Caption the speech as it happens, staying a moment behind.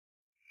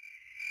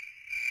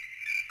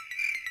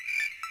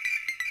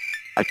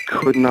I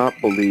could not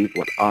believe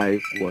what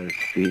I was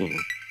seeing.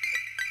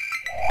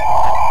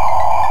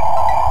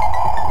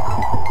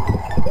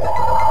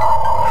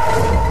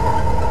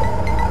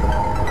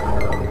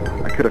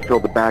 I could have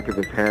filled the back of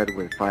his head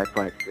with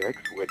 5.56,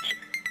 which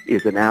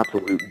is an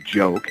absolute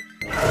joke.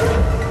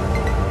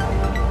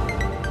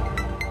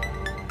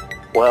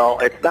 Well,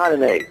 it's not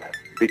an ape,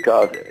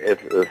 because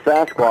if the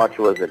Sasquatch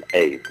was an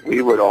ape,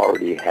 we would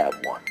already have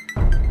one.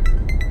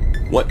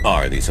 What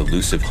are these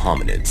elusive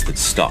hominids that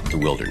stalk the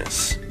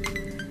wilderness?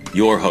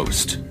 Your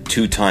host,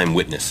 two-time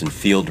witness and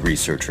field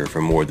researcher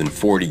for more than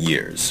 40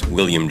 years,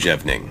 William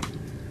Jevning.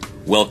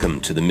 Welcome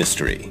to the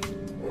mystery.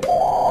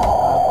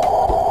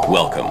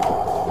 Welcome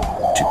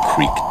to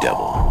Creek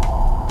Devil.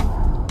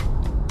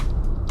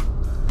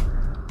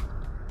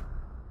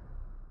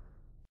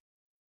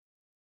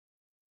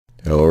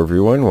 Hello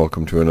everyone,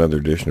 welcome to another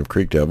edition of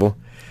Creek Devil.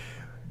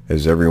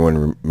 As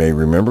everyone may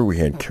remember, we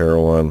had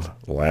Carol on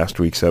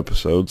last week's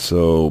episode,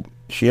 so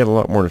she had a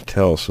lot more to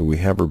tell, so we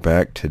have her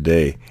back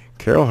today.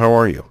 Carol, how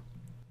are you?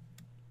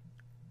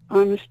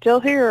 I'm still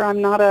here.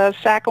 I'm not a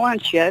sack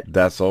lunch yet.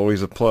 That's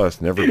always a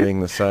plus, never being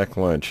the sack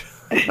lunch.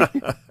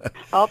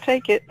 I'll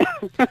take it.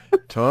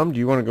 Tom, do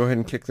you want to go ahead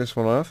and kick this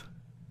one off?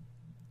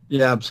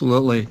 Yeah,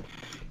 absolutely.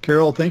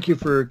 Carol, thank you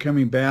for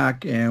coming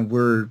back, and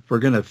we're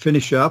going to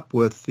finish up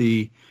with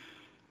the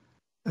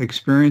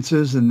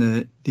experiences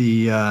and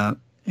the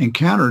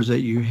encounters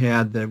that you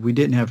had that we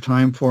didn't have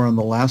time for on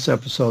the last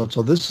episode.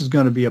 So this is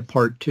going to be a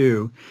part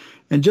 2.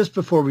 And just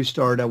before we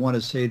start, I want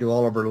to say to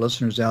all of our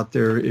listeners out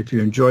there, if you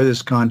enjoy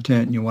this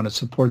content and you want to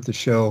support the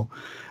show,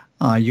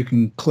 you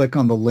can click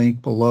on the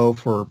link below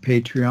for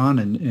Patreon,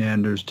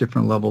 and there's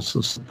different levels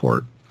of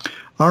support.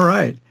 All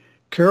right,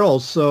 Carol,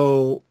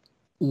 so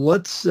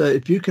let's,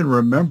 if you can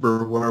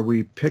remember where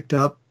we picked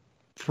up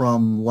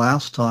from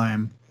last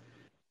time,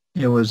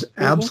 it was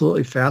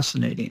absolutely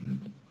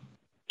fascinating.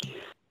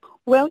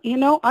 Well, you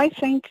know, I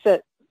think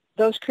that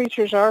those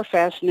creatures are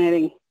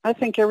fascinating. I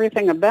think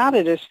everything about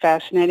it is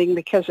fascinating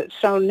because it's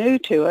so new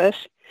to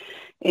us.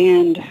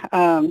 And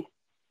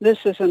this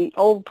is an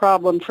old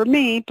problem for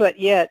me, but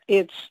yet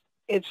it's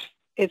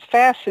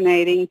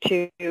fascinating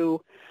to,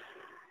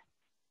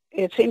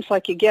 it seems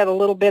like you get a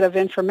little bit of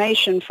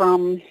information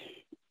from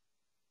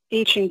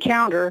each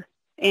encounter.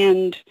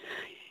 And,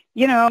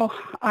 you know,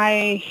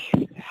 I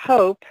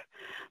hope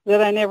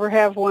that I never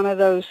have one of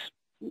those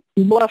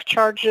bluff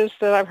charges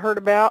that I've heard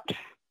about.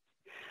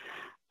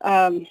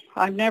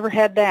 I've never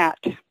had that.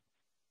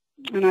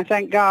 And I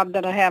thank God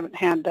that I haven't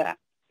had that,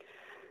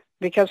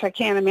 because I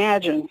can't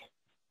imagine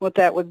what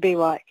that would be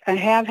like. I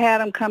have had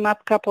them come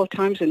up a couple of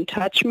times and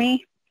touch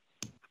me,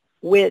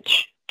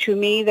 which to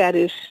me, that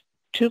is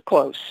too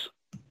close.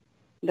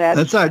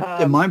 That's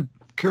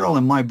Carol,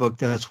 in my book,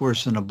 that's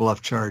worse than a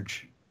bluff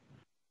charge.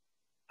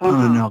 I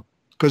don't know,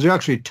 because they're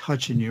actually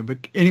touching you.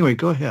 But anyway,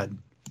 go ahead.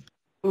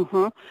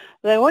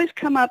 They always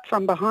come up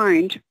from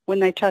behind when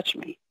they touch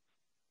me.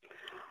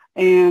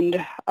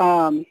 And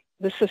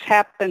this has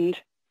happened,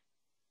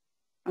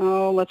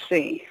 let's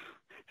see.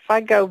 If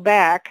I go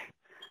back,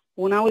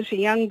 when I was a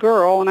young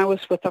girl and I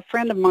was with a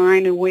friend of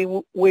mine, and we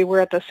were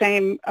at the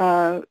same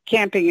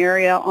camping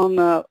area on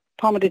the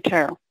Pomme de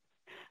Terre.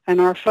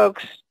 And our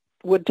folks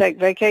would take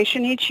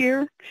vacation each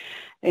year,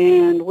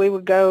 and we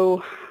would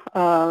go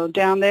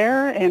down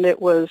there, and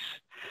it was,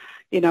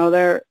 you know,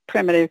 their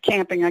primitive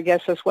camping, I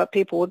guess is what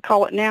people would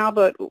call it now.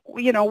 But,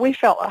 you know, we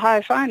felt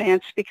high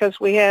finance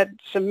because we had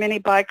some mini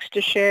bikes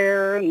to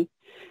share, and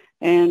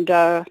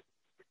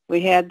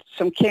we had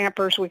some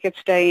campers we could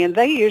stay in.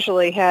 They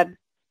usually had,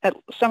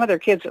 some of their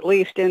kids at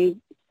least, in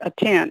a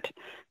tent,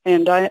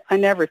 and I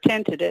never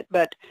tented it.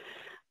 But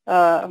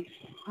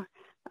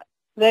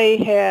we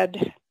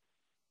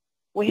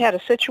had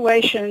a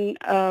situation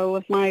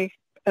with my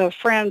a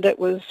friend that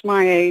was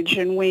my age,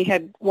 and we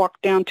had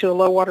walked down to a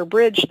low water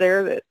bridge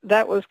there.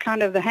 That was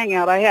kind of the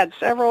hangout. I had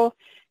several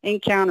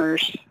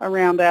encounters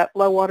around that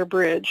low water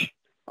bridge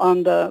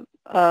on the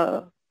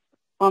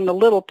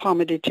little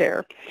Pomme de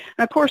Terre.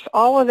 And of course,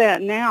 all of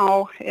that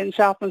now in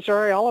South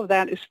Missouri, all of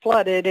that is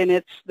flooded, and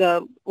it's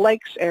the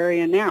lakes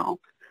area now.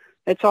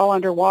 It's all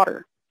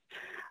underwater.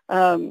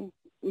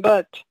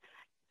 But,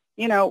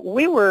 you know,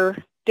 we were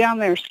down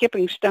there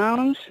skipping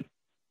stones,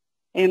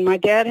 and my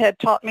dad had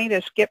taught me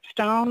to skip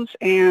stones,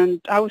 and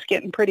I was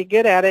getting pretty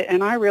good at it,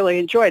 and I really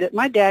enjoyed it.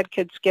 My dad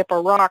could skip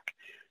a rock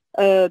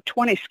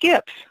 20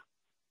 skips.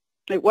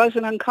 It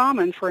wasn't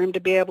uncommon for him to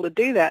be able to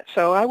do that,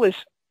 so I was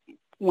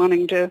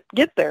wanting to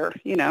get there,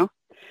 you know.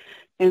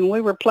 And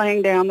we were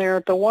playing down there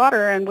at the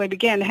water, and we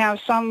began to have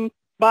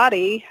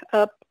somebody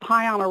up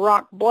high on a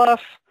rock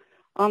bluff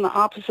on the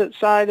opposite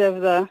side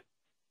of the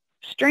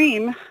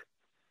stream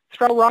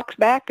throw rocks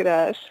back at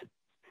us.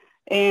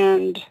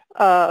 And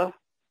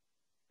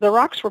the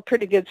rocks were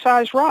pretty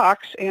good-sized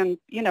rocks, and,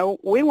 you know,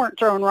 we weren't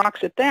throwing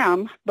rocks at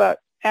them, but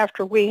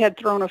after we had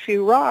thrown a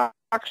few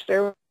rocks,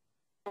 there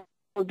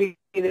would be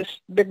this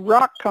big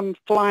rock come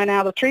flying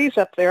out of the trees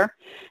up there,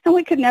 and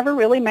we could never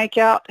really make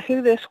out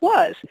who this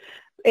was.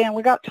 And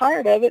we got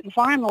tired of it, and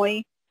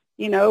finally,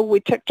 you know, we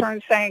took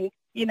turns saying,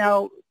 you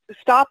know,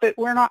 stop it.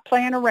 We're not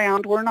playing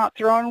around. We're not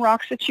throwing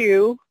rocks at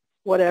you,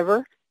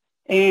 whatever.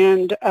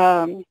 And,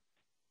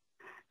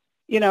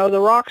 you know, the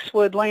rocks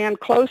would land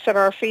close at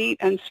our feet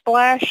and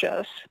splash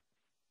us.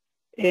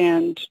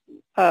 And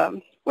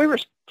we were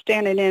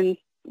standing in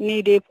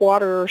knee-deep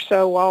water or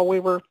so while we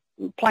were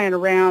playing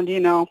around, you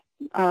know,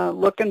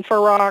 looking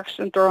for rocks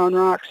and throwing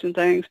rocks and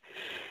things.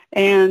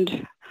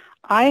 And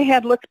I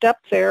had looked up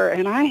there,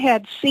 and I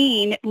had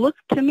seen, it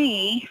looked to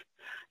me,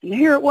 and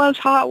here it was,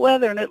 hot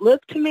weather, and it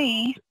looked to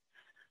me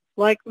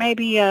like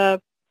maybe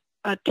a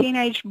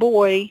teenage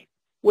boy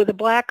with a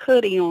black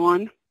hoodie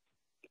on.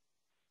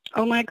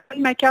 Oh, my, I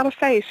couldn't make out a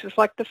face. It's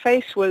like the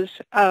face was,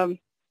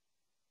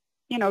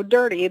 you know,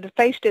 dirty. The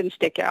face didn't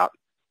stick out.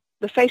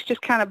 The face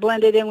just kind of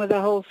blended in with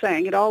the whole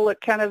thing. It all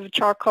looked kind of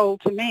charcoal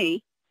to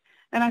me.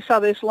 And I saw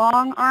this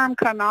long arm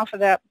come off of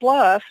that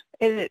bluff,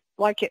 and it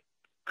like it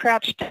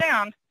crouched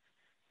down,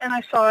 and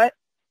I saw it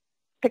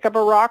pick up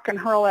a rock and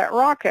hurl that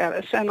rock at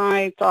us. And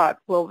I thought,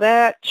 well,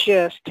 that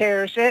just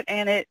tears it,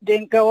 and it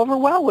didn't go over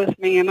well with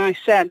me. And I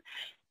said,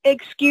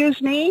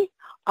 excuse me,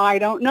 I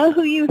don't know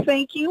who you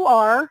think you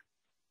are,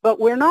 but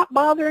we're not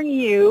bothering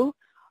you,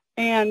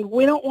 and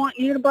we don't want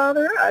you to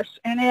bother us.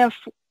 And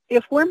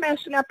if we're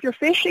messing up your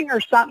fishing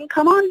or something,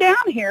 come on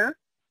down here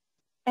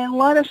and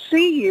let us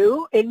see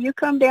you, and you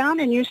come down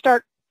and you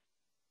start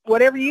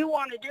whatever you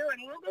want to do,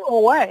 and we'll go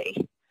away.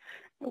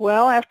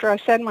 Well, after I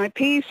said my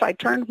piece, I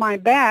turned my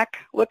back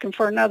looking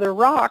for another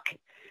rock,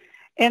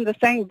 and the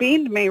thing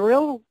beamed me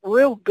real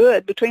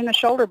good between the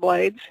shoulder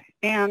blades.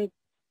 And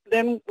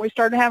then we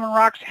started having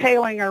rocks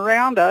hailing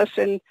around us,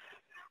 and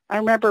I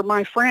remember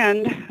my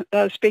friend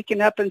speaking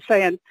up and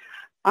saying,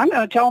 I'm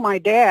going to tell my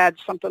dad,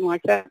 something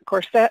like that. Of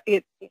course,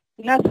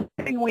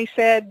 nothing we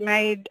said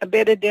made a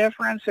bit of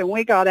difference, and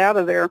we got out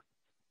of there.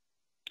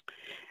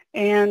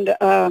 And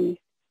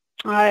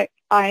I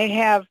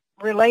have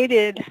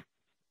related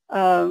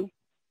some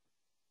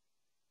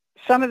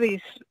of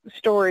these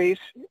stories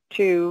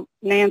to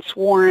Nance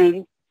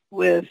Warren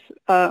with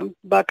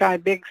Buckeye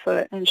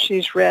Bigfoot, and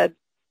she's read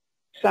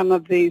some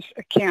of these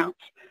accounts.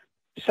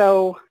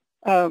 So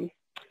I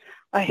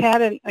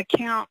had an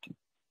account,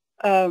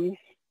 an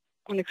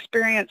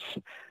experience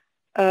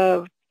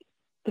of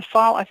the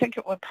fall. I think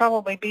it would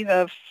probably be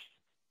the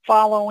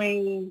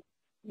following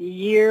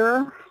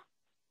year.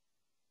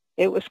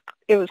 It was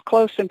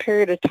close in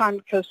period of time,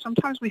 because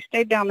sometimes we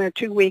stayed down there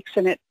 2 weeks,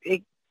 and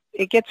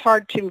it gets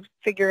hard to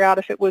figure out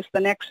if it was the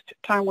next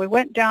time we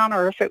went down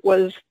or if it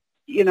was,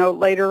 you know,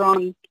 later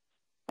on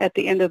at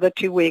the end of the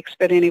 2 weeks.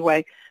 But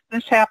anyway,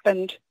 this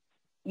happened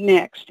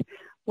next.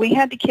 We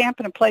had to camp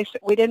in a place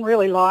that we didn't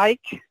really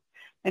like,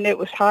 and it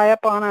was high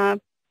up on a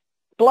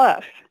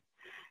bluff.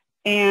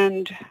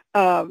 And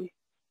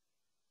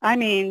I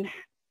mean,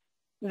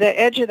 the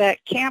edge of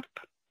that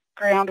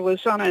campground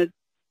was on a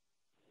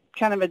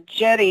kind of a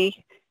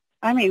jetty.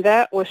 I mean,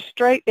 that was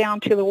straight down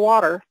to the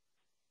water,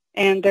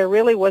 and there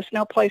really was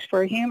no place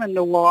for a human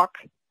to walk.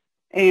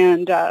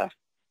 And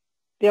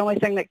the only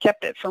thing that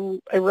kept it from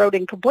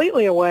eroding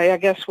completely away, I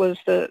guess, was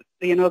the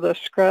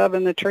scrub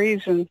and the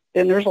trees, and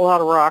there's a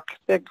lot of rock.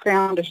 The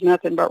ground is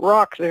nothing but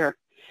rock there.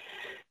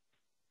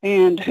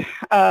 And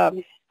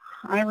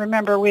I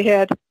remember we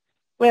had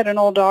an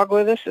old dog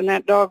with us, and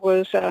that dog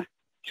was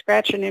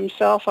scratching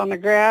himself on the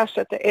grass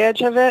at the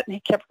edge of it, and he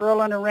kept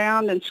rolling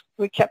around, and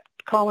we kept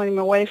calling him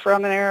away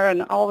from there,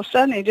 and all of a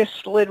sudden he just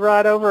slid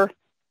right over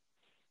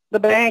the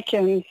bank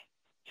and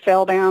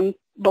fell down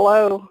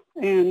below,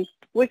 and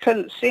we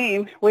couldn't see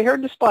him. We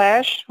heard the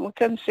splash. We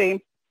couldn't see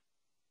him.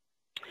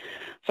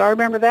 So I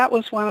remember that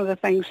was one of the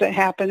things that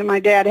happened, and my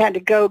dad had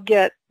to go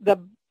get the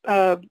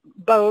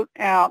boat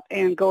out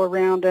and go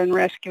around and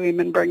rescue him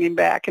and bring him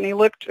back. And he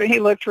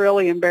looked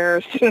really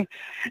embarrassed.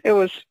 It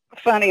was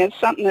funny. It's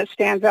something that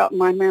stands out in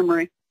my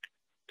memory.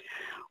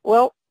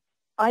 Well,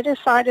 I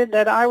decided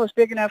that I was a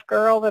big enough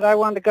girl that I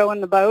wanted to go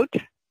in the boat.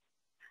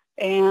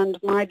 And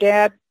my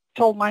dad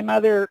told my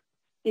mother,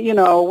 you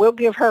know, we'll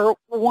give her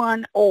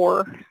one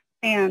oar,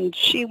 and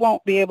she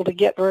won't be able to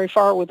get very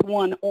far with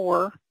one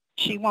oar.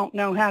 She won't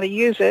know how to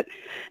use it.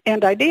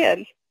 And I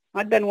did.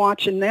 I'd been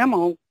watching them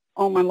all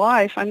my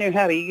life. I knew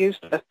how to use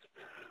the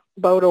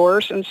boat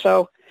oars. And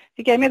so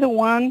he gave me the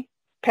one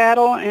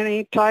paddle, and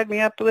he tied me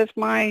up with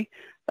my,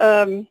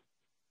 my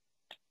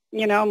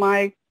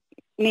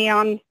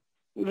neon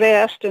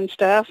vest and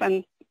stuff,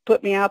 and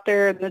put me out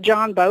there in the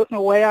John boat, and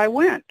away I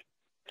went.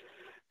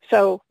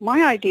 So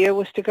my idea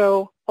was to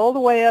go all the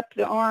way up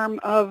the arm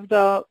of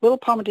the Little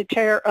Pomme de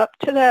Terre up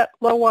to that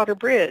low water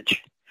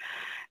bridge.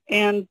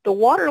 And the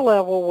water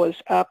level was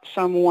up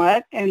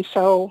somewhat, and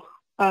so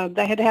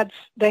they had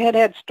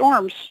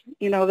storms,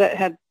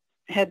 that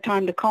had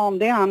time to calm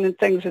down, and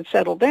things had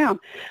settled down.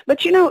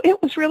 But,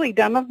 it was really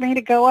dumb of me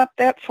to go up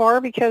that far,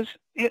 because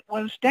it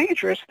was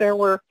dangerous. There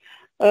were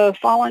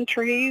fallen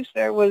trees.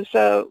 There was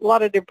a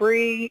lot of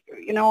debris,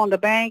 on the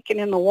bank and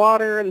in the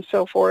water and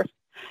so forth.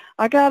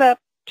 I got up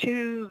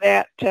to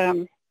that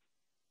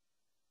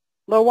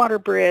low water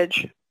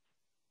bridge,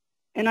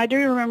 and I do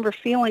remember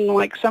feeling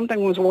like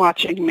something was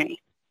watching me.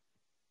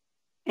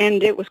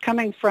 and it was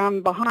coming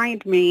from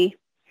behind me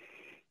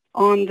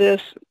on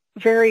this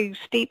very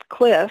steep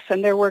cliff,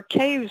 and there were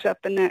caves up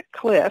in that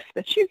cliff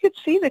that you could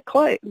see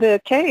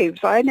the caves.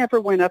 I never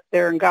went up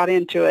there and got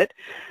into it,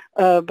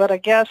 but I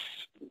guess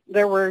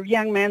there were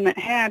young men that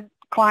had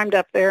climbed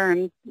up there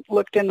and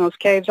looked in those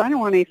caves. I didn't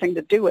want anything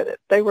to do with it.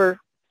 They were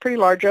pretty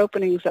large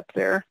openings up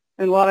there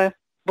and a lot of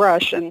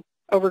brush and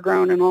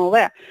overgrown and all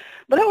that.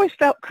 But I always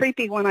felt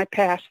creepy when I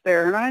passed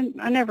there, and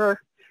I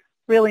never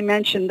really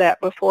mentioned that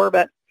before,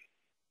 but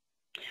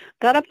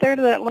got up there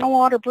to that low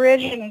water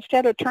bridge, and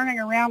instead of turning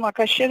around like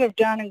I should have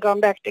done and gone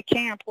back to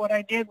camp, what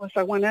I did was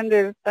I went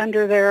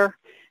under there,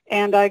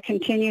 and I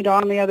continued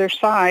on the other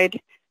side,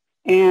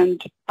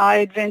 and I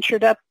had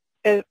ventured up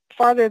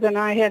farther than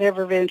I had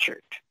ever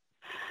ventured.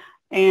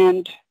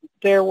 And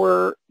there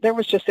was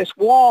just this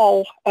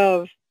wall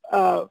of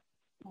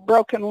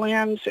broken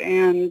limbs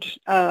and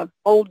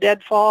old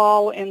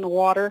deadfall in the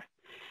water,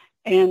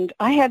 and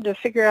I had to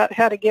figure out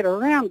how to get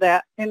around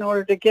that in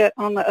order to get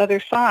on the other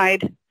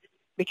side,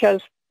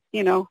 because,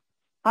 you know,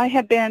 I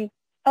had been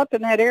up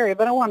in that area,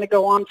 but I wanted to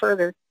go on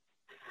further.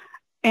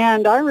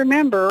 And I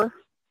remember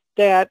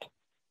that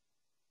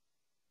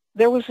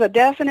there was a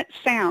definite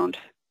sound.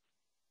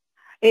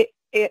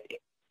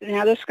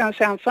 Now, this is going to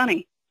sound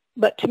funny,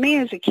 but to me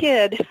as a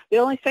kid, the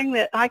only thing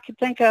that I could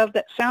think of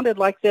that sounded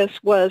like this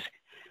was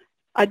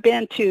I'd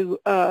been to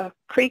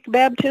creek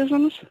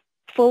baptisms,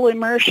 full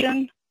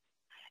immersion,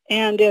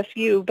 and if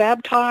you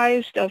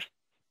baptized a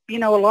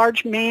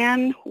large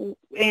man,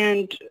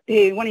 and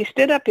when he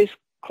stood up, his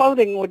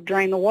clothing would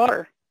drain the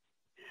water.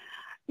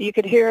 You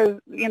could hear,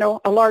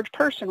 a large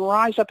person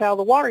rise up out of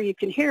the water. You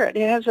can hear it.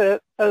 It has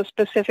a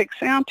specific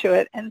sound to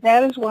it, and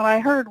that is what I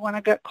heard when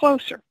I got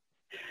closer.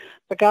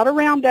 I got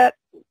around that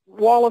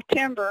wall of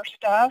timber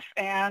stuff,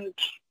 and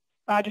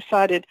I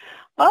decided,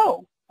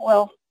 oh,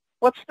 well,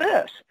 what's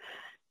this?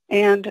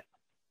 And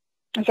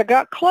as I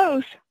got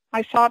close,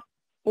 I saw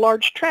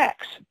large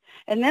tracks.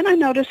 And then I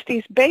noticed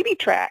these baby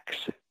tracks.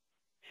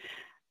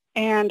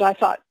 And I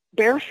thought,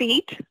 bare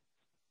feet,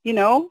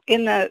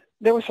 there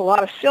was a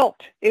lot of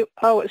silt. It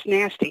was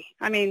nasty.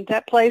 I mean,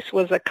 that place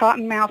was a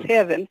cottonmouth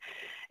heaven.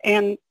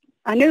 And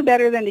I knew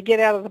better than to get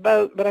out of the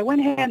boat, but I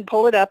went ahead and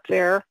pulled it up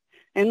there.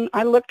 And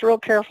I looked real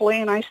carefully,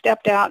 and I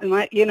stepped out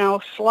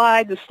and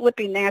slide the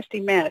slippy, nasty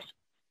mess.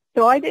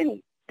 So I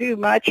didn't do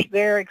much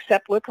there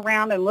except look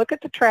around and look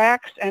at the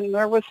tracks, and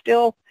there was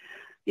still,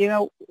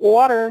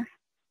 water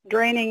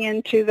draining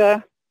into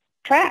the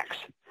tracks.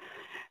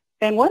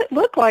 And what it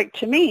looked like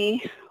to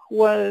me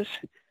was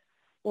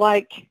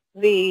like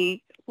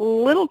the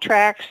little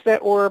tracks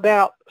that were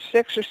about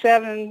 6 or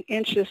 7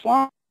 inches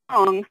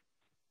long.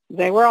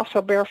 They were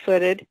also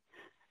barefooted.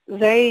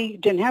 They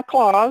didn't have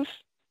claws.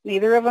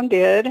 Neither of them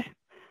did.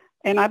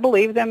 And I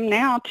believe them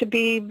now to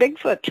be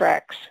Bigfoot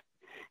tracks.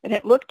 And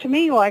it looked to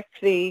me like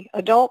the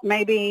adult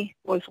maybe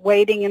was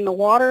wading in the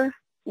water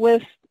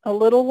with a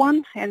little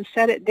one and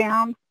set it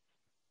down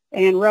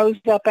and rose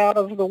up out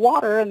of the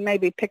water and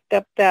maybe picked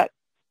up that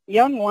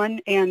young one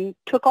and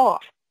took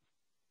off,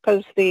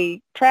 because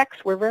the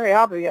tracks were very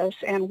obvious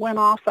and went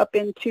off up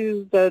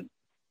the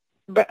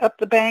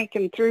bank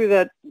and through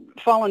the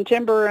fallen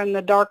timber and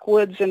the dark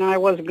woods, and I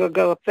wasn't going to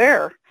go up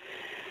there.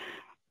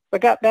 I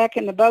got back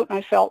in the boat and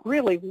I felt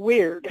really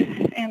weird,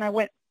 and I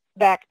went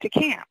back to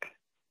camp.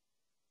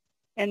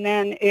 And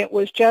then it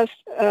was just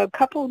a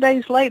couple of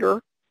days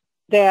later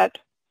that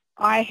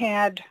I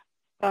had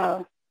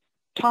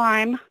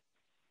time.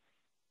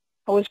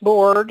 I was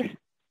bored,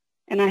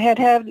 and I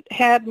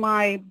had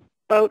my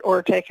boat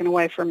oar taken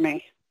away from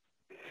me.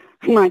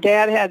 My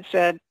dad had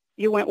said,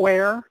 "You went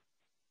where?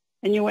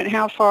 And you went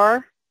how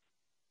far?"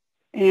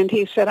 And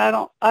he said, I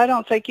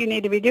don't think you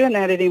need to be doing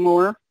that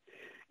anymore.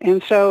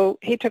 And so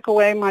he took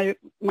away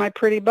my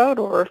pretty boat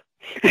oar.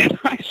 And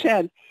I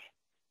said,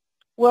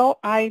 well,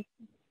 I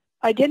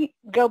didn't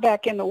go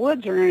back in the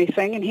woods or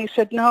anything. And he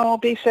said, no.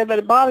 He said, but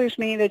it bothers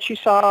me that you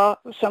saw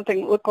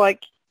something look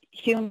like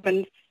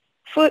human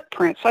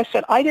footprints. I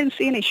said, I didn't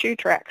see any shoe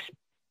tracks.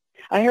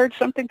 I heard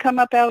something come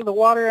up out of the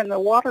water, and the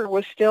water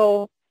was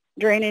still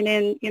draining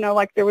in,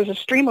 like there was a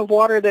stream of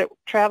water that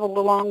traveled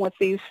along with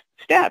these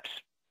steps.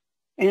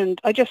 And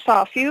I just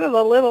saw a few of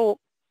the little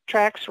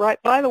tracks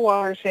right by the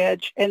water's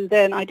edge, and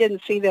then I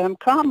didn't see them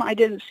come. I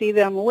didn't see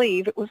them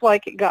leave. It was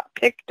like it got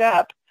picked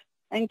up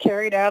and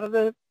carried out of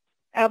the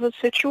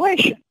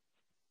situation.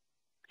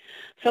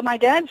 So my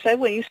dad said,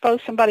 well, you suppose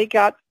somebody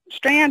got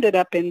stranded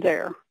up in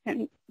there?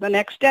 And the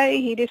next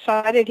day he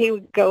decided he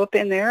would go up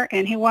in there,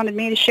 and he wanted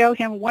me to show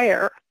him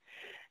where.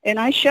 And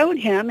I showed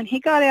him, and he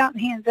got out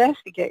and he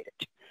investigated.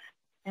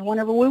 And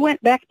whenever we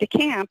went back to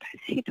camp,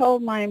 he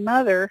told my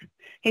mother,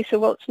 he said,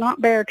 well, it's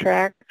not bear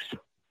tracks.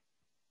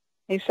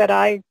 He said,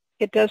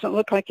 it doesn't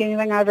look like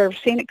anything I've ever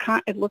seen.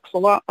 It looks a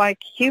lot like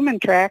human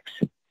tracks,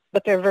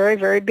 but they're very,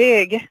 very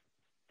big.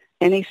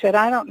 And he said,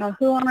 I don't know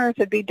who on earth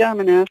would be dumb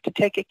enough to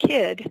take a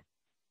kid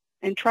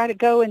and try to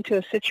go into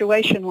a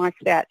situation like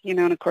that. And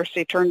of course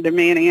he turned to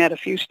me and he had a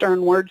few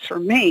stern words for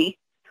me.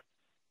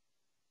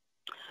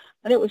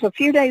 But it was a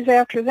few days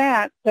after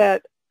that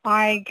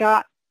I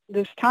got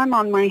this time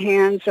on my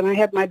hands, and I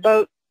had my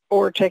boat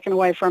oar taken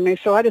away from me.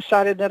 So I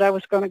decided that I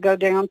was going to go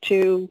down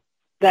to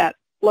that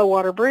low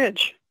water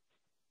bridge.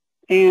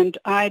 And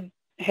I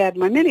had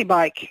my mini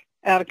bike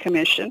out of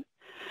commission,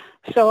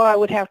 so I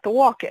would have to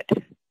walk it.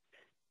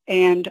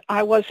 And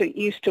I wasn't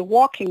used to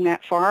walking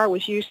that far. I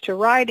was used to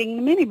riding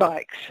the mini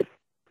bikes.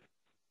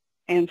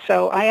 And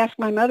so I asked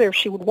my mother if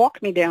she would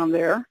walk me down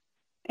there,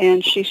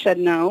 and she said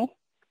no.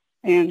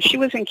 And she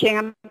was in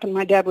camp, and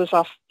my dad was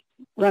off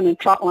running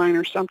trot line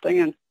or something.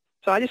 And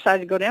so I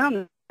decided to go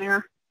down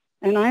there.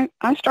 And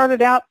I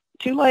started out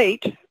too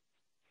late.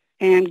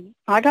 And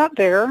I got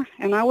there,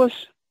 and I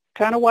was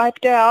kind of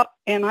wiped out,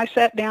 and I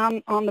sat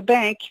down on the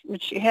bank,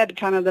 which you had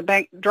kind of the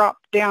bank drop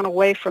down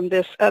away from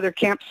this other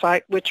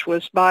campsite, which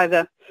was by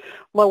the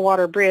low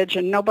water bridge,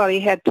 and nobody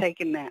had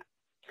taken that.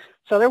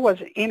 So there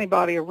wasn't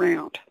anybody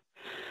around.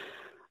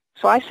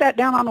 So I sat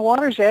down on the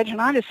water's edge,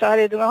 and I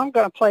decided, well, I'm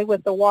going to play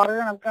with the water,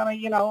 and I'm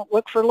going to,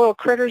 look for little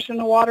critters in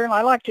the water, and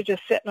I like to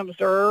just sit and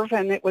observe,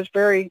 and it was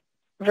very,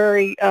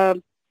 very,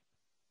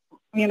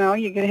 you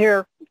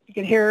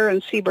could hear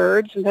and see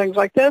birds and things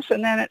like this,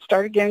 and then it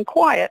started getting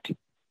quiet.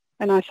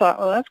 And I thought,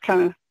 well, that's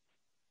kind of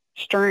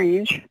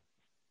strange.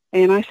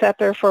 And I sat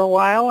there for a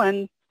while,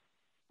 and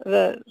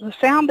the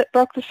sound that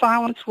broke the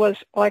silence was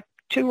like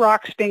two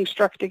rocks being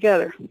struck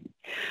together.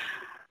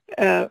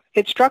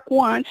 It struck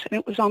once, and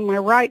it was on my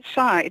right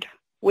side,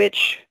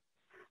 which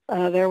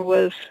there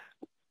was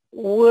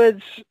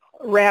woods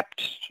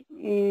wrapped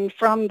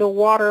from the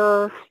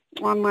water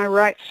on my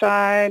right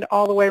side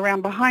all the way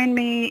around behind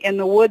me, and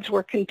the woods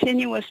were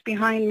continuous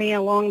behind me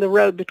along the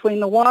road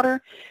between the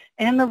water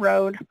and the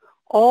road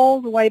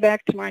all the way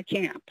back to my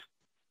camp.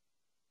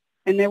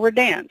 And they were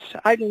dense.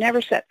 I'd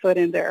never set foot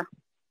in there.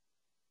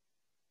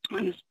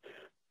 And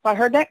I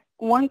heard that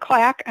one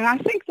clack, and I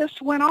think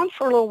this went on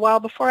for a little while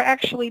before I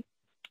actually,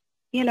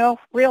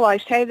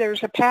 realized, hey,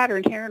 there's a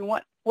pattern here, and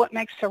what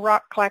makes a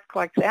rock clack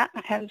like that?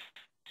 I hadn't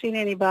seen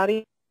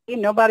anybody.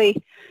 Nobody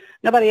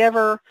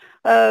ever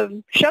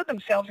showed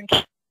themselves in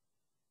camp.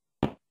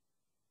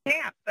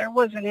 There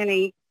wasn't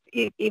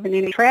even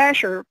any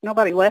trash, or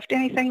nobody left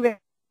anything there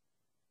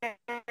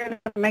to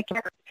make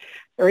it,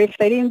 or if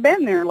they'd even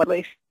been there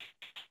lately.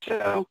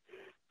 So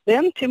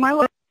then to my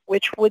left,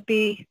 which would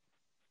be,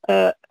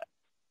 on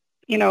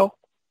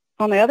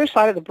the other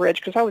side of the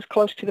bridge, because I was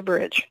close to the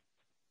bridge,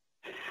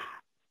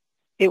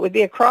 it would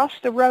be across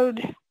the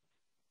road,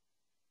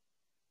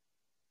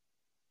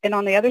 and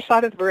on the other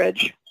side of the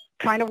bridge,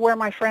 kind of where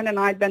my friend and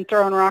I had been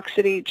throwing rocks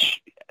at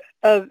each,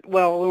 we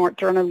weren't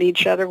throwing them at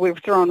each other, we were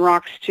throwing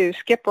rocks to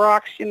skip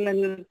rocks, and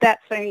then that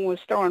thing was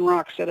throwing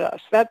rocks at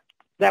us. That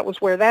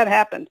was where that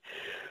happened.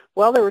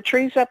 Well, there were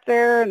trees up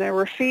there, and there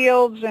were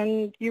fields,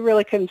 and you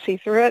really couldn't see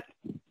through it.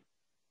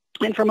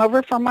 And from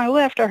my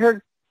left, I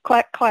heard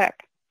clack,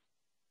 clack.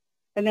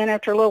 And then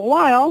after a little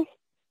while,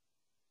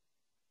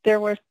 there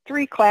were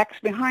 3 clacks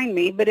behind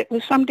me, but it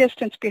was some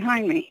distance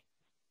behind me.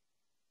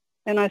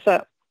 And I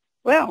thought,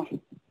 well,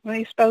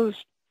 I suppose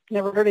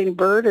never heard any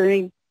bird or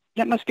any,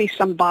 that must be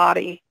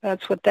somebody.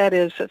 That's what that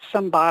is. It's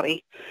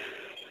somebody.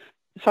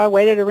 So I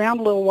waited around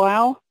a little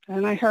while,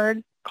 and I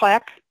heard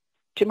clack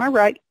to my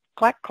right,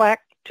 clack, clack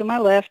to my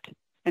left,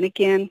 and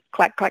again,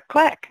 clack, clack,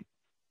 clack.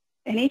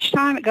 And each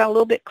time it got a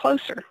little bit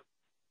closer.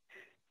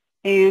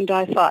 And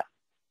I thought,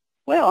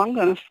 well, I'm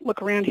going to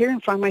look around here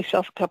and find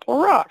myself a couple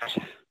of rocks.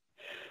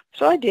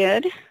 So I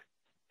did.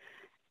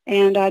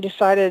 And I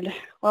decided,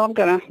 well, I'm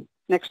going to,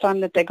 next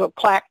time that they go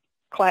clack,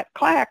 clack,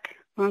 clack,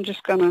 I'm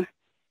just going to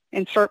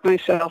insert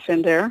myself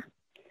in there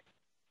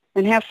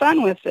and have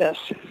fun with this.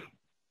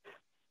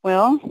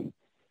 Well,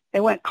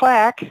 it went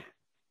clack,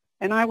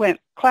 and I went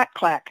clack,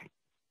 clack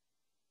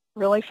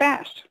really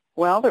fast.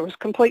 Well, there was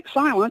complete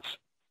silence.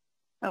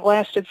 It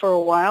lasted for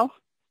a while,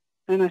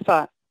 and I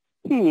thought,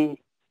 I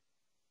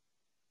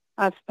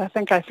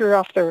think I threw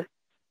off their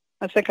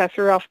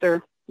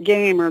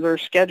game or their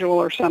schedule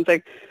or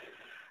something.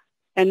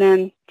 And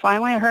then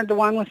finally I heard the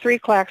one with 3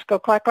 clacks go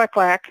clack, clack,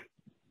 clack.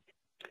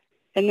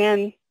 And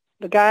then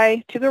the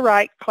guy to the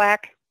right,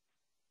 clack.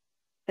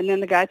 And then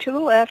the guy to the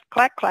left,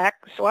 clack, clack.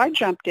 So I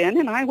jumped in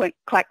and I went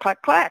clack,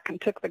 clack, clack and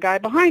took the guy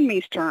behind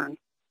me's turn.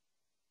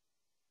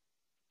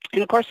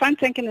 And of course I'm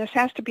thinking this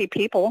has to be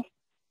people.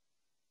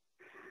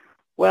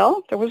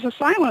 Well, there was a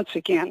silence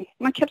again.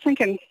 And I kept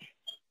thinking,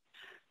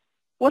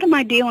 what am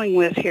I dealing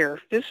with here?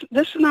 This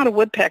is not a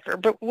woodpecker,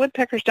 but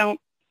woodpeckers don't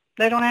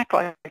act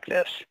like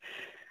this.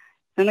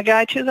 And the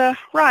guy to the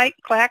right,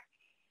 clack.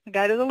 The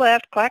guy to the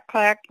left, clack,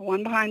 clack. The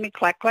one behind me,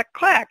 clack, clack,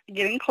 clack,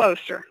 getting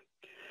closer.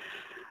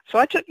 So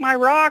I took my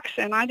rocks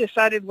and I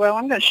decided, well,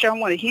 I'm going to show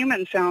them what a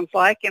human sounds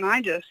like. And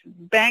I just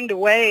banged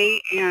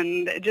away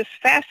and just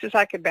fast as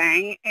I could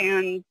bang.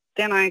 And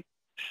then I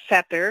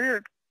sat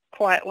there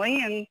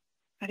quietly and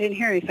I didn't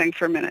hear anything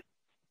for a minute.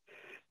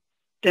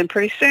 Then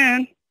pretty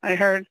soon I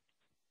heard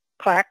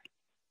clack,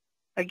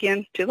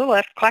 again to the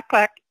left, clack,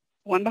 clack,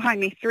 one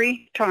behind me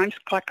 3 times,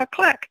 clack, clack,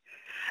 clack.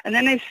 And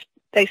then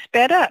they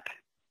sped up.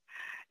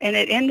 And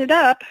it ended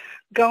up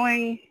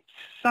going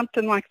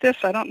something like this.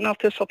 I don't know if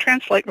this will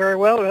translate very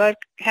well, but I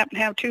happen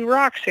to have two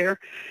rocks here,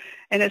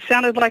 and it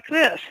sounded like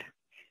this.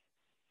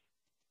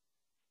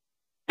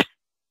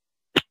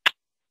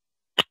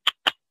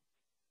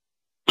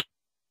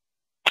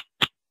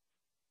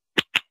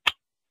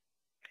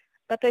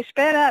 But they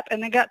sped up,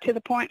 and they got to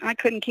the point I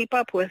couldn't keep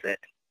up with it.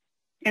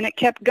 And it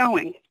kept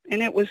going,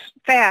 and it was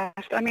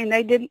fast. I mean,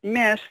 they didn't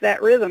miss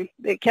that rhythm.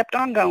 It kept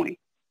on going.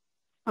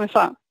 I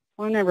thought,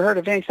 well, I never heard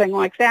of anything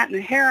like that, and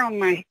the hair on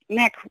my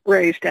neck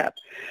raised up.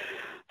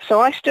 So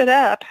I stood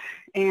up,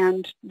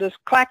 and this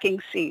clacking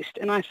ceased,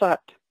 and I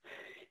thought,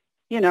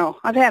 you know,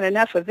 I've had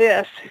enough of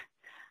this.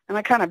 And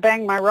I kind of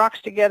banged my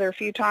rocks together a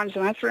few times,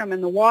 and I threw them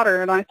in the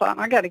water, and I thought,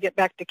 I got to get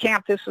back to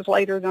camp. This is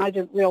later than I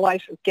didn't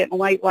realize it was getting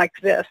late like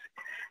this.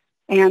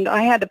 And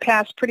I had to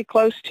pass pretty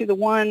close to the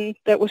one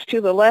that was to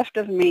the left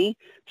of me.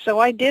 So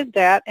I did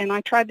that, and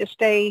I tried to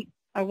stay.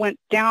 I went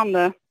down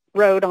the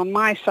road on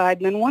my side.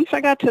 And then once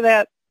I got to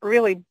that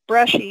really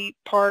brushy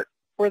part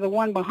where the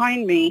one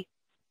behind me,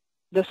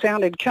 the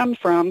sound had come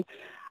from,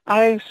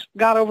 I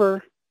got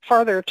over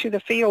farther to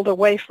the field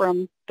away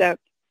from that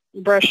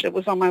brush that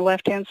was on my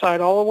left-hand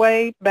side. All the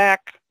way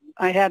back,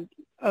 I had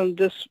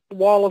this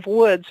wall of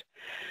woods.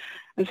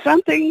 And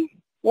something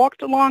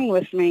walked along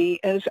with me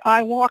as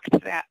I walked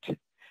that,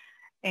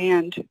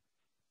 and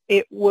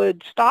it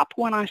would stop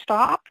when I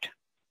stopped.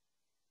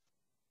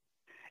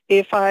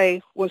 If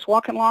I was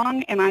walking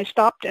along and I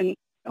stopped and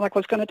like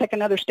was going to take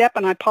another step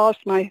and I paused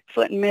my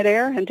foot in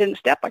midair and didn't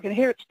step, I could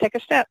hear it take a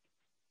step.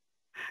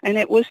 And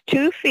it was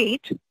 2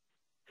 feet,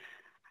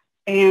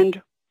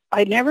 and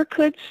I never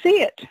could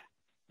see it,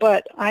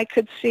 but I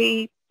could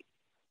see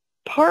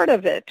part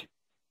of it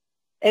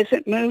as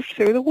it moved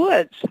through the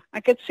woods.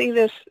 I could see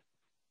this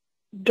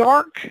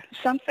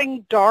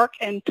something dark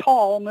and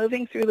tall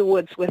moving through the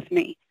woods with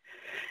me.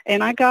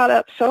 And I got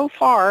up so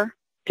far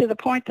to the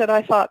point that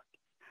I thought,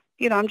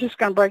 you know, I'm just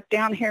going to break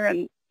down here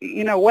and,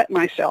 you know, wet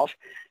myself.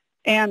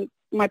 And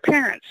my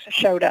parents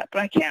showed up.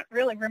 And I can't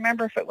really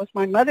remember if it was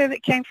my mother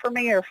that came for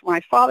me or if my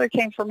father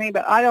came for me,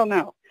 but I don't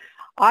know.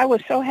 I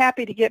was so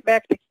happy to get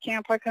back to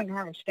camp, I couldn't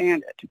hardly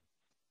stand it.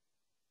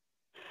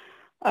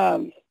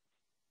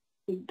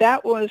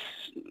 That was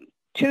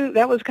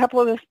a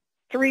couple of the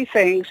 3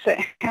 things that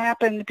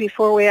happened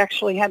before we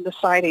actually had the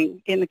sighting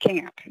in the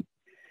camp.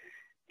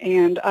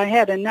 And I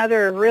had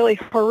another really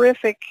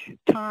horrific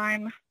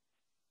time.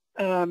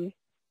 When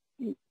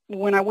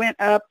I went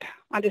up,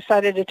 I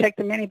decided to take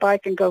the mini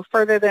bike and go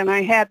further than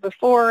I had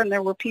before, and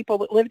there were people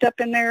that lived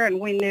up in there, and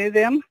we knew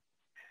them.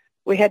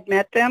 We had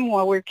met them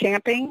while we were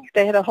camping.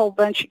 They had a whole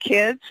bunch of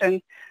kids,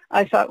 and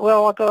I thought,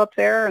 well, I'll go up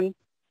there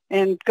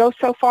and go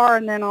so far,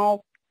 and then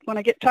when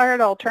I get tired,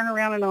 I'll turn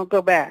around and I'll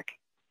go back.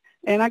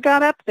 And I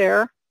got up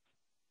there,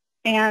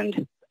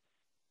 and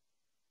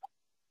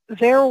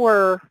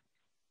the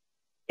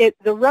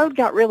road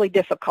got really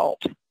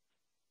difficult,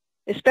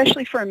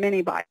 especially for a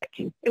mini bike.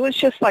 It was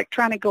just like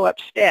trying to go up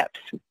steps,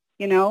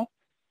 you know,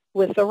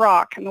 with the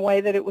rock and the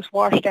way that it was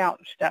washed out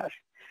and stuff.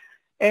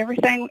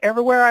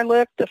 Everywhere I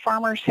looked, the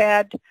farmers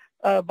had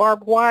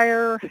barbed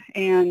wire,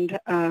 and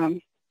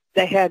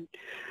they had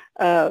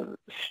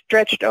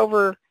stretched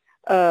over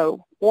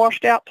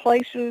washed out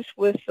places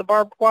with the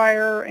barbed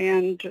wire,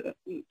 and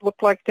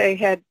looked like they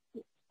had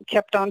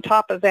kept on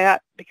top of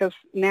that, because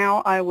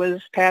now I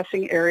was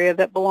passing area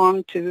that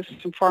belonged to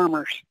some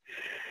farmers.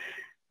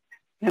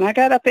 And I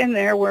got up in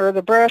there where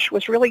the brush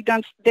was really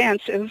dense.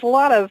 It was a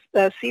lot of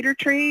cedar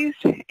trees,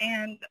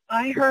 and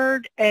I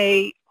heard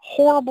a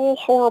horrible,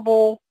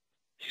 horrible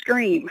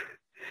scream,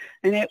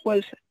 and it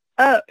was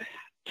up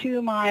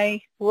to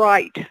my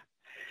right.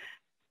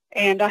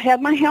 And I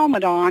had my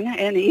helmet on,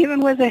 and even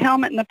with the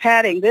helmet and the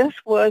padding, this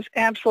was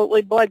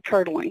absolutely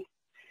blood-curdling.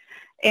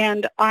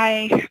 And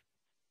I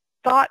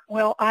thought,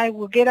 well, I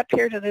will get up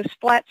here to this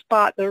flat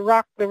spot. The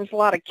rock, there was a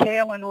lot of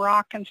kale and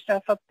rock and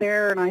stuff up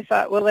there, and I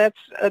thought, well,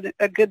 that's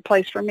a good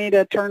place for me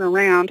to turn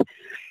around.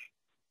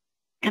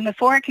 And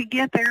before I could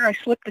get there, I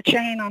slipped the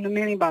chain on the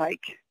mini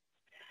bike.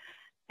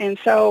 And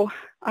so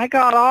I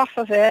got off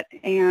of it,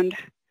 and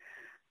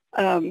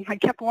I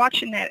kept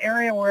watching that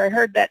area where I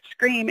heard that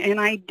scream, and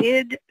I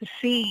did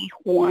see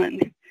one.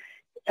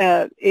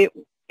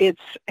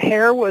 Its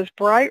hair was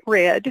bright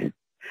red.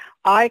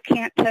 I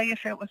can't tell you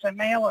if it was a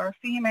male or a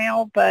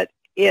female, but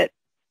it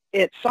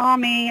saw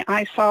me.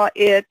 I saw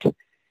it.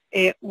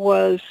 It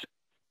was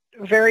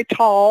very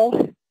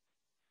tall,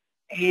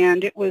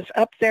 and it was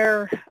up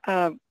there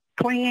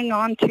clinging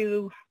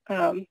onto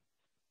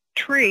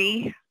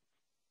tree.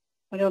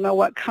 I don't know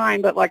what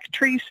kind, but like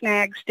tree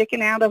snags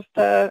sticking out of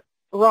the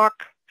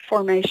rock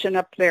formation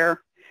up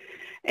there.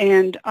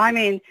 And I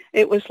mean,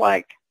 it was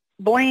like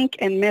blink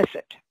and miss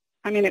it.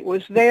 I mean, it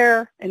was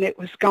there and it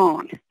was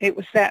gone. It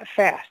was that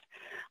fast.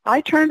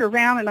 I turned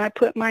around and I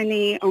put my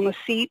knee on the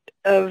seat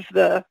of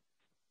the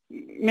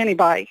mini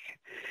bike,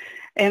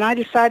 and I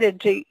decided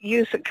to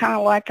use it kind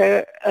of like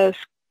a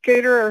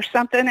scooter or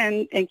something,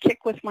 and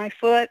kick with my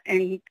foot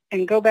and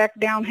go back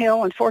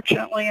downhill. And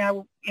fortunately,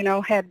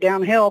 I had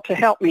downhill to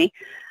help me.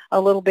 a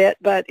little bit,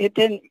 but it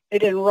didn't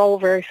roll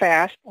very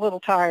fast, little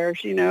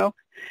tires, you know.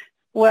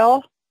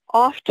 Well,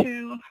 off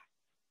to,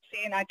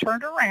 see, and I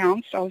turned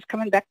around, so I was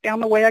coming back down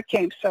the way I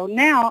came. So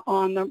now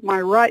on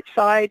my right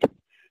side,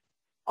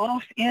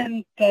 off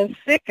in the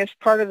thickest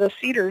part of the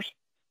cedars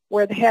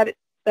where they had it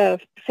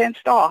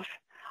fenced off,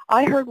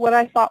 I heard what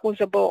I thought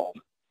was a bull.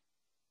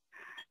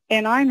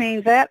 And I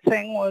mean, that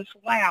thing was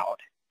loud.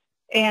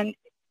 And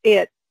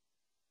it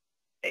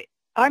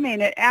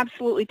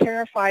absolutely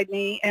terrified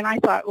me. And I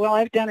thought, well,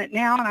 I've done it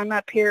now, and I'm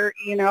up here,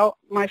 you know,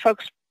 my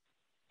folks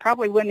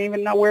probably wouldn't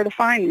even know where to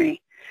find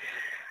me.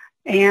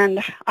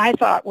 And I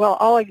thought, well,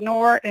 I'll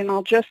ignore it, and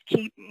I'll just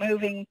keep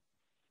moving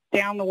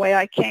down the way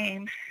I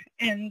came.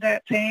 And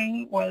that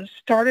thing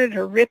started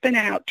ripping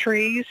out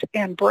trees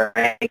and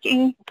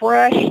breaking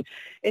brush.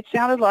 It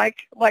sounded like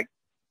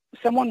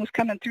someone was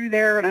coming through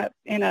there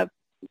in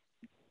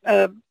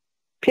a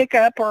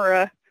pickup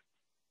or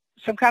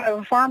some kind of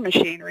a farm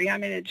machinery. I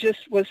mean, it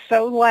just was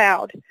so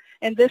loud,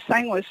 and this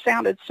thing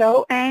sounded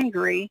so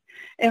angry.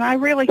 And I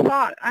really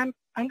thought, I'm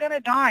going to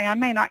die. I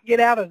may not get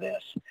out of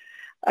this.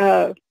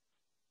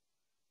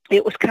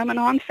 It was coming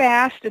on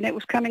fast, and it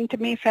was coming to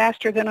me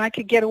faster than I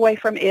could get away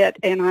from it.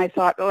 And I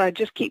thought, well, I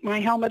just keep my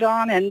helmet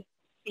on, and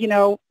you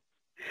know,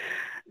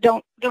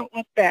 don't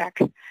look back.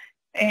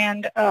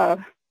 And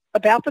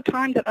about the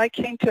time that I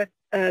came to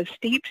a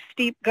steep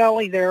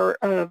gully there,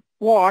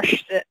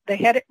 wash, that they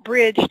had it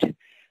bridged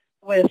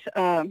with,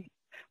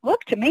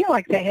 looked to me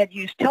like they had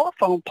used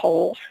telephone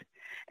poles,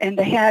 and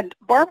they had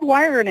barbed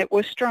wire, and it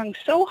was strung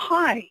so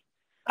high.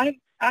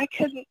 I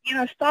couldn't, you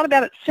know, I've thought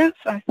about it since.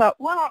 I thought,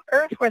 what on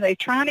earth were they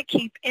trying to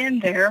keep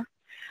in there?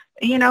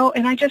 You know,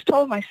 and I just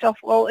told myself,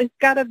 well, it's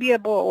got to be a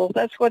bull.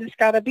 That's what it's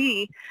got to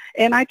be.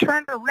 And I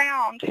turned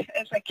around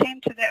as I came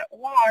to that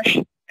wash,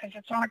 because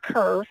it's on a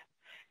curve,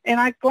 and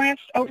I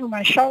glanced over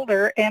my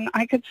shoulder, and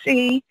I could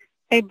see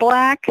a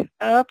black,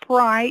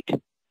 upright,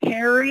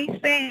 hairy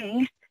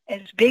thing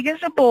as big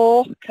as a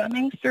bull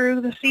coming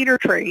through the cedar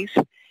trees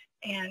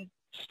and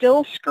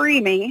still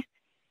screaming.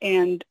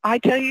 And I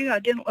tell you, I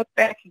didn't look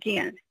back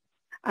again.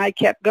 I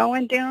kept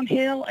going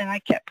downhill, and I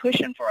kept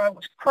pushing, for I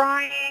was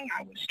crying.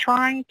 I was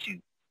trying to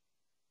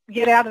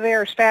get out of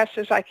there as fast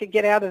as I could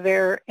get out of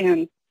there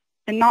and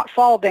not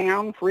fall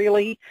down,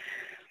 really.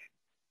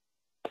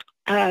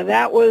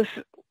 That was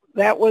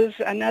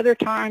another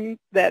time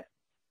that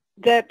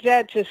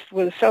just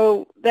was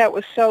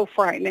so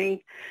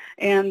frightening.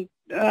 And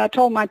I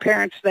told my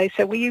parents, they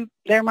said, well,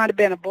 there might have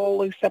been a bull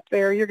loose up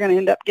there. You're going to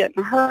end up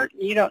getting hurt.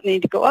 You don't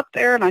need to go up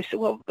there. And I said,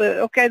 well,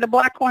 okay, the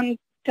black one,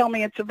 tell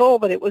me it's a bull,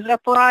 but it was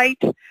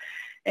upright.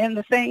 And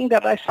the thing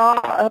that I saw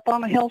up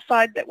on the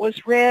hillside that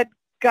was red,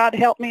 God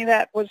help me,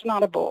 that was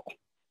not a bull.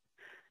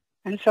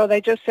 And so they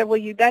just said,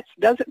 well, that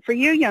does it for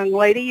you, young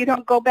lady. You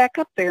don't go back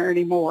up there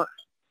anymore.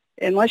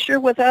 Unless you're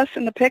with us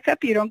in the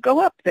pickup, you don't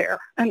go up there.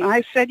 And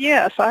I said,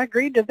 yes, I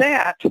agreed to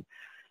that.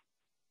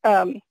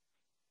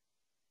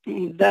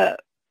 The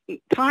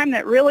time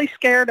that really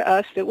scared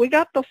us, that we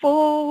got the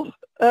full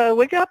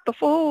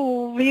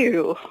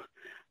view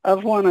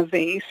of one of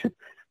these,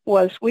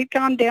 was we'd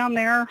gone down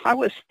there. I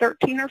was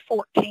 13 or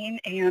 14,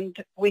 and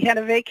we had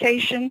a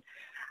vacation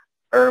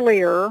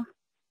earlier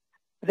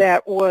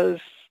that was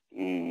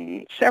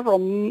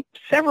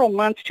several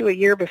months to a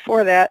year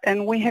before that,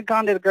 and we had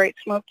gone to the Great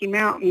Smoky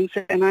Mountains,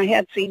 and I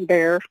had seen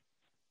bear.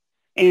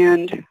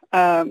 And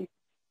you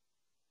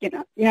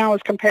know, I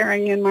was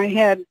comparing in my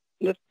head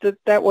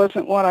that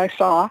wasn't what I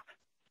saw.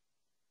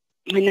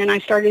 And then I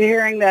started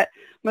hearing that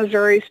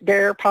Missouri's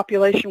bear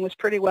population was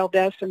pretty well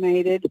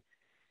decimated,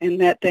 and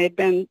that they'd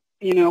been,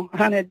 you know,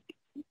 hunted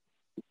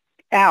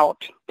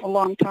out a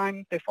long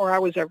time before I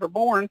was ever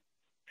born.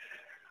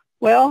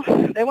 Well,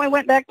 then we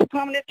went back to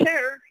Permanent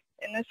Terror,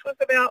 and this was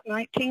about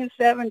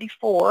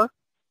 1974.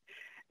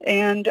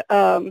 And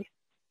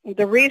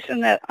the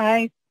reason that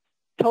I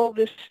told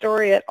this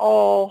story at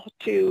all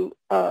to,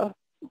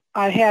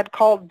 I had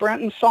called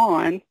Brenton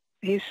Sawn,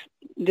 he's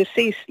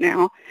deceased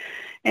now,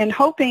 and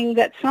hoping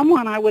that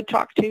someone I would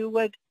talk to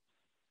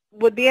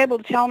would be able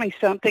to tell me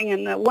something.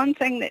 And the one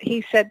thing that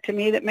he said to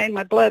me that made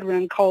my blood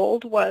run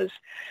cold was,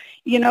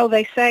 you know,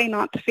 they say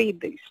not to feed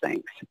these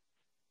things.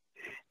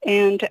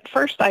 And at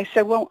first I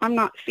said, well, I'm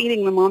not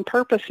feeding them on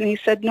purpose. And he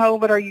said, no,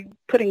 but are you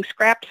putting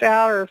scraps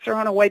out or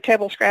throwing away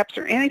table scraps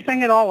or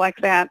anything at all like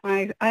that?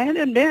 And I had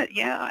to admit,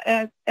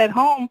 yeah, at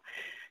home,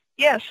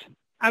 yes,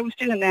 I was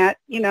doing that,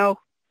 you know,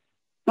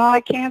 not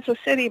like Kansas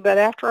City, but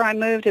after I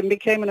moved and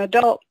became an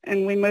adult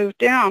and we moved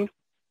down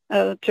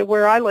to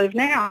where I live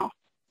now,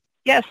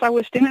 yes, I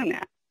was doing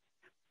that.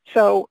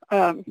 So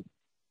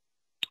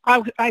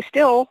I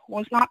still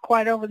was not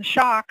quite over the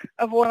shock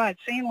of what I'd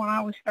seen when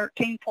I was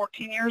 13,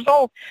 14 years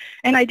old.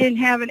 And I didn't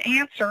have an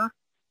answer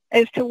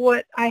as to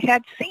what I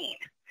had seen,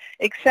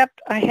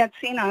 except I had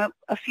seen a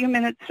few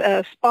minutes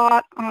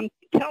spot on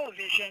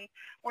television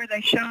where they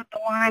showed the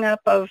lineup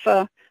of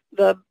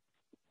the,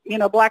 you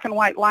know, black and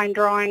white line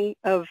drawing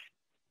of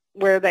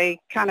where they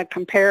kind of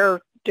compare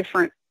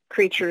different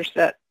creatures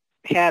that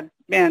had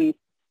been,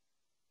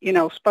 you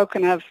know,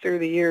 spoken of through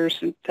the years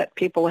and that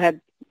people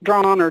had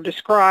drawn or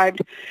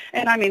described.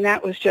 And I mean,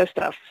 that was just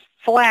a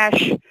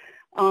flash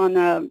on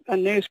a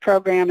news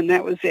program, and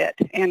that was it.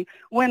 And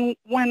when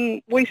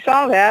we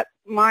saw that,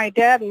 my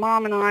dad and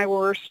mom and I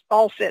were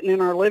all sitting in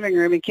our living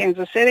room in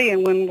Kansas City,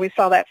 and when we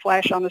saw that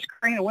flash on the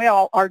screen,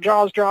 our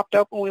jaws dropped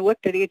open. We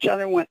looked at each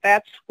other and went,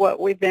 that's what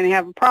we've been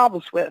having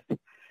problems with.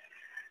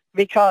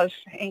 Because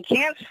in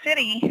Kansas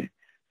City,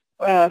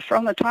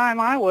 from the time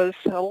I was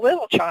a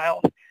little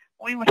child,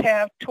 we would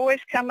have toys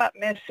come up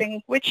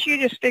missing, which you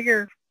just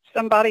figure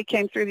somebody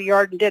came through the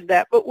yard and did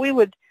that. But we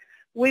would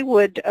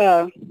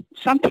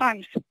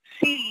sometimes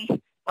see,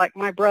 like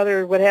my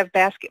brother would have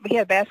he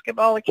had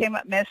basketball that came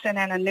up missing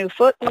and a new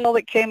football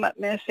that came up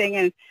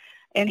missing,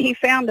 and he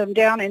found them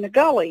down in the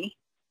gully.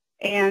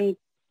 And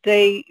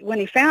when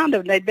he found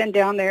them, they'd been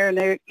down there, and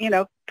they're,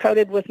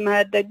 coated with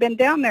mud. They'd been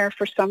down there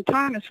for some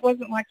time. It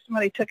wasn't like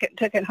somebody took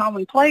it home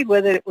and played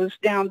with it. It was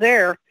down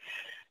there.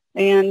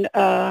 And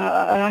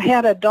I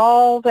had a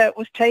doll that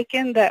was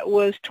taken that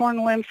was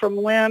torn limb from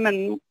limb,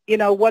 and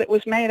what it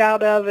was made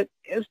out of, it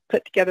was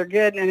put together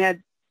good, and it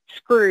had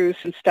screws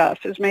and stuff.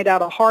 It was made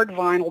out of hard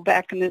vinyl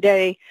back in the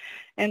day,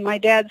 and my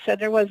dad said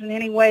there wasn't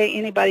any way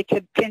anybody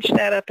could pinch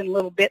that up in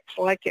little bits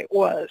like it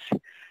was.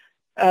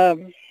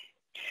 And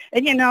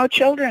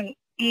children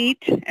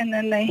eat and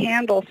then they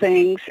handle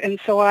things, and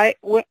so I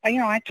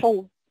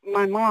told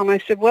my mom, I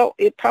said, well,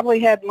 it probably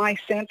had my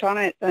scent on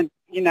it, and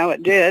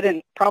it did,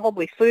 and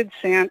probably food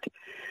scent.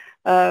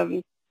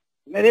 And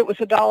it was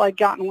a doll I'd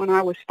gotten when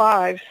I was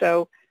 5,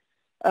 so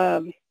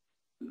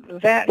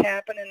that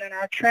happened. And then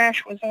our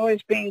trash was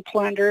always being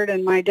plundered,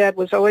 and my dad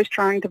was always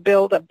trying to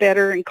build a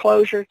better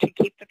enclosure to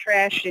keep the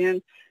trash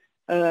in,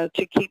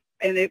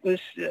 and it was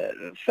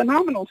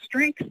phenomenal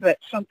strength that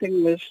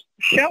something was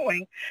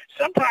showing.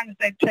 Sometimes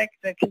they'd take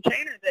the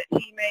container that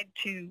he made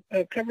to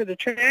cover the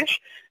trash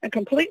and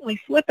completely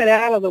flip it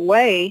out of the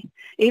way,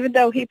 even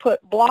though he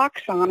put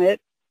blocks on it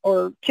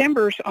or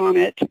timbers on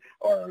it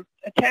or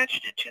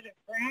attached it to the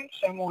ground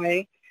some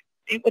way.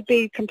 It would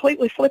be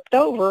completely flipped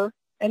over,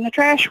 and the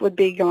trash would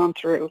be gone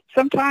through.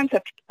 Sometimes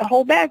a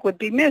whole bag would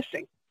be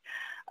missing.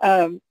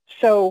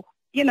 So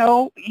you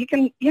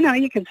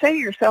can say to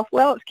yourself,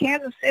 well, it's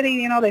Kansas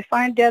City, they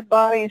find dead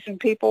bodies and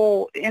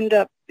people end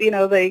up,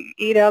 they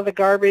eat out of the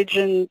garbage,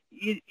 and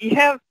you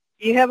have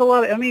a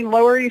lot of,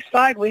 Lower East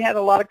Side, we had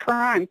a lot of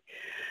crime.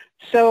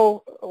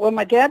 So when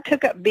my dad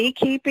took up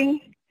beekeeping,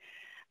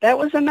 that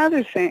was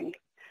another thing.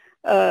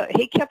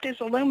 He kept his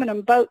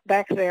aluminum boat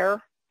back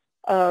there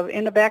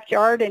in the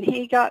backyard, and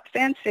he got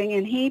fencing,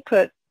 and he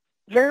put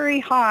very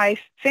high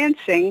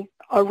fencing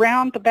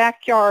around the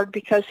backyard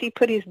because he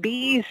put his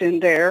bees in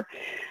there,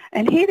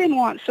 and he didn't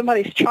want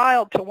somebody's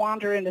child to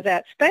wander into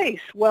that space.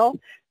 Well,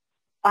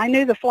 I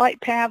knew the flight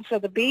paths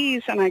of the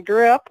bees, and I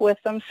grew up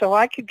with them, so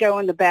I could go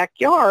in the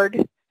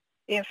backyard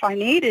if I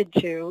needed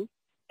to,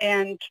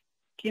 and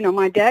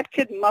my dad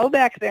could mow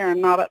back there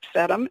and not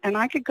upset them, and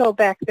I could go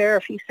back there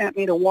if he sent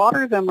me to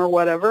water them or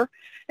whatever,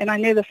 and I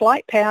knew the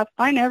flight path.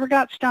 I never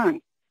got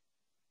stung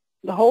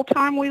the whole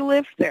time we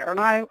lived there, and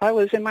I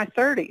was in my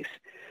 30s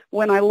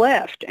when I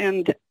left,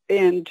 and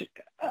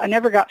I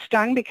never got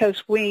stung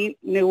because we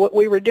knew what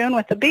we were doing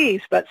with the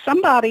bees. But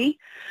somebody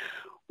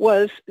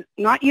was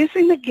not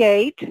using the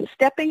gate,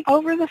 stepping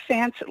over the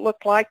fence, it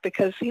looked like,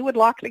 because he would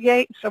lock the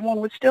gate and someone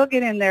would still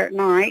get in there at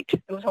night.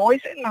 It was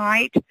always at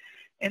night,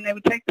 and they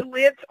would take the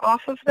lids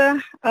off of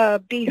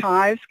the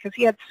beehives because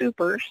he had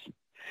supers,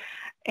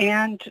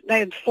 and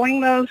they'd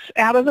fling those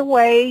out of the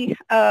way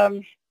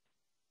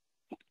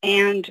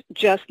and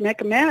just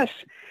make a mess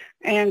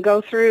and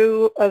go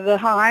through the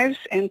hives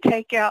and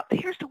take out.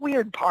 Here's the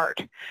weird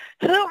part.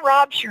 Who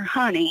robs your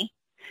honey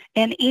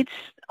and eats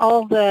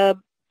all the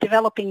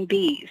developing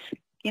bees?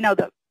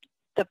 The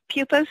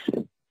pupas?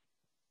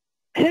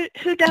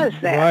 Who does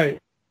that? Right.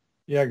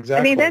 Yeah,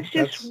 exactly. That's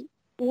just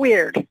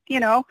weird.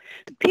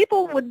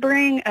 People would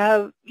bring,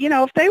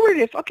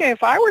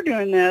 if I were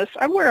doing this,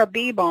 I'd wear a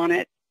bee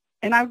bonnet,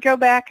 and I'd go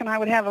back and I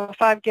would have a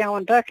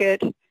 5-gallon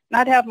bucket, and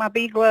I'd have my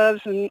bee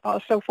gloves and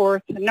so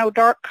forth, and no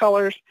dark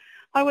colors.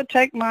 I would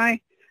take my,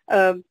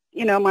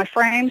 my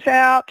frames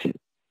out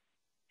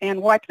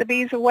and wipe the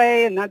bees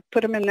away, and I'd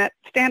put them in that,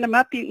 stand them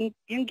up. You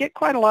can get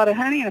quite a lot of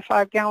honey in a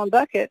 5-gallon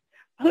bucket.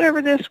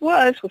 Whoever this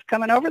was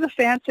coming over the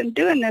fence and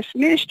doing this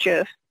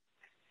mischief,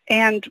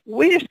 and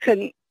we just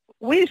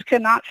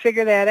could not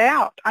figure that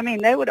out.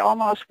 They would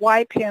almost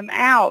wipe him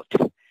out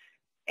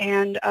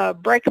and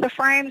break the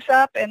frames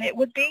up, and it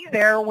would be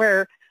there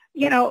where,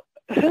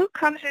 who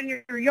comes in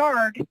your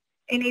yard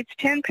and eats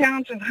 10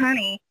 pounds of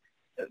honey,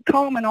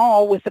 comb and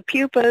all, with the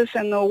pupas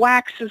and the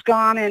wax is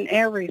gone and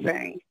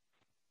everything.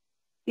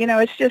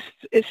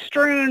 It's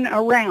strewn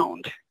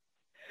around.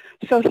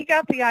 So he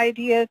got the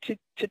idea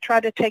to try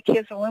to take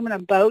his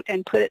aluminum boat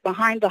and put it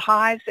behind the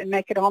hives and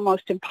make it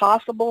almost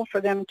impossible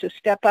for them to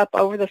step up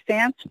over the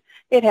fence.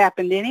 It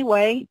happened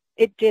anyway.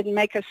 It didn't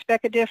make a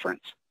speck of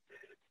difference.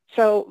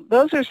 So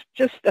those are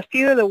just a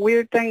few of the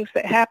weird things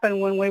that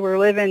happened when we were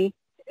living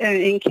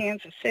in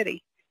Kansas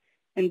City.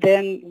 And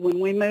then when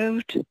we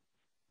moved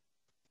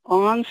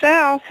on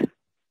south,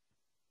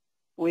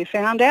 we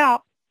found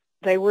out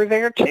they were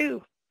there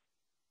too.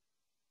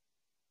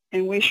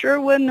 And we sure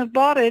wouldn't have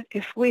bought it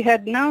if we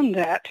had known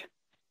that.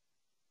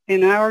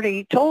 And I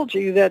already told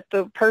you that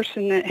the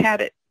person that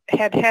had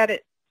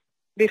it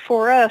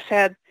before us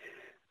had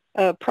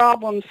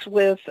problems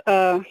with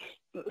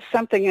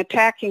something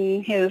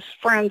attacking his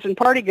friends and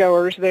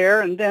partygoers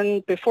there. And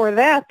then before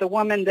that, the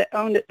woman that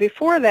owned it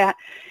before that,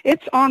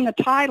 it's on the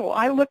title.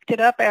 I looked it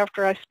up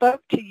after I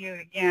spoke to you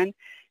again,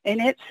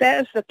 and it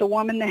says that the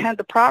woman that had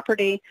the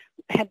property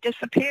had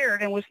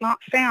disappeared and was not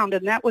found,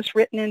 and that was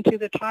written into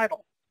the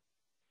title.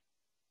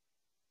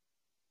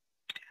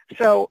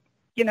 So,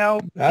 you know,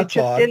 that's it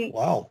just odd. didn't.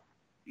 Wow.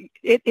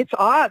 It's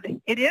odd.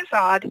 It is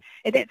odd.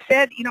 And it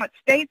said, you know, it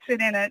states it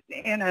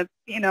in a,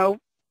 you know,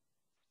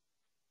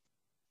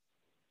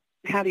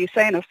 how do you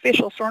say, an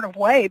official sort of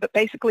way, but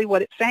basically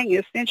what it's saying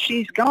is since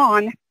she's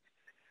gone,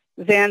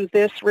 then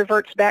this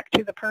reverts back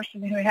to the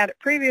person who had it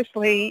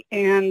previously,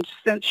 and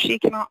since she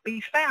cannot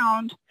be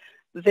found,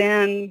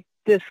 then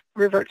this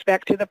reverts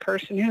back to the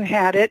person who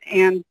had it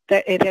and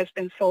that it has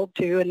been sold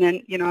to, and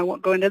then, you know, I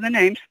won't go into the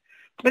names.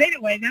 But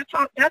anyway,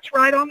 that's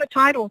right on the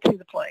title to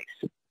the place.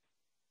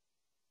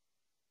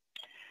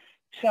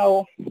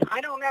 So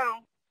I don't know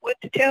what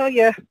to tell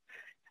you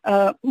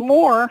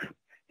more,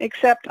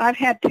 except I've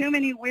had too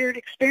many weird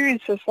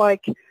experiences.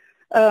 Like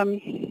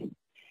I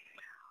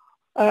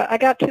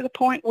got to the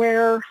point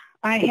where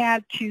I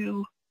had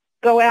to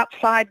go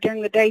outside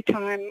during the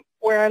daytime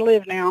where I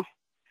live now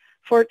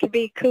for it to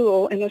be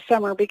cool in the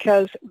summer,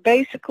 because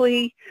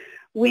basically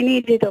we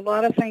needed a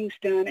lot of things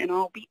done, and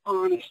I'll be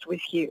honest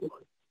with you.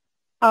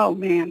 Oh,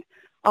 man,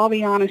 I'll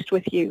be honest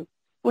with you.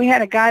 We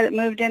had a guy that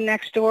moved in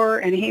next door,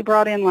 and he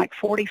brought in like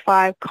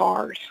 45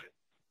 cars.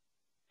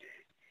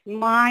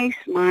 Mice,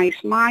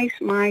 mice, mice,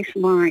 mice,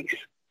 mice.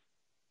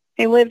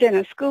 He lived in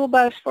a school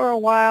bus for a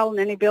while, and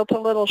then he built a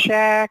little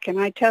shack, and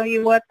I tell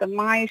you what, the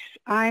mice,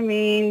 I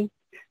mean,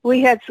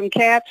 we had some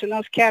cats, and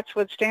those cats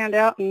would stand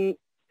out and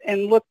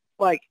look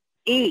like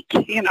eat,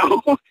 you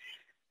know.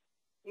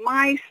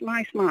 Mice,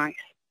 mice, mice.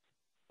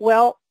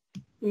 Well,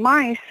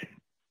 mice,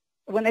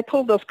 when they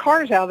pulled those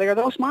cars out of there,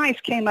 those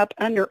mice came up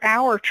under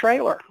our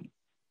trailer.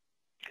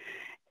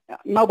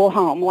 Mobile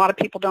home. A lot of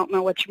people don't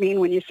know what you mean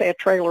when you say a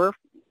trailer.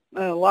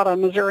 A lot of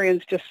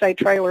Missourians just say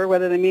trailer,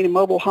 whether they mean a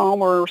mobile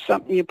home or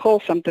something you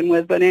pull something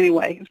with. But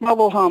anyway, it's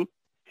mobile home.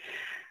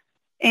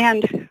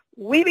 And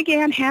we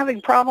began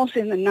having problems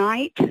in the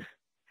night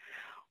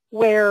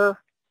where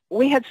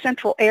we had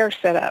central air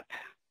set up.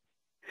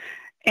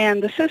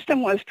 And the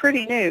system was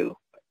pretty new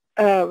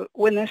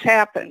when this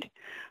happened.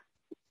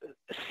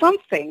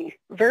 Something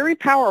very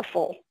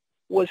powerful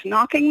was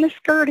knocking the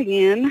skirting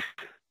in,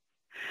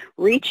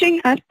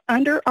 reaching up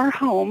under our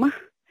home,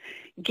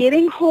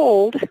 getting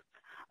hold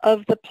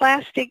of the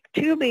plastic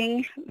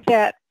tubing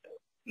that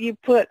you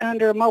put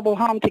under a mobile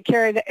home to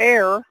carry the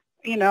air,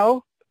 you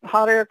know,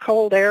 hot air,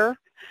 cold air,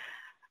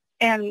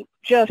 and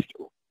just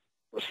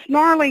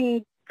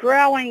snarling,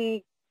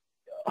 growling,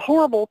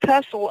 horrible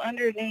tussle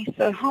underneath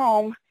the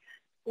home,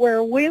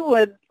 where we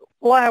would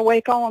lie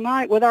awake all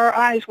night with our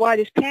eyes wide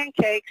as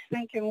pancakes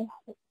thinking,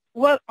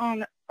 what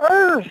on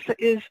earth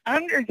is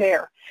under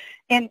there?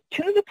 And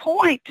to the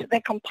point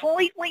that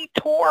completely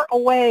tore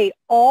away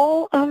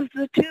all of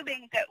the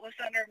tubing that was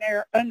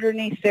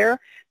underneath there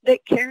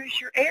that carries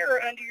your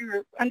air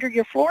under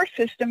your floor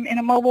system in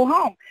a mobile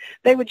home.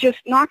 They would just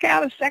knock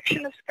out a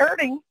section of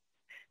skirting.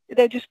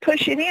 They'd just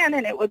push it in,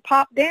 and it would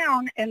pop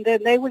down, and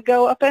then they would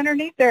go up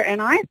underneath there.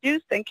 And I do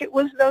think it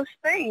was those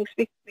things,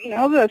 you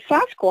know, the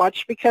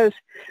Sasquatch, because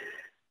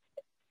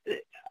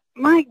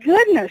my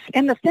goodness.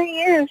 And the thing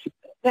is,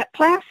 that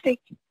plastic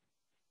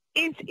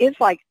is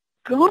like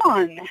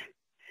gone.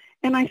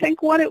 And I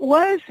think what it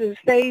was is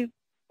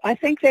I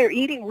think they're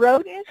eating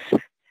rodents,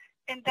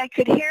 and they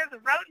could hear the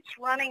rodents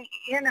running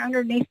in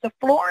underneath the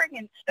flooring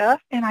and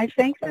stuff, and I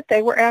think that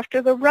they were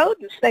after the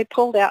rodents. They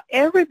pulled out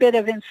every bit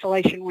of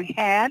insulation we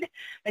had.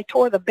 They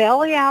tore the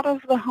belly out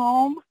of the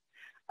home.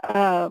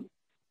 By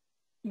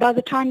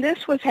the time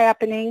this was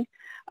happening,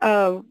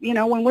 you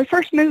know, when we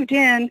first moved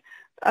in,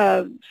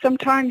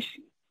 sometimes,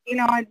 you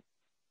know, I'd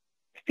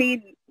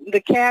feed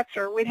the cats,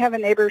 or we'd have a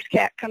neighbor's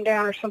cat come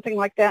down or something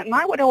like that, and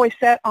I would always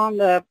sit on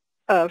the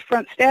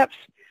front steps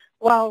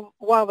while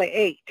they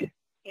ate,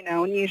 you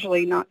know, and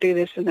usually not do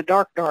this in the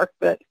dark,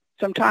 but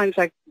sometimes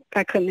I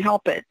couldn't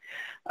help it,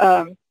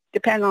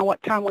 depending on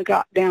what time we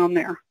got down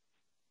there.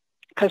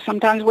 Because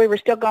sometimes we were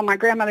still going. My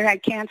grandmother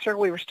had cancer.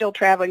 We were still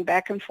traveling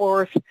back and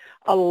forth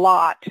a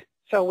lot.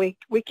 So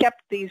we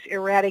kept these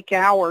erratic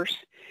hours,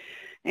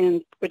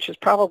 and which is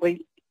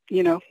probably,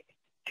 you know,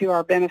 to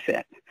our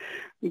benefit.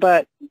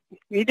 But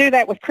you do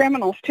that with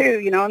criminals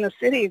too. You know, in the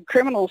city,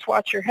 criminals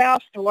watch your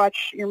house to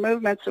watch your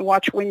movements and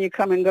watch when you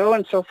come and go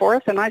and so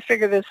forth. And I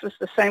figure this is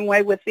the same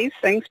way with these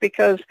things,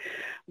 because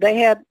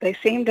they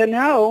seem to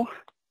know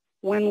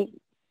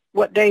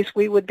what days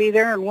we would be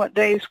there and what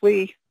days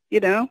we,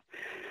 you know.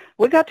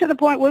 We got to the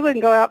point we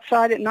wouldn't go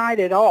outside at night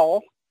at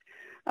all.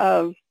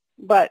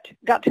 But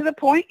got to the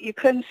point you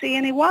couldn't see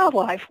any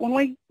wildlife.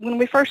 When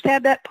we first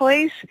had that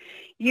place,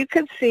 you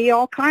could see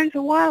all kinds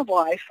of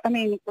wildlife. I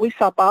mean, we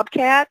saw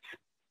bobcats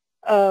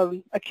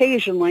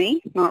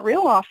occasionally, not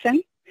real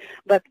often,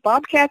 but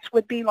bobcats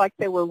would be like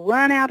they were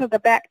run out of the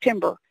back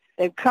timber.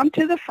 They'd come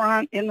to the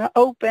front in the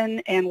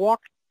open and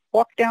walk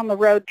down the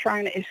road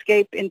trying to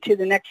escape into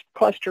the next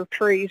cluster of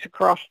trees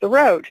across the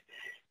road,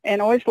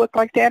 and always looked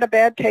like they had a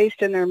bad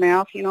taste in their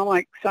mouth, you know,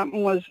 like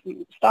something was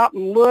stop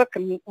and look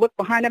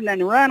behind them,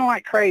 then run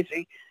like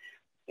crazy.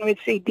 We'd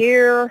see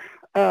deer.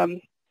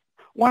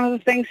 One of the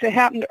things that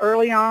happened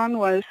early on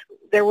was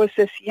there was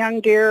this young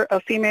deer,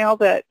 a female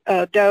that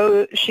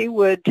doe, she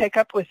would take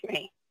up with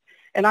me.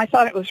 And I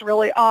thought it was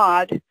really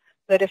odd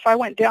that if I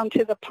went down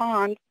to the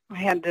pond, I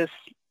had this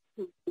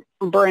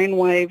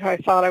brainwave. I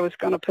thought I was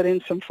going to put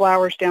in some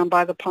flowers down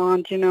by the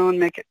pond, you know, and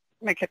make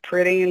it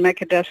pretty and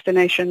make a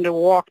destination to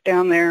walk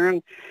down there.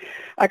 And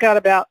I got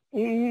about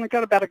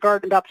a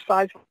garden about the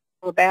size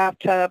of a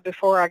bathtub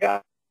before I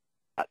got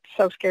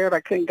so scared I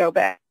couldn't go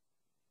back.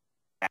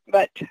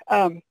 But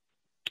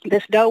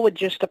this doe would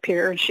just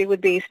appear, and she would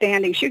be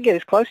standing. She would get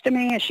as close to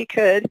me as she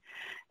could,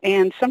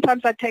 and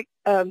sometimes I'd take,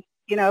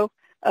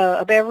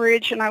 a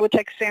beverage, and I would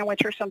take a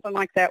sandwich or something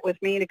like that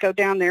with me to go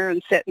down there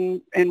and sit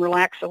and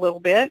relax a little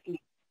bit, and,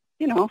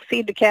 you know,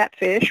 feed the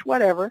catfish,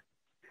 whatever.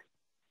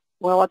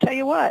 Well, I'll tell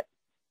you what.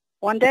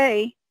 One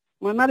day,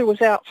 my mother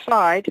was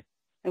outside.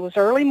 It was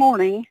early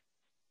morning,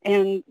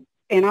 and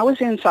I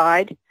was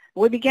inside.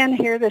 We began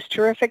to hear this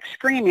terrific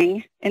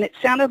screaming, and it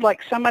sounded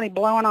like somebody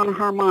blowing on a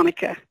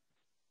harmonica.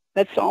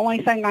 That's the only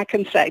thing I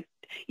can say.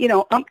 You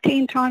know,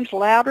 umpteen times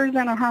louder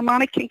than a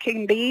harmonica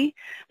can be,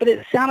 but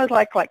it sounded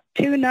like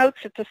two notes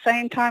at the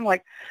same time,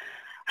 like,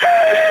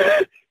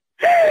 oh,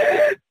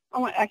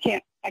 I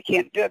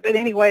can't do it. But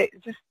anyway,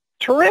 just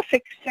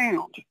terrific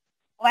sound,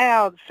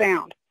 loud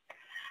sound.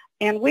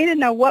 And we didn't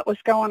know what was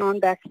going on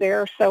back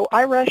there, so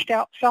I rushed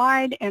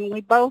outside, and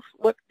we both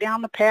looked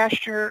down the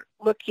pasture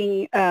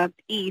looking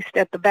east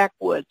at the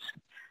backwoods.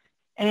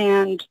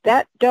 And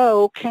that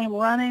doe came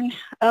running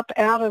up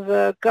out of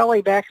the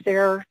gully back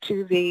there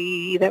to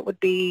that would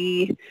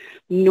be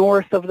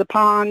north of the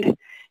pond,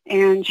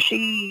 and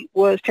she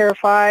was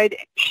terrified.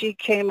 She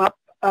came up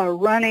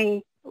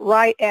running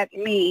right at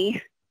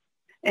me,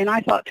 and I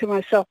thought to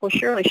myself, well,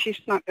 surely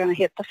she's not going to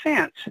hit the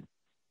fence.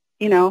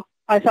 You know,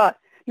 I thought,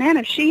 man,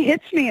 if she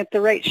hits me at the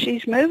rate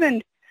she's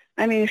moving,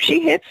 I mean, if she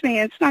hits me,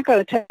 it's not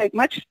going to take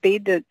much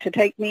speed to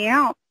take me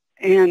out.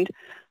 And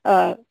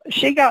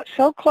she got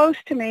so close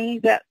to me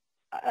that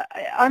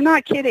I'm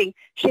not kidding.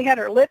 She had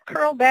her lip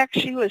curled back.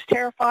 She was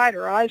terrified.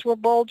 Her eyes were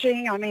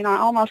bulging. I mean, I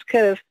almost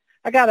could have.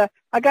 I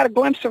got a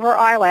glimpse of her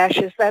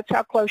eyelashes. That's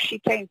how close she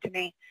came to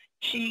me.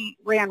 She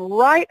ran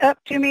right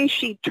up to me.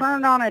 She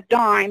turned on a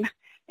dime,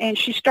 and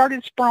she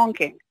started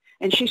spronking.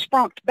 And she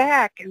spronked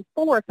back and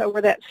forth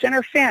over that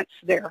center fence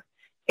there.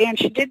 And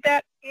she did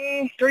that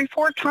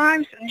 3-4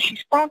 times, and she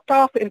spronked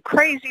off in a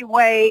crazy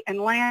way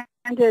and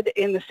landed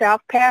in the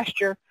south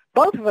pasture.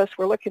 Both of us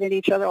were looking at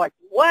each other like,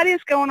 what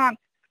is going on?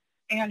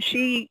 And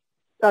she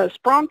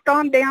spronked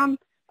on down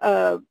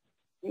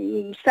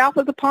south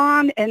of the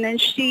pond, and then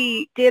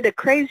she did a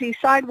crazy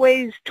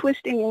sideways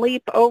twisting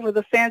leap over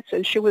the fence,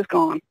 and she was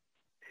gone.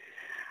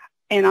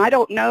 And I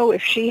don't know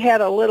if she had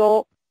a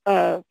little,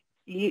 fawn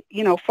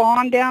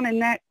down in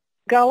that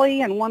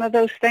gully, and one of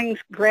those things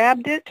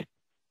grabbed it.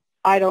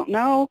 I don't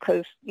know,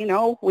 because, you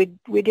know,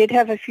 we did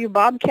have a few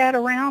bobcat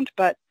around,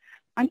 but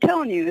I'm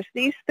telling you, as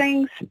these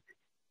things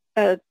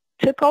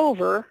took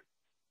over,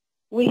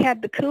 we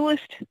had the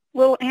coolest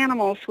little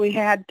animals. We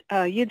had,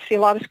 you'd see a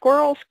lot of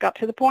squirrels, got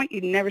to the point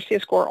you'd never see a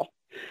squirrel.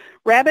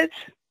 Rabbits,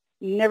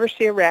 never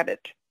see a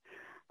rabbit.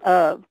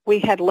 We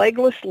had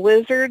legless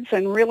lizards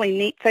and really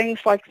neat things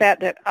like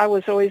that I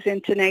was always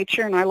into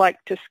nature, and I like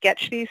to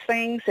sketch these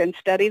things and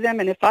study them.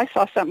 And if I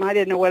saw something I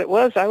didn't know what it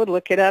was, I would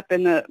look it up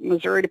in the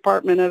Missouri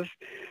Department of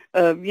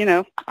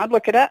I'd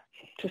look it up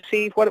to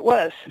see what it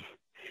was.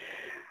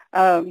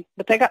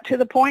 But they got to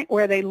the point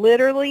where they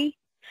literally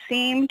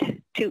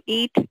seemed to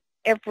eat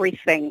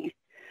everything.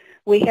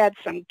 We had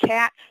some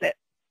cats that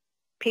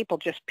people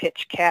just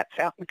pitch cats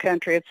out in the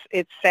country.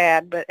 It's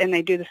sad, and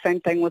they do the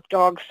same thing with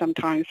dogs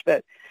sometimes.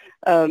 But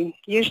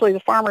usually the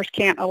farmers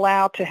can't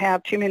allow to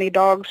have too many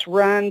dogs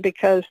run,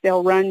 because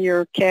they'll run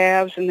your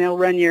calves and they'll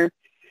run your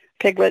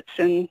piglets,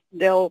 and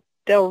they'll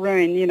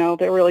ruin, they'll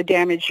really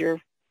damage your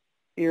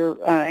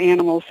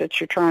animals that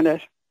you're trying to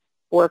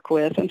work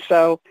with. And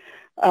so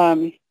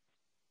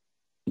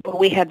but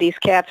we had these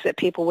cats that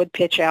people would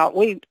pitch out.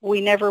 We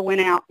never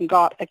went out and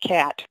got a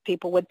cat.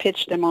 People would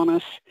pitch them on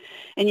us.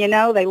 And,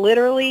 they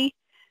literally,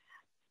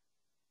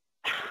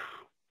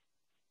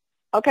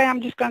 okay,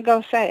 I'm just going to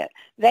go say it.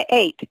 They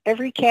ate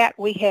every cat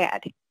we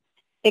had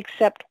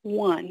except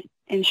one.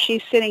 And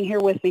she's sitting here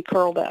with me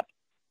curled up.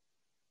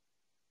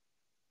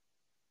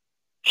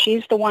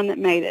 She's the one that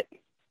made it.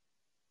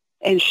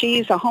 And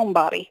she's a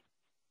homebody.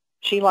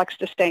 She likes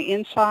to stay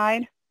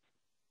inside.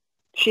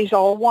 She's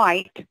all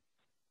white.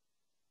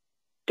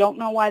 Don't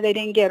know why they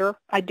didn't get her.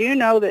 I do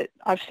know that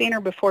I've seen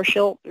her before.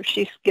 If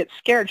she gets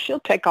scared, she'll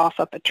take off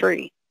up a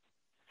tree.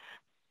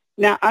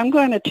 Now, I'm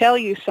going to tell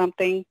you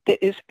something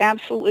that is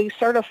absolutely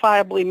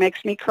certifiably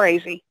makes me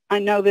crazy. I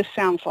know this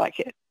sounds like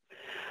it.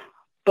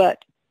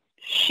 But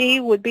she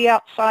would be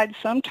outside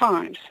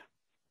sometimes,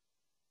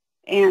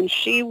 and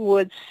she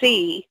would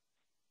see,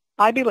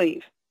 I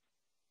believe,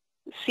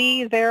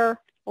 see their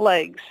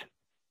legs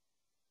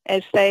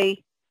as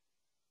they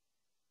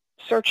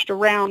searched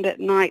around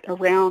at night,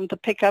 around the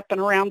pickup and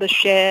around the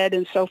shed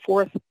and so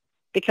forth,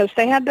 because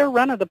they had their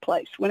run of the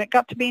place. When it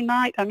got to be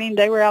night, I mean,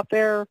 they were out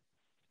there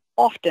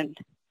often.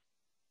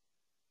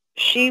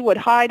 She would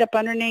hide up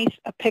underneath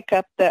a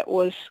pickup that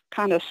was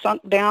kind of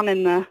sunk down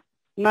in the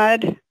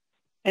mud,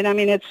 and I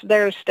mean, it's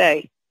there to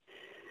stay.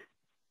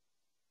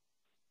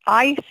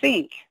 I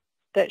think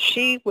that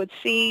she would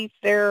see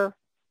their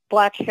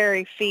black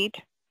hairy feet,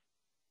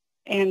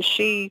 and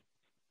she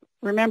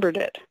remembered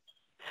it.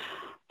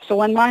 So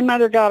when my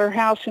mother got her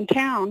house in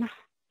town,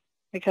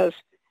 because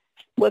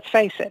let's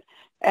face it,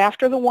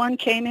 after the one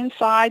came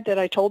inside that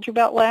I told you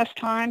about last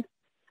time,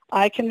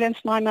 I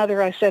convinced my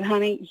mother, I said,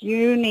 honey,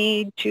 you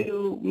need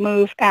to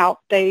move out.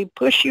 They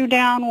push you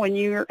down when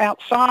you're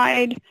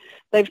outside.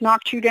 They've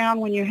knocked you down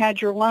when you had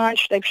your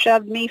lunch. They've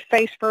shoved me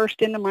face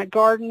first into my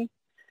garden.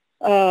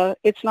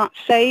 It's not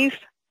safe.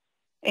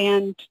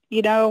 And,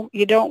 you know,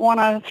 you don't want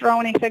to throw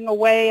anything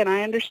away, and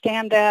I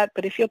understand that.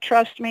 But if you'll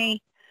trust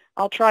me,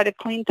 I'll try to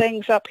clean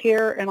things up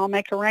here, and I'll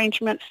make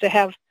arrangements to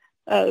have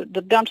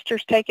the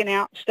dumpsters taken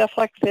out, stuff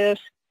like this.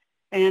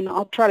 And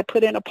I'll try to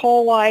put in a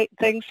pole light,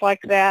 things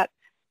like that.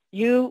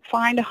 You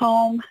find a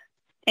home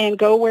and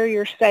go where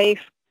you're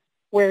safe,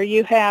 where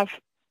you have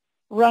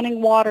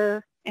running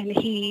water and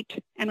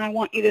heat, and I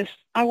want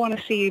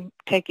to see you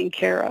taken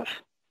care of.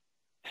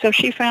 So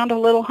she found a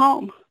little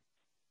home.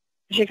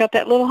 She got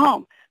that little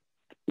home.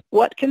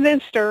 What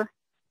convinced her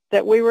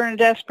that we were in a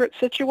desperate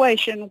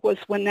situation was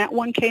when that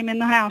one came in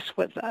the house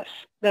with us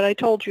that I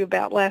told you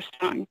about last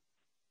time.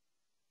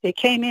 They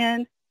came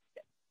in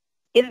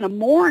the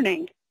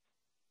morning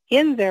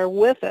in there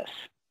with us.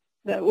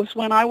 That was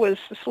when I was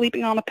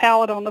sleeping on a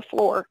pallet on the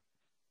floor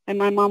and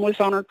my mom was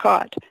on her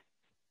cot.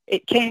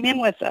 It came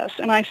in with us,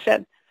 and I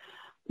said,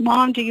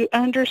 Mom, do you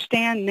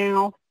understand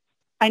now?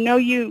 I know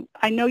you've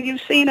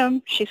seen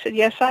them. She said,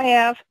 yes, I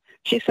have.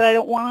 She said, I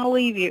don't want to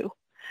leave you.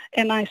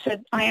 And I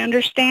said, I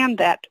understand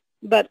that,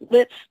 but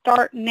let's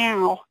start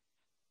now.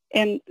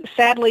 And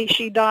sadly,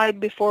 she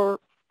died before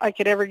I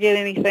could ever get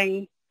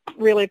anything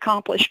really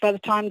accomplished. By the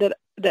time that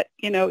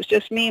it was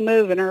just me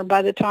moving her.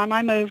 By the time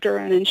I moved her,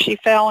 and then she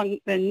fell,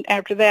 and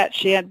after that,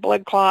 she had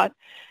blood clot,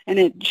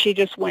 and she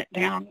just went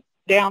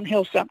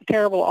downhill something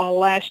terrible all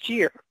last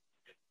year.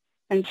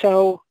 And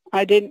so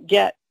I didn't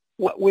get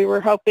what we were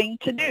hoping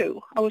to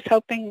do. I was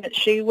hoping that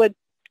she would,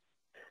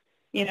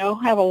 have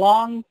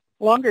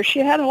she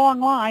had a long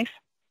life,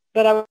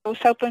 but I was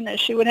hoping that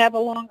she would have a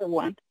longer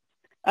one.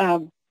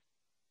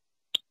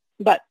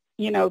 But,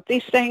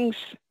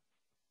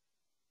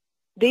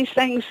 these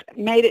things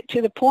made it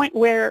to the point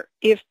where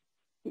if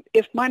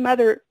my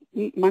mother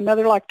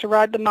liked to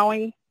ride the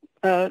mowing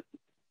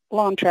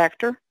lawn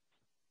tractor.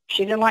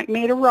 She didn't like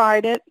me to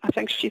ride it. I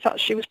think she thought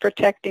she was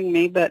protecting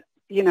me, but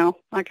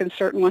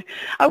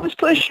I was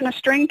pushing a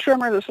string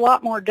trimmer that's a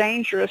lot more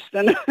dangerous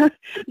than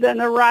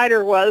the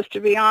rider was, to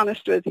be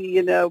honest with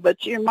you,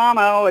 but your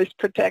mama always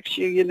protects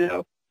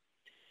you,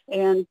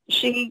 and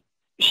she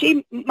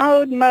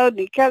mowed, and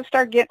it kind of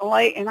started getting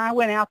late, and I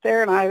went out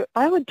there, and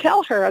I would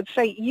tell her, I'd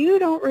say, you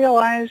don't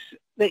realize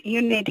that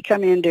you need to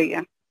come in, do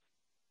you?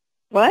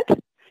 What?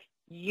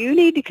 You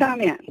need to come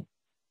in,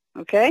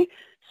 okay?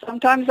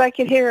 Sometimes I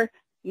could hear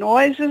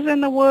noises in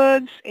the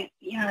woods, and,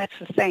 that's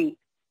the thing.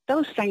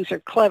 Those things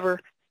are clever.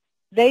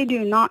 They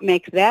do not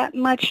make that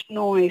much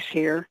noise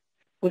here.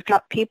 We've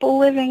got people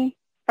living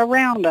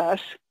around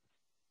us,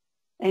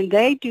 and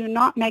they do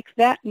not make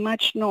that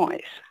much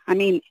noise. I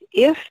mean,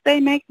 if they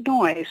make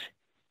noise,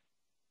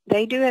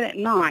 they do it at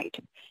night.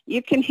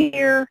 You can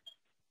hear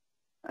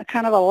a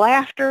kind of a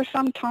laughter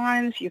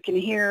sometimes. You can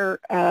hear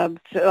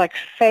like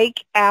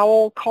fake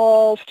owl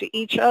calls to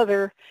each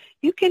other.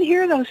 You can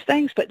hear those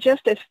things, but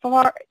just as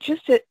far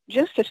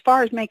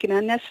as making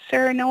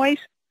unnecessary noise,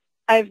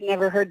 I've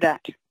never heard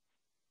that.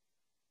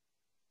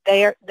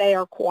 They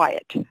are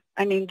quiet.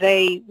 I mean,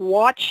 they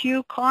watch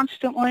you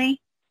constantly,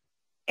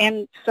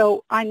 and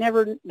so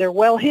they're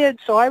well hid,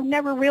 so I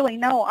never really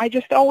know. I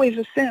just always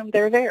assume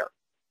they're there.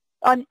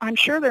 I'm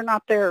sure they're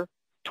not there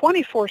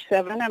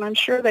 24/7, and I'm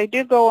sure they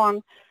do go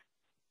on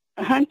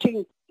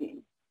hunting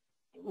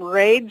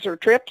raids or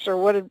trips or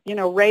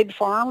raid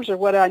farms or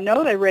what. I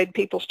know they raid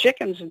people's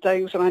chickens and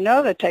things, and I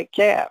know they take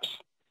calves.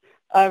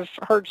 I've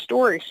heard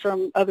stories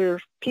from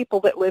other people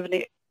that live in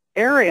the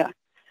area.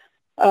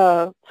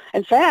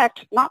 In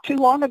fact, not too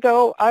long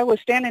ago, I was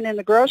standing in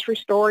the grocery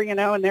store,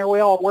 and there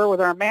we all were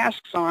with our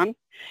masks on.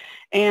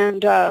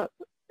 And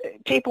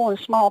people in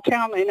a small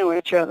town, they know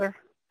each other.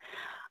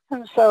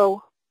 And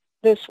so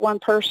this one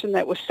person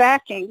that was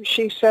sacking,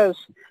 she says,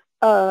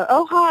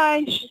 oh,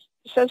 hi. She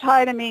says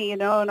hi to me,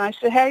 and I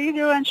said, how are you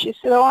doing? She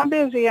said, oh, I'm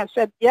busy. I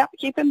said, yep,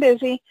 keeping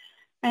busy.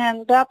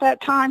 And about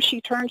that time, she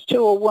turns to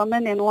a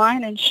woman in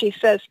line, and she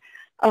says,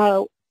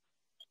 the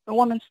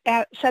woman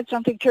said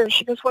something to her.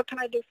 She goes, "What can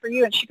I do for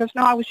you?" And she goes,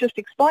 "No, I was just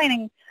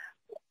explaining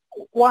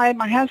why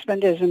my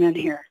husband isn't in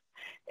here."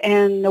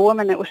 And the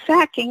woman that was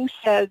sacking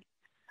said,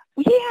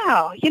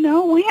 "Yeah,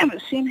 we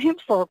haven't seen him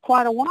for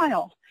quite a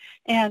while."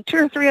 And 2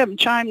 or 3 of them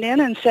chimed in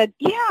and said,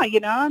 "Yeah,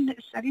 and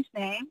said his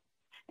name."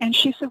 And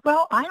she said,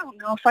 "Well, I don't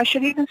know if I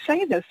should even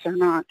say this or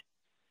not."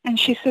 And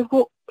she said,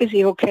 "Well, is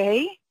he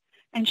okay?"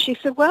 And she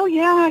said, "Well,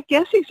 yeah, I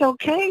guess he's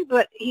okay,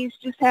 but he's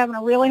just having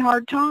a really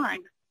hard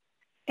time."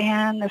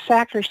 And the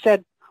sacker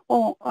said,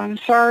 "Well, I'm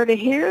sorry to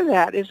hear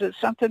that. Is it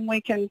something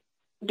we can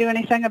do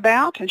anything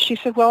about?" And she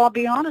said, "Well, I'll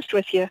be honest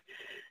with you.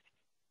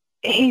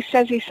 He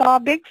says he saw a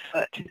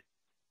Bigfoot."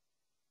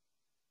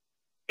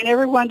 And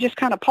everyone just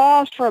kind of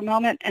paused for a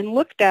moment and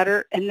looked at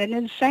her and then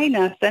didn't say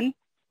nothing.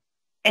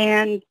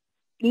 And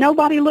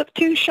nobody looked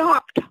too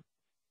shocked.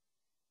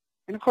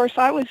 And, of course,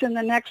 I was in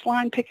the next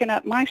line picking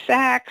up my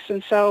sacks,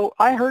 and so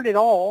I heard it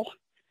all.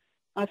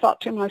 I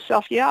thought to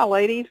myself, "Yeah,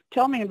 lady,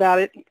 tell me about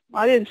it."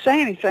 I didn't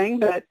say anything,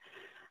 but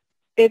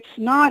it's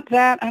not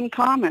that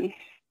uncommon.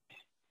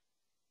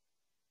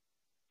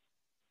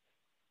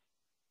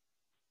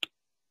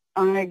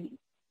 I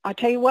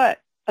tell you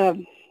what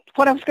I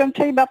was going to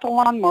tell you about the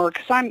lawnmower,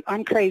 because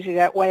I'm crazy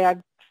that way. I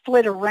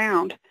flit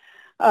around,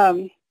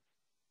 and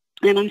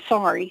I'm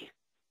sorry.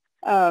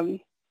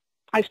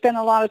 I spend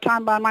a lot of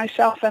time by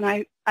myself, and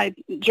I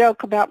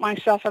joke about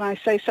myself, and I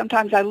say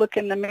sometimes I look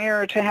in the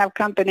mirror to have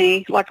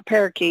company like a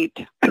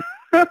parakeet.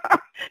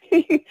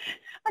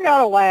 I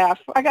gotta laugh.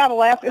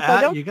 If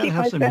I don't you keep gotta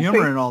have some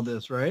humor in all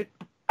this, right?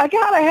 I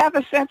gotta have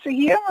a sense of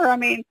humor. I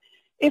mean,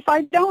 if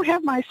I don't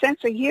have my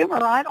sense of humor,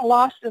 I'd have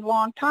lost it a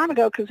long time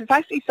ago, because if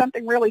I see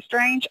something really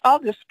strange, I'll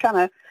just kind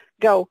of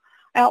go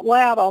out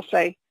loud. I'll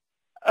say,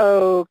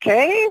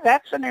 "Okay,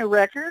 that's a new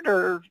record,"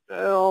 or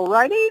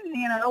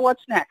 "Alrighty,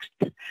 what's next?"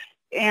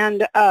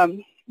 And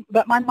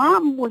but my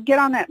mom would get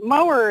on that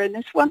mower, and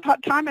this one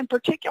time in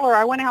particular,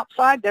 I went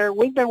outside there.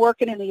 We'd been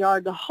working in the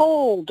yard the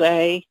whole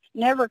day,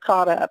 never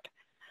caught up.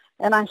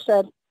 And I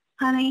said,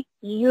 "Honey,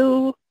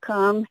 you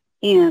come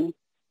in.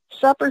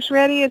 Supper's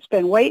ready. It's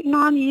been waiting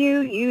on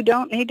you. You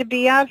don't need to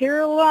be out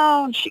here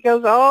alone." She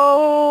goes,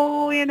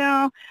 "Oh,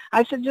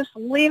 I said, "Just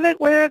leave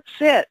it where it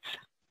sits."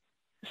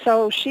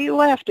 So she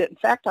left it. In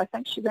fact, I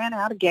think she ran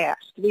out of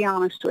gas, to be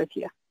honest with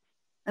you.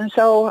 And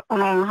so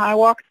I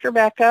walked her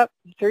back up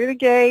through the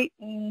gate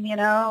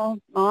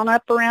and, on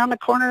up around the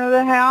corner of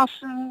the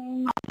house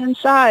and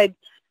inside.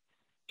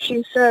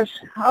 She says,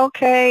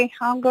 "Okay,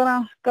 I'm going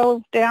to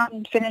go down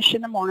and finish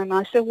in the morning."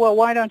 I said, "Well,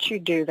 why don't you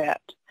do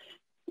that?"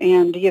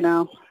 And,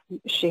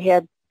 she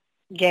had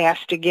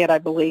gas to get, I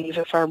believe,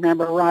 if I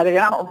remember right.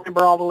 I don't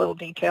remember all the little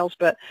details,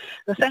 but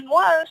the thing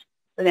was,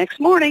 the next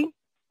morning,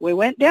 we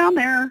went down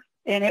there,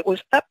 and it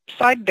was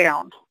upside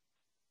down.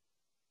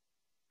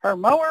 Her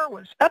mower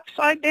was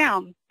upside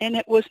down, and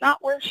it was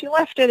not where she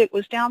left it. It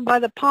was down by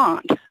the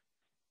pond.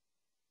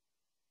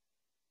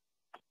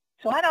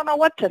 So I don't know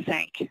what to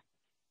think.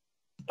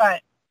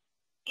 But,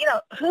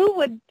 who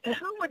would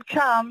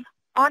come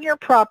on your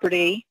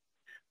property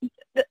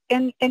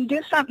and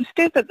do something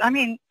stupid? I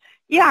mean,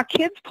 yeah,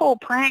 kids pull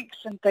pranks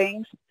and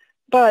things,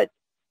 but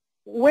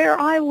where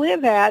I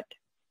live at,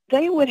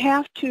 they would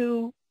have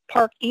to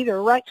park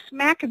either right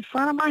smack in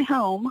front of my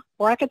home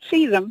where I could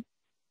see them,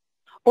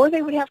 or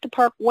they would have to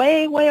park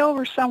way, way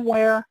over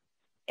somewhere,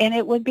 and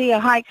it would be a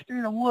hike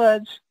through the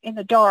woods in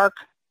the dark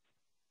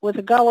with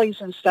the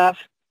gullies and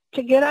stuff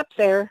to get up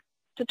there,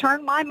 to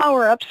turn my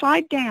mower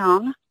upside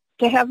down,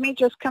 to have me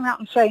just come out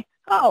and say,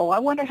 "Oh, I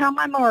wonder how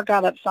my mower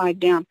got upside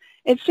down."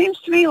 It seems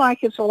to me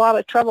like it's a lot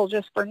of trouble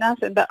just for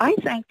nothing, but I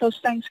think those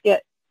things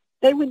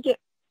they would get,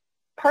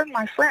 pardon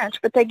my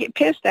French, but they get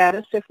pissed at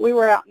us if we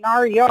were out in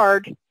our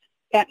yard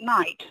at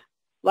night.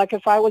 Like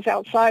if I was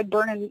outside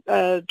burning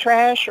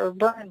trash or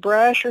burning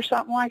brush or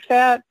something like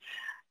that,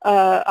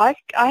 I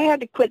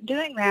had to quit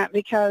doing that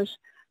because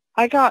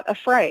I got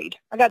afraid.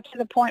 I got to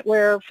the point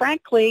where,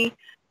 frankly,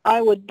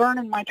 I would burn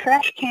in my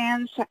trash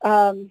cans,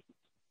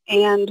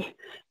 and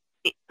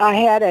I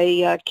had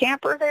a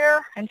camper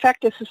there. In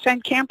fact, it's the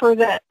same camper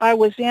that I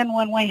was in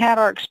when we had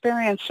our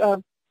experience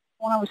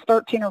when I was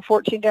 13 or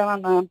 14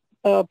 down on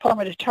the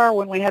Palma de Tar,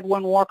 when we had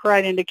one walk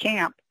right into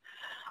camp.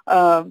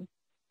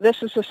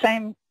 This is the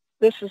same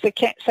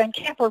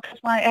camper, because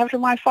after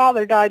my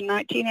father died in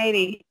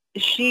 1980,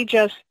 she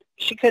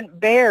couldn't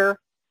bear.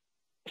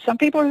 Some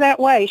people are that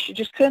way. She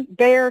just couldn't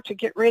bear to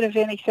get rid of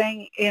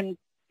anything and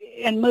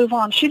move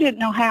on. She didn't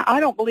know how. I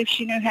don't believe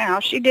she knew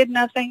how. She did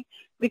nothing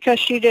because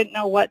she didn't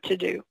know what to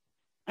do.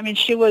 I mean,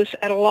 she was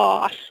at a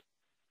loss.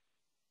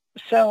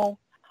 So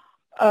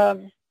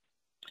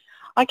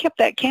I kept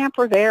that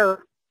camper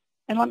there,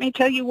 and let me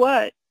tell you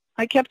what,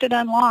 I kept it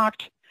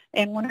unlocked.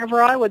 And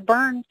whenever I would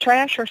burn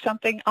trash or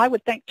something, I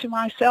would think to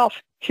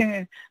myself,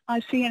 I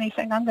see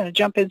anything, I'm going to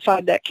jump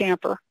inside that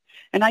camper.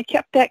 And I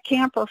kept that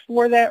camper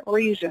for that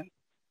reason,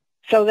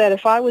 so that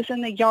if I was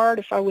in the yard,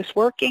 if I was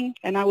working,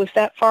 and I was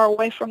that far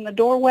away from the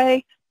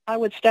doorway, I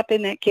would step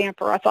in that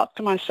camper. I thought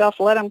to myself,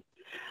 let them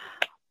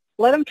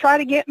let them try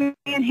to get me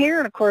in here.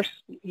 And, of course,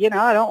 I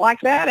don't like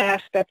that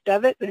aspect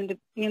of it. And,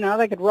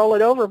 they could roll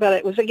it over, but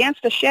it was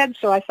against the shed,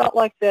 so I felt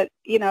like that,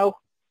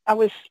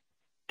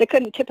 they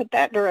couldn't tip it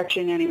that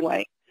direction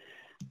anyway.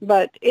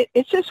 But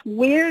it's just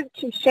weird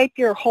to shape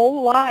your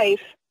whole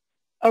life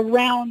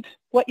around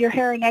what your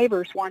hairy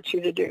neighbors want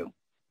you to do.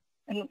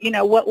 And,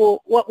 what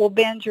will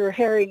bend your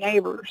hairy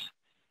neighbors.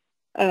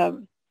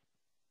 You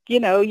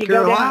Carol,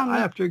 go down. I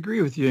have to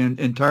agree with you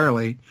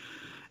entirely.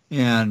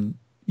 And,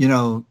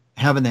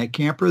 having that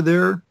camper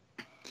there,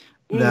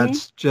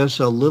 that's just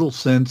a little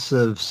sense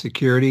of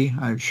security.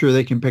 I'm sure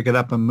they can pick it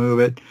up and move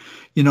it.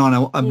 And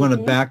I'm going to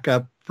back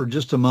up for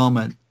just a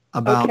moment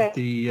about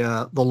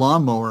the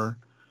lawnmower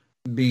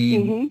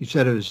being, you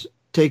said it was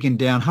taken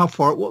down. How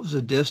far, what was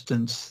the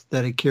distance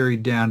that it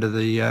carried down to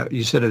the,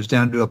 you said it was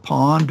down to a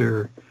pond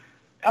or?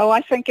 Oh,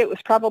 I think it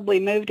was probably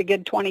moved a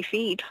good 20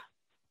 feet.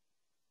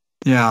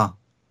 Yeah.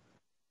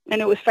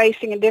 And it was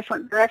facing a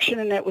different direction,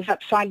 and it was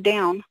upside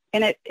down,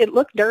 and it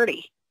looked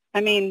dirty. I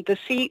mean, the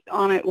seat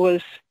on it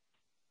was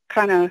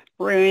kind of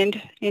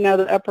ruined,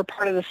 the upper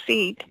part of the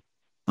seat.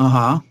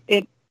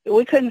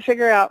 We couldn't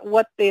figure out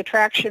what the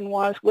attraction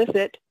was with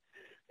it,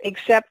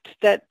 except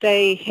that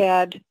they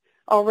had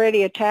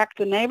already attacked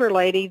the neighbor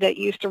lady that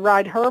used to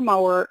ride her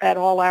mower at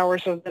all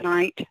hours of the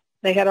night.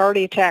 They had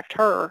already attacked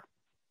her.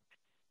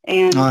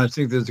 And I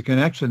think there's a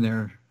connection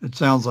there. It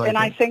sounds like. And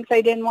I think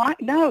they didn't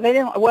want. No, they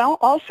didn't. Well,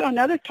 also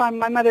another time,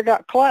 my mother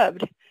got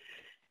clubbed.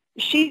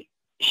 She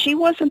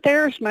wasn't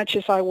there as much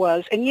as I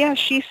was, and yes,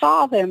 she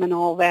saw them and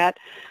all that.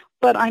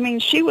 But I mean,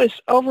 she was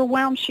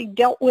overwhelmed. She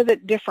dealt with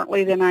it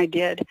differently than I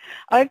did.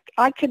 I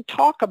could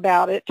talk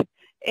about it,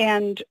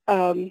 and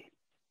I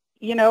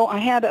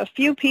had a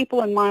few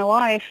people in my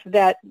life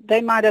that they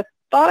might have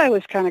thought I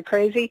was kind of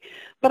crazy,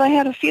 but I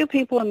had a few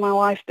people in my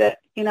life that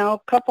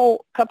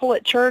couple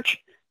at church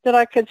that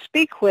I could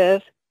speak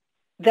with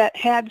that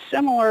had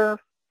similar,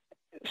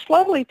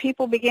 slowly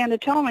people began to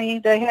tell me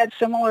they had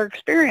similar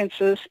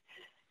experiences.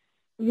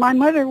 My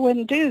mother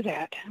wouldn't do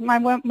that. My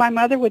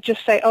mother would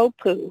just say, oh,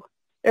 poo.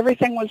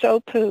 Everything was oh,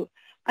 poo.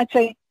 I'd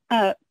say,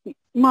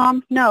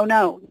 Mom,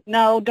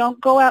 no,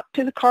 don't go out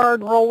to the car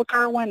and roll the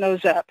car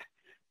windows up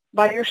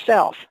by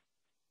yourself.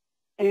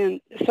 And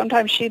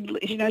sometimes she's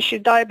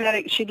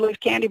diabetic, she'd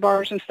leave candy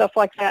bars and stuff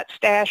like that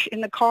stash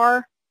in the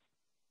car.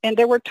 And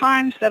there were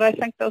times that I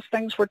think those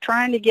things were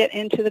trying to get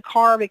into the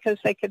car because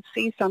they could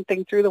see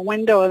something through the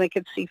window and they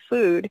could see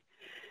food.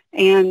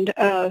 And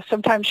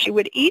sometimes she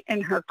would eat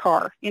in her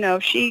car.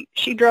 She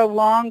drove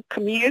long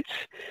commutes,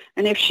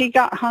 and if she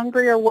got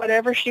hungry or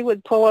whatever, she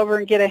would pull over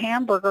and get a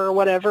hamburger or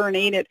whatever and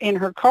eat it in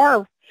her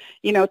car,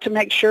 to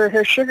make sure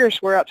her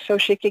sugars were up so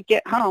she could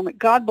get home.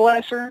 God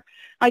bless her.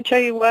 I tell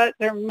you what,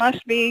 there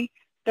must be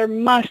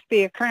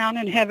a crown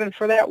in heaven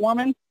for that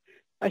woman.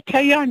 I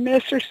tell you, I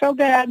miss her so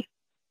bad.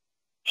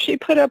 She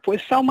put up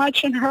with so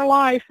much in her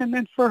life, and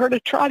then for her to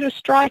try to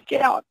strike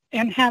out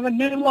and have a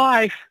new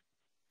life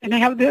and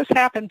have this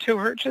happen to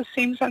her, it just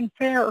seems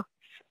unfair.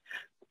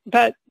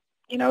 But,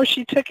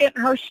 she took it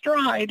in her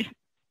stride,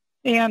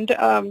 and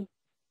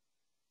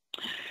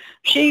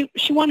she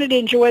wanted to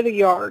enjoy the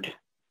yard.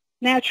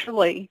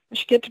 Naturally,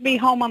 she get to be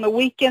home on the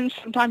weekends.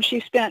 Sometimes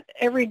she spent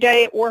every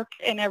day at work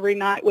and every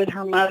night with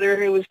her mother,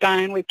 who was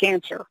dying with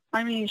cancer.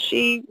 I mean,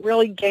 she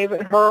really gave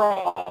it her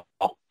all.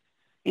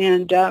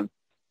 And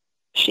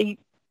she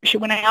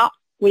went out.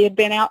 We had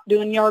been out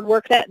doing yard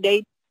work that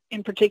day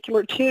in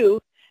particular,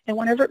 too. And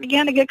whenever it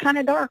began to get kind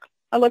of dark,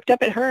 I looked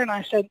up at her and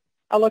I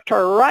looked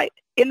her right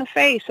in the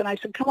face, and I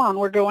said, come on,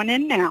 we're going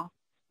in now.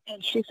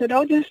 And she said,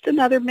 oh, just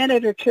another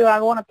minute or two. I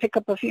want to pick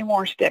up a few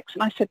more sticks.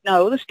 And I said,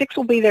 no, the sticks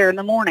will be there in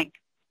the morning.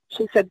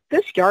 She said,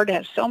 this yard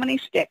has so many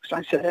sticks.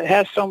 I said, it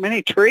has so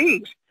many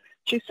trees.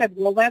 She said,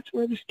 well, that's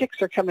where the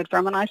sticks are coming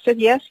from. And I said,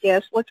 yes,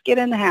 let's get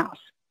in the house.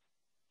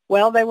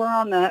 Well, they were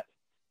on the,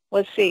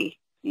 let's see,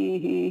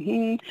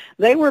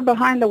 they were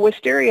behind the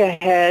wisteria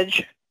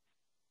hedge.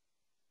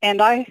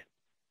 And I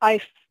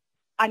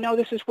know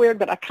this is weird,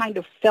 but I kind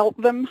of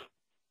felt them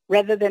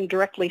rather than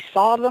directly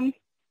saw them.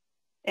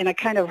 And I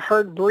kind of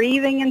heard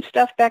breathing and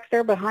stuff back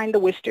there behind the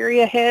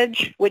wisteria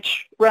hedge,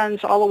 which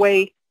runs all the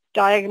way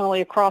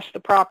diagonally across the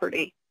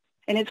property.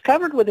 And it's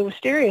covered with a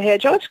wisteria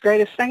hedge. Oh, it's the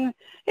greatest thing.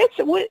 I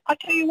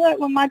tell you what,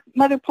 when my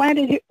mother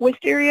planted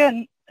wisteria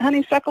and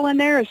honeysuckle in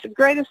there, it's the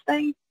greatest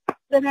thing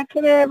that I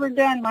could have ever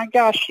done. My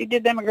gosh, she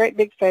did them a great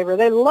big favor.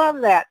 They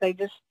love that. They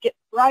just get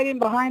right in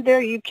behind there.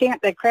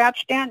 They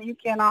crouch down. You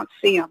cannot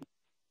see them.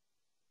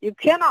 You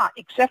cannot,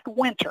 except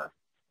winter.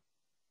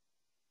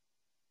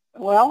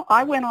 Well,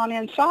 I went on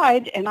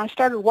inside, and I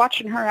started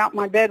watching her out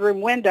my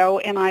bedroom window,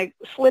 and I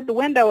slid the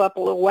window up a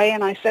little way,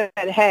 and I said,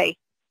 hey,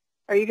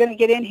 are you going to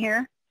get in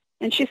here?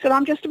 And she said,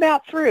 I'm just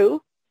about through.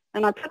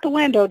 And I put the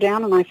window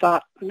down, and I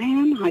thought,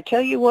 man, I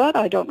tell you what,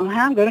 I don't know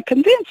how I'm going to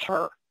convince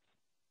her.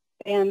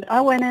 And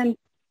I went in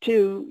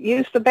to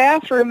use the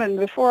bathroom, and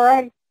before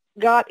I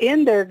got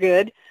in there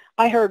good,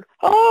 I heard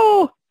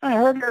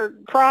her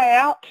cry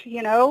out,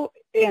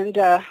 and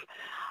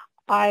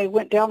I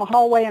went down the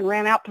hallway and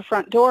ran out the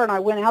front door, and I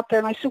went out there,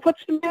 and I said,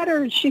 what's the matter?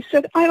 And she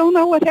said, I don't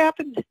know what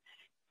happened.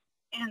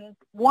 and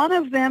one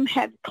of them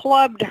had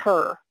clubbed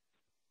her.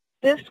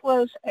 This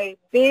was a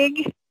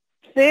big,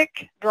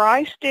 thick,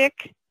 dry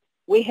stick.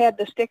 We had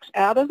the sticks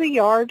out of the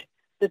yard.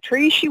 The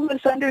tree she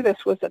was under,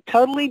 this was a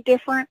totally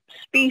different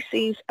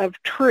species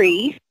of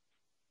tree.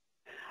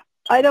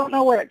 I don't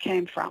know where it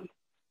came from,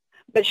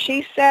 but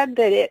she said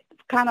that it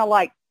kind of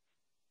like,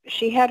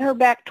 she had her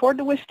back toward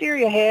the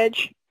wisteria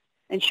hedge,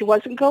 and she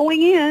wasn't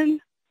going in,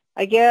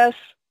 I guess,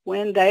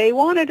 when they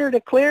wanted her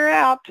to clear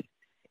out.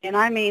 And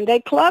I mean,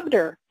 they clubbed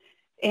her,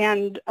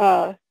 and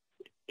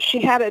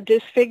she had a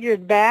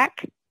disfigured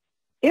back.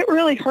 It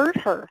really hurt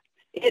her.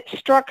 It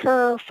struck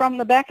her from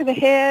the back of the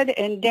head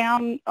and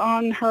down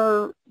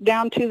to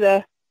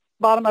the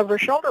bottom of her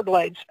shoulder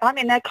blades. I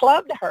mean, they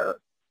clubbed her.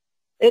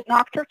 It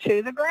knocked her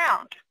to the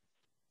ground.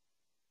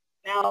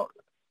 Now,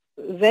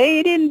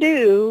 they didn't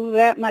do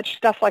that much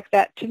stuff like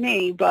that to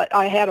me, but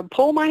I had them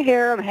pull my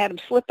hair, and I had them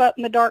slip up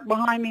in the dark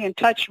behind me and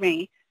touch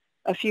me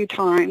a few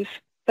times,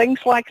 things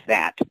like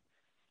that.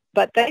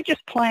 But they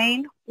just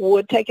plain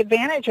would take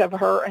advantage of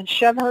her and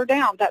shove her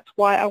down. That's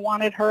why I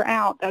wanted her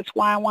out. That's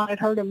why I wanted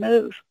her to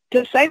move,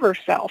 to save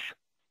herself.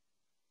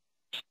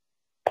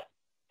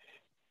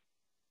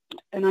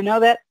 And I know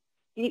that,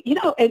 you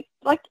know, and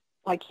like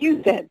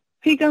you said,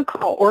 who you going to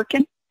call,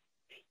 Orkin?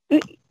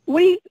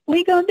 What are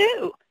you going to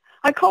do?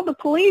 I called the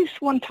police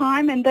one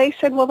time, and they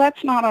said, well,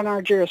 that's not on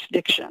our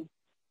jurisdiction.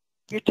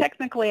 You're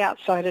technically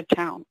outside of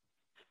town.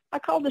 I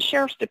called the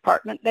sheriff's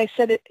department. They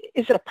said, is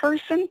it a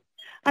person?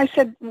 I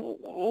said,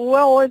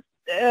 well,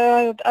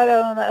 I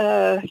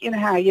don't, you know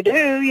how you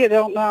do. You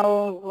don't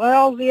know.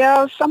 Well,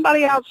 yeah,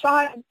 somebody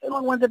outside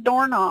dealing with the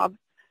doorknob.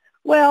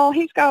 Well,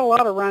 he's got a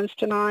lot of runs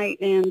tonight,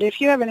 and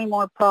if you have any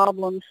more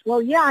problems,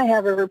 well, yeah, I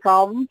have every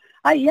problem.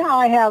 I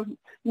have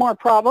more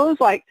problems,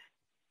 like,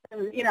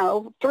 you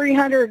know,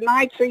 300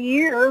 nights a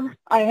year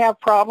I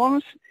have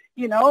problems,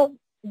 you know,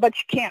 but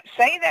you can't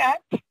say that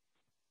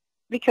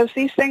because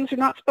these things are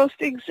not supposed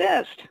to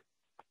exist.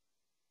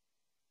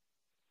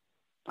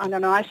 I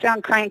don't know. I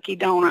sound cranky,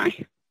 don't I?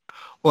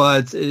 Well,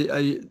 it's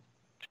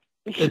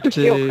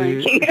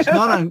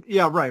not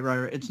yeah,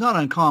 right. It's not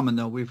uncommon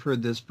though. We've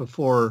heard this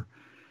before,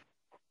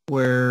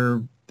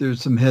 where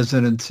there's some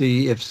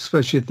hesitancy,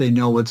 especially if they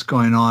know what's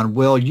going on.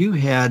 Well, you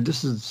had,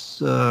 this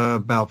is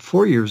about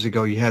 4 years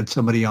ago, you had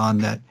somebody on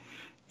that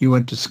you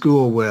went to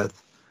school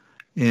with,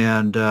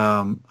 and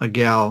a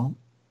gal.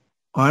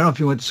 I don't know if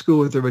you went to school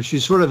with her, but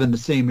she's sort of in the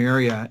same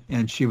area,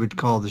 and she would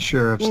call the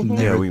sheriffs. Mm-hmm. And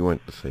yeah, we went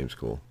to the same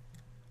school.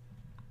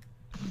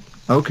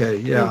 Okay,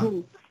 yeah.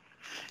 Mm-hmm.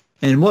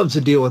 And what was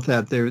the deal with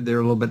that? They're a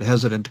little bit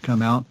hesitant to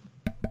come out.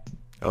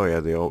 Oh yeah,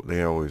 they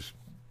always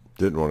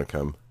didn't want to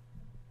come.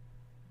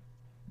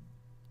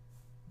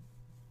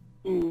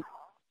 Mm.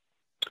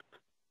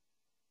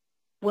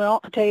 Well,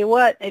 I'll tell you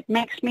what, it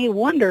makes me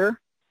wonder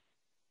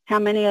how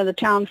many of the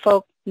town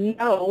folk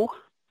know,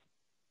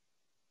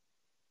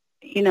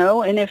 you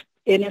know, and if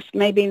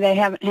maybe they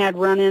haven't had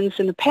run-ins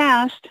in the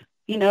past,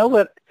 you know,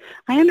 but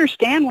I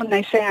understand when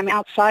they say I'm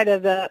outside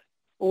of the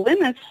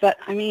limits, but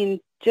I mean,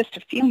 just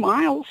a few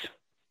miles,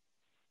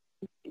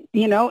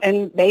 you know,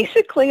 and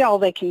basically all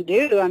they can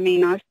do, I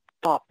mean, I've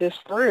thought this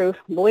through,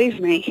 believe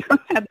me. I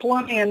had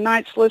plenty of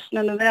nights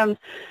listening to them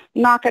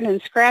knocking and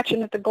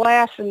scratching at the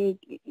glass and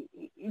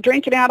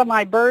drinking out of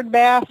my bird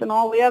bath and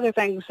all the other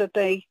things that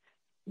they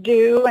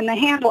do, and they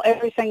handle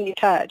everything you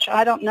touch.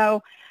 I don't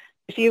know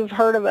if you've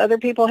heard of other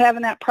people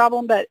having that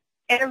problem, but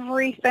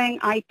everything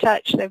I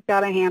touch, they've got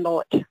to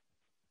handle it.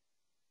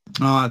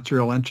 Oh, that's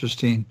real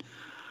interesting.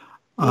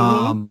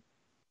 Mm-hmm.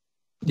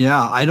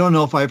 Yeah, I don't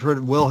know if I've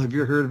heard, Will, have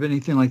you heard of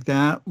anything like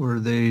that where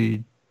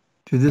they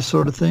do this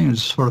sort of thing? Is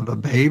it sort of a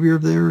behavior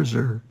of theirs,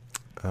 or?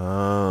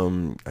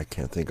 I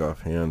can't think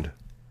offhand.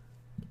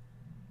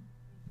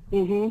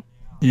 Mm-hmm.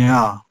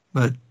 Yeah,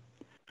 but.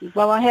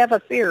 Well, I have a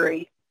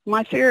theory.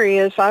 My theory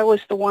is I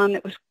was the one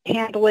that was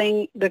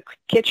handling the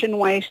kitchen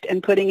waste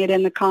and putting it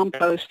in the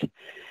compost.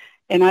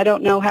 And I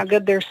don't know how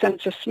good their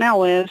sense of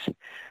smell is,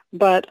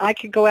 but I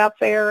could go out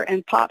there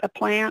and pot a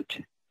plant,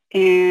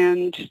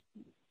 and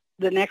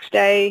the next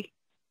day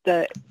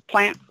the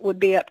plant would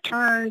be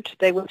upturned.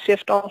 They would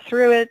sift all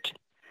through it.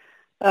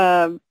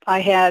 I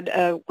had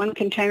one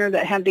container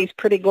that had these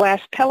pretty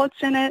glass pellets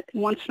in it.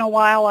 And once in a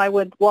while I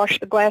would wash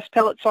the glass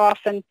pellets off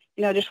and,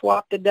 you know, just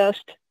walk the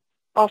dust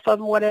off of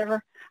them,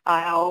 whatever.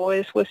 I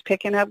always was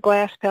picking up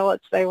glass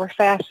pellets. They were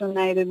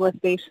fascinated with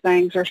these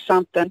things or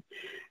something.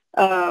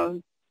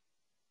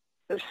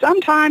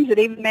 Sometimes it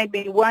even made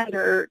me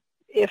wonder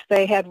if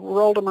they had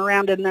rolled them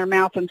around in their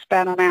mouth and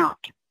spat them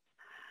out.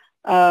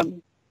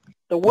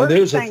 The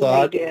worst thing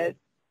they did.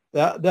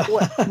 There's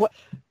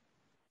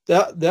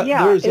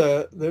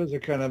a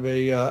kind of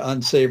a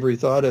unsavory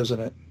thought, isn't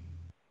it?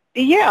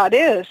 Yeah, it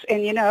is.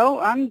 And you know,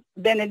 I'm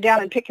bending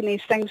down and picking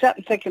these things up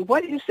and thinking,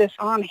 what is this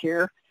on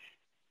here?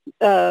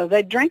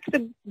 They drink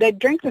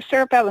the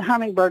syrup out of the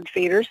hummingbird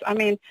feeders. I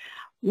mean,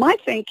 my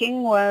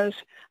thinking was,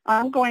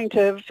 I'm going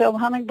to fill the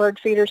hummingbird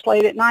feeders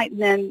late at night,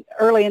 and then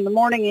early in the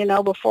morning, you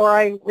know, before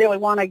I really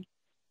want to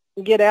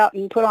get out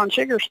and put on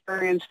sugar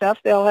spray and stuff,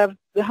 they'll have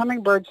the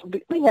hummingbirds.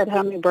 We had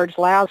hummingbirds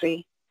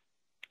lousy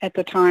at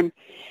the time.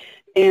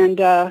 And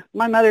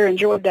my mother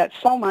enjoyed that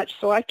so much,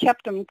 so I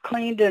kept them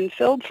cleaned and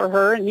filled for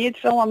her, and you'd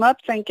fill them up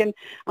thinking,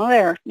 oh,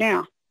 there,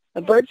 now,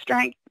 the birds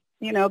drank,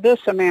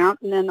 this amount,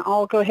 and then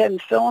I'll go ahead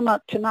and fill them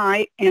up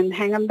tonight and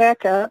hang them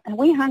back up. And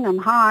we hung them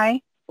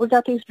high. We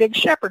got these big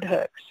shepherd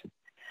hooks.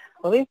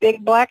 Well, these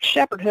big black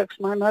shepherd hooks,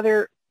 my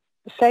mother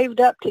saved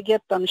up to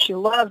get them. She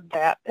loved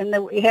that. And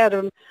then we had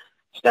them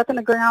stuck in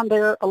the ground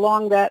there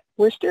along that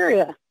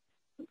wisteria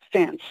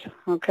fence,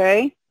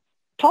 okay?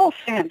 Tall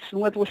fence,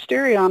 and with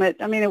wisteria on it.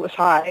 I mean, it was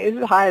high. It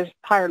was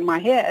higher than my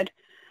head.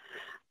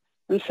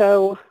 And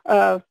so,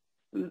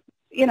 in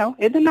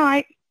the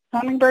night,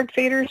 hummingbird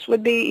feeders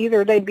would be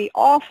either they'd be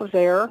off of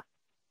there.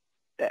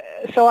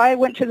 So I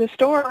went to the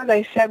store.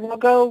 They said, well,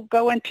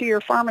 go into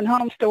your farm and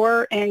home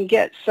store and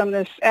get some of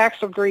this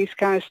axle grease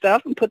kind of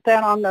stuff and put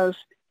that on those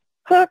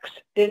hooks.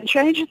 Didn't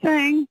change a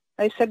thing.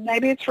 They said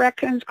maybe it's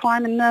raccoons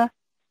climbing up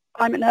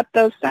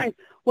those things.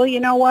 Well, you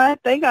know what?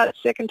 They got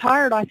sick and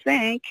tired, I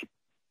think,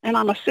 and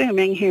I'm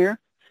assuming here.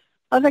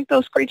 I think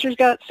those creatures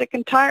got sick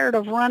and tired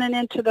of running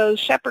into those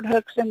shepherd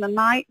hooks in the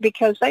night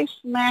because they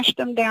smashed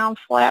them down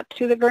flat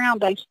to the ground.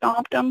 They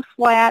stomped them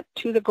flat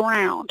to the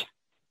ground.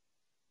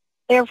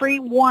 Every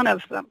one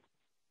of them.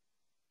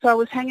 So I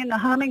was hanging the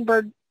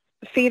hummingbird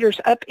feeders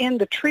up in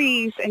the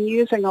trees and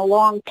using a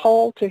long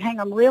pole to hang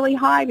them really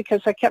high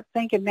because I kept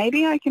thinking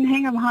maybe I can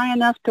hang them high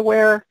enough to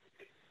where,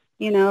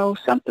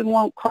 something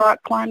won't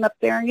climb up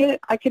there and get it.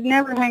 I could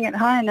never hang it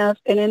high enough.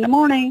 And in the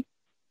morning,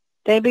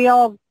 they'd be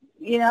all,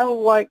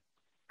 like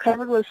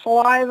covered with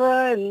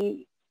saliva,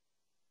 and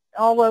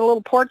all the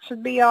little ports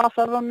would be off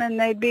of them, and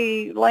they'd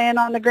be laying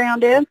on the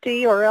ground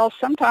empty, or else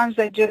sometimes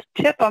they'd just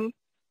tip them.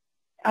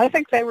 I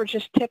think they were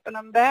just tipping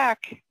them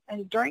back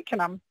and drinking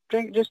them,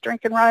 just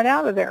drinking right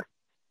out of there.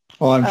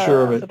 Well, I'm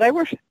sure of it.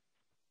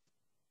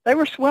 They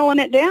were swilling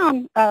it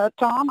down,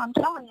 Tom, I'm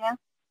telling you.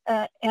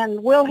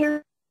 And Will,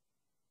 here's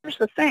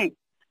the thing.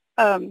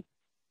 The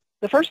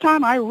first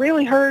time I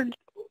really heard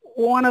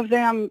one of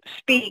them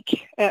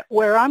speak at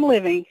where I'm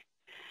living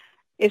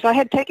is I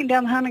had taken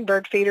down the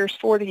hummingbird feeders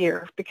for the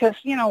year because,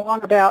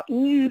 on about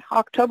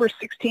October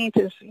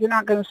 16th you're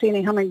not going to see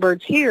any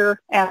hummingbirds here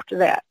after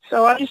that.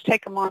 So I just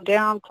take them on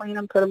down, clean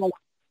them, put them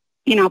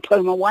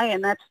away,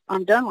 and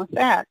I'm done with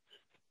that.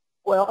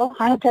 Well,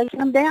 I had taken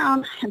them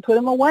down and put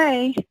them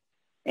away,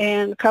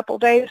 and a couple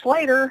of days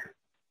later,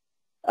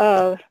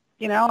 I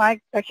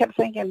kept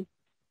thinking,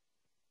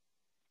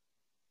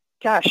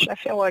 gosh, I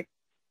feel like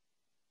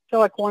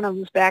one of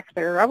them's back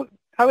there.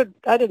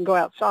 I didn't go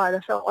outside. I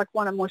felt like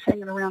one of them was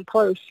hanging around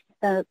close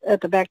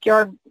at the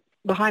backyard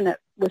behind that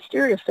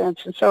wisteria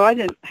fence, and so I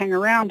didn't hang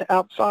around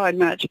outside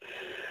much.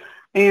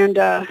 And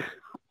the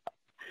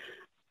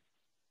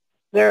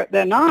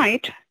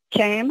night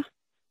came,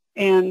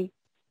 and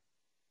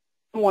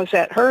was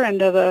at her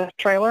end of the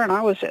trailer, and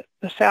I was at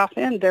the south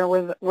end there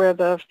where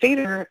the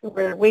feeder,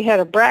 where we had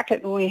a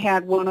bracket, and we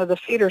had one of the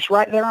feeders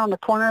right there on the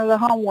corner of the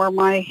home where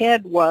my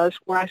head was,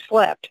 where I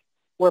slept,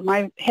 where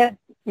my head,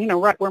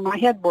 right where my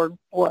headboard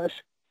was.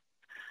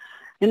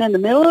 And in the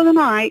middle of the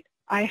night,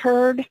 I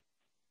heard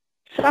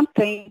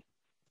something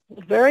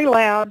very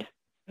loud,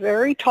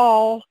 very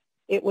tall.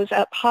 It was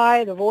up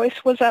high. The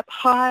voice was up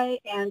high,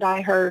 and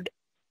I heard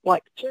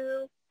like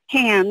two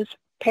hands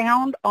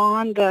pound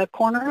on the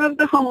corner of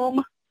the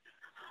home,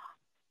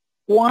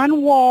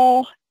 one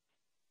wall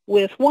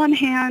with one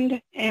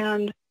hand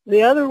and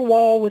the other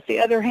wall with the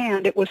other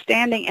hand. It was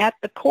standing at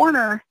the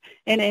corner,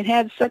 and it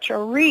had such a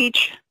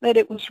reach that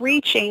it was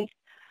reaching,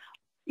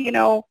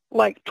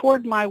 like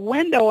toward my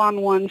window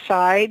on one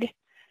side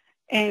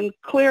and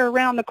clear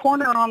around the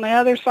corner on the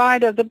other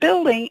side of the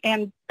building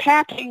and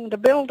patting the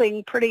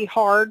building pretty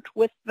hard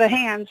with the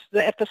hands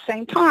at the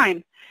same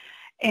time.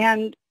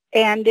 And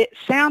it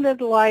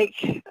sounded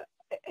like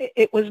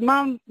it was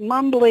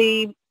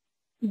mumbly,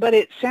 but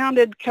it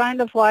sounded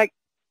kind of like,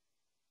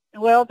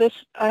 well,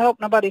 I hope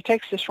nobody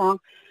takes this wrong,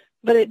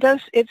 but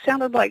it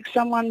sounded like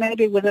someone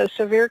maybe with a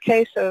severe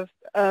case of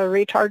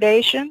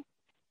retardation.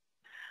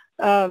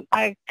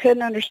 I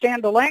couldn't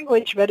understand the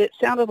language, but it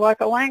sounded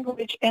like a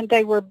language, and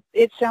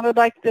it sounded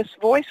like this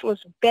voice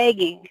was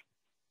begging.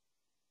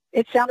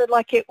 It sounded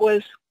like it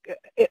was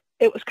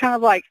kind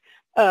of like,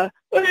 and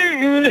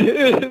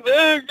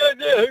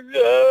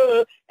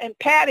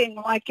patting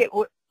like it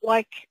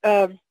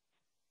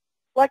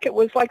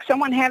was like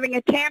someone having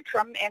a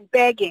tantrum and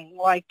begging,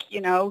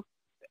 The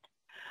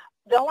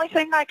only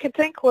thing I could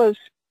think was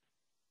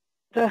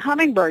the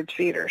hummingbird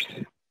feeders.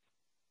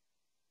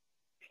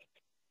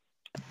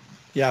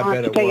 Yeah, I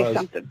bet it was.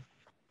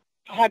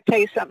 I have to tell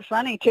you something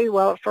funny too.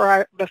 Well,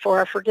 before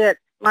I forget,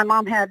 my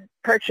mom had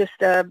purchased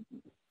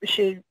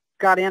she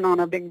got in on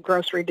a big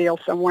grocery deal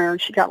somewhere,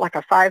 and she got like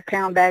a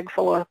 5-pound bag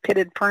full of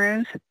pitted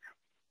prunes,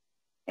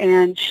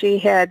 and she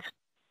had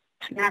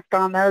snacked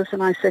on those.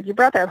 And I said, "You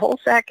brought that whole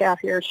sack out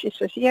here?" She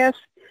says, "Yes."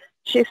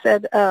 She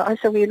said, I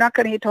said, "Well, you're not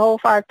going to eat the whole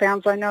 5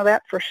 pounds. I know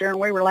that for sure." And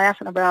we were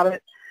laughing about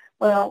it.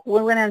 Well,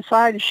 we went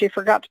inside, and she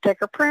forgot to take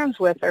her prunes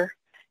with her.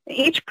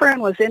 Each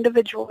prune was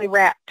individually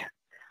wrapped.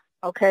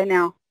 Okay,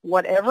 now,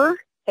 whatever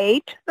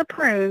ate the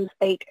prunes,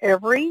 ate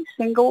every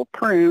single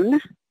prune,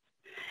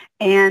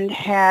 and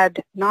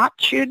had not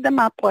chewed them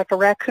up like a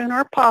raccoon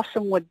or a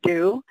possum would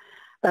do.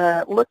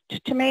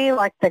 Looked to me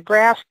like they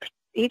grasped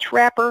each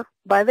wrapper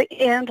by the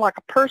end like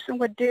a person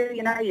would do.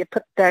 You know, you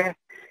put the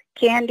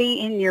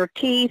candy in your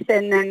teeth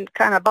and then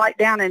kind of bite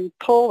down and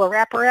pull the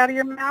wrapper out of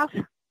your mouth.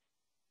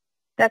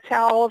 That's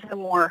how all of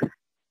them were.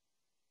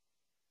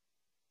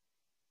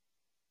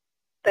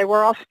 They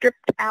were all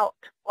stripped out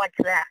like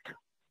that.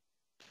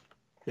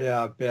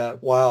 Yeah, I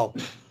bet. Wow.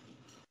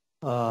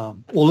 Well,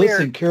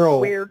 listen,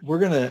 Carol, weird. we're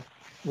gonna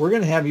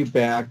have you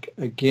back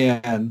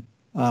again.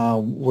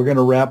 We're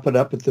gonna wrap it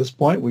up at this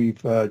point.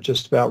 We've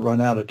just about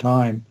run out of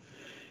time,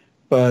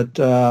 but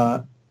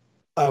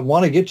I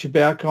want to get you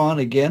back on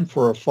again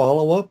for a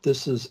follow-up.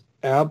 This is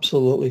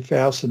absolutely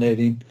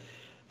fascinating.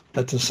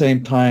 At the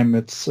same time,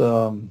 it's it's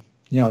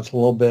a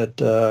little bit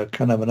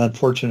kind of an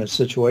unfortunate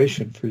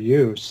situation for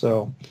you.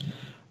 So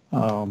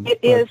it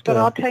is, but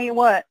I'll tell you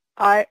what.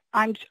 I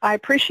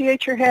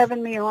appreciate your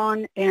having me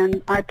on,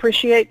 and I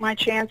appreciate my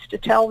chance to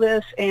tell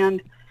this,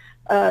 and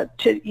a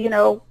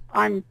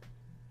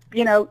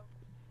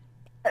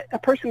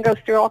person goes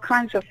through all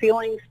kinds of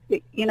feelings.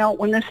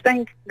 When this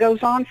thing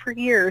goes on for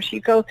years, you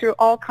go through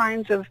all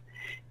kinds of,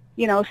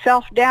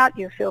 self-doubt.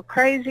 You feel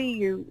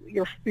crazy.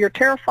 You're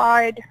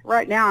terrified.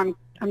 Right now,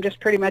 I'm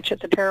just pretty much at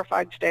the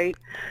terrified state.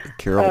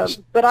 Carol,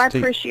 but I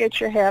appreciate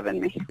your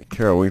having me.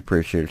 Carol, we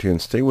appreciate it too, and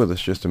stay with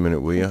us just a minute,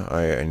 will you?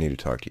 I need to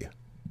talk to you.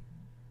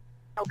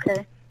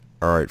 Okay.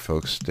 All right,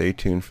 folks, stay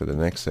tuned for the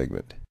next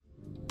segment.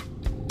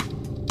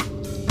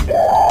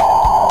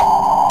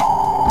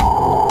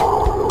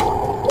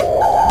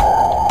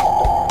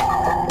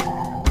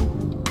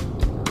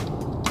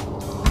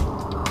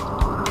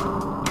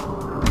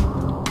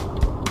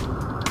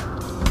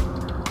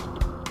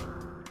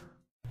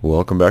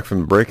 Welcome back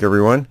from the break,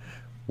 everyone.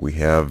 We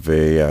have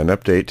an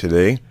update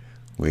today.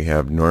 We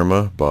have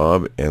Norma,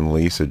 Bob, and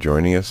Lisa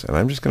joining us, and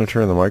I'm just going to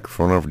turn the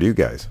microphone over to you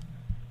guys.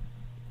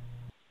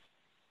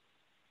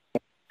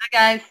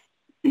 Hi, guys.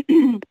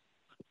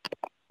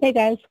 Hey,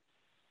 guys.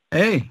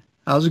 Hey,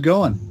 how's it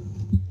going?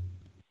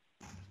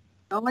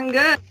 Going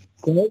good.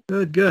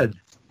 Good.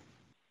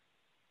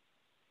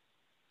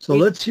 So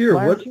let's hear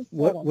what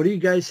do you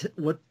guys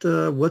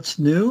what's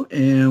new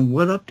and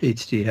what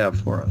updates do you have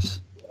for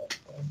us?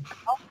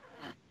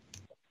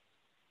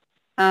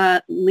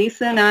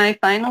 Lisa and I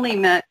finally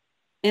met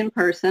in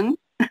person.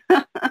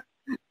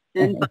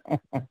 And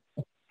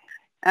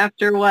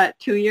after what,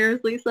 2 years,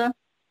 Lisa?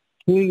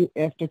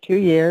 After 2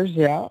 years,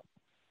 yeah.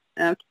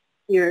 After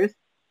 2 years.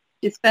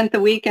 She spent the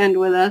weekend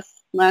with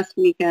us last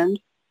weekend.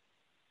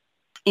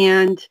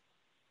 And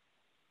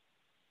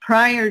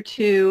prior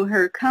to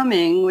her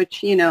coming,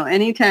 which,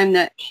 anytime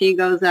that she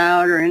goes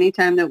out or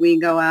anytime that we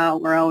go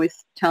out, we're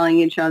always telling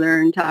each other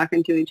and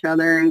talking to each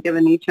other and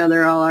giving each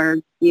other all our,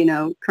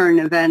 current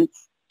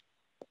events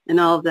and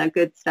all of that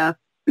good stuff.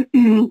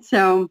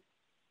 So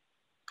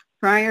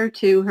prior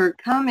to her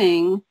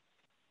coming,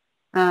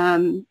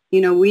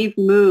 we've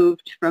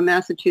moved from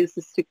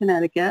Massachusetts to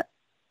Connecticut,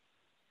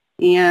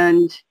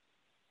 and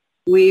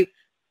we've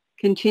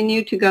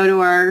continued to go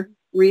to our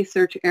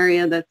research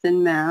area that's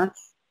in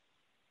Mass,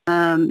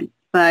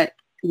 but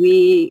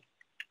we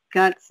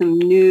got some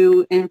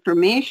new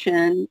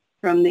information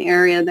from the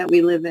area that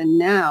we live in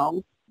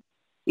now,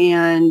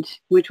 and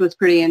which was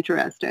pretty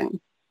interesting.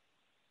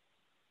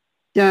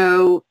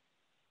 So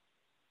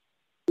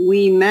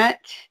we met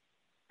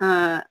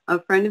a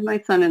friend of my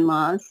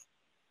son-in-law's.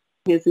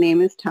 His name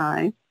is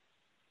Ty,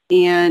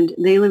 and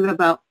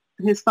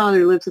his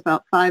father lives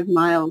about 5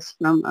 miles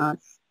from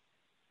us.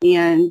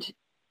 And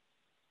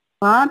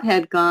Bob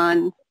had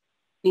gone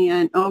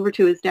and over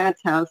to his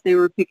dad's house. They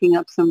were picking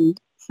up some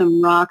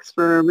rocks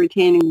for a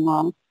retaining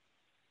wall.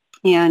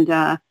 And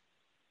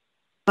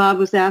Bob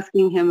was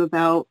asking him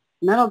about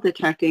metal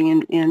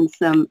detecting and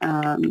some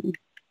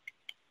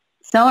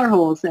cellar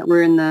holes that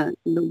were in the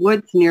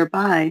woods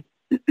nearby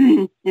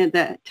and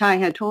that Ty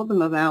had told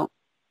him about.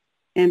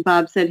 And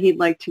Bob said he'd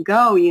like to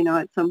go,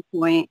 at some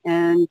point.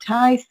 And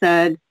Ty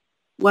said,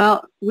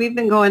 well, we've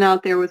been going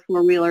out there with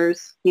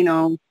four-wheelers,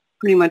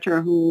 pretty much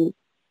our whole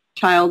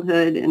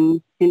childhood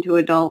and into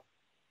adult.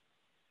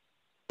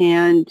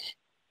 And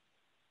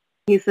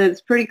he said, it's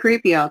pretty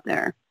creepy out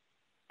there.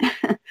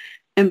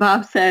 And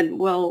Bob said,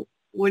 well,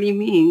 what do you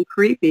mean,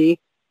 creepy?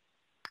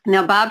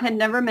 Now, Bob had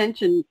never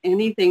mentioned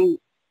anything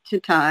to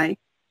Ty.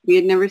 We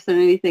had never said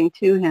anything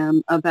to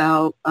him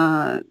about,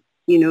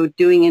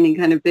 doing any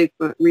kind of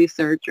Bigfoot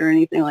research or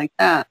anything like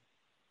that.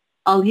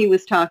 All Bob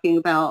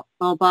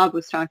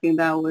was talking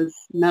about was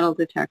metal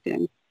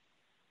detecting.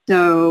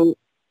 So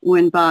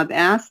when Bob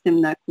asked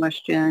him that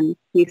question,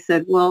 he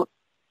said, well,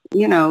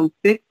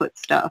 Bigfoot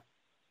stuff.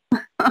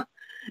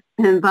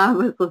 And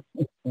Bob was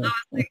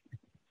like,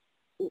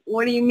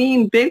 what do you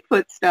mean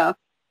Bigfoot stuff?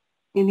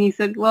 And he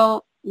said,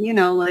 well,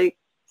 like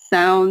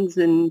sounds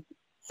and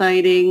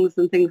sightings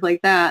and things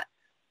like that.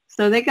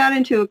 So they got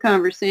into a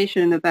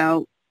conversation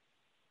about,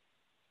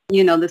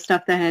 the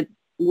stuff that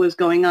was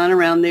going on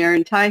around there.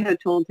 And Ty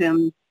had told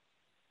him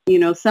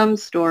some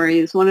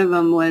stories. One of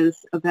them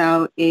was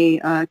about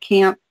a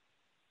camp,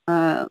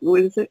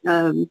 what is it,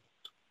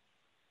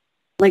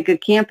 like a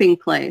camping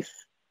place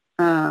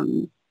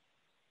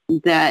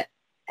that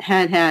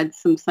had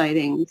some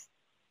sightings.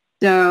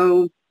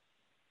 So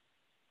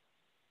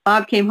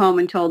Bob came home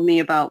and told me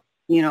about,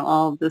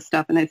 all of this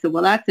stuff. And I said,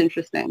 well, that's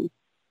interesting.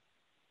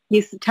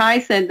 Ty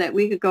said that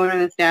we could go to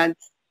his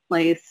dad's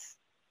place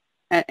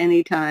at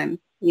any time.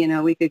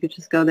 We could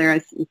just go there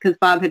because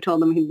Bob had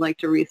told him he'd like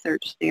to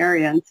research the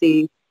area and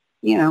see,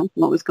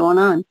 what was going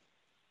on.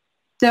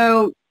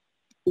 So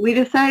we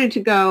decided to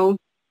go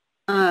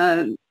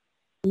one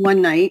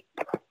night,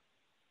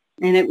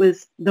 and it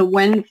was the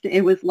Wednesday.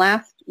 It was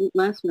last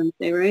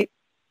Wednesday,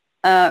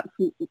 right?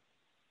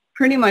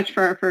 Pretty much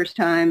for our first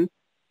time,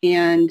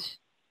 and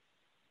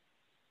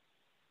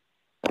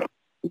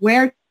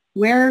where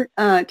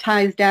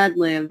Ty's dad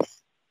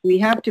lives, we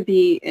have to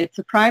be. It's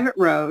a private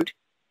road.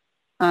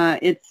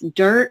 It's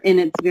dirt and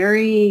it's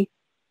very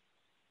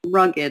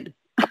rugged,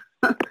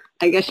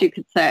 I guess you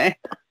could say.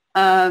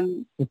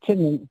 It's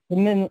in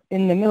the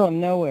middle of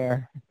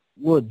nowhere,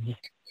 woods.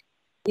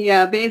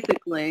 Yeah,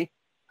 basically.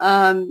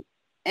 And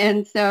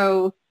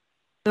so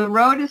the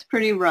road is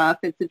pretty rough.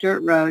 It's a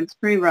dirt road. It's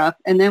pretty rough.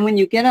 And then when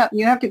you get up,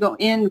 you have to go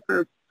in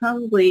for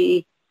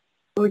probably,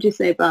 what would you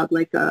say, Bob,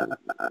 like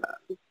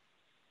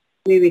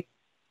maybe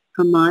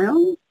a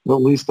mile? Well,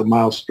 at least a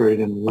mile straight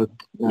in the wood.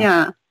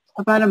 Yeah,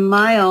 about a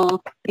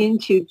mile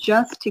into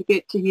just to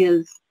get to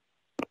his,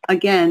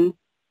 again,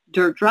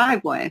 dirt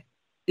driveway,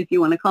 if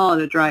you want to call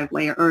it a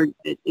driveway, or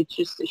it's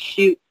just a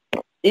chute.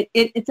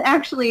 It's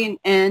actually an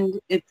end.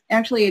 It's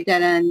actually a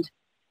dead end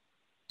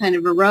kind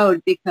of a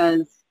road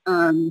because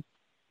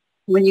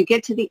when you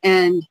get to the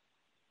end,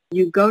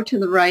 you go to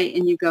the right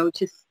and you go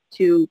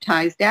to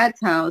Ty's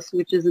dad's house,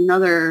 which is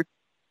another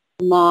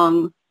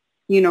long,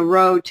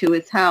 road to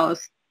his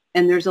house,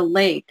 and there's a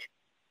lake.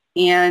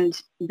 And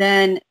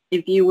then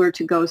if you were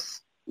to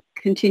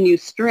continue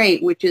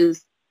straight, which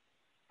is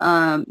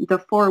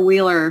the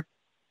four-wheeler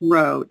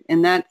road,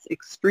 and that's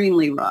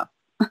extremely rough.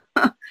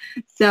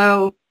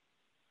 So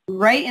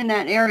right in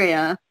that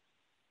area,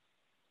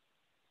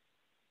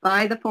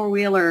 by the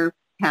four-wheeler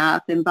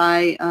path and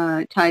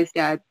by Ty's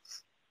dad's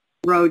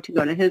road to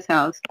go to his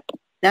house,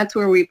 that's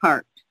where we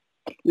parked.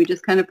 We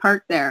just kind of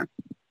parked there.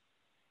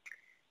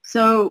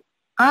 So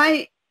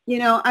I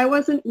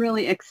wasn't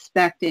really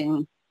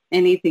expecting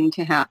anything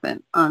to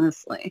happen,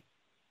 honestly.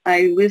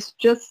 I was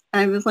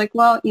like,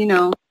 well,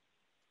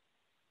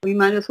 we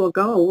might as well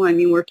go. I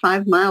mean, we're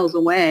 5 miles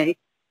away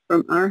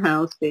from our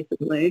house,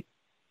 basically.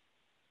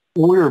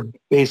 We were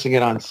basing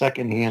it on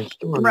secondhand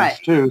stories, right,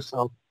 too,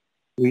 so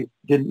we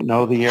didn't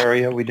know the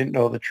area. We didn't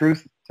know the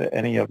truth to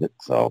any of it.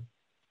 So,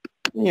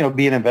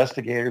 being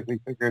investigators, we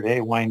figured,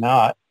 hey, why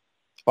not?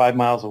 It's 5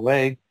 miles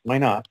away. Why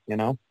not,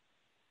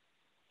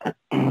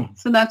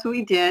 So that's what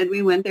we did.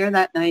 We went there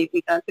that night.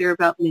 We got there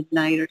about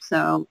midnight or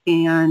so.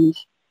 And,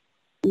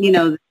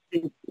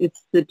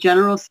 it's the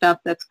general stuff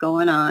that's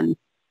going on.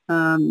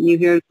 You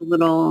hear the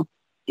little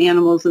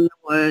animals in the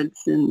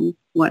woods and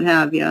what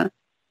have you.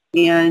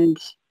 And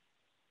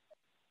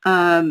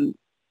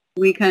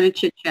we kind of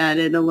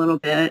chit-chatted a little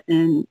bit.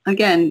 And,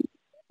 again,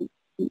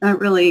 not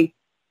really,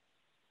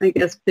 I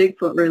guess,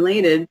 Bigfoot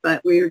related,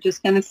 but we were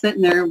just kind of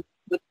sitting there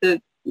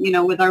with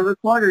with our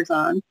recorders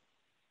on.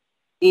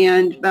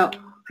 And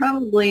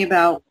probably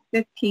about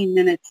 15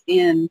 minutes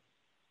in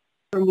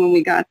from when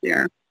we got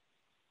there,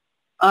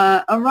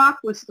 a rock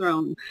was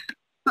thrown.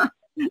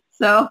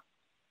 So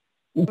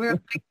we were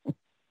like,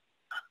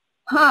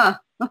 huh,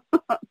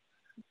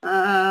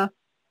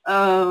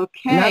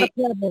 okay. Not a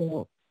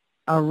pebble,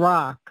 a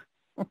rock.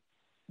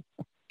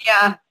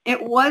 Yeah,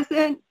 it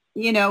wasn't,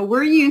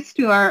 we're used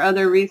to our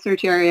other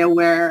research area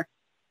where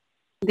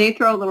they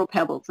throw little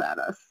pebbles at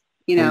us,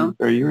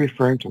 Are you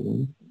referring to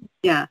one?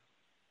 Yeah.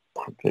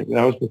 Okay,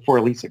 that was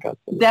before Lisa got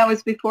there. That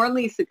was before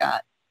Lisa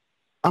got.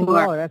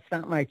 Oh, that's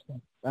not my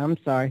sense. I'm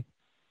sorry.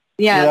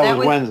 Yeah, that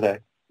was Wednesday.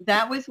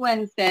 That was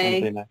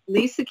Wednesday. Night.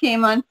 Lisa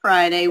came on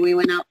Friday. We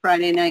went out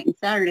Friday night and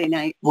Saturday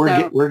night.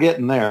 We're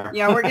getting there.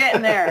 Yeah, we're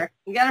getting there.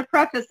 You got to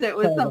preface it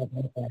with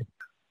something.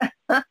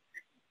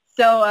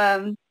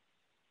 So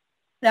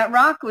that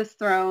rock was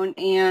thrown,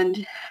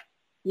 and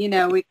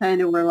we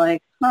kind of were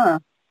like, huh,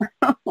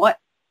 what?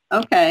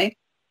 Okay,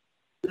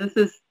 this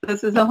is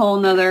a whole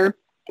nother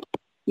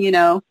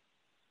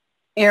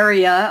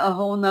area, a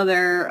whole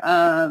nother,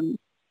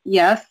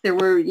 yes, there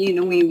were,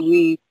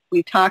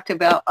 we talked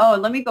about,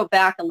 let me go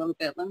back a little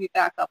bit. Let me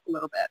back up a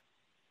little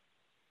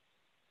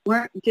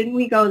bit. Didn't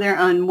we go there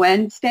on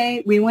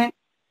Wednesday? We went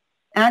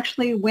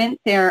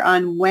there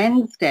on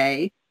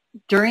Wednesday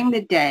during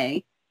the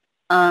day.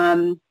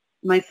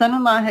 My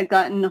son-in-law had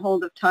gotten a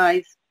hold of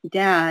Ty's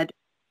dad,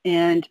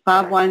 and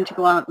Bob wanted to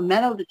go out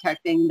metal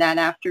detecting that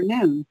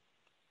afternoon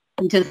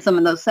into some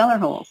of those cellar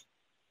holes.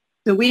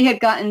 So we had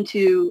gotten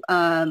to,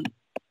 I'm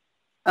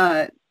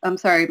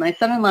sorry, my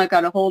son-in-law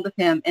got a hold of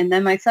him, and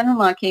then my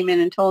son-in-law came in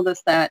and told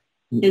us that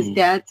his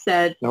dad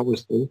said, that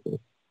was Thursday.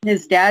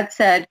 His dad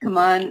said, come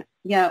on,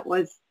 yeah, it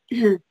was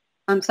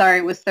I'm sorry,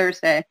 it was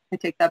Thursday. I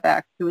take that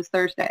back. It was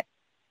Thursday.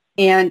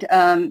 And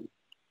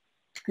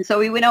so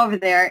we went over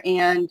there,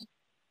 and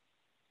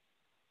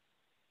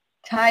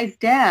Ty's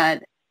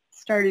dad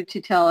started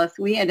to tell us,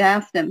 we had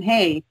asked him,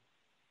 hey,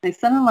 my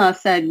son-in-law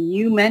said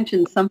you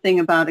mentioned something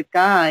about a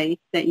guy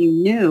that you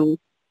knew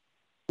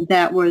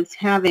that was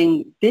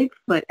having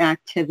Bigfoot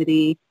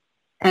activity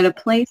at a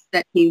place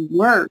that he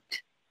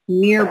worked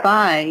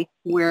nearby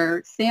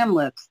where Sam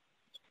lives.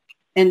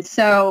 And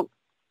so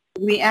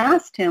we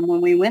asked him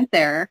when we went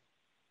there,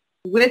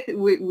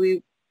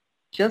 we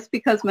just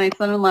because my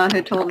son-in-law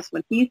had told us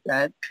what he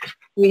said,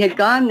 we had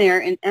gone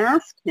there and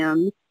asked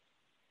him,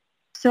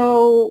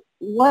 so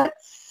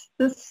what's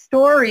the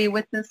story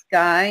with this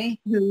guy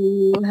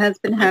who has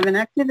been having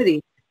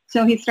activity?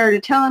 So he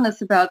started telling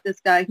us about this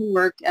guy who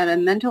worked at a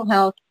mental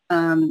health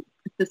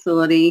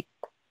facility,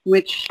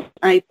 which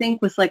I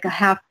think was like a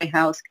halfway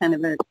house kind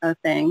of a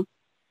thing.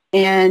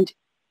 And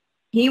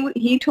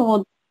he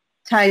told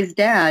Ty's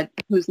dad,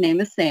 whose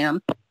name is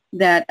Sam,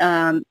 that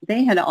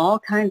they had all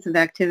kinds of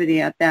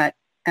activity at that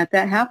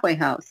halfway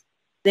house.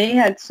 They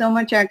had so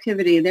much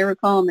activity, they were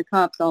calling the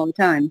cops all the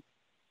time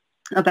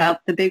about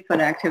the Bigfoot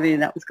activity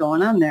that was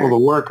going on there. Well,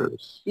 the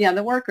workers. Yeah,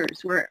 the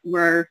workers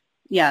were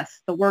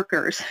yes, the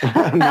workers.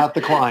 Not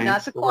the clients.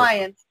 Not the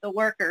clients, the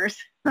workers.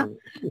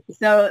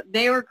 So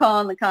they were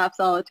calling the cops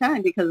all the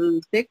time because of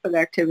this Bigfoot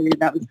activity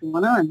that was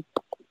going on.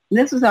 And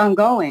this was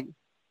ongoing.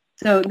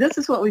 So this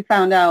is what we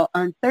found out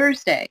on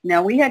Thursday.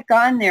 Now, we had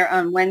gone there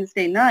on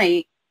Wednesday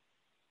night.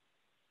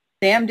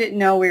 Sam didn't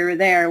know we were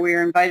there. We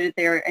were invited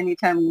there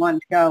anytime we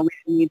wanted to go. We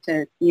didn't need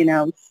to,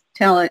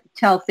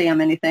 tell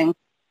Sam anything.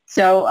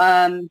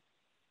 So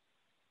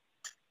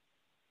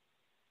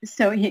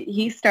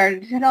he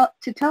started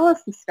to tell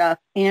us the stuff,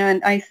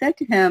 and I said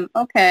to him,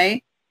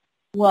 okay,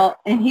 well,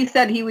 and he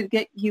said he would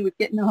get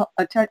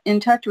in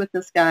touch with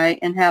this guy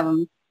and have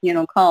him,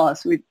 call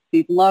us.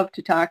 We'd love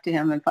to talk to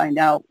him and find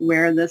out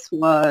where this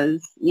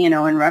was,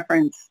 in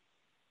reference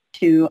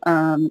to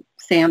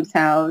Sam's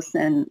house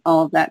and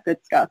all of that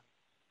good stuff.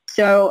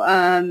 So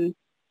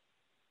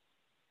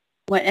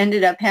what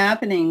ended up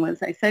happening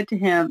was I said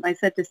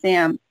to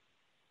Sam,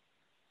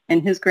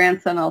 and his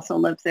grandson also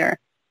lives there,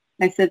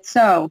 I said,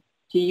 so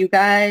do you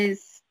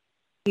guys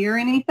hear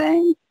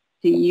anything?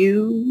 Do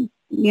you,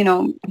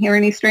 hear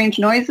any strange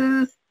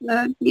noises,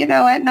 at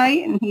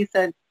night? And he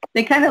said,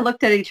 they kind of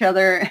looked at each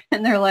other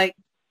and they're like,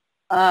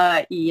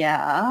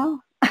 yeah.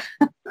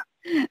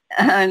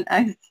 And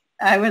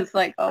I was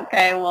like,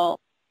 okay, well,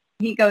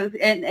 he goes,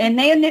 and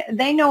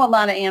they know a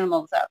lot of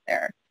animals out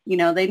there.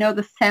 They know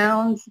the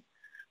sounds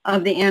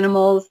of the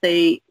animals.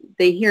 They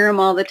hear them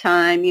all the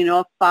time,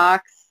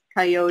 fox,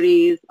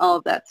 coyotes, all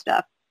of that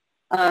stuff.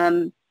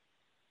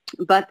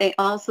 But they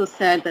also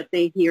said that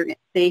they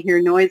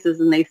hear noises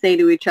and they say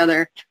to each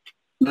other,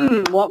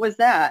 what was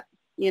that?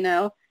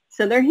 So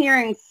they're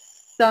hearing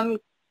some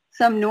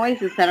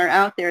noises that are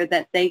out there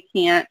that they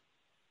can't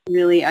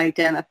really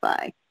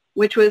identify,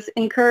 which was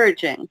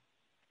encouraging.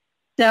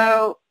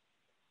 So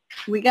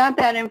we got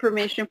that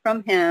information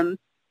from him.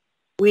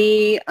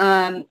 We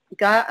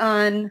got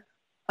on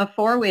a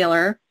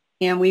four-wheeler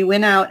and we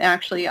went out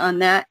actually on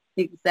that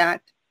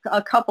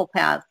a couple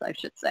paths, I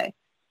should say.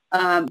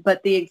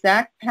 But the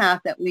exact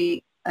path that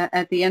we,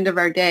 at the end of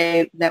our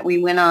day, that we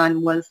went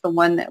on was the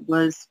one that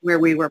was where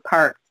we were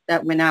parked,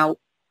 that went out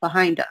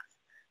behind us.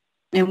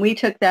 And we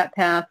took that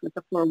path with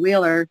the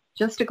four-wheeler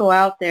just to go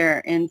out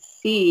there and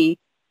see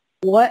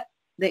what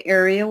the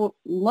area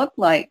looked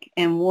like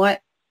and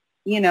what,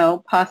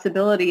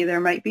 possibility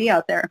there might be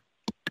out there,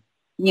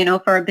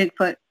 for a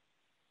Bigfoot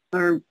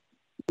or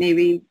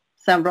maybe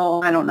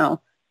several, I don't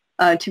know,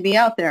 to be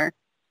out there.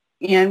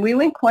 And we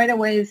went quite a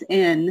ways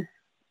in.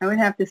 I would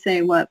have to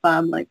say, what,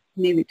 Bob, like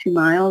maybe 2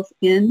 miles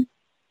in.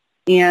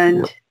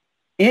 And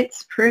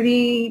it's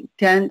pretty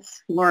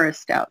dense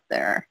forest out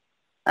there.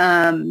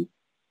 And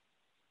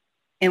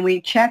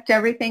we checked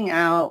everything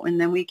out, and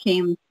then we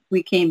came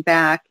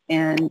back,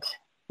 and,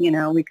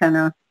 we kind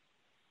of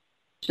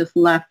just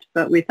left,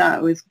 but we thought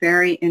it was a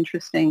very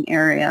interesting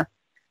area.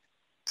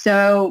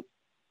 So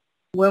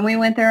when we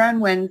went there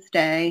on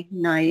Wednesday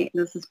night,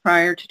 this is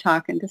prior to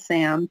talking to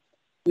Sam,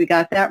 we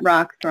got that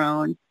rock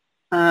thrown.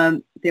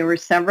 There were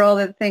several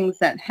other things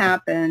that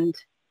happened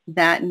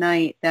that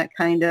night that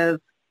kind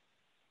of,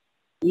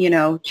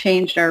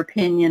 changed our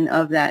opinion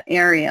of that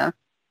area.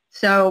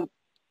 So,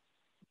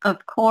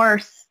 of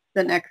course,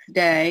 the next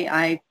day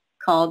I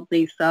called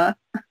Lisa,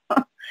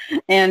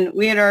 and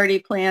we had already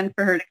planned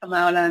for her to come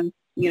out on,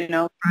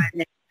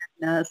 Friday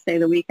and stay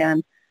the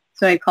weekend.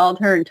 So I called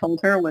her and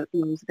told her what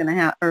was going to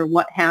happen, or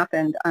what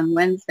happened on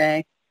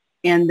Wednesday.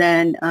 And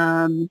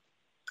then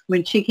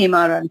when she came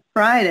out on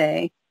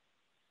Friday,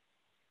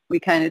 we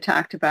kind of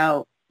talked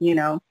about,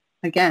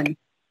 again,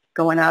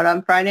 going out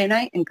on Friday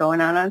night and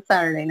going out on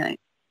Saturday night.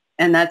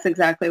 And that's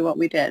exactly what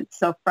we did.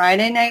 So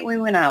Friday night we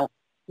went out.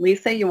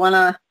 Lisa, you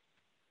wanna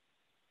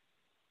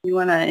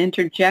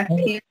interject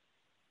here?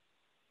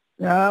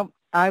 No,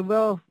 I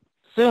will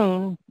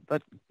soon,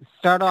 but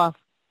start off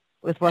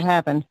with what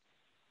happened.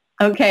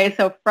 Okay,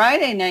 so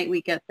Friday night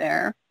we get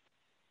there,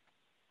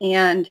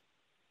 and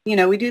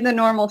we do the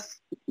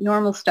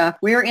normal stuff.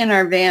 We're in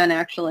our van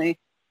actually,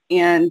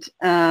 and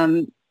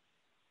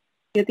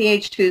get the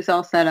H2s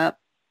all set up.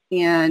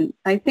 And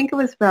I think it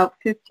was about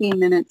 15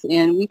 minutes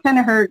in. We kind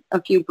of heard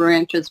a few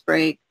branches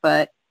break,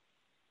 but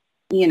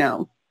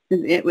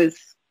it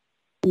was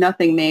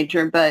nothing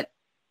major. But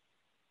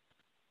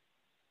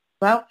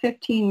about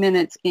 15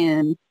 minutes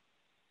in,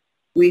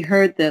 we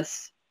heard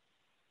this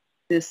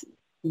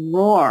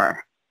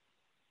roar.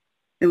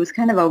 It was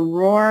kind of a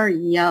roar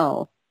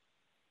yell.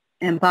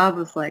 And Bob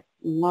was like,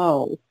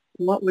 whoa,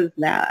 what was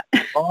that?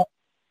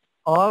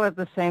 All at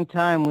the same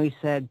time, we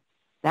said,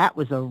 that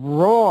was a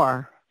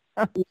roar.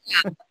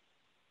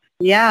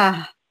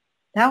 Yeah,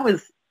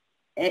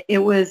 it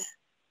was,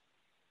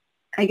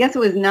 I guess it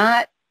was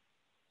not,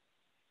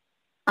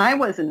 I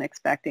wasn't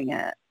expecting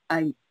it.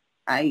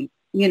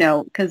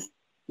 Because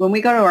when we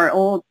go to our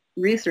old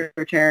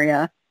research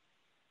area,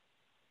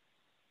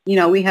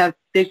 we have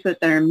Bigfoot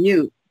that are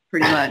mute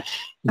pretty much.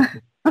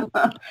 I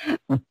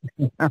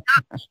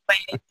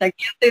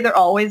can't say they're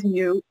always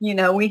mute.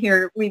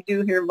 We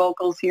do hear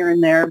vocals here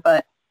and there,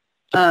 but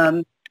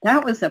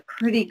that was a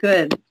pretty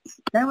good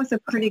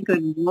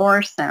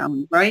roar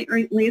sound, right,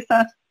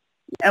 Lisa?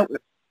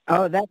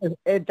 Oh,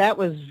 that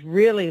was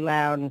really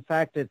loud. In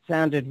fact, it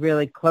sounded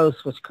really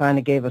close, which kind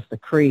of gave us the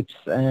creeps.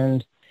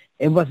 And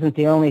it wasn't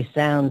the only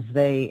sounds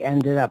they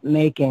ended up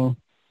making.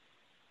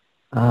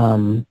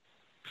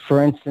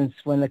 For instance,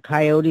 when the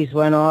coyotes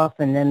went off,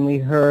 and then we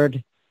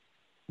heard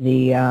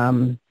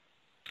the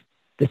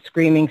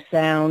screaming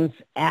sounds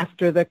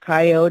after the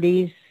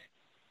coyotes.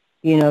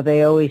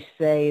 They always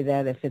say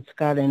that if it's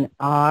got an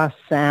ah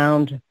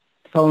sound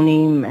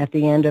phoneme at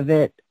the end of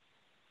it,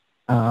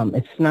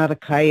 it's not a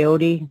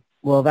coyote.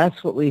 Well,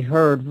 that's what we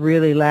heard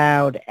really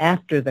loud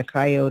after the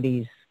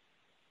coyotes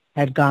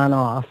had gone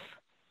off.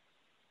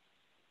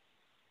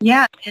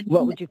 Yeah.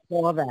 What would you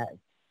call that?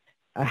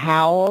 A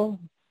howl?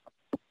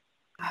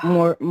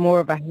 More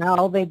of a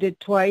howl they did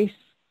twice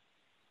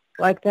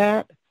like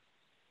that?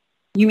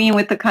 You mean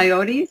with the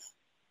coyotes?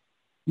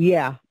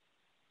 Yeah.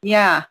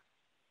 Yeah.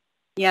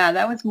 Yeah,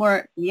 that was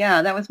more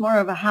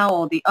of a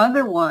howl. The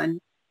other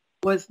one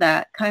was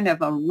that kind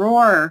of a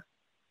roar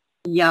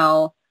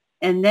yell,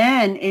 and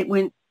then it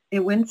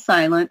went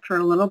silent for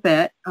a little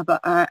bit,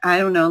 about I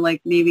don't know,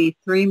 like maybe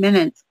 3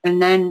 minutes,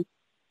 and then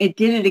it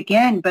did it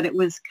again, but it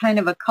was kind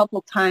of a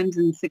couple times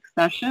in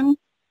succession.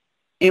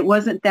 It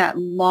wasn't that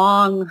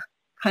long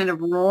kind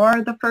of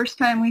roar the first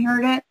time we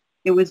heard it.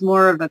 It was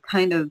more of a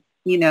kind of,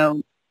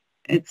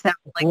 it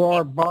sounded like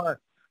roar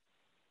bark.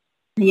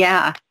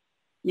 Yeah,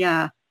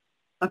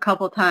 a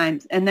couple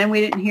times, and then we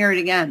didn't hear it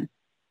again.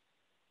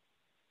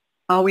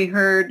 All we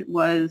heard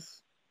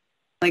was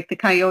like the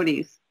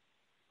coyotes,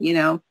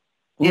 And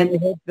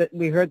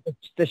we heard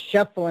the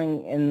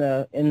shuffling in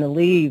the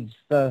leaves,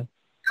 the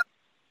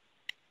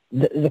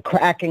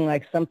cracking,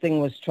 like something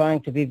was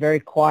trying to be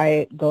very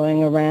quiet,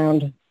 going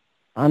around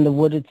on the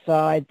wooded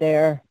side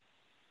there.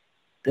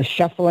 The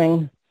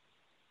shuffling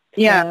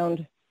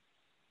sound.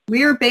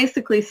 We are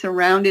basically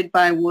surrounded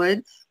by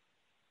woods.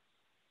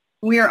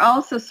 We are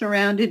also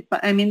surrounded by,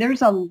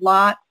 there's a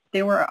lot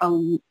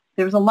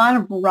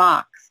of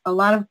rocks, a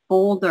lot of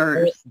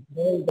boulders.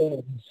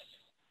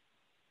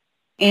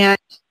 And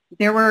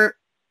there were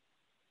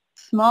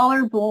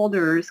smaller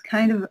boulders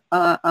kind of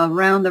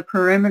around the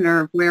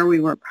perimeter of where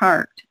we were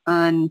parked.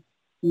 On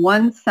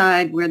one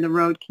side where the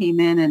road came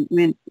in and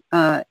went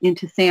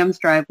into Sam's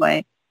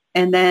driveway,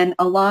 and then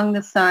along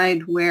the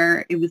side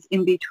where it was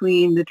in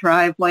between the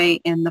driveway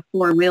and the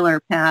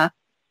four-wheeler path,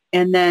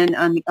 and then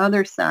on the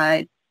other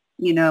side,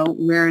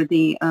 where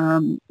the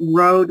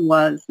road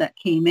was that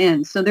came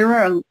in. So there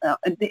were,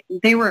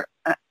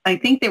 I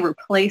think they were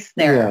placed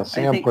there. Yeah,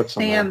 Sam put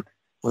them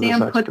there.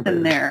 Sam put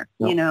them there,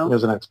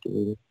 There's an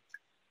excavator.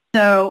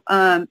 So,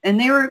 and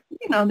they were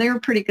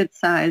pretty good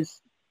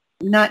size,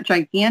 not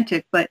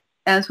gigantic, but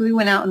as we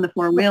went out in the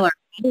four-wheeler,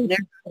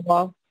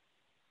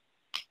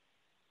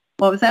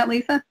 what was that,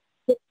 Lisa?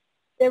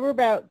 They were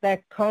about,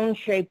 that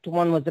cone-shaped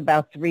one was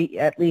about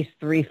at least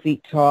 3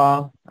 feet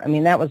tall.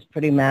 That was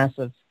pretty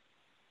massive.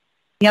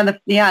 Yeah,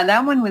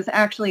 that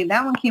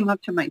one came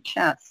up to my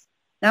chest.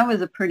 That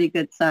was a pretty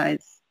good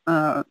size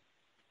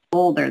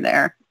boulder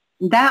there.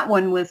 That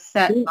one was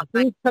set.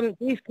 These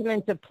come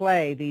into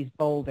play, these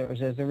boulders.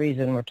 There's a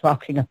reason we're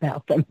talking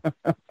about them.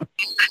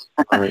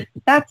 Right.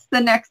 That's the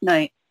next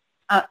night.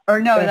 That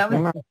was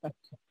the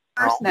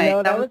first night.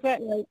 No, that was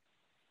that night.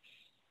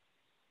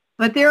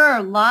 But there are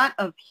a lot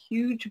of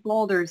huge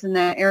boulders in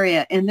that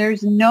area, and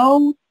there's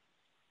no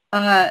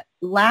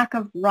lack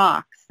of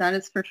rocks, that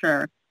is for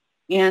sure.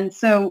 And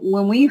so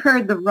when we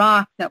heard the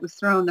rock that was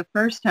thrown the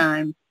first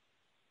time,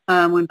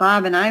 when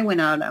Bob and I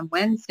went out on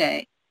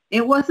Wednesday,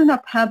 it wasn't a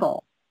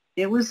pebble.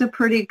 It was a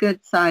pretty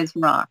good-sized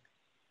rock.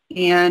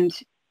 And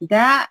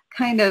that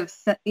kind of,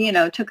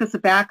 took us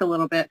aback a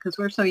little bit because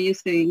we're so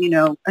used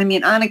to,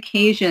 on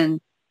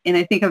occasion, and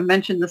I think I've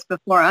mentioned this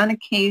before, on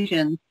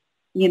occasion,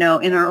 in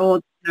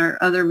our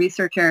other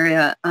research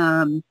area,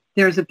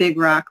 there's a big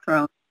rock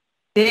thrown.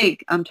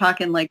 Big, I'm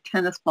talking like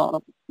tennis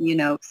ball,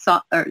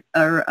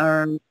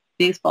 or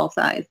baseball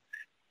size.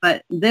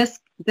 But this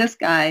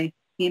guy,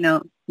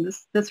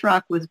 this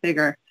rock was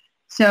bigger.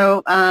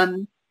 So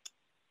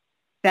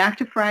back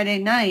to Friday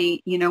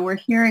night, we're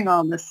hearing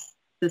all this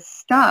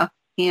stuff,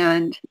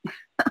 and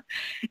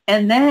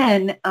and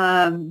then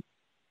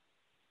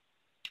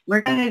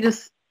we're gonna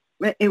just.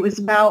 It was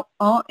about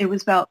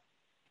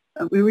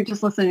we were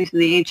just listening to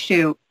the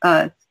H2.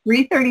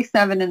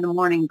 3:37 in the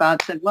morning,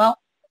 Bob said, well,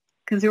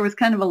 because there was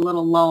kind of a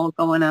little lull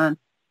going on.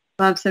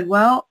 Bob said,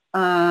 well,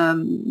 how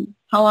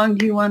long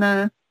do you want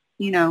to,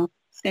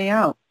 stay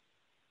out?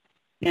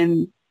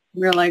 And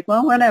we were like,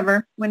 well,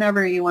 whatever,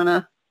 whenever you want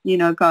to,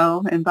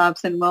 go. And Bob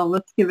said, well,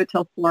 let's give it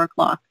till 4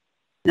 o'clock.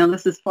 Now,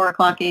 this is 4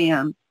 o'clock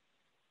a.m.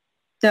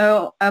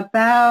 So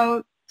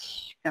about,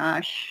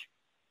 gosh,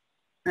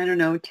 I don't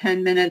know,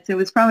 10 minutes. It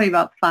was probably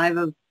about 5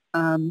 of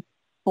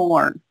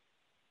 4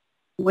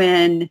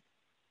 when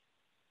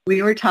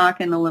we were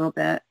talking a little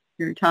bit.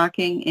 We were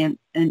talking,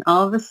 and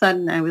all of a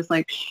sudden I was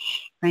like,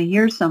 shh, I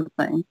hear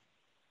something.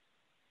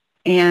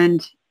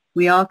 And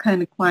we all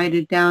kind of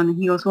quieted down. And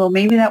he goes, well,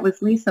 maybe that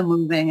was Lisa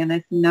moving. And I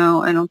said,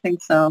 no, I don't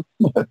think so.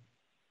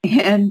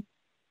 And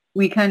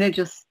we kind of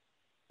just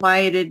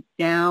quieted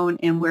down,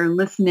 and we're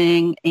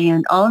listening.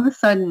 And all of a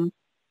sudden,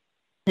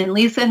 and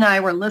Lisa and I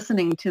were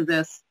listening to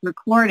this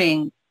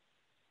recording.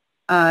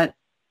 I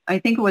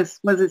think it was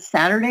it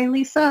Saturday,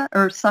 Lisa,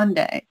 or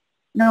Sunday?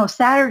 No,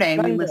 Saturday.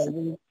 Sunday. We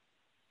listened.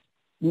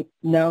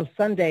 No,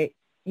 Sunday.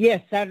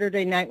 Yes,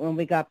 Saturday night when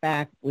we got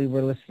back, we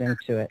were listening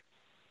to it.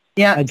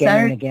 Yeah, again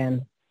Saturday, and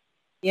again.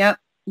 Yep,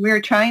 we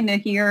were trying to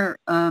hear,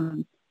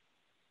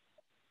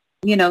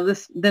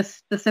 this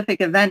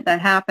specific event that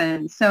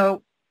happened.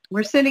 So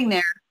we're sitting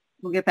there.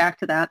 We'll get back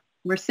to that.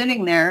 We're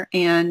sitting there,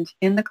 and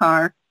in the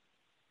car,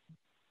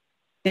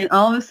 and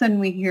all of a sudden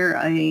we hear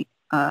a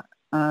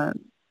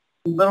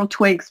little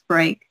twigs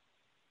break.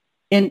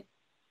 And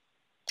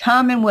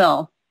Tom and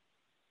Will,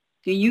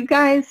 do you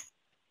guys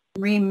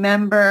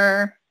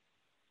remember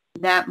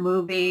that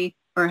movie,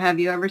 or have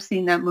you ever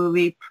seen that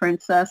movie,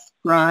 Princess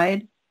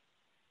Bride?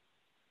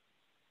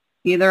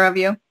 Either of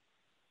you?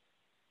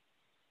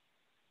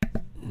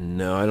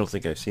 No, I don't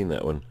think I've seen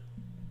that one.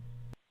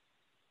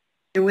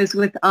 It was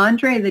with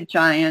Andre the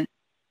Giant.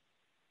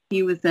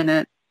 He was in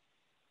it.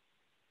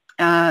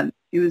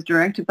 It was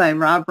directed by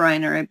Rob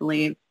Reiner, I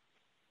believe.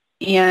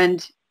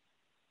 And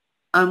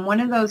on one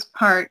of the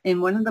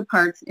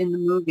parts in the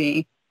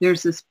movie,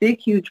 there's this big,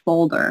 huge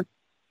boulder.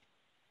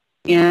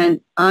 And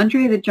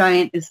Andre the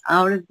Giant is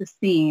out of the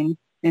scene,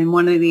 and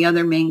one of the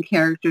other main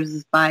characters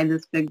is by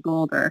this big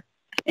boulder.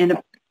 And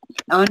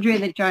Andre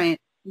the Giant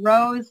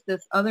throws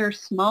this other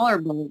smaller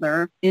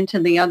boulder into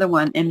the other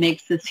one and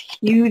makes this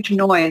huge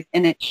noise,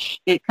 and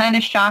it kind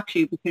of shocks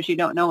you because you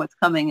don't know what's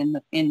coming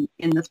in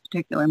this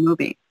particular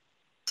movie.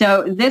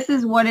 So this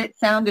is what it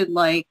sounded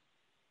like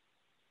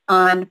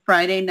on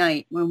Friday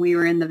night when we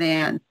were in the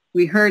van.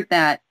 We heard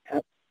that.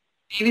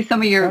 Maybe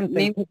some of your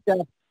picked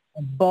up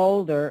a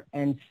boulder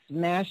and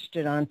smashed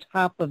it on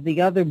top of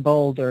the other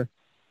boulder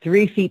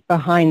 3 feet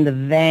behind the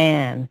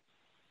van.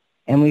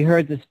 And we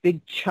heard this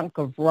big chunk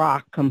of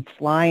rock come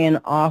flying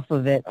off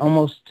of it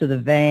almost to the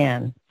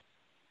van.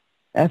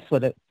 That's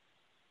what it...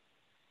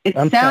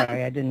 I'm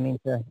sorry, I didn't mean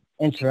to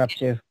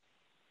interrupt you.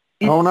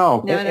 Oh,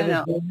 no.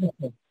 No.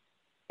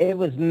 It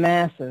was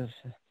massive.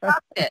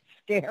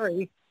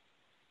 Scary.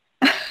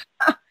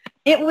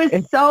 It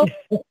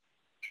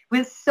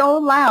was so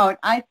loud.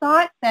 I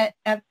thought that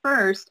at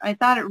first, it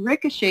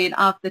ricocheted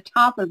off the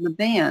top of the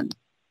van,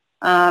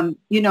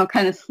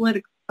 kind of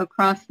slid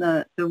across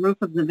the roof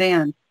of the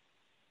van.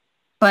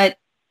 But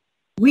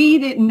we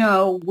didn't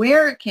know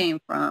where it came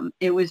from.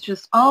 It was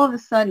just all of a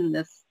sudden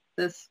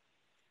this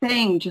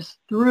thing just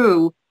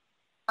threw.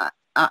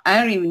 I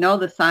don't even know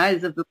the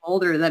size of the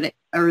boulder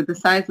or the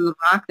size of the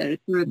rock that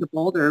it threw at the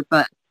boulder,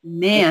 but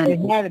man, it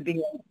had to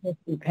be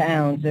 50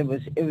 pounds. It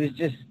was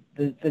just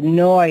the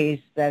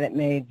noise that it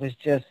made was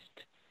just.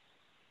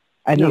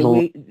 I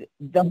mean,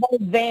 the whole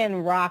van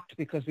rocked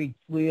because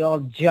we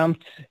all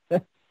jumped.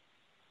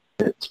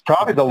 It's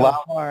probably the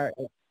loudest.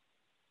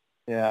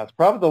 Yeah, it's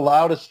probably the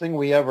loudest thing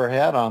we ever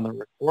had on the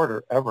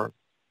recorder ever.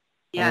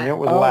 Yeah, I mean, it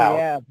was loud.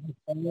 Yeah,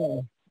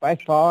 by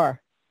far.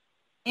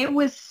 It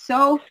was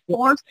so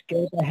forceful.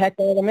 Scared the heck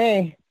out of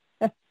me.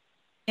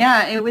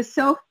 Yeah, it was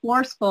so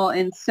forceful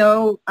and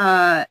so,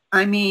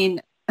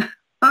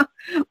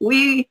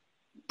 we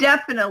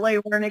definitely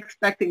weren't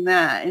expecting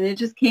that. And it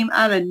just came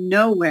out of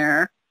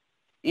nowhere.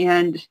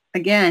 And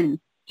again,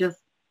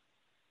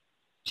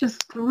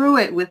 just threw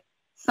it with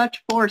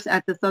such force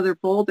at this other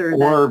boulder.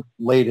 Or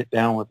laid it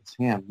down with his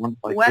hand.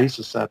 Like what?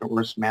 Lisa said,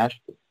 or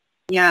smashed it.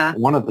 Yeah.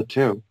 One of the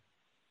two.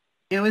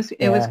 It was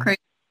crazy.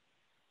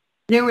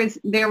 There was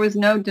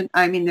no,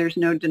 there's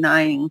no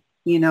denying,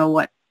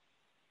 what.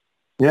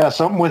 Yeah,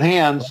 something with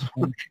hands.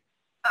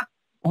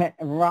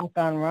 Rock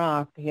on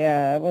rock.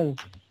 Yeah, it was.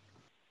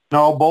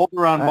 No,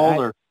 boulder on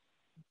boulder.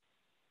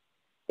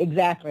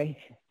 Exactly.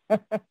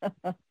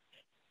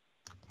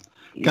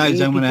 Guys,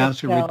 You I'm going could to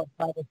just ask tell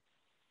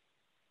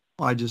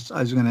by the- I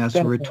was going to ask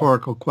a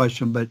rhetorical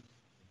question, but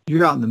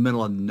you're out in the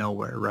middle of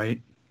nowhere,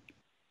 right?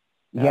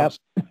 Yep.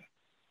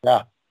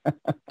 Yeah.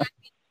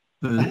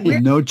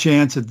 There's no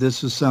chance that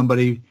this was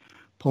somebody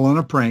pulling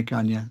a prank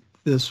on you.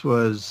 This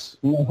was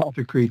No.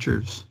 the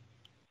creatures.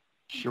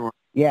 Sure.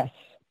 Yes.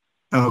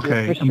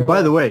 Okay. Yeah, for And by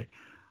sure. the way,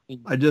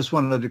 I just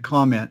wanted to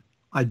comment.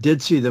 I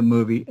did see the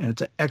movie, and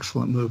it's an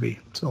excellent movie.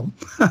 So,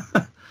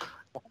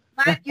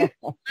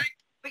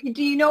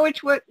 Do you know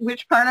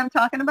which part I'm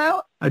talking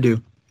about? I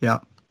do. Yeah.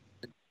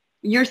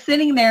 You're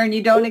sitting there and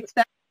you don't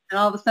expect it, and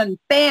all of a sudden,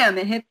 bam!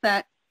 It hits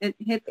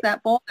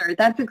that boulder.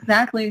 That's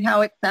exactly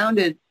how it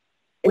sounded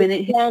when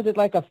it hit. Sounded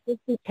like a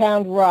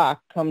 50-pound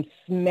rock comes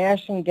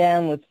smashing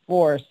down with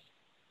force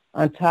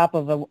on top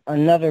of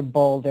another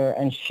boulder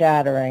and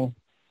shattering.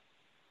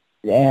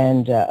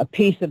 And a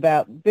piece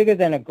about bigger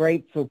than a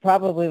grapefruit,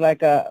 probably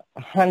like a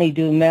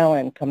honeydew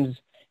melon, comes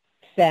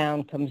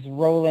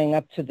rolling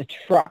up to the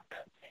truck.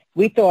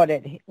 We thought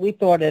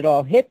it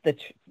all hit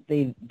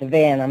the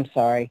van. I'm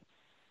sorry.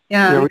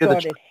 Yeah. We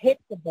thought it hit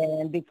the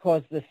van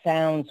because the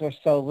sounds were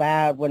so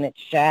loud when it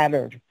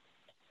shattered.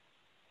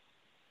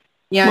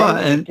 Yeah. Well,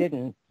 It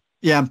didn't.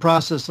 Yeah, and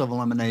process of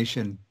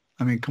elimination.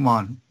 I mean, come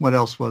on. What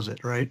else was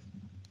it, right?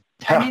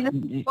 I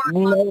mean,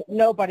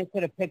 Nobody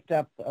could have picked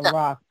up a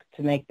rock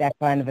to make that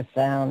kind of a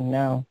sound,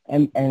 no,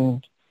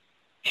 and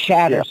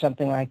shatter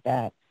something like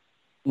that.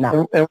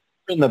 No. And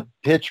we're in the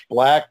pitch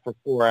black for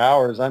 4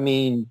 hours. I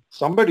mean,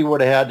 somebody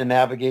would have had to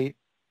navigate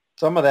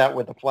some of that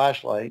with a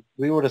flashlight.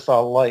 We would have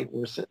saw light.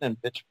 We're sitting in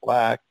pitch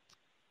black.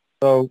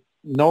 So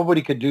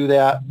nobody could do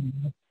that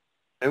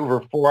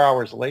over 4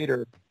 hours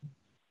later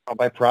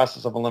by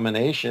process of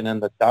elimination in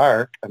the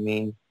dark. I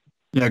mean,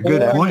 Yeah,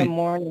 good point. In the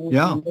morning,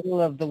 Yeah. in the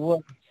middle of the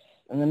woods,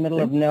 in the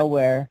middle of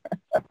nowhere.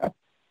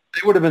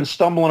 they would have been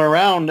stumbling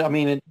around. I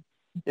mean,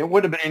 it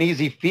would have been an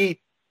easy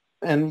feat.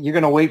 And you're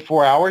going to wait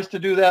 4 hours to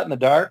do that in the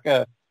dark?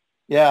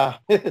 Yeah,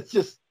 it's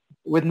just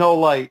with no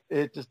light.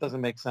 It just doesn't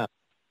make sense.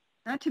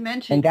 not to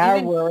mention, And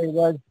our worry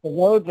was the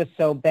road was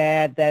so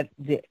bad that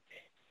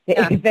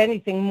if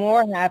anything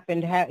more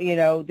happened,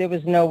 there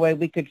was no way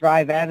we could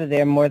drive out of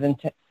there more than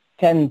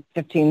 10,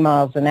 15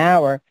 miles an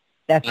hour.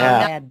 That's how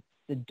bad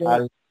the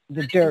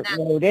dirt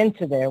road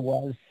into there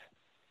was.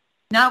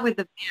 not with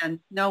the van.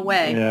 No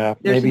way. Yeah,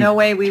 There's no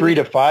way we 3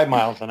 to 5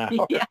 miles an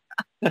hour. Yeah.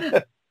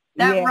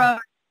 That road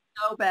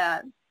is so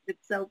bad.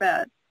 It's so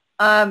bad.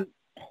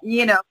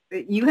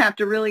 You have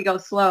to really go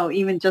slow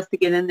even just to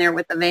get in there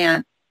with the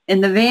van.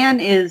 And the van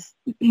is,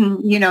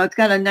 it's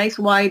got a nice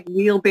wide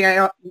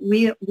wheelbase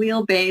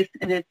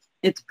and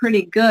it's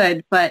pretty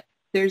good, but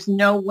there's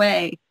no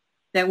way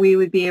that we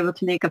would be able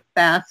to make a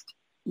fast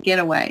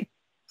getaway.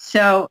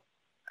 So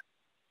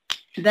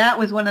that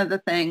was one of the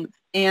things.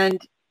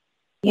 And,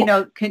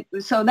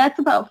 so that's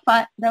about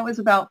that was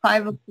about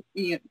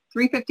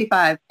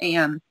 3:55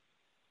 a.m.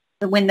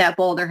 when that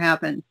boulder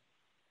happened.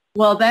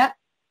 Well, that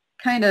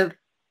kind of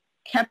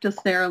kept us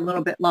there a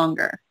little bit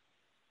longer.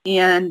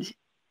 And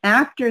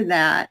after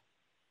that,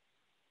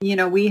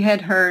 we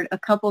had heard a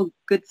couple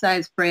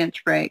good-sized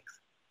branch breaks.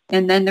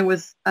 And then there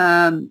was,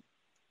 I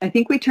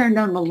think we turned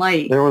on the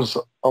light. There was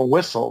a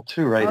whistle,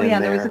 too, right in there. Oh, yeah,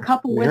 there was a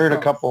couple whistles. We heard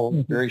a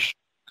couple very short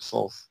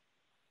whistles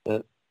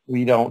that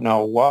we don't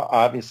know what.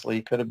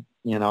 Obviously, could have,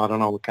 I don't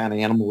know what kind of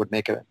animal would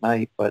make it at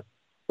night, but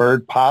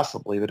bird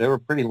possibly, but they were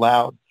pretty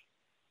loud.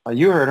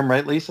 You heard them,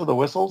 right, Lisa, the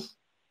whistles?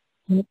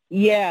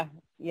 Yeah,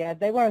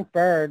 they weren't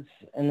birds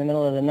in the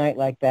middle of the night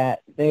like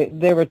that.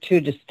 They were two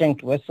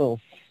distinct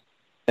whistles.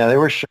 Yeah, they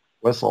were short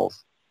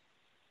whistles.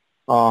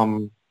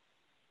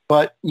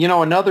 But,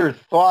 another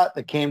thought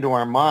that came to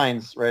our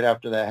minds right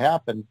after that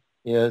happened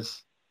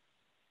is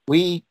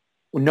we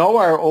know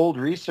our old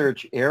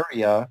research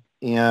area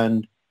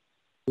and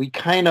we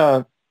kind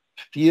of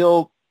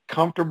feel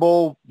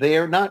comfortable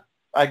there.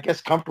 I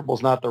guess comfortable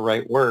is not the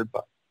right word,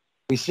 but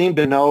we seem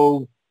to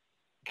know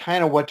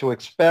kind of what to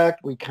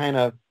expect. We kind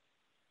of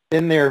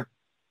been there,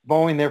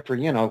 going there for,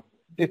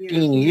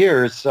 15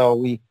 years. So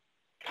we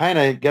kind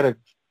of get a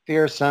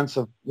fair sense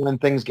of when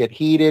things get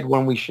heated,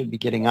 when we should be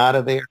getting out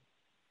of there.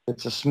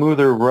 It's a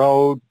smoother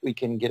road. We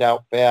can get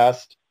out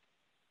fast.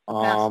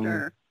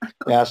 Faster.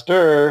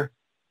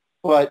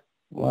 But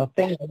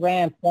things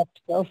ramped up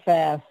so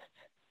fast.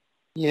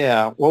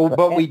 Yeah. Well,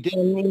 but we did.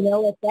 And you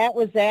know what? That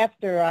was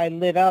after I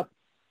lit up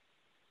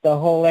the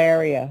whole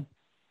area.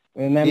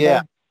 Remember?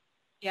 Yeah.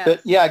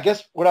 Yes. But I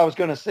guess what I was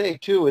going to say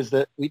too is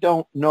that we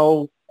don't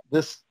know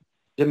this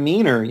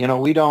demeanor.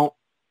 We don't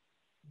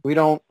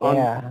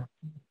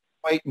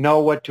quite know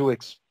what to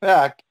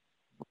expect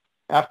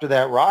after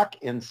that rock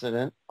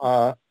incident.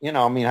 How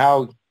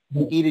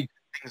heated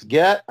things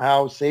get.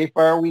 How safe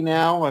are we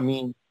now? I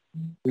mean,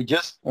 we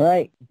just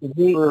right.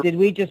 Did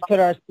we just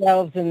put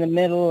ourselves in the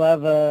middle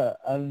of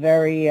a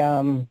very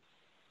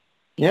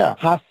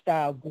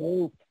hostile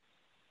group?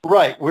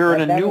 Right. We're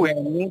in a new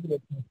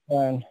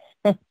area.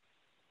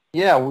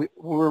 Yeah,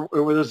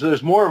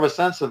 there's more of a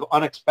sense of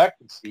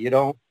unexpectancy.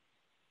 You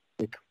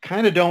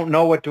kind of don't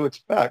know what to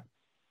expect.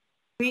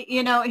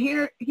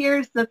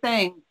 Here's the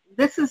thing.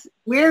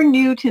 we're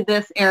new to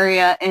this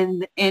area,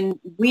 and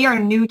we are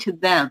new to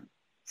them.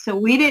 So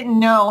we didn't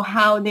know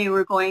how they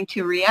were going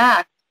to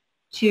react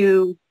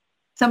to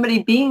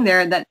somebody being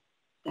there that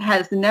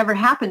has never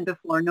happened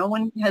before. No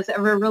one has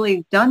ever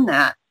really done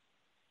that.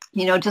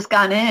 Just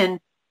gone in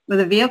with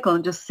a vehicle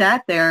and just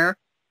sat there.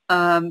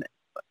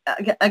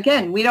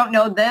 Again, we don't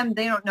know them;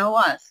 they don't know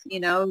us.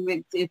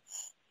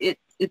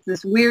 It's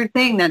this weird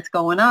thing that's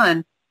going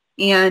on.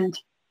 And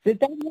did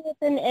that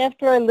happen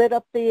after I lit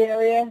up the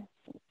area?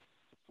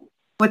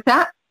 What's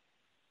that?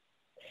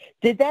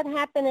 Did that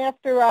happen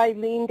after I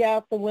leaned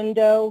out the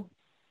window,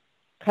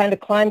 kind of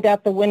climbed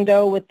out the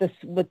window with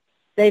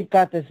they've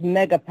got this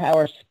mega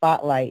power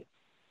spotlight,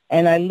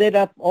 and I lit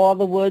up all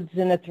the woods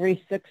in a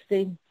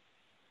 360?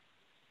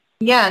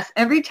 Yes,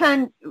 every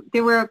time.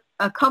 There were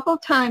a couple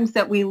times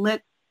that we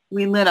lit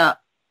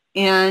up,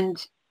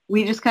 and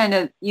we just kind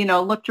of,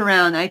 looked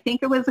around. I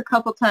think it was a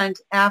couple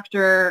times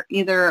after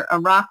either a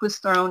rock was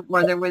thrown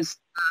or there was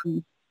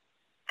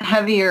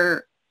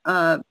heavier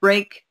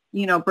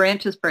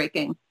branches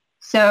breaking.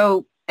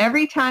 So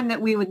every time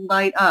that we would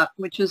light up,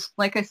 which is,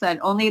 like I said,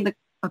 only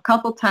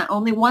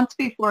once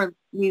before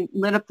we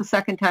lit up the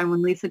second time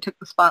when Lisa took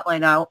the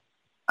spotlight out,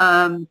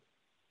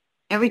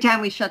 every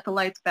time we shut the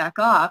lights back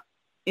off,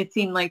 it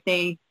seemed like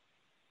they,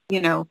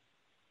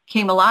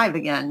 came alive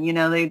again.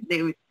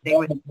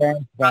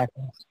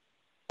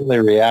 They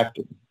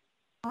reacted.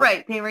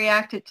 Right. They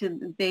reacted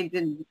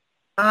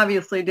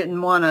obviously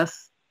didn't want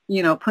us,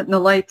 putting the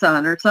lights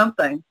on or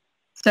something.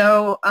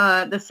 So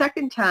the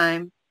second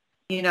time,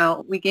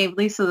 we gave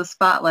Lisa the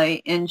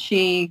spotlight, and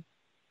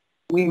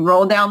we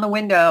rolled down the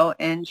window,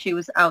 and she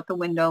was out the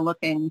window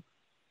looking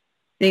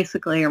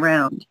basically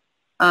around.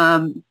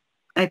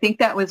 I think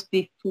that was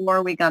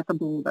before we got the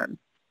boulder.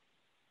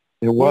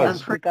 It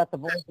was. We got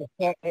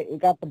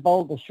the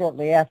boulder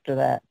shortly after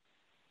that.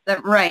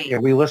 Right. Yeah,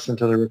 we listened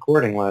to the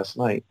recording last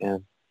night,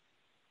 and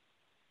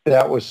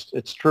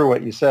it's true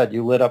what you said.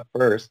 You lit up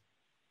first.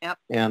 Yep.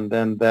 And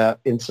then that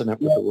incident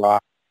with the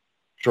rock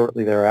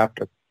shortly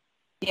thereafter.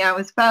 Yeah, it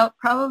was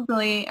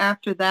probably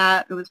after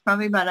that. It was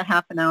probably about a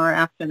half an hour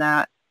after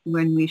that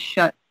when we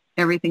shut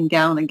everything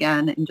down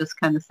again and just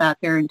kind of sat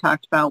there and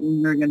talked about when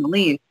we were going to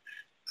leave.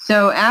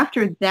 So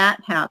after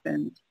that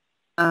happened,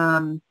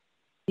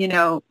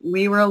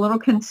 we were a little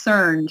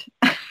concerned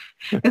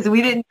because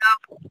we didn't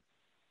know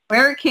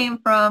where it came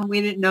from.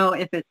 We didn't know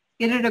if it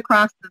skidded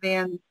across the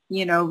van,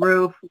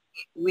 roof.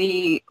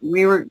 We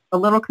were a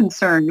little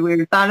concerned.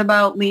 We thought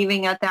about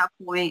leaving at that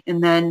point,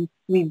 and then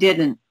we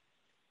didn't.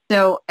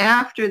 So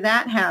after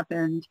that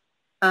happened,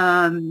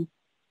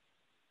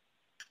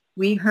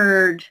 we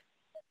heard,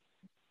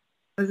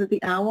 was it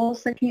the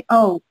owls that came?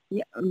 Oh,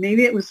 yeah,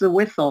 maybe it was the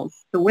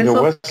whistles. The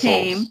whistles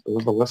came. It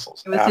was the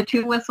whistles. It was the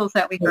two whistles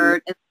that we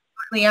heard. And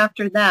shortly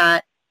after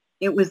that,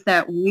 it was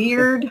that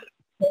weird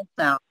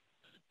sound.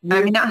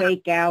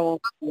 Fake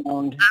owl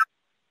sound.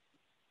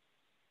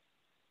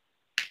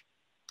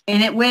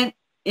 And it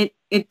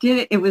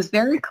was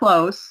very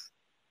close,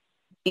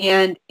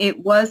 and it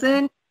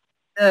wasn't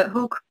the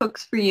Who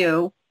Cooks for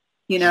You,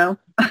 No.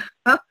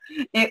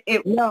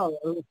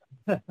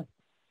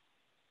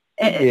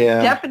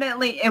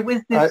 Definitely, it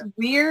was this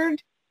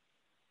weird,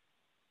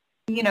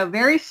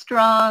 very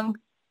strong,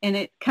 and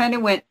it kind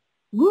of went,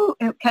 woo,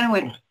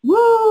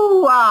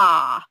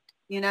 ah,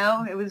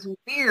 it was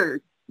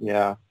weird.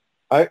 Yeah.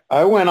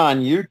 I went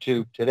on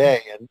YouTube today,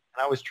 and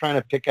I was trying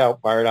to pick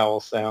out barred owl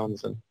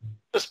sounds, and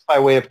just by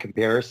way of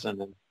comparison.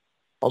 And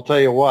I'll tell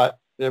you what,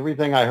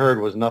 everything I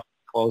heard was nothing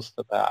close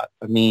to that.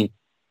 I mean,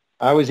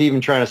 I was even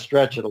trying to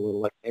stretch it a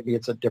little, like maybe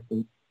it's a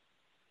different,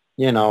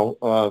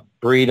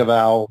 breed of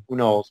owl, who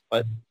knows,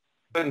 but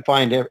couldn't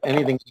find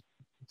anything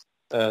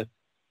to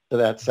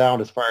that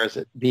sound as far as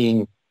it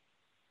being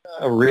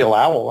a real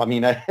owl. I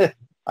mean,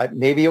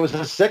 maybe it was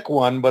a sick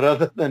one, but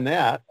other than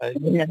that, as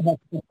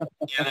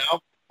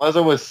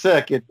it was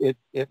sick, it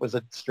was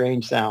a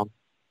strange sound.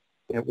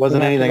 It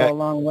wasn't anything. A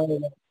long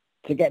way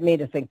to get me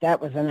to think that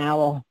was an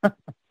owl.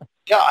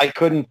 Yeah, I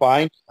couldn't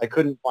find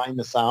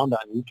the sound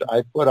on YouTube.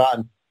 I put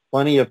on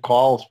plenty of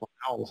calls from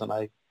owls,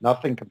 and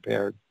nothing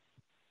compared.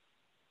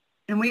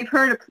 And we've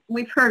heard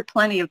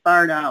plenty of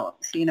barred owls.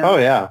 Oh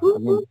yeah.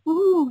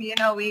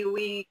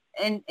 We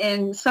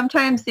and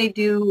sometimes they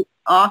do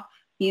off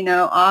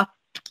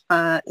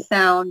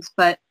sounds,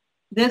 but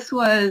this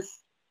was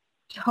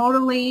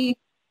totally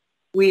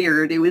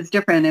weird. It was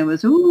different. It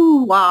was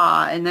ooh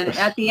wah, and then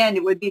at the end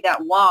it would be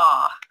that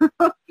wah.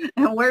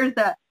 And where's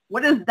that?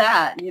 What is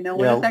that? Where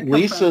does that come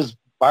Lisa's from?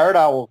 barred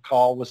owl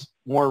call was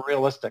more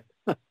realistic.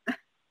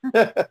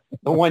 The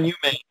one you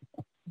made.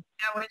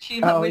 Yeah, when she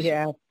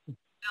yeah.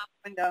 Out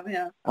the window,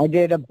 yeah. I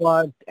did a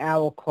barred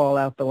owl call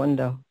out the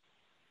window.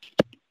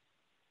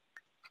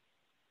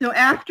 So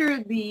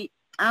after the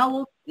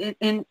owl,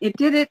 and it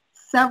did it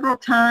several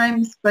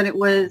times, but it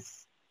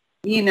was,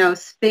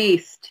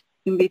 spaced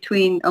in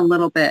between a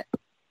little bit.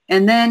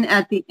 And then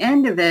at the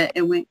end of it,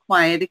 it went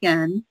quiet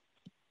again.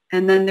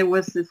 And then there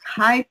was this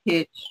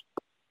high-pitched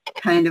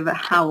kind of a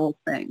howl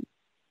thing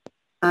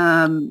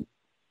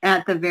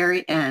at the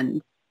very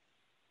end.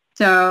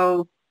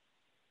 So,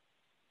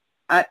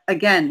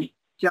 again,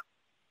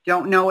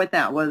 don't know what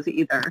that was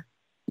either.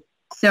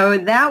 So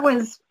that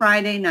was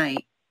Friday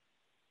night.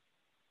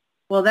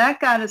 Well, that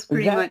got us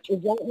pretty much.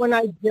 Is that when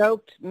I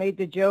made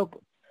the joke?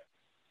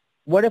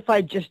 What if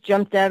I just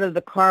jumped out of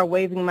the car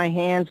waving my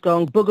hands,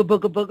 going booga,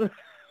 booga, booga?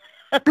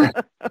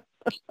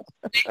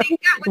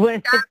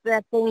 When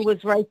that thing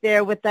was right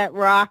there with that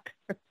rock?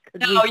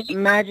 Could you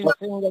imagine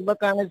seeing the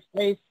look on his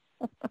face?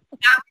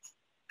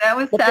 That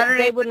was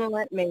Saturday. They wouldn't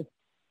let me.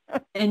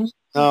 And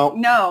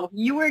no,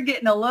 you were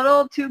getting a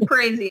little too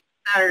crazy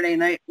Saturday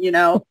night,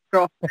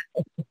 girlfriend.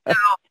 No.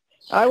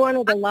 I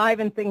wanted to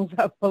liven things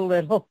up a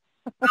little.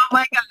 Oh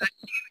my gosh.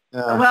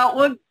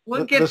 Well,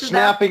 we'll get the to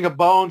snapping of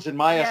bones, in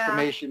my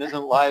estimation,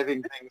 isn't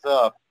livening things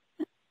up.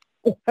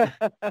 You don't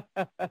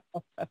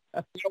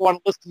want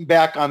to listen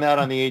back on that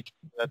on the H.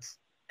 That's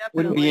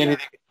wouldn't be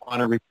anything on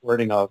a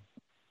recording of.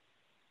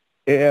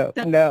 Yeah,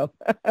 no.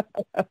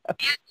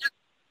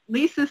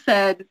 Lisa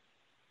said,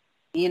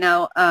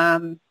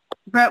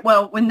 Brett,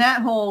 well, when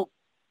that whole,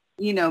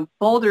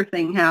 boulder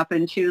thing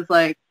happened, she was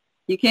like,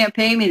 you can't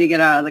pay me to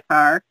get out of the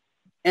car.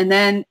 And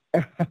then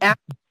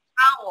after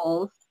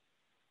towels,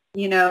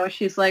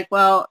 she's like,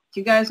 well,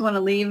 do you guys want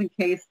to leave in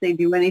case they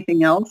do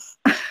anything else?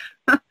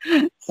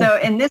 So,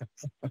 and this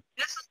was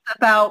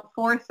about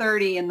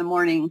 4:30 in the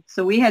morning.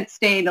 So we had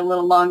stayed a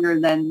little longer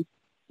than,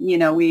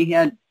 we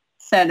had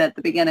said at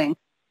the beginning.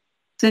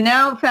 So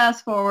now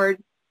fast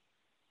forward,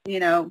 we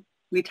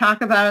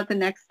talk about it the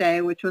next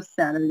day, which was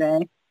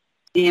Saturday.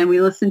 And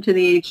we listened to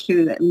the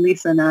H2 that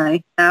Lisa and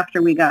I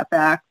after we got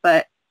back.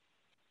 But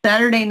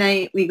Saturday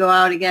night we go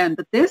out again.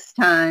 But this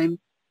time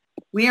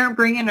we aren't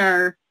bringing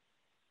our,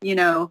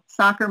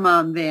 soccer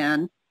mom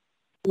van.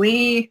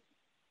 We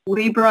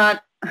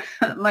brought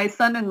my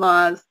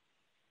son-in-law's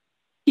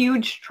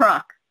huge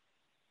truck.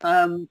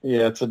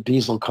 It's a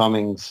diesel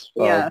Cummins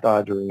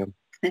Dodge Ram.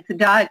 It's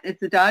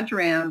a Dodge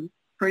Ram,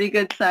 pretty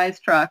good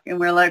sized truck, and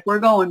we're like, we're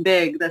going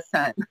big this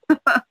time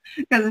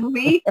because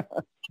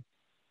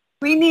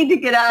we need to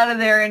get out of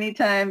there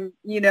anytime,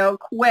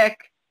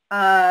 quick.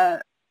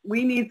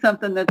 We need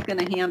something that's going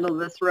to handle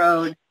this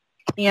road.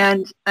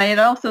 And I had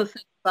also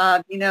said,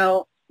 Bob,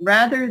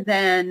 rather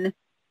than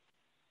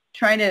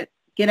try to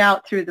get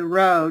out through the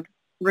road,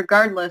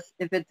 regardless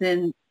if it's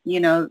in,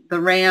 the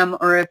Ram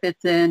or if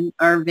it's in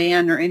our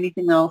van or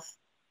anything else,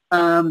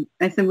 I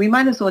said, we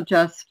might as well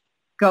just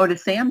go to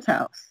Sam's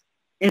house.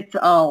 It's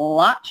a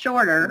lot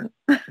shorter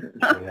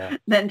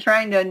than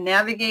trying to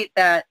navigate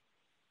that,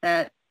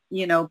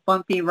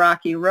 bumpy,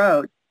 rocky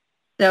road.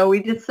 So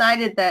we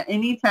decided that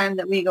anytime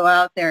that we go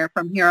out there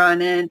from here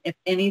on in, if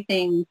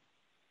anything,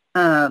 it's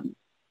out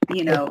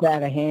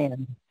of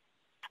hand.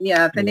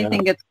 Yeah, if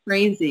anything gets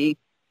crazy,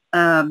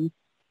 we're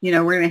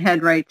going to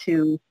head right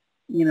to,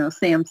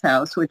 Sam's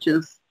house, which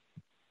is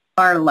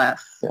far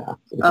less. Yeah,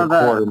 it's a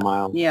quarter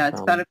mile. Yeah, it's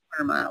about a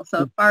quarter mile.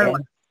 So far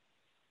less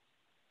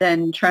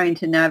than trying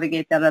to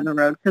navigate that other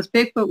road, because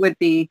Bigfoot would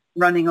be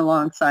running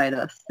alongside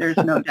us. There's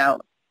no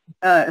doubt,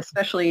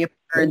 especially if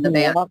we're in the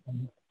van.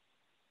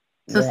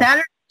 So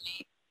Saturday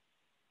night,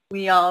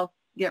 we all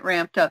get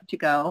ramped up to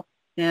go,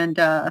 and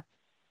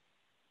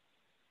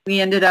we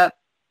ended up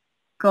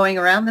going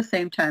around the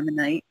same time of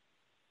night,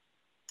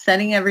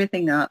 setting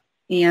everything up,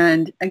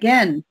 and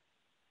again,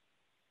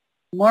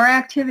 more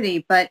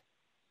activity, but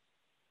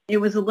it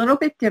was a little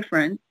bit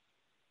different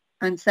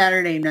on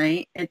Saturday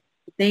night.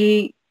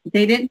 They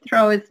didn't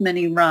throw as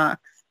many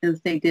rocks as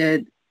they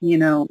did,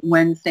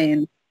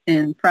 Wednesday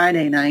and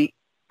Friday night.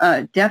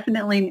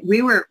 Definitely,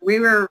 we were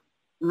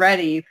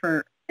ready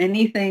for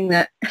anything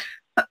that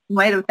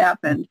might have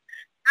happened.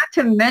 Not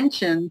to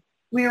mention,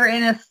 we were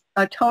in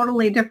a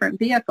totally different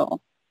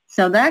vehicle.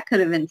 So that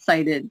could have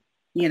incited,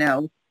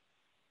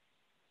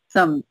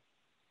 some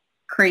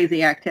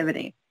crazy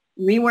activity.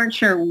 We weren't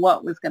sure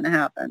what was going to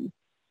happen.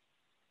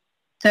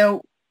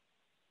 So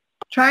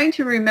trying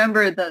to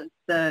remember the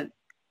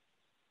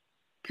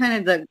kind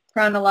of the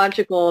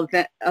chronological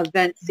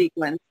event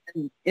sequence.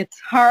 And it's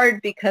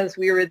hard because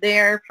we were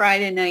there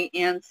Friday night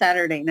and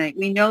Saturday night.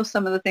 We know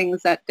some of the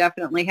things that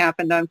definitely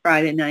happened on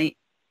Friday night,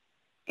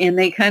 and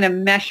they kind of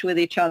mesh with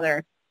each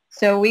other.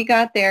 So we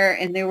got there,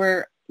 and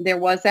there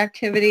was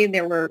activity.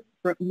 There were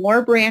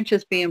more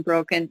branches being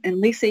broken. And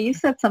Lisa, you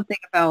said something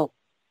about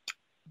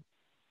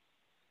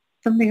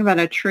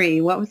a tree.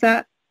 What was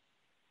that?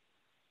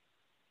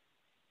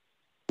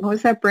 What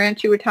was that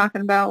branch you were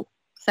talking about?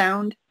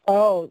 Sound?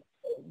 Oh,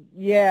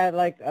 yeah,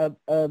 like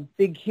a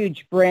big,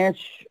 huge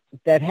branch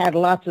that had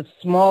lots of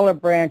smaller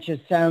branches.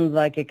 Sounds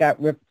like it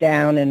got ripped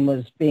down and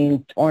was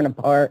being torn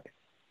apart.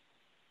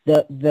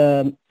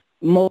 The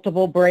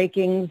multiple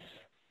breakings.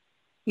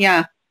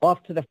 Yeah.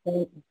 Off to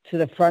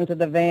the front of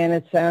the van,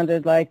 it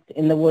sounded like,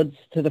 in the woods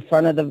to the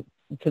front of the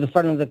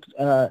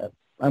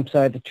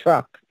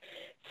truck.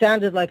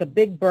 Sounded like a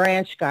big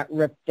branch got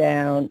ripped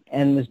down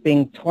and was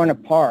being torn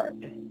apart.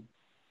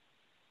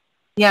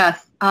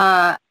 Yes.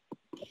 And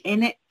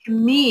to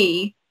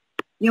me,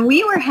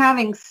 we were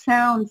having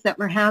sounds that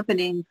were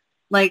happening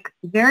like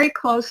very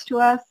close to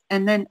us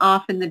and then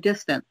off in the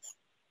distance.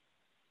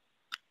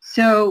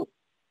 So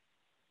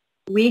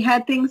we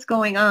had things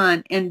going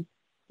on, and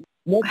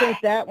wasn't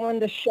that one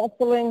the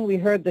shuffling? We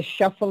heard the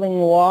shuffling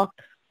walk.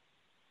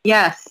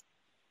 Yes,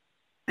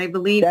 I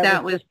believe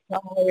that was just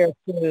prior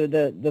to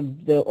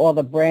the all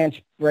the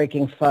branch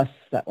breaking fuss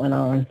that went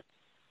on.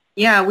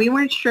 Yeah, we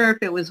weren't sure if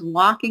it was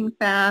walking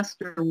fast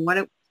or what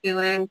it was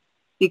doing,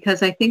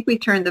 because I think we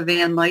turned the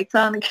van lights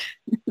on again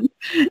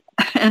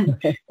and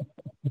hearing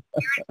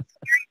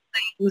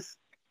things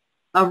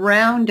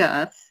around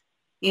us.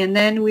 And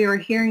then we were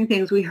hearing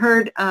things. We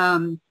heard,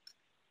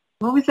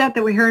 what was that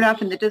we heard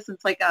off in the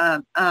distance? Like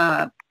a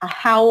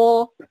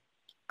howl,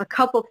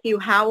 few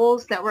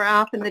howls that were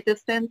off in the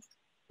distance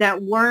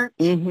that weren't,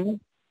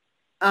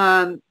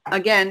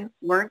 again,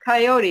 weren't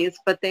coyotes,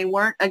 but they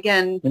weren't,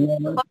 again,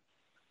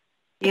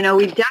 you know,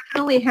 we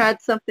definitely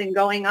had something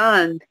going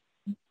on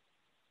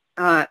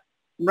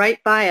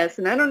right by us.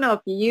 And I don't know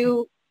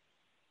if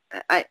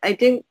I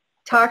didn't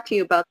talk to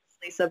you about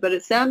this, Lisa, but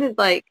it sounded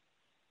like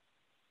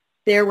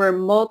there were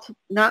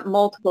not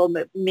multiple,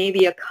 but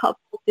maybe a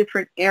couple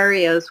different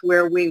areas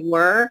where we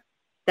were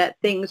that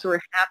things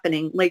were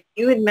happening. Like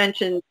you had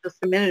mentioned just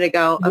a minute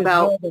ago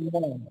about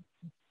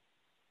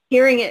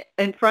hearing it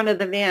in front of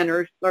the van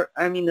or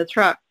I mean the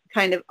truck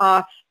kind of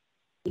off,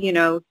 you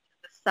know, to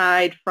the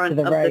side front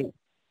of right.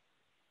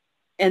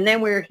 And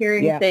then we were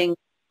hearing things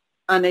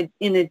in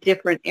a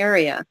different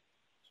area.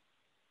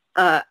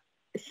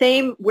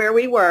 Same where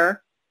we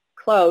were,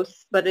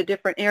 close, but a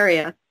different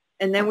area.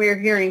 And then we were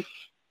hearing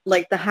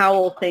like the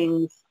howl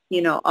things,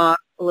 you know, off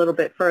a little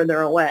bit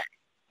further away.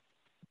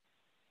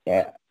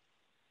 Yeah.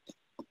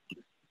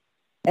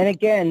 And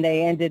again,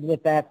 they ended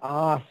with that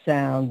ah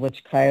sound,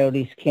 which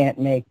coyotes can't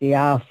make, the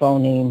ah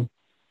phoneme.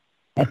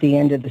 At the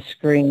end of the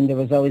scream, there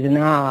was always an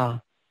ah.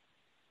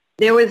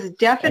 There was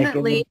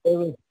definitely... It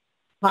was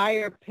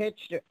higher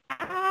pitched,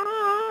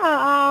 ah,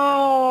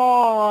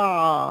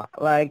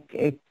 like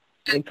it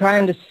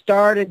kind of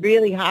started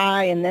really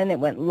high and then it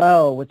went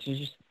low, which is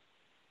just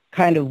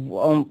kind of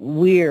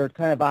weird,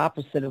 kind of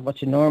opposite of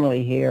what you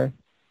normally hear.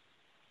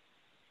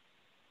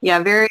 Yeah,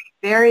 very,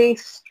 very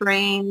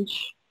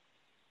strange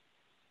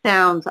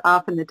sounds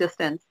off in the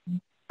distance.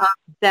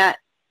 That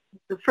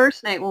the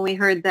first night when we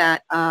heard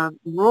that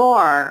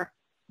roar,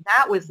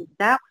 that was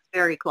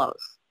very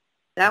close.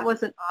 That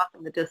wasn't off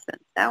in the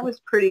distance. That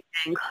was pretty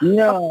dang close.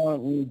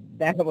 No,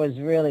 that was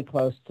really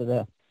close to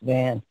the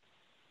van.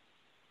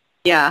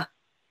 Yeah,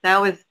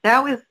 that was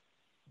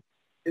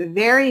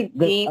very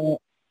deep.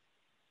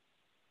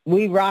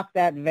 We rocked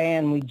that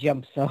van. We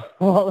jumped, so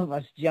all of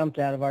us jumped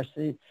out of our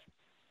seats.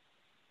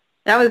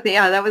 That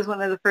was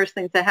one of the first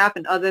things that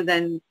happened, other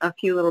than a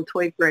few little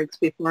twig breaks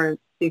before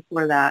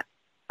that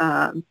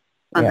on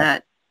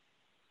that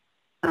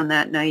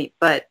night.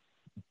 But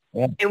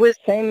it was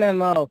same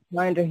MO,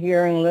 kind of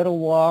hearing little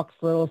walks,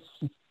 little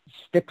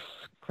sticks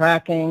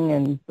cracking,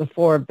 and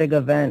before a big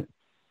event.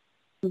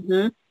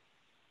 Mm-hmm.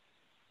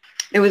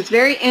 It was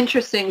very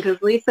interesting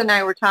because Lisa and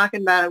I were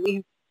talking about it.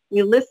 We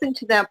listened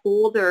to that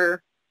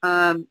boulder,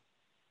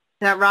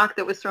 that rock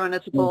that was thrown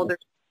at the boulder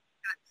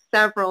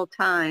several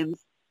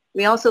times.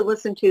 We also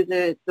listened to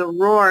the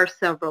roar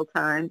several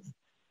times,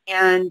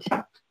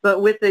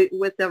 but with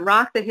the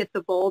rock that hit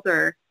the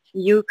boulder,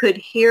 you could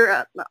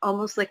hear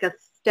almost like a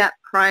step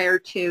prior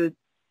to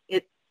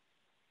it,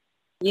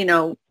 you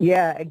know.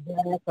 Yeah,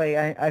 exactly.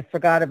 I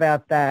forgot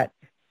about that.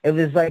 It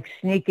was like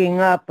sneaking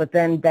up, but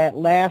then that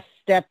last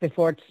step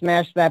before it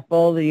smashed that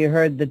boulder, you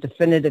heard the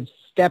definitive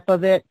step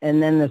of it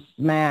and then the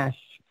smash.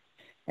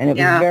 And it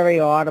was very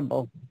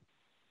audible.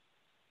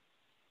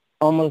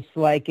 Almost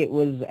like it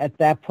was at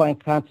that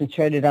point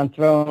concentrated on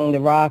throwing the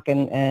rock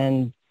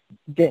and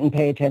didn't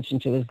pay attention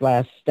to his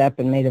last step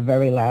and made a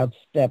very loud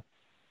step.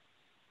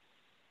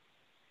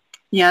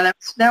 Yeah,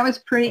 that was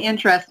pretty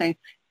interesting.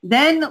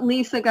 Then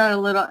Lisa got a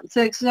little,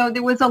 so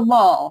there was a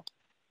lull.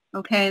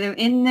 Okay,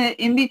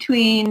 in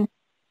between,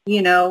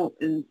 you know,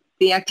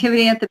 the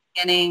activity at the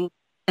beginning,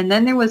 and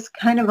then there was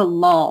kind of a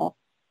lull.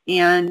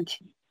 And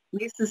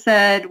Lisa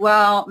said,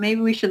 well, maybe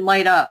we should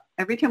light up.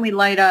 Every time we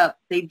light up,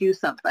 they do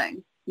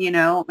something, you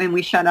know, and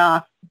we shut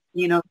off,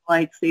 you know, the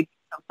lights, they do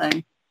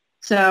something.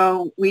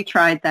 So we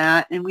tried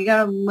that, and we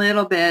got a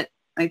little bit,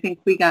 I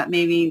think we got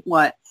maybe,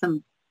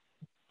 some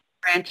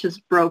branches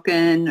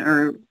broken,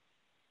 or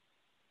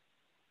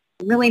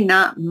really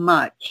not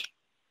much.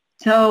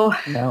 So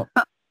no.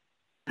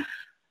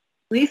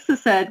 Lisa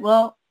said,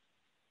 well,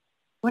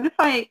 what if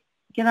I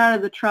get out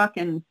of the truck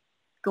and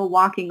go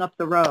walking up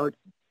the road?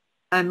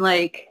 I'm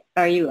like,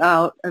 are you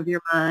out of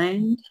your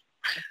mind?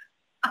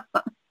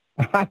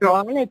 I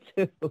wanted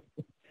to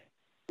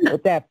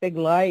with that big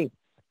light,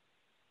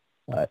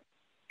 but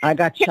I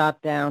got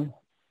shot down.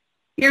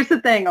 Here's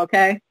the thing,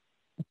 okay?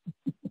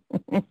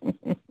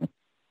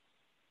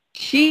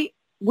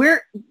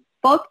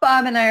 Both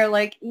Bob and I are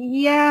like,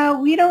 yeah,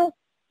 we don't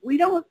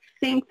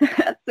think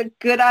that's a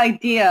good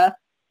idea,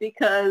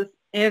 because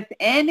if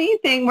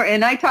anything were,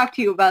 and I talked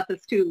to you about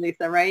this too,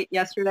 Lisa, right?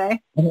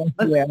 Yesterday?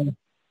 Yeah.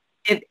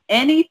 If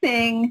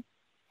anything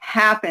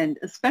happened,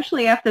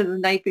 especially after the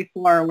night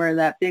before where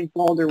that big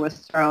boulder was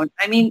thrown,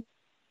 I mean,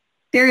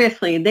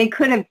 seriously, they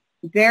could have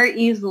very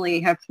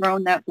easily have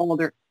thrown that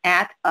boulder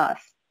at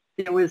us.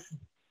 There was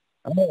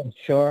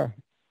sure.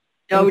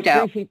 No it was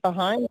doubt. 3 feet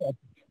behind us.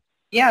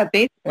 Yeah,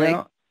 basically.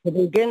 To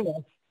begin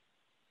with.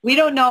 We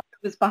don't know if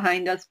it was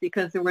behind us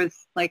because there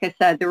was, like I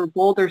said, there were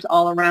boulders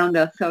all around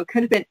us. So it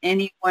could have been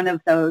any one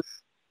of those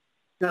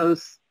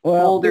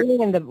boulders.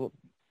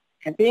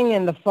 Being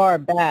in the far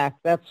back,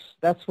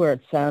 that's where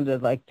it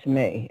sounded like to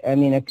me. I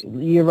mean,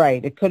 you're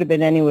right. It could have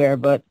been anywhere,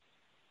 but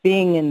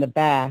being in the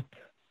back,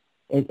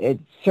 it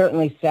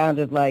certainly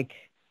sounded like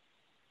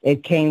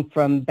it came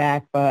from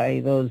back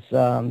by those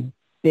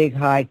big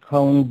high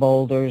cone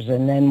boulders,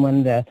 and then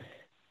when the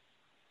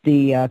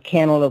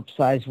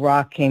cantaloupe-sized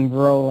rock came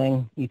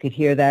rolling, you could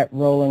hear that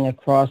rolling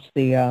across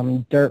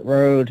the dirt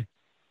road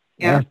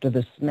after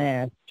the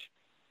smash.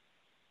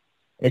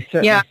 It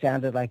certainly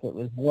sounded like it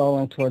was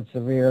rolling towards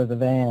the rear of the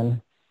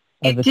van,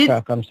 of the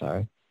truck, I'm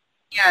sorry.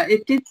 Yeah,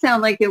 it did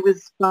sound like it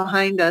was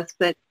behind us,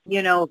 but,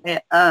 because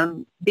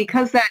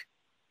the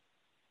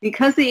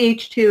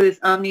H2 is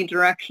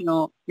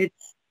omnidirectional,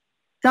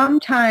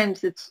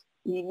 sometimes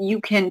you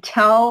can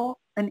tell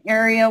an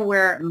area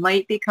where it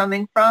might be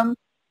coming from,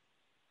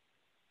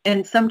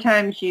 and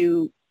sometimes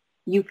you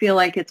feel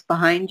like it's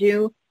behind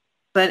you.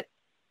 But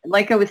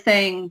like I was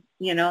saying,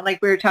 like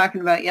we were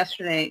talking about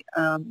yesterday,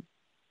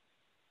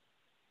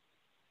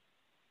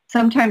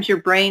 sometimes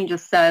your brain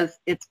just says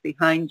it's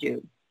behind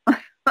you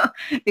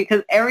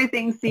because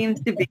everything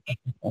seems to be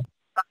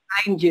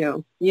behind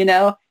you.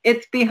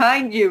 It's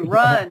behind you.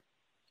 Run.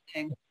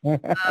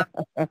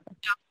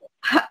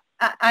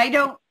 I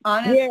don't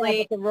honestly.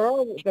 Yeah, but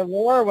the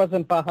roar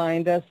wasn't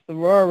behind us. The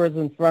roar was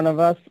in front of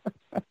us.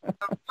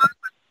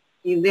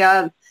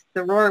 Yeah,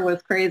 the roar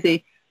was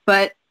crazy.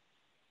 But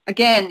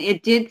again,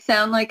 it did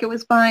sound like it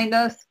was behind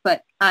us,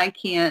 but I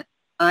can't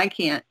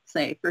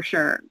say for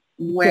sure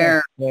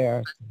where.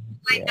 I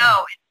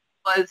know it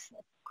was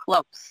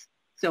close.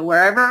 So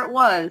wherever it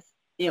was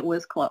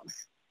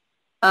close.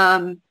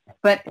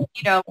 But, Bob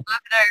and I are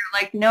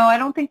like, no, I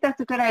don't think that's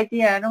a good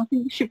idea. I don't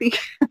think you should be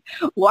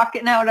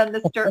walking out on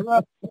this dirt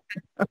road.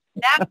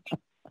 If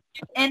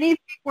anything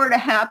were to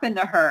happen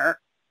to her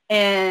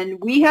and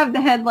we have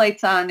the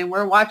headlights on and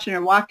we're watching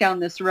her walk down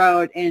this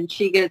road and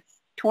she gets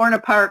torn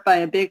apart by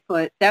a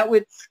Bigfoot, that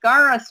would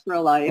scar us for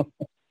life.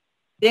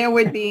 There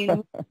would be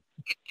nothing we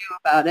could do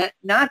about it.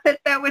 Not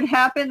that would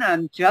happen.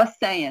 I'm just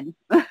saying.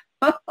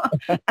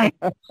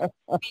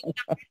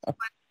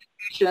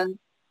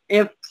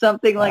 If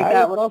something like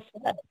that would.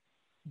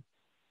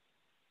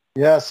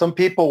 Yeah, some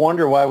people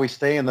wonder why we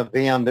stay in the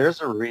van. There's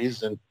a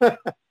reason. You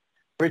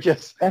could keep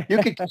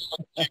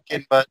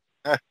thinking, but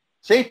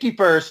safety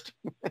first.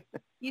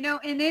 And to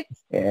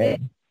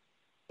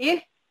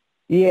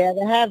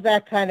have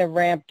that kind of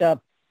ramped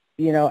up,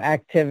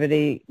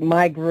 activity.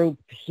 My group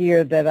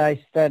here that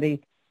I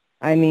study,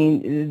 I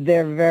mean,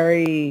 they're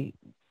very,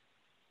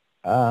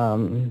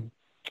 predictable.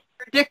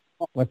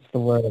 What's the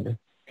word?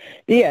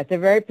 Yeah, they're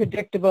very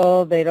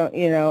predictable. They don't,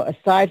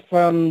 aside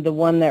from the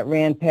one that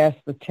ran past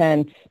the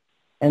tent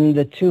and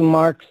the two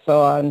marks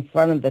saw in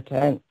front of the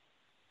tent.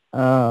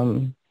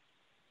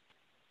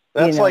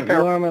 That's like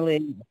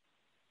normally.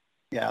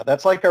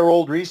 That's like our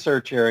old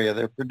research area.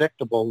 They're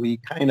predictable. We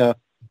kind of,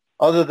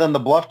 other than the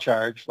bluff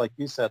charge, like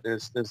you said,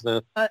 there's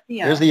the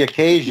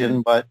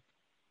occasion, but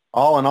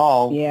all in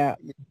all, you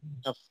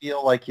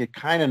feel like you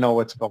kind of know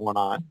what's going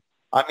on.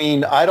 I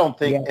mean, I don't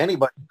think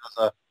anybody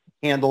has a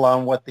handle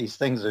on what these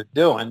things are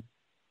doing,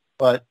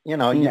 but you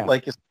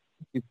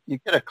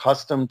get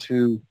accustomed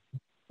to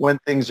when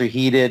things are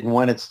heated and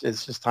when it's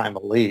just time to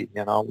leave.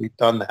 We've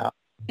done that,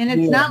 and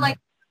it's not like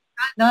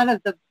none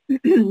of the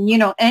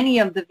any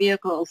of the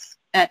vehicles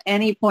at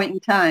any point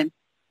in time.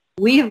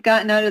 We have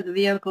gotten out of the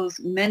vehicles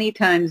many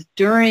times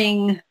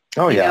during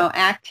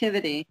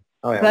activity.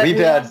 Oh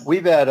yeah,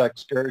 we've had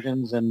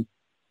excursions and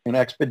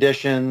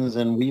expeditions,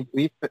 and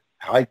we've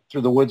hiked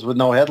through the woods with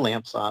no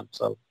headlamps on.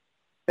 So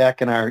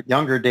back in our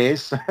younger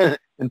days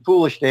and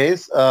foolish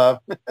days, no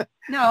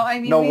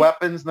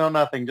weapons, no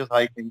nothing, just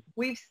hiking.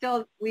 We've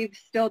still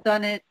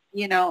done it,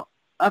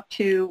 up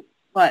to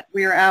what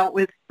we were out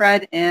with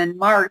Fred and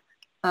Mark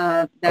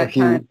that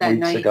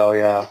night ago,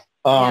 yeah.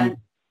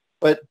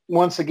 But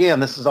once again,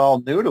 this is all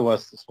new to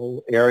us. This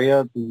whole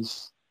area,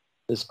 this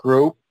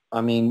group.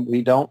 I mean,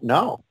 we don't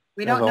know.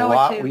 We don't know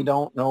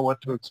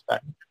what to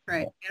expect.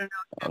 Right. You don't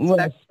know what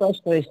to expect. Well,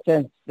 especially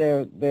since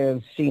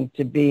there seemed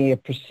to be a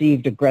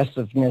perceived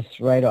aggressiveness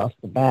right off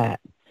the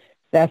bat.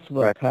 That's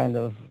what kind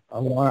of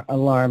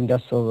alarmed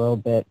us a little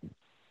bit.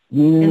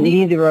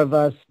 Neither of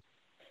us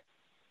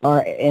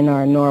are in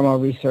our normal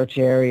research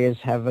areas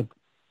have a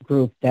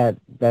group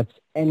that's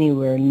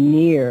anywhere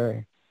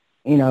near,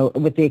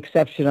 with the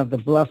exception of the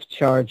bluff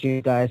charge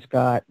you guys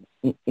got,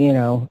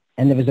 and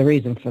there was a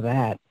reason for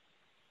that.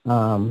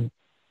 None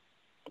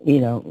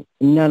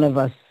of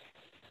us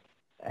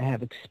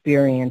have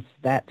experienced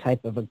that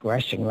type of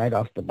aggression right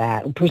off the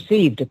bat,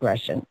 perceived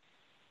aggression.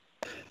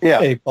 Yeah.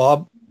 Hey,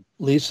 Bob,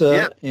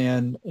 Lisa,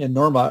 and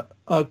Norma,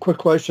 a quick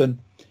question.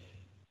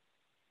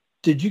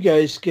 Did you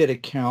guys get a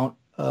count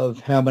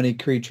of how many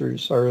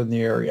creatures are in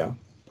the area,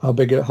 how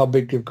big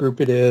a group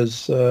it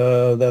is,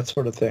 that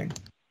sort of thing.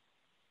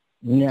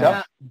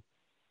 Yeah.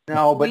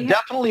 No, but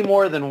definitely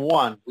more than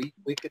one.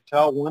 We could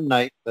tell one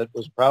night that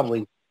was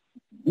probably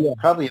a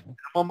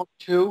minimum of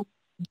two.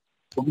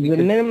 The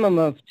minimum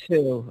of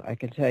two, I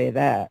can tell you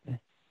that.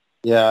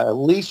 Yeah, at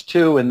least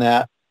two in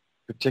that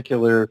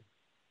particular,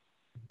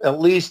 at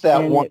least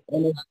that one.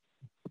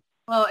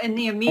 Well, in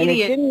the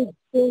immediate...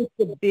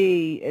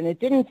 And it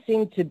didn't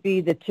seem to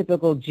be the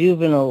typical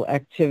juvenile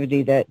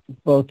activity that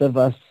both of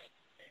us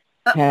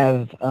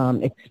have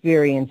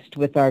experienced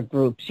with our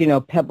groups. You know,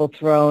 pebble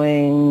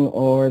throwing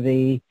or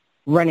the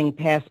running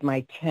past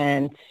my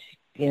tent.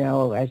 You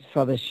know, I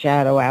saw the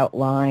shadow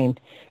outline,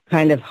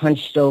 kind of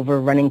hunched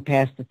over, running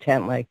past the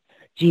tent like,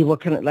 gee,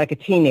 like a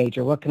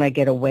teenager, what can I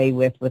get away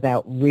with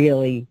without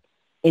really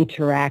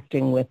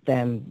interacting with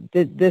them?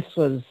 This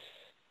was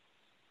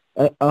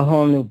a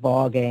whole new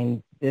ball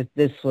game.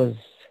 This was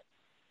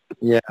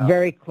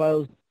very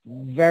close,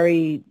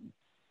 very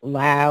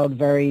loud,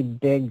 very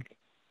big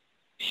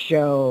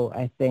show,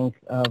 I think,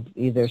 of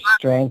either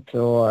strength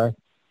or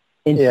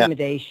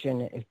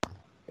intimidation.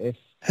 If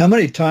How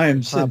many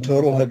times in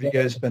total have you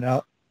guys been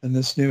out in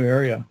this new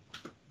area?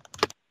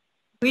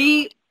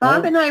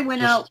 Bob and I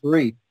went out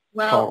 3.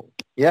 Well,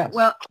 yes.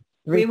 Well,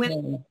 we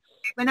went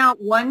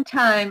out one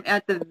time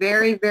at the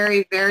very,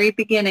 very, very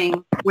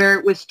beginning where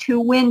it was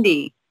too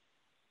windy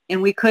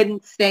and we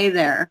couldn't stay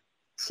there.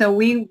 So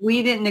we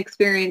didn't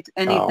experience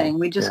anything.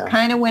 We just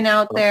kind of went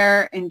out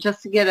there and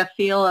just to get a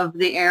feel of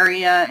the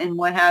area and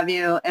what have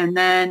you. And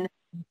then,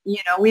 you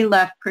know, we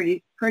left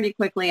pretty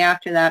quickly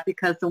after that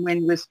because the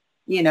wind was,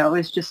 you know, it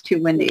was just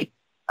too windy.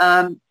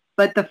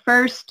 But the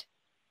first,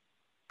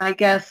 I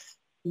guess,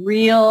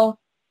 real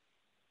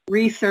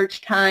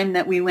research time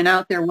that we went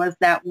out there was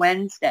that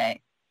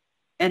Wednesday.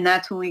 And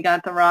that's when we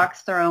got the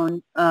rocks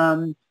thrown.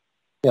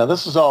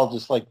 This is all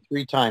just like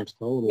 3 times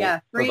total.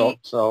 Yeah, three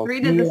to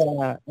and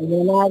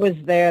then I was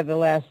there the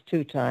last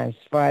 2 times,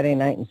 Friday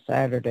night and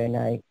Saturday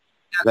night,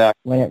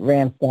 when it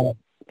ramped up.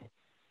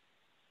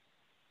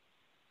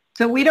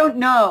 So we don't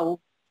know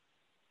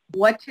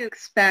what to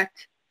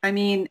expect. I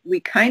mean,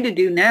 we kind of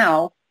do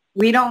now.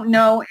 We don't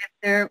know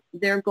if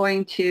they're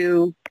going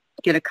to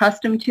get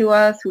accustomed to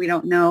us. We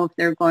don't know if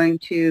they're going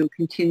to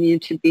continue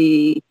to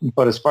be.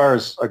 But as far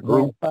as a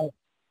group,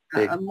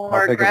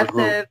 more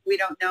aggressive, we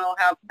don't know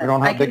how.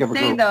 I can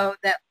say though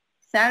that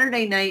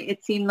Saturday night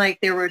it seemed like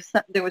there was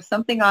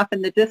something off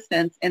in the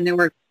distance, and there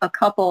were a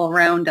couple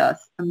around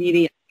us,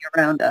 immediately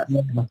around us.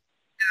 Yeah.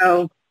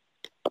 So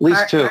at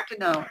least 2. Hard to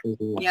know.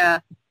 Yeah,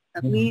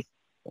 at least.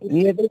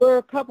 Yeah, there were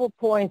a couple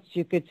points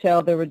you could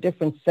tell there were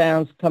different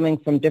sounds coming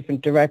from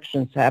different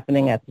directions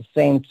happening at the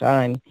same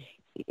time.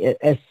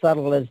 As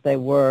subtle as they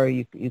were,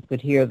 you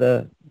could hear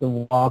the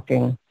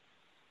walking.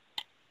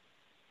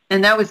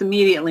 And that was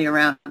immediately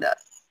around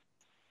us.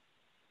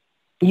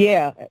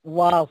 Yeah,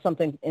 while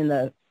something in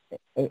the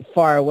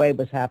far away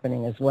was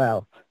happening as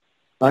well.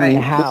 I mean,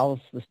 the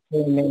howls, the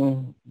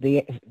screaming,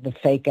 the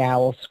fake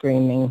owl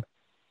screaming.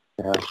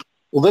 Yeah.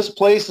 Well, this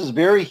place is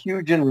very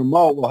huge and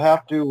remote. We'll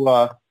have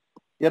to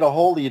get a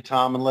hold of you,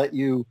 Tom, and let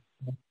you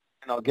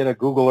get a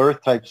Google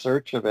Earth type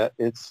search of it.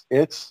 It's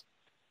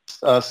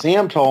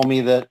Sam told me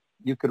that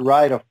you could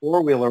ride a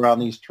 4-wheeler on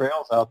these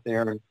trails out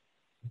there and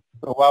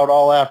go out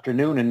all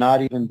afternoon and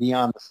not even be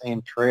on the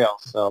same trail.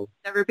 So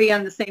never be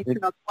on the same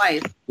trail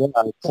twice. Yeah,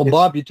 well,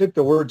 Bob, you took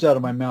the words out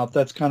of my mouth.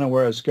 That's kind of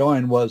where I was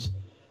going, was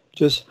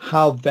just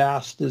how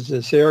vast is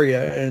this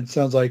area? And it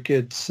sounds like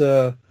it's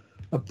a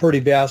pretty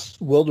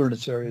vast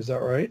wilderness area. Is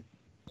that right?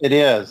 It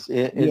is.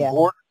 It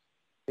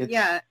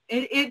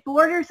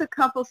borders a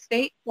couple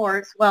state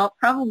forests. Well,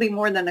 probably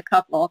more than a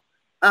couple.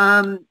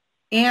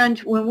 And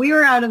when we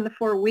were out in the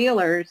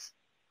 4-wheelers,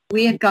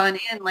 we had gone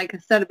in, like I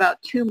said,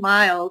 about 2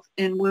 miles.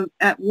 And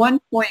at one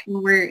point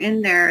when we were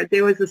in there,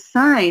 there was a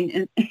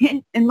sign.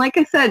 And like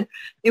I said,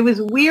 it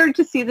was weird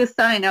to see the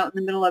sign out in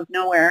the middle of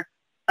nowhere.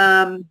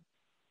 But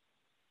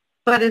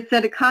it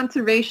said it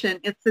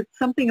said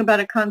something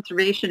about a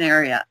conservation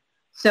area.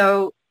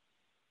 So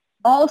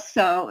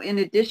also, in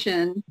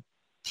addition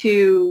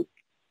to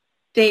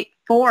state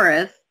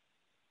forests,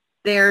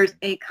 there's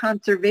a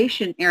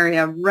conservation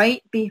area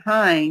right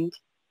behind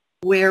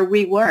where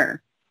we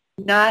were.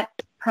 Not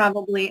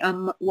probably,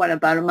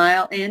 about a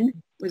mile in?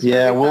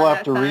 We'll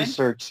have to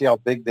research, see how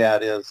big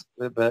that is.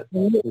 But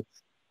and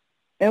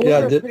we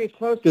were pretty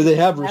close. Do they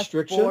have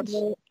restrictions?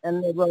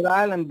 And the Rhode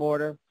Island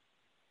border.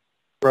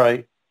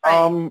 Right.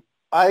 I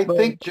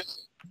think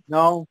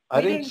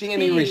I didn't see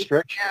any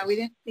restrictions. Yeah, we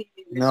didn't see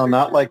any restrictions. No,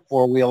 not like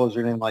 4-wheelers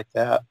or anything like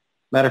that.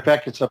 Matter of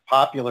fact, it's a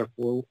popular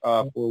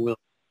 4-wheel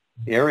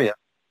area.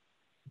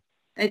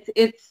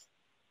 It's.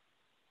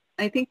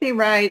 I think they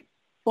ride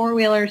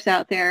 4-wheelers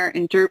out there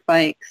and dirt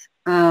bikes,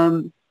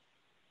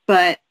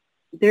 but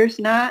there's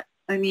not.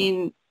 I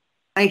mean,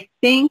 I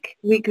think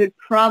we could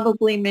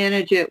probably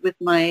manage it with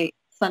my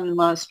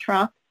son-in-law's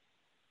truck,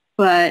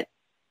 but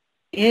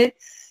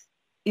it's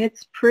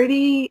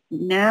pretty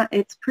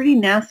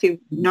nasty,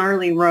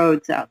 gnarly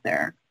roads out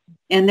there,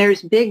 And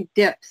there's big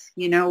dips,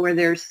 where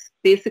there's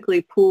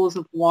basically pools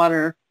of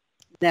water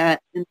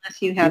that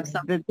unless you have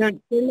something. They're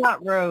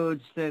not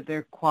roads.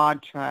 They're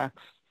quad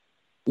tracks.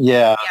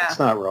 Yeah, it's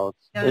not roads.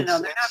 No, they're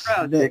not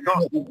roads. They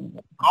go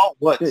all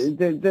woods.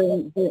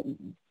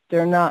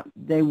 They're not.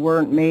 They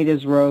weren't made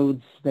as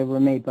roads. They were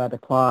made by the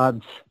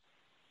quads.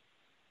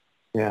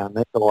 Yeah, and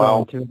they go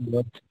out.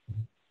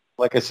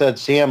 Like I said,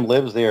 Sam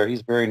lives there.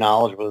 He's very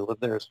knowledgeable. He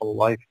lived there his whole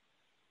life.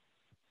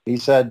 He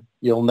said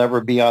you'll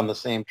never be on the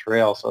same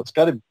trail, so it's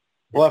got to.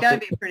 It's got to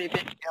be pretty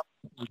big.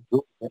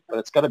 But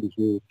it's got to be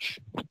huge.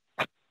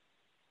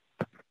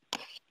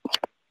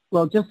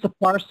 Well, just the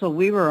parcel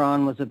we were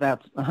on was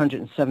about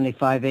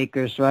 175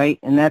 acres, right?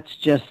 And that's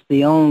just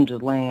the owned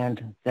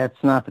land. That's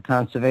not the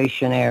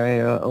conservation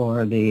area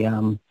or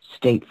the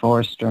state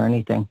forest or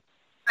anything.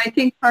 I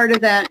think part of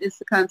that is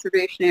the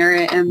conservation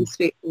area and the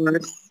state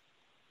forest.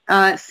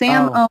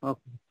 Sam owns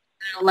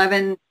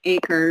 11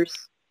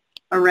 acres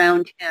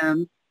around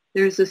him.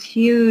 There's this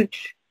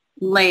huge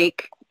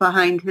lake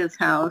behind his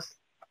house.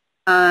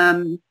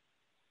 And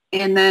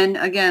then,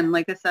 again,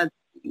 like I said,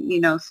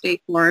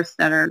 state forests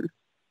that are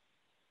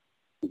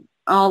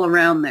all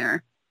around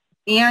there.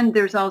 And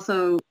there's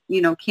also,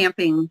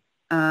 camping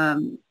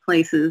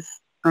places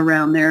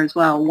around there as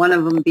well. One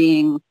of them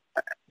being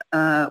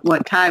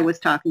what Ty was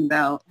talking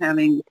about,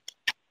 having,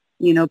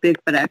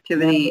 Bigfoot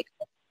activity.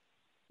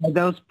 Are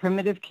those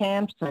primitive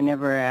camps? I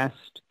never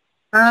asked.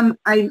 I'm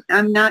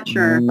not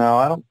sure. No,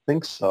 I don't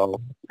think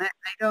so. I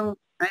don't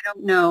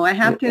know. I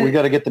have to. We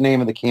got to get the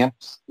name of the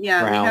camps.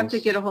 Yeah, grounds. we have to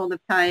get a hold of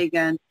Ty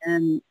again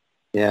and.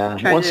 Yeah.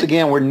 Once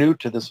again, we're new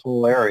to this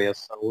whole area,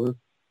 so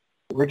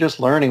we're just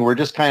learning. We're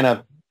just kind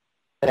of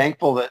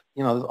thankful that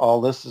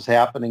all this is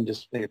happening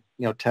just 10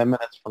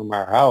 minutes from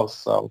our house.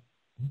 So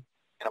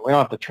we don't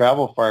have to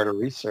travel far to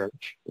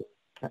research.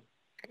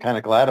 Kind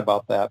of glad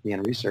about that,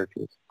 being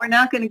researchers. We're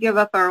not going to give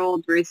up our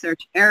old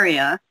research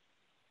area.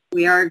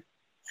 We are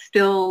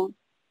still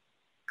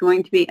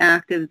going to be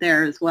active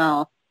there as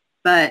well.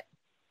 But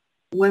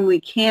when we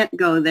can't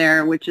go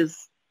there, which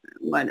is,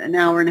 an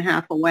hour and a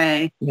half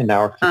away. An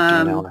hour, 15,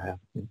 an hour and a half.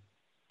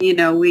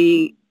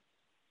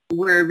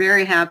 We're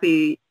very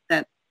happy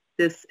that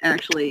this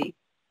actually,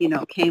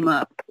 came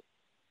up.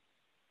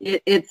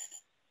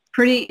 It's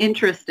pretty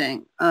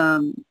interesting.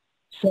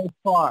 So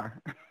far.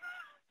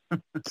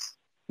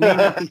 May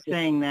not be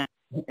saying that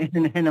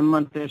in a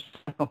month or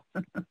so.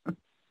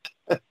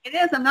 It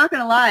is. I'm not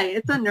going to lie.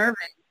 It's unnerving.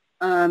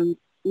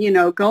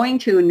 Going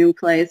to a new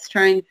place,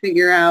 trying to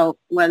figure out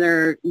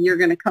whether you're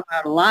going to come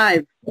out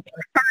alive or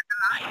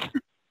not.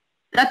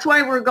 That's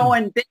why we're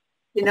going big.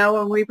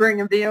 When we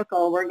bring a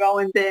vehicle, we're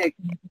going big.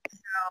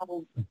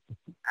 So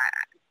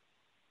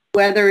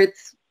whether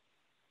it's,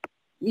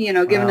 giving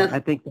us... I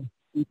think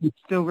you can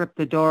still rip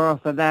the door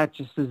off of that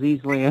just as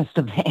easily as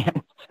the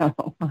van. So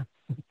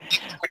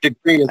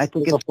I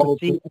think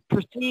it's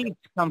perceived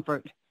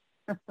comfort.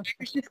 I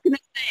was just going to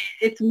say,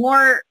 it's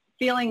more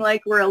feeling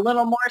like we're a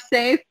little more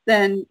safe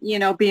than,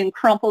 being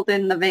crumpled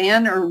in the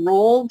van or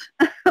rolled.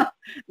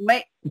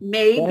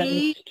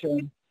 Maybe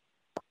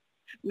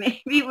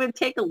it would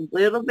take a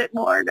little bit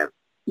more to,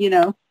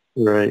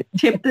 right,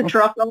 tip the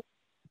truck over.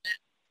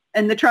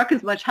 And the truck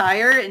is much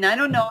higher, and I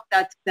don't know if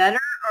that's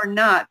better or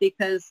not,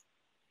 because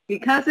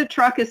the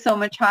truck is so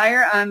much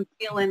higher, I'm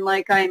feeling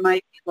like I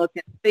might be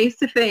looking face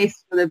to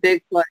face with a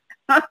Bigfoot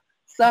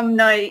some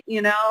night,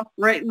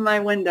 right in my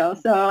window.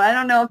 So I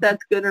don't know if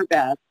that's good or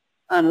bad,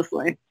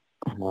 honestly.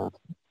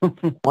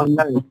 One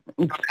night,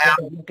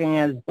 looking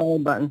at his belly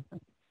button.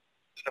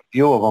 A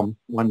few of them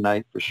one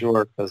night for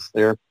sure, because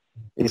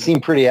they seem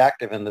pretty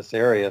active in this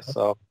area.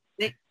 So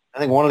I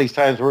think one of these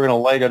times we're going to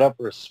light it up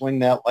or swing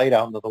that light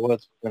out into the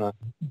woods. We're going to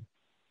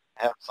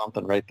have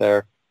something right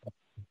there,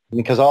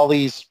 because all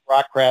these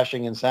rock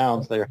crashing and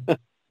sounds, I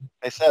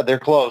said they're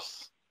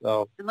close.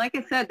 So, and like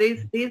I said,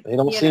 these they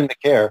don't seem to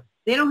care.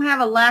 They don't have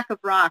a lack of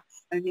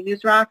rocks. I mean,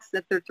 these rocks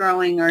that they're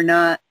throwing are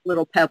not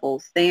little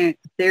pebbles. They're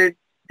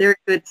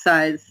good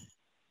size.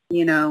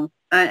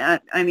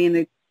 I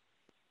mean,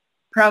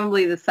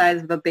 probably the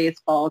size of a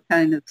baseball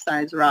kind of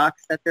size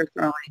rocks that they're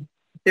throwing.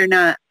 They're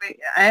not.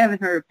 I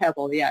haven't heard of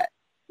pebble yet.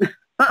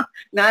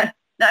 not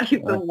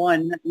even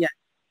one yet.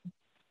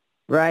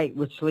 Right,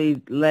 which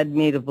led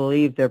me to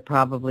believe they're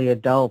probably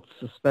adults,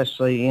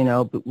 especially,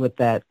 with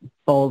that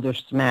boulder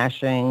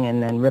smashing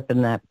and then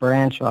ripping that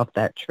branch off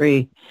that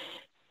tree.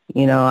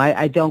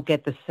 I don't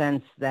get the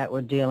sense that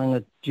we're dealing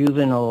with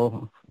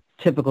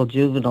typical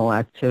juvenile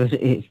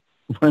activity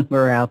when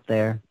we're out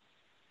there.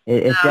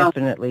 It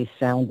definitely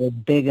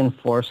sounded big and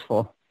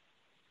forceful.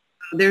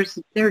 There's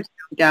no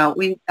doubt.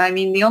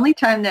 The only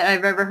time that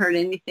I've ever heard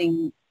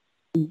anything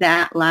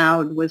that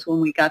loud was when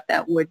we got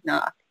that wood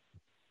knock.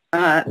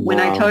 When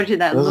I told you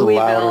that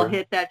Louisville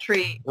hit that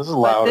tree. This is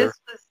louder.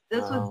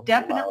 This was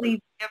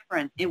definitely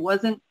different. It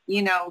wasn't,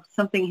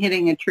 something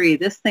hitting a tree.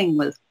 This thing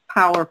was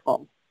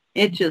powerful.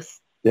 It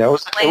just it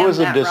was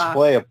a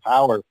display of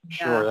power for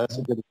sure. That's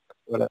a good way to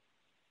put it.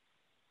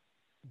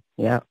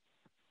 Yeah.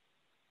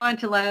 Wanted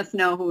to let us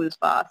know who was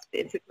boss,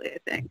 basically, I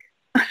think.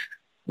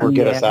 or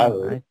get us out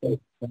of there. I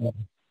think so.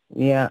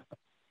 Yeah.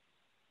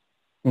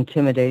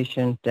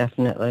 Intimidation,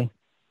 definitely.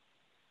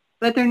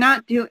 But they're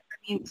not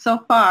so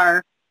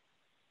far,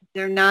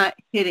 they're not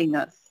hitting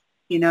us.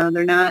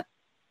 They're not,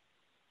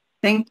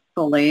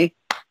 thankfully,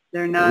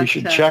 they're not. We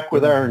should check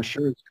with our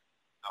insurance.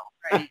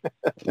 Right.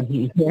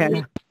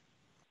 Yeah.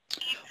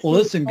 Well,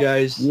 listen,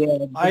 guys.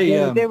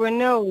 Yeah, there were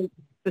no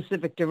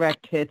specific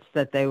direct hits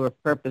that they were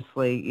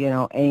purposely,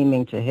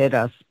 aiming to hit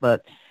us,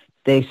 but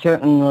they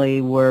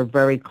certainly were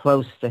very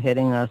close to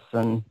hitting us,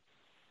 and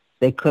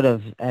they could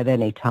have at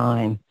any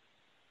time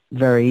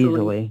very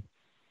easily.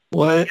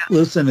 Well,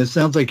 listen, it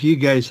sounds like you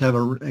guys have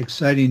an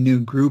exciting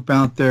new group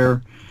out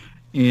there,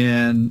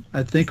 and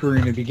I think we're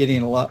going to be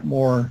getting a lot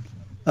more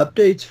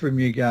updates from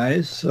you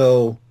guys.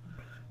 So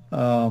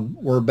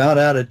we're about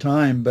out of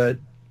time, but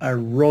I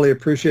really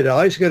appreciate it. I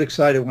always get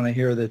excited when I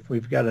hear that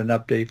we've got an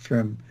update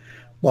from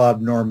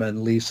Bob, Norma,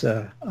 and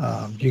Lisa.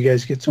 You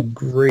guys get some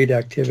great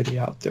activity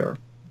out there.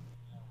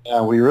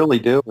 Yeah, we really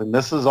do. And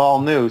this is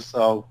all new.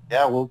 So,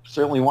 yeah, we'll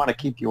certainly want to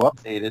keep you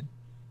updated.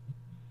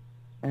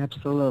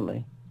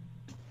 Absolutely.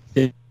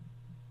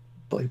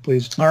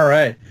 Please. All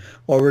right.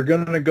 Well, we're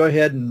going to go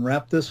ahead and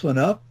wrap this one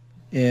up.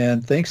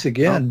 And thanks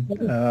again.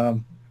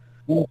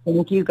 Well,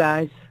 thank you,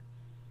 guys.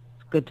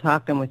 It's good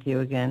talking with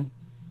you again.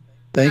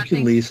 Thank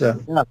you, Lisa.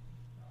 Yeah,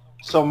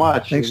 so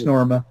much. Thanks,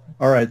 Norma.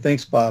 All right.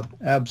 Thanks, Bob.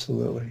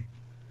 Absolutely.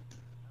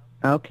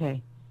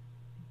 Okay.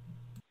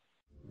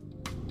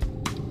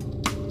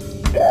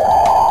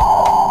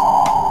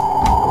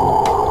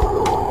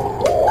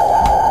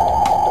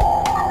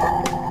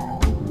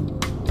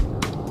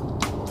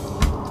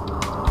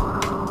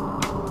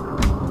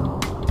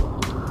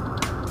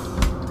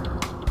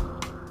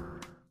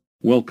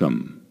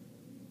 Welcome.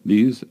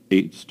 These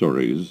 8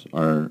 stories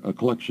are a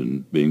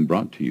collection being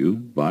brought to you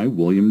by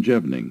William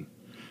Jevning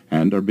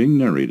and are being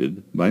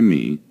narrated by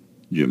me,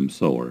 Jim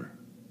Sower.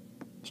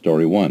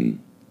 Story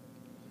 1.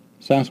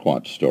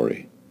 Sasquatch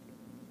Story.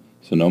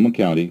 Sonoma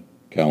County,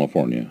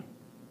 California.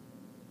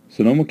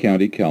 Sonoma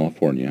County,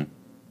 California.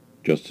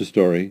 Just a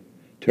story.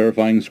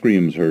 Terrifying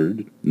screams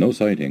heard. No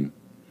sighting.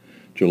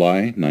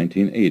 July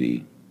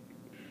 1980.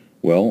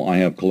 Well, I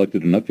have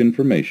collected enough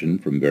information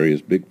from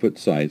various Bigfoot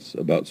sites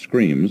about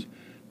screams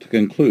to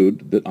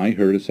conclude that I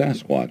heard a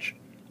Sasquatch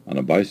on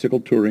a bicycle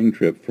touring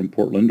trip from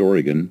Portland,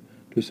 Oregon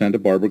to Santa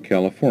Barbara,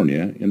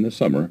 California in the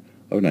summer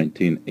of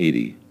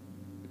 1980.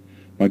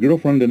 My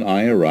girlfriend and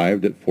I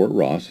arrived at Fort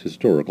Ross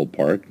Historical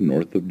Park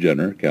north of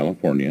Jenner,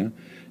 California,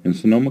 in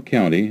Sonoma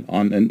County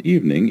on an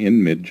evening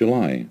in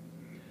mid-July.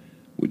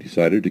 We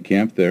decided to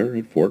camp there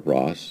at Fort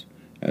Ross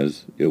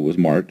as it was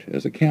marked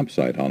as a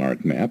campsite on our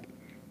map,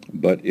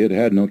 but it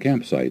had no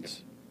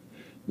campsites.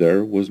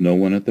 There was no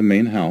one at the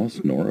main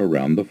house nor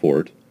around the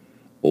fort,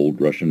 old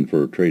Russian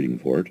fur trading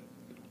fort,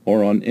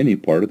 or on any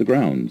part of the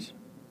grounds.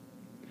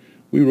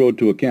 We rode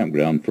to a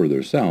campground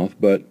further south,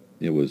 but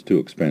it was too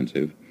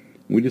expensive.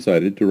 We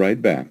decided to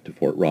ride back to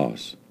Fort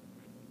Ross.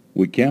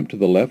 We camped to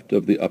the left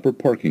of the upper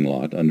parking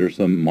lot under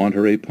some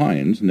Monterey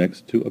pines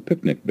next to a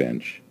picnic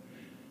bench.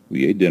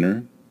 We ate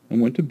dinner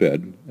and went to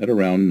bed at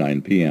around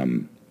 9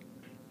 p.m.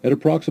 At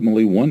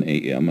approximately 1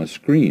 a.m., a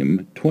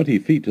scream 20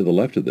 feet to the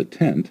left of the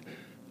tent,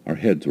 our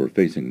heads were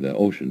facing the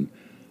ocean,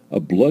 a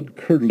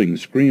blood-curdling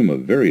scream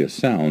of various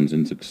sounds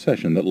in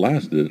succession that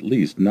lasted at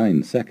least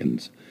 9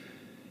 seconds.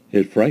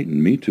 It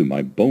frightened me to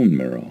my bone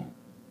marrow.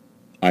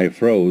 I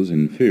froze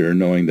in fear,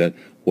 knowing that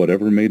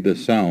whatever made the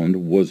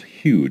sound was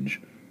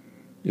huge.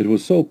 It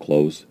was so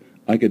close,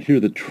 I could hear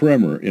the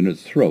tremor in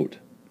its throat.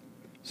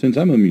 Since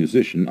I'm a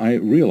musician, I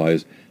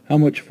realize how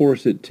much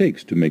force it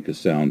takes to make a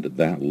sound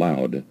that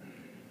loud.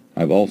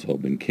 I've also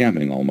been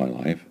camping all my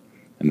life,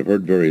 and have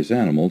heard various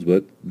animals,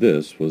 but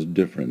this was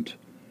different.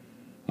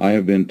 I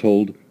have been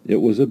told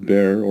it was a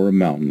bear or a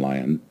mountain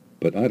lion,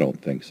 but I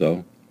don't think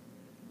so.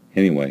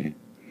 Anyway,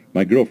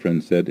 my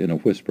girlfriend said in a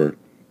whisper,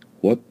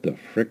 "What the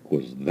frick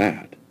was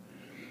that?"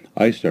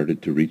 I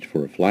started to reach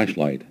for a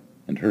flashlight,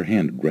 and her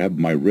hand grabbed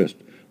my wrist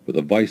with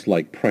a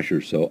vice-like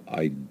pressure so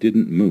I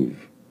didn't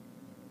move.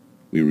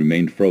 We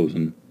remained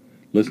frozen,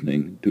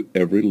 listening to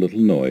every little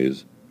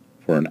noise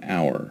for an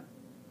hour.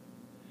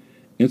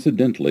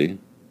 Incidentally,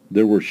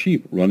 there were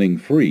sheep running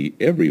free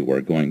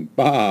everywhere going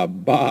 "bah,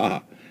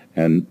 bah,"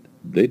 and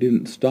they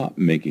didn't stop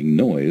making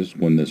noise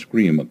when the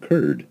scream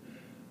occurred.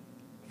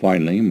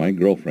 Finally, my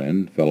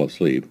girlfriend fell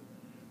asleep,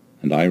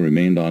 and I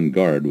remained on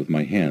guard with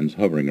my hands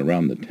hovering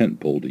around the tent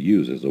pole to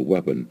use as a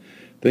weapon,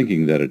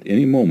 thinking that at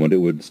any moment it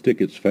would stick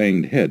its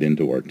fanged head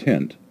into our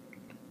tent.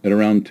 At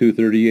around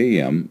 2:30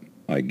 a.m.,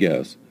 I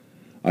guess,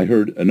 I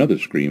heard another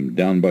scream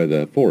down by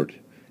the fort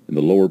in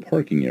the lower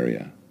parking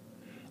area.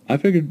 I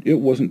figured it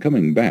wasn't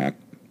coming back,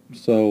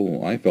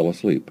 so I fell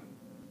asleep.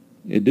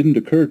 It didn't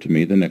occur to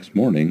me the next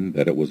morning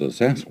that it was a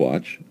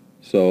Sasquatch,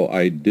 so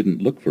I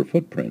didn't look for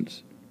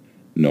footprints,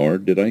 nor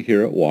did I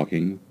hear it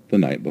walking the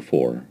night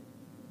before.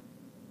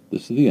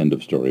 This is the end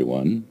of Story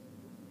 1.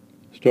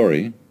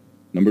 Story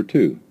number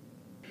 2.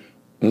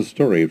 A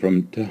story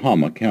from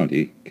Tehama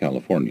County,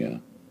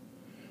 California.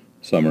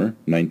 Summer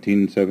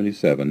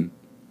 1977,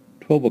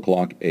 12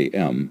 o'clock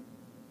a.m.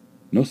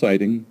 No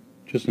sighting,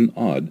 just an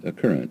odd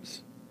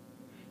occurrence.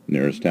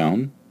 Nearest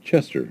town,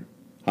 Chester,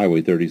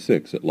 Highway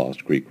 36 at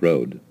Lost Creek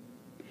Road.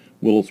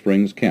 Willow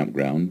Springs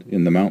Campground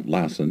in the Mount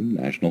Lassen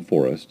National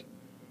Forest.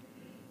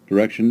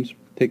 Directions,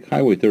 take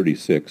Highway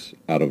 36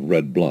 out of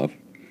Red Bluff,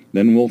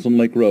 then Wilson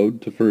Lake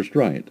Road to first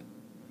right.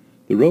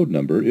 The road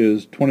number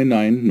is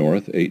 29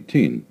 North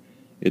 18.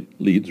 It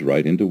leads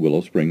right into Willow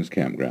Springs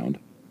Campground,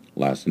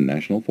 Lassen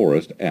National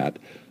Forest at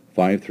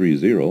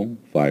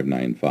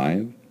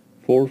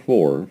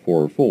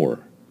 530-595-4444.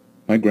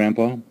 My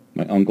grandpa,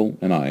 my uncle,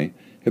 and I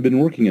have been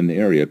working in the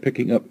area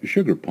picking up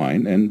sugar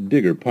pine and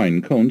digger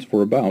pine cones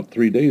for about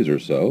 3 days or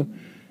so,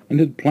 and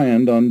had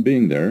planned on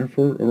being there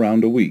for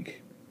around a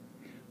week.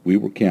 We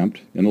were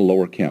camped in a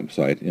lower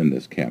campsite in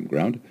this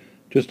campground,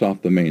 just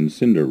off the main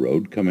cinder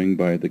road coming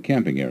by the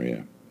camping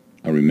area.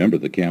 I remember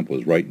the camp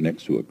was right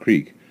next to a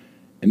creek,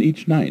 and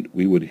each night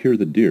we would hear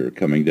the deer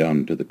coming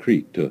down to the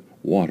creek to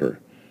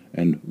water,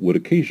 and would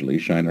occasionally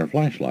shine our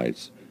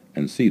flashlights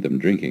and see them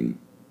drinking.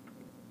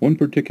 One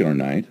particular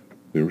night,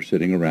 we were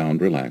sitting around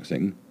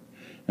relaxing,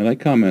 and I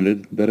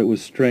commented that it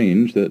was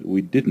strange that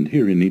we didn't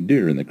hear any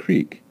deer in the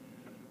creek.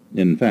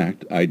 In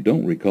fact, I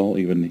don't recall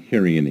even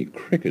hearing any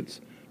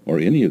crickets or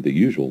any of the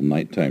usual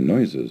nighttime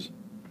noises.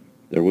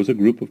 There was a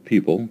group of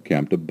people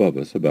camped above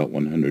us about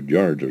 100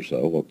 yards or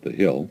so up the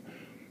hill,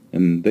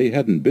 and they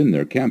hadn't been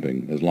there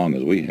camping as long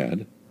as we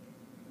had.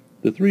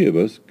 The three of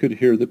us could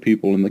hear the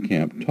people in the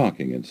camp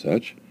talking and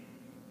such.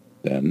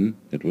 Then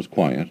it was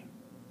quiet.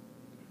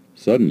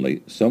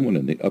 Suddenly, someone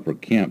in the upper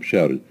camp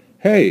shouted,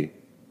 "Hey!"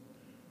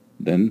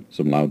 Then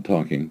some loud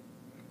talking,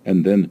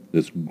 and then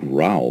this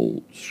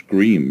growl,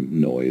 scream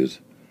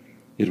noise.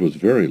 It was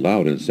very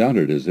loud and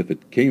sounded as if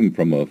it came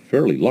from a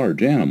fairly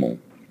large animal.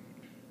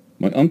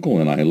 My uncle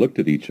and I looked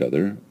at each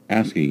other,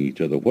 asking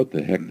each other what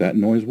the heck that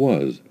noise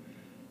was.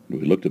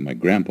 And we looked at my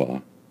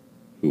grandpa,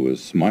 who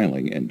was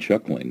smiling and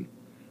chuckling,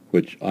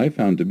 which I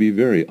found to be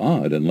very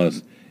odd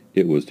unless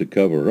it was to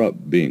cover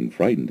up being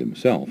frightened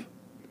himself.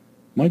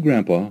 My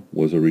grandpa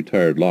was a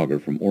retired logger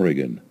from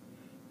Oregon.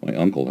 My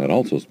uncle had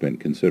also spent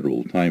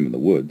considerable time in the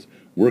woods,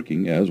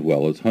 working as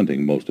well as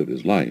hunting most of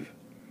his life.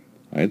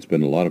 I had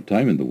spent a lot of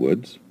time in the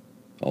woods,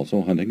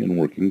 also hunting and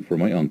working for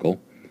my uncle,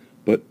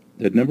 but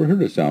had never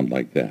heard a sound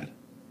like that.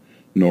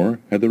 Nor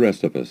had the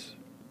rest of us.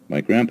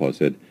 My grandpa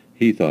said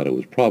he thought it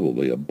was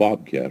probably a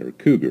bobcat or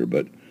cougar,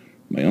 but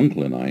my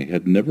uncle and I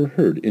had never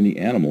heard any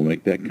animal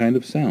make that kind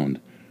of sound,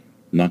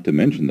 not to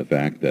mention the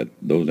fact that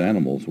those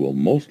animals will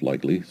most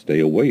likely stay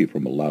away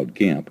from a loud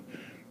camp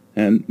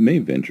and may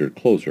venture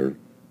closer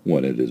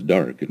when it is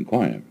dark and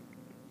quiet.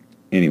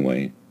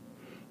 Anyway,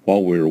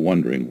 while we were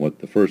wondering what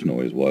the first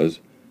noise was,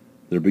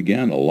 there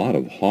began a lot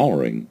of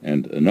hollering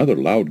and another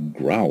loud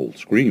growl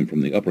scream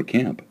from the upper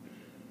camp.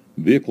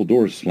 Vehicle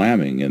doors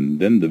slamming, and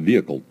then the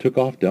vehicle took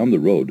off down the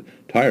road,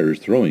 tires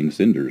throwing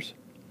cinders.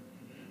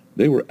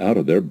 They were out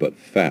of there but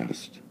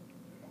fast.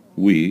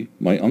 We,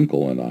 my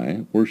uncle and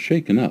I, were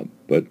shaken up,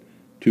 but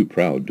too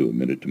proud to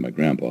admit it to my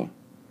grandpa.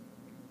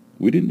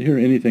 We didn't hear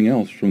anything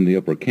else from the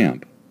upper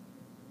camp.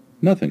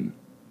 Nothing.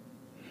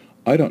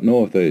 I don't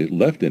know if they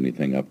left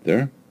anything up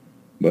there,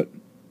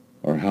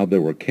 or how they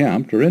were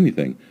camped or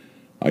anything.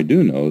 I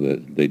do know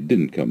that they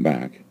didn't come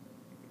back.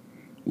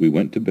 We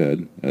went to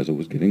bed as it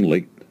was getting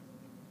late,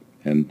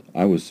 and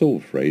I was so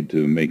afraid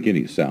to make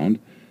any sound,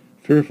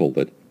 fearful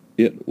that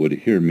it would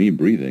hear me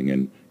breathing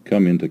and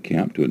come into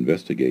camp to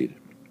investigate.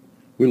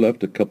 We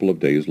left a couple of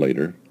days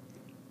later,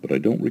 but I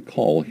don't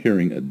recall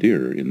hearing a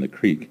deer in the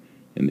creek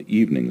in the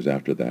evenings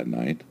after that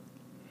night.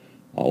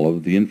 All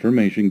of the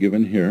information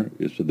given here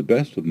is to the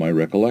best of my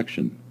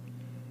recollection.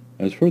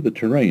 As for the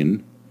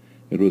terrain,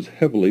 it was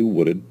heavily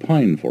wooded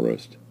pine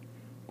forest,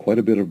 quite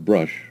a bit of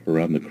brush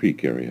around the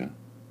creek area.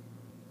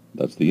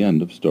 That's the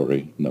end of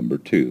story number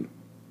 2.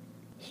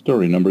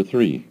 Story number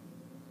 3.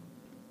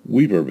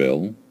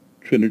 Weaverville,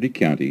 Trinity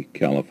County,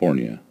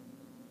 California.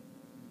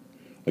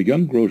 A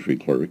young grocery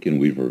clerk in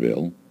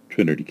Weaverville,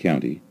 Trinity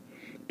County,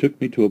 took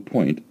me to a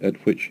point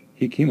at which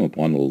he came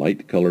upon a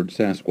light-colored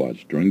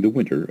Sasquatch during the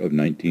winter of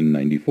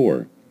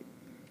 1994.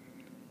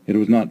 It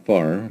was not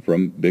far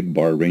from Big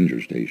Bar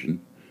Ranger Station,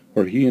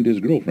 where he and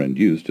his girlfriend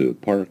used to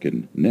park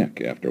and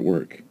neck after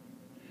work.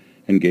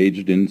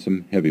 Engaged in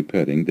some heavy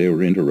petting, they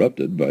were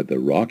interrupted by the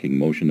rocking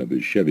motion of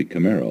his Chevy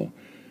Camaro.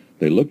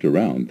 They looked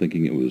around,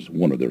 thinking it was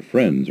one of their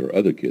friends or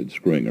other kids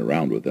screwing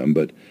around with them,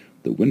 but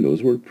the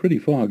windows were pretty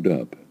fogged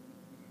up.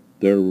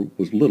 There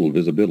was little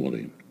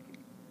visibility.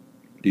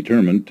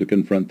 Determined to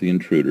confront the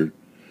intruder,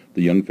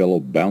 the young fellow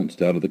bounced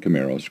out of the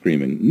Camaro,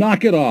 screaming,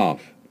 "Knock it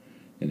off!"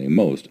 in a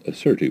most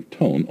assertive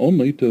tone,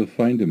 only to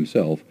find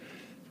himself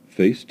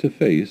face to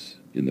face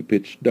in the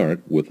pitch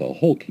dark with a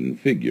hulking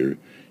figure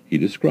he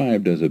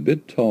described as a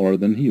bit taller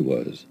than he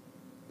was.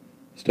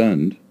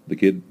 Stunned, the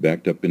kid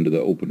backed up into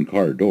the open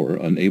car door,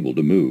 unable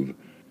to move.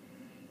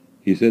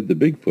 He said the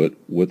Bigfoot,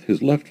 with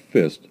his left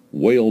fist,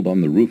 wailed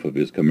on the roof of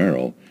his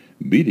Camaro,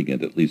 beating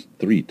it at least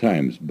 3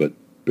 times, but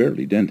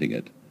barely denting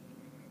it.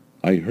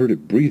 "I heard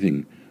it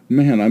breathing.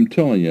 Man, I'm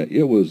telling you,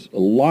 it was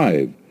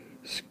alive.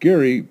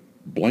 Scary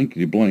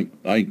blankety blank.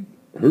 I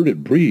heard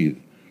it breathe.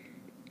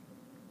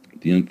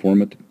 The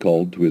informant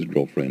called to his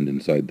girlfriend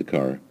inside the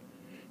car,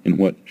 in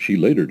what she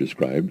later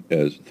described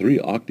as 3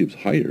 octaves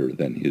higher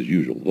than his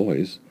usual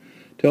voice,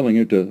 telling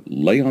her to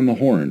lay on the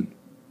horn.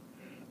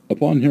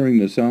 Upon hearing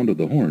the sound of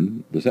the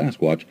horn, the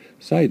Sasquatch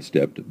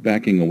sidestepped,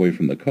 backing away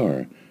from the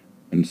car,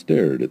 and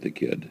stared at the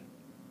kid.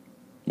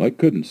 I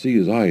couldn't see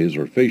his eyes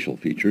or facial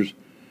features,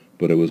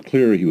 but it was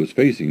clear he was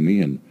facing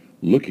me and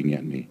looking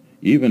at me.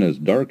 Even as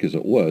dark as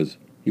it was,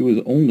 he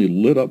was only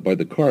lit up by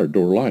the car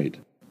door light.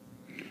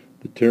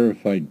 The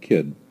terrified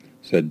kid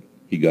said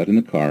he got in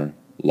the car,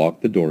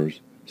 locked the doors,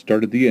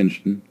 started the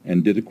engine,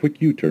 and did a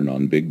quick U-turn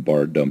on Big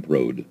Bar Dump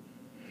Road.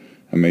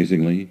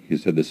 Amazingly, he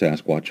said the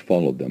Sasquatch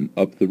followed them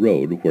up the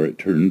road where it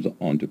turns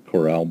onto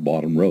Corral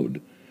Bottom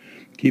Road,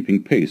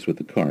 keeping pace with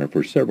the car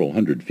for several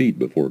hundred feet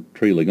before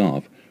trailing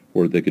off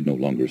where they could no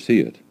longer see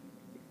it.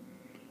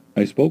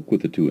 I spoke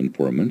with the 2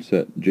 informants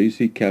at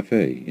J.C.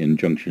 Cafe in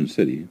Junction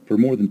City for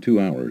more than 2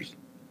 hours.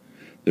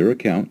 Their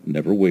account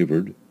never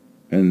wavered,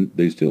 and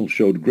they still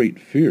showed great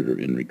fear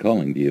in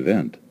recalling the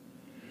event.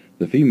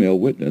 The female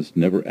witness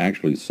never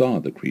actually saw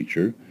the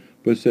creature,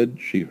 but said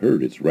she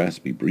heard its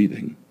raspy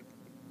breathing.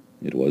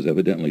 It was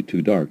evidently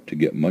too dark to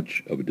get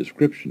much of a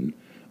description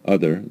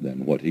other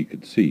than what he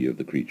could see of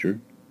the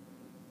creature,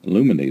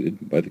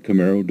 illuminated by the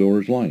Camaro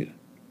door's light.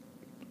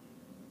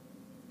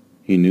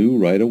 He knew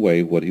right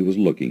away what he was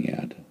looking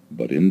at,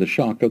 but in the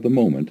shock of the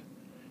moment,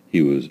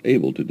 he was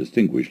able to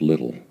distinguish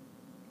little.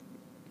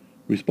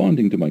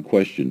 Responding to my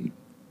question,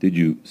 "Did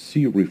you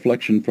see a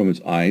reflection from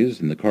its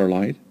eyes in the car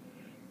light?"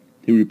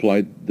 he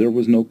replied there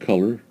was no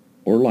color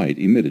or light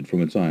emitted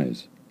from its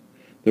eyes.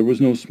 There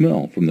was no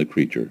smell from the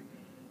creature,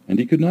 and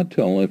he could not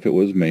tell if it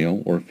was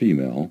male or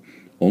female,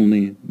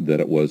 only that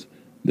it was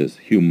this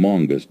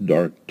humongous,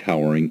 dark,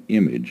 towering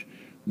image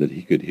that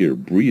he could hear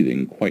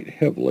breathing quite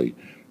heavily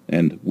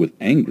and with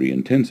angry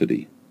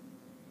intensity.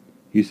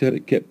 He said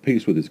it kept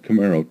pace with his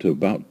Camaro to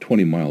about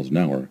 20 miles an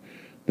hour.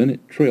 Then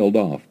it trailed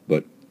off,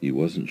 but he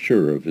wasn't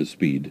sure of his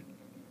speed.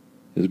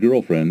 His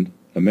girlfriend,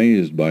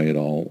 amazed by it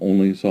all,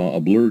 only saw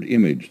a blurred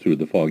image through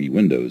the foggy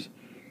windows.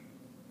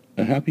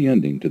 A happy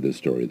ending to this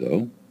story,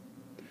 though.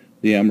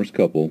 The amorous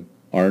couple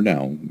are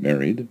now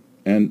married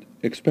and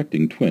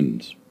expecting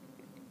twins.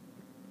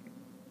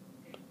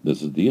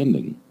 This is the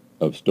ending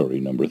of story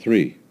number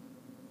 3.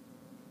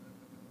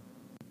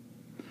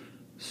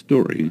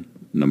 Story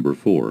number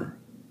 4.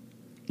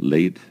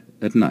 Late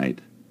at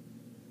Night,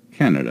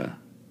 Canada.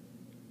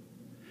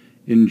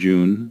 In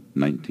June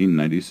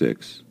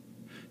 1996,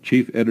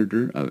 Chief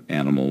Editor of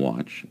Animal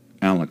Watch,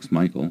 Alex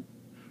Michael,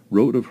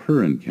 wrote of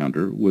her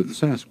encounter with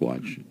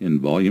Sasquatch in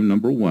Volume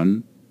Number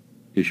 1,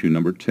 Issue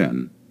Number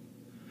 10.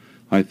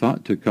 I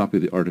thought to copy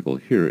the article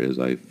here as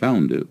I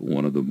found it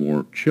one of the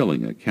more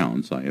chilling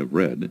accounts I have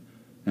read,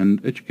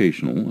 and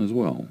educational as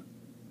well.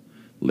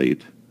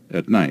 Late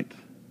at Night,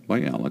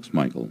 by Alex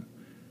Michael.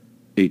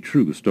 A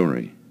true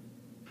story.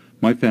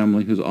 My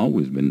family has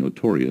always been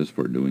notorious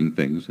for doing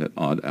things at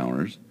odd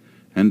hours,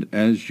 and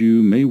as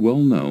you may well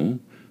know,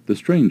 the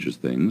strangest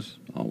things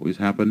always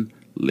happen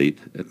late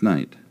at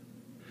night.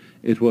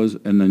 It was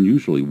an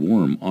unusually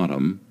warm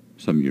autumn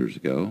some years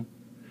ago,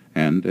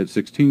 and at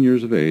 16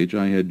 years of age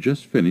I had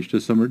just finished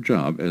a summer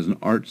job as an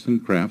arts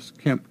and crafts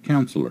camp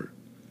counselor.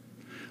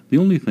 The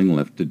only thing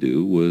left to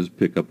do was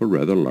pick up a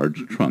rather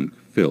large trunk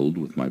filled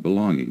with my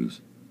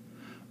belongings.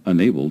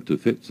 Unable to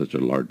fit such a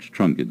large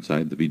trunk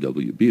inside the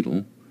VW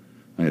Beetle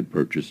I had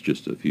purchased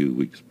just a few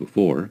weeks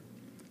before,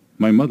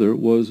 my mother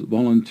was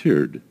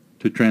volunteered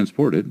to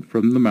transport it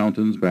from the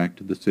mountains back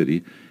to the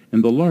city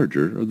in the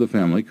larger of the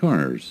family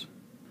cars.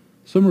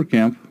 Summer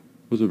camp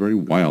was a very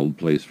wild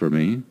place for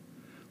me,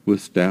 with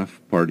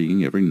staff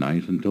partying every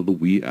night until the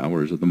wee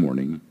hours of the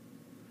morning.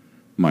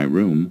 My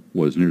room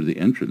was near the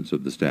entrance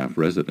of the staff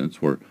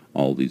residence where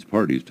all these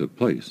parties took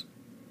place.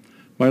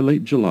 By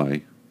late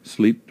July,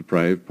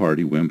 sleep-deprived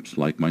party wimps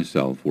like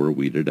myself were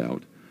weeded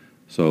out,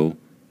 so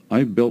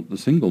I built a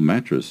single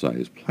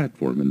mattress-sized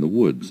platform in the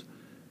woods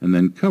and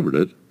then covered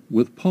it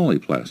with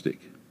polyplastic.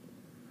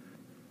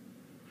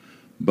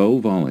 Bow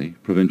Valley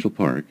Provincial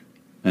Park,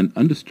 an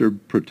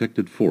undisturbed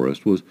protected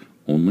forest, was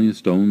only a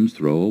stone's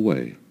throw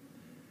away.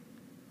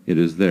 It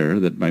is there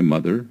that my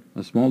mother,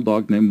 a small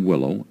dog named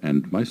Willow,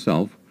 and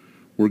myself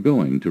were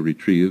going to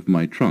retrieve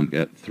my trunk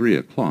at 3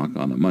 o'clock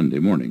on a Monday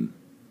morning.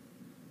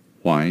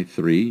 Why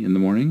 3 in the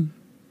morning?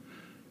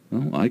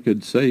 Well, I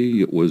could say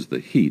it was the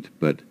heat,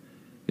 but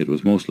it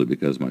was mostly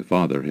because my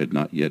father had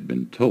not yet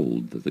been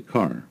told that the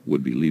car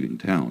would be leaving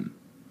town.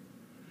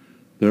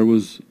 There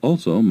was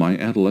also my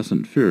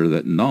adolescent fear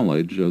that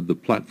knowledge of the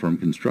platform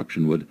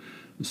construction would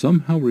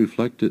somehow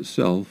reflect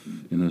itself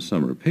in a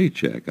summer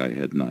paycheck I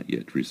had not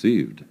yet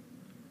received.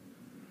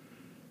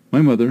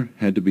 My mother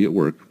had to be at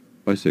work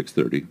by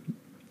 6:30,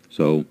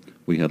 so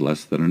we had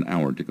less than an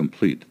hour to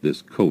complete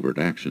this covert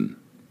action.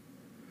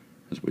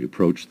 As we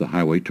approached the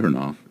highway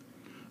turnoff,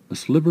 a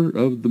sliver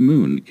of the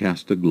moon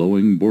cast a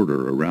glowing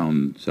border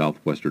around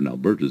southwestern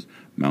Alberta's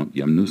Mount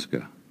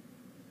Yamnuska.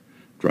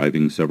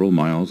 Driving several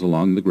miles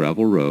along the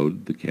gravel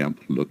road, the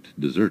camp looked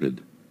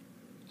deserted.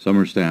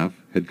 Summer staff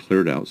had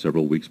cleared out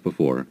several weeks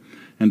before,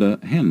 and a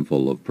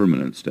handful of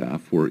permanent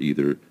staff were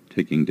either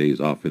taking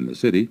days off in the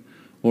city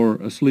or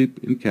asleep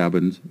in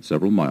cabins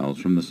several miles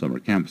from the summer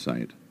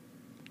campsite.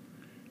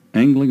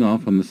 Angling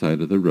off on the side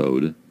of the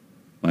road,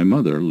 my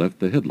mother left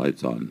the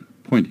headlights on,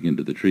 pointing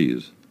into the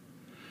trees.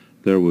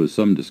 There was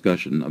some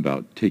discussion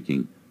about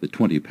taking the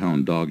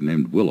 20-pound dog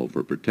named Willow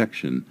for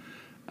protection.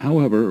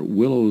 However,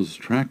 Willow's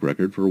track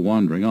record for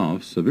wandering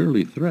off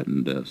severely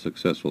threatened a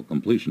successful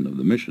completion of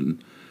the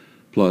mission.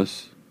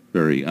 Plus,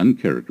 very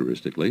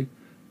uncharacteristically,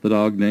 the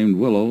dog named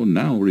Willow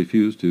now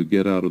refused to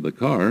get out of the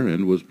car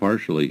and was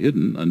partially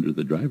hidden under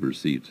the driver's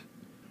seat.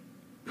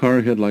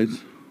 Car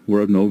headlights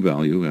were of no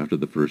value after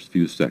the first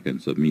few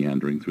seconds of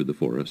meandering through the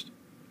forest.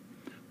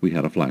 We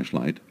had a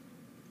flashlight,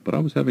 but I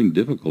was having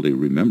difficulty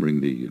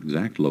remembering the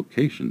exact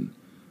location.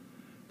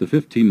 The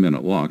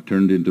 15-minute walk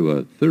turned into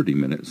a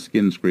 30-minute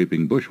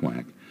skin-scraping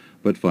bushwhack,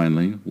 but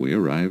finally we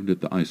arrived at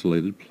the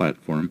isolated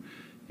platform,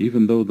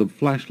 even though the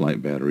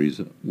flashlight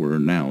batteries were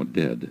now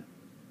dead.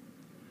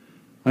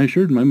 I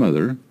assured my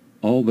mother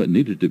all that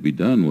needed to be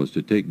done was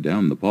to take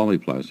down the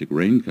polyplastic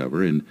rain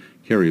cover and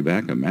carry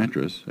back a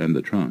mattress and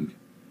the trunk.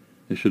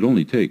 It should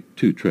only take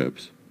 2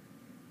 trips.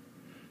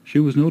 She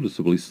was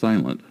noticeably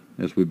silent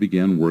as we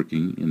began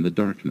working in the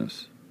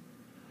darkness.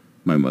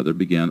 My mother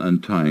began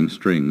untying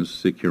strings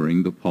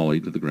securing the poly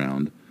to the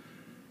ground,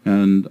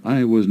 and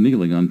I was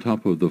kneeling on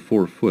top of the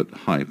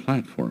 4-foot-high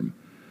platform,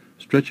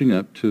 stretching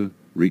up to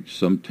reach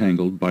some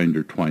tangled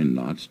binder twine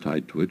knots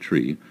tied to a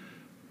tree.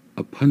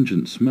 A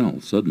pungent smell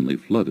suddenly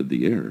flooded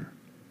the air.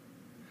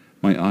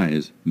 My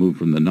eyes moved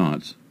from the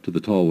knots to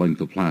the tall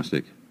length of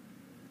plastic.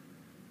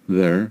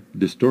 There,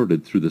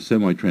 distorted through the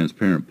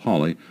semi-transparent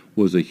poly,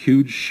 was a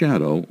huge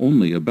shadow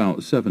only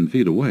about 7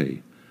 feet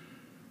away.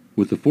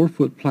 With the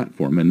 4-foot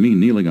platform and me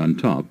kneeling on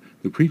top,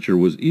 the creature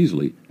was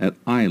easily at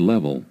eye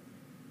level.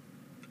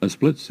 A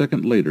split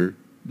second later,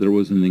 there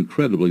was an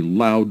incredibly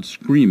loud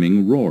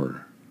screaming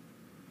roar.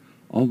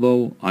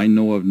 Although I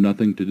know of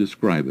nothing to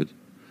describe it,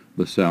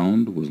 the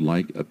sound was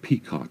like a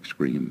peacock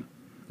scream,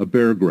 a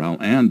bear growl,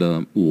 and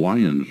a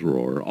lion's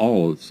roar,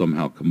 all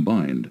somehow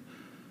combined.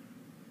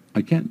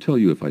 I can't tell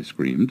you if I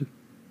screamed.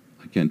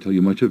 I can't tell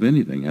you much of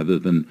anything other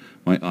than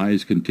my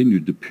eyes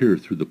continued to peer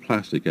through the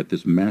plastic at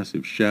this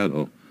massive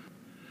shadow.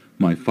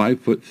 My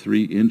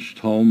 5'3"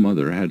 tall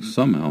mother had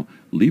somehow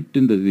leaped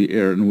into the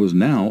air and was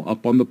now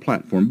up on the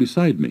platform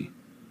beside me.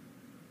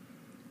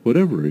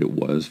 Whatever it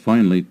was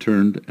finally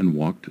turned and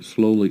walked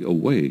slowly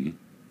away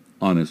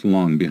on its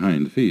long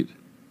behind feet.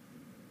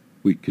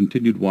 We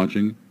continued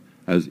watching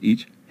as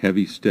each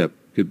heavy step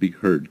could be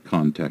heard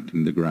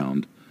contacting the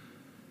ground.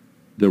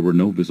 There were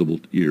no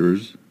visible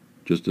ears,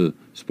 just a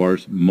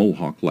sparse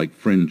mohawk-like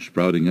fringe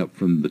sprouting up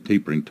from the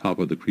tapering top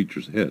of the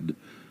creature's head.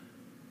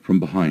 From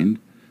behind,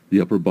 the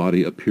upper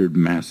body appeared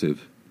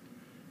massive.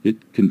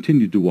 It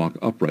continued to walk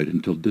upright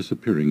until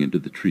disappearing into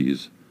the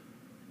trees.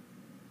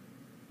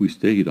 We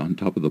stayed on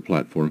top of the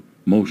platform,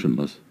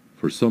 motionless,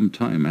 for some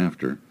time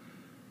after.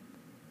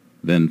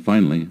 Then,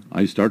 finally,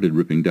 I started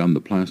ripping down the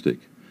plastic.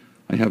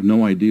 I have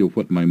no idea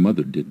what my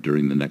mother did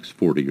during the next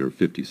 40 or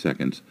 50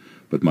 seconds,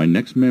 but my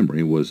next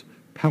memory was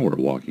power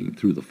walking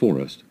through the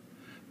forest,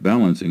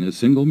 balancing a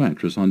single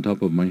mattress on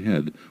top of my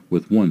head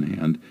with one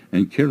hand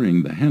and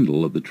carrying the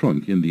handle of the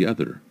trunk in the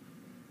other.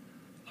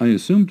 I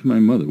assumed my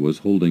mother was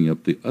holding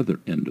up the other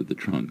end of the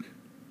trunk.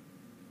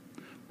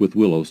 With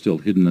Willow still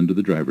hidden under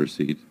the driver's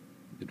seat,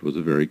 it was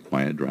a very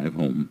quiet drive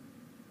home.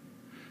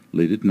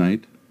 Late at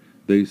night,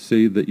 they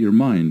say that your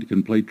mind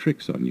can play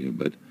tricks on you,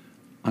 but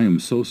I am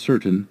so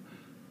certain.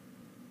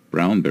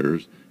 Brown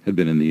bears had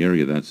been in the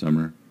area that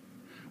summer,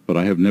 but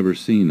I have never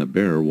seen a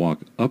bear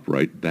walk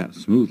upright that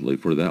smoothly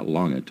for that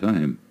long a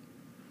time.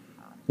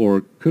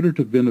 Or could it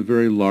have been a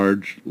very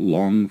large,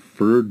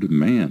 long-furred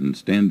man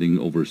standing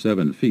over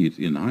 7 feet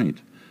in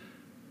height?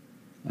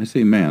 I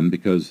say man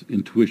because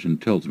intuition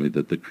tells me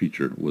that the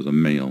creature was a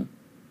male.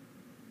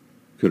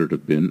 Could it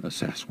have been a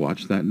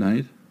Sasquatch that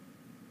night?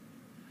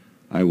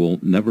 I will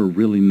never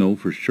really know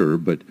for sure,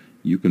 but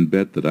you can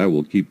bet that I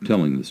will keep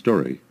telling the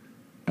story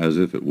as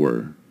if it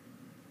were.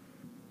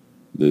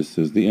 This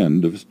is the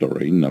end of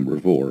story number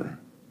 4.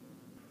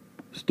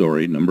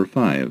 Story number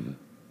 5.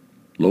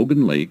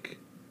 Logan Lake,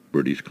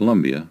 British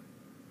Columbia,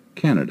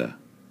 Canada.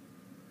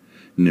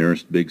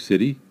 Nearest big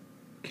city,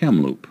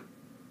 Kamloops.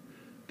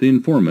 The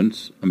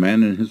informants, a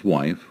man and his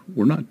wife,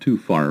 were not too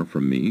far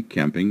from me,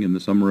 camping in the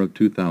summer of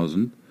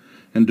 2000,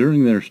 and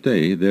during their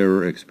stay they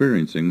were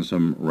experiencing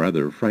some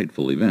rather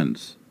frightful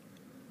events.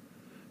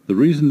 The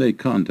reason they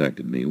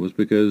contacted me was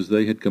because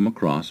they had come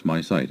across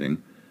my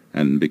sighting,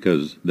 and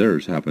because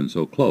theirs happened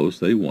so close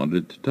they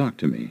wanted to talk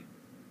to me.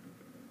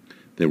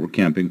 They were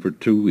camping for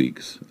 2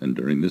 weeks, and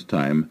during this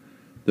time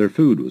their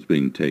food was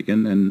being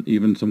taken and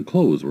even some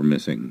clothes were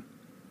missing.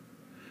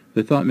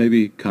 They thought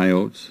maybe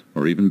coyotes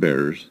or even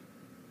bears,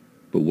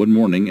 but one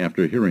morning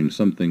after hearing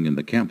something in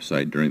the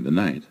campsite during the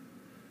night,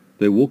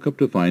 they woke up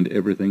to find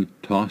everything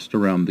tossed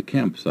around the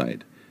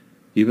campsite,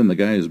 Even the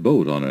guy's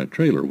boat on a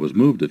trailer was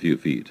moved a few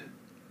feet.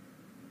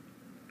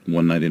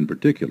 One night in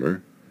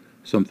particular,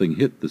 something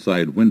hit the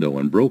side window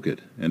and broke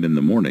it, and in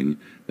the morning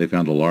they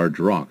found a large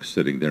rock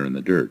sitting there in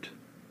the dirt.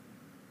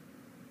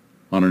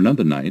 On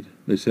another night,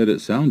 they said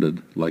it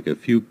sounded like a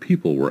few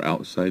people were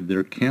outside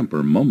their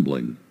camper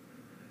mumbling.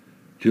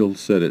 Jill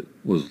said it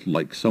was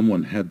like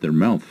someone had their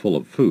mouth full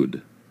of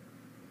food.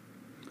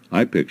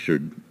 I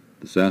pictured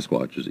the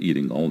Sasquatches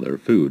eating all their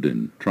food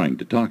and trying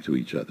to talk to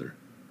each other.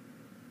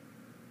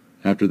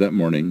 After that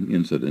morning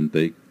incident,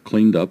 they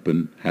cleaned up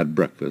and had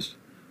breakfast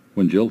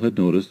when Jill had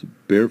noticed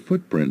bare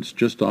footprints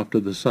just off to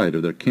the side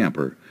of their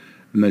camper,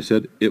 and they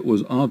said it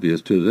was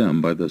obvious to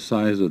them by the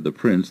size of the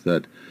prints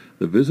that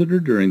the visitor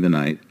during the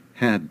night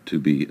had to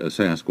be a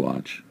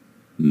Sasquatch,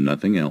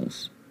 nothing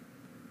else.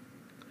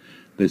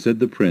 They said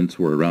the prints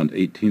were around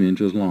 18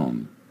 inches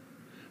long.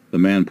 The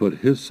man put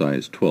his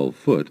size 12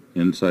 foot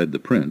inside the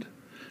print,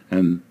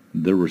 and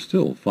there were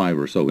still 5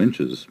 or so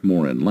inches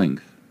more in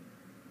length.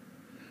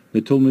 They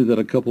told me that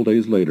a couple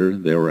days later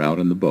they were out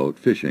in the boat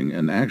fishing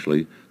and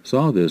actually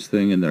saw this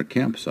thing in their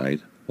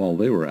campsite while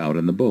they were out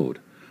in the boat.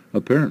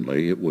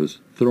 Apparently it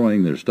was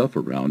throwing their stuff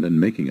around and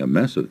making a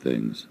mess of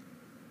things.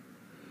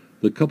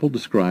 The couple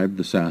described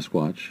the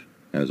Sasquatch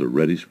as a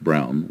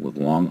reddish-brown with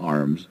long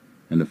arms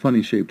and a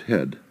funny-shaped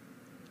head.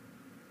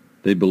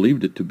 They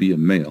believed it to be a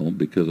male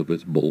because of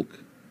its bulk,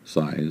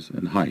 size,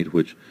 and height,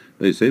 which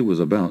they say was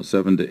about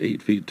 7 to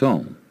 8 feet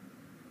tall.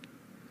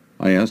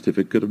 I asked if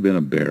it could have been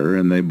a bear,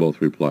 and they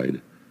both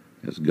replied,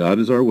 "As God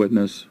is our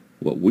witness,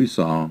 what we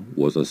saw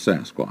was a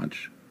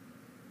Sasquatch."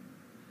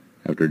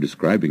 After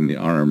describing the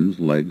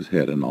arms, legs,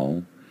 head, and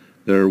all,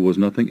 there was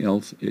nothing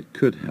else it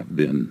could have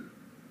been.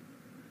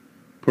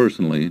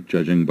 Personally,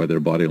 judging by their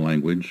body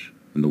language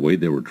and the way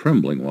they were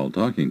trembling while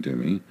talking to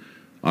me,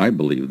 I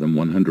believe them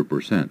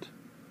 100%,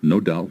 no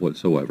doubt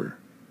whatsoever.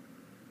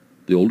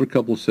 The older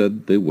couple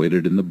said they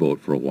waited in the boat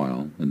for a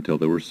while until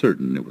they were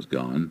certain it was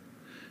gone,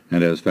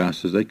 and as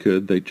fast as they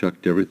could, they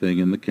chucked everything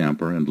in the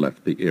camper and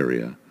left the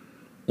area,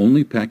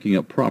 only packing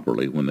up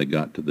properly when they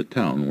got to the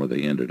town where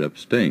they ended up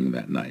staying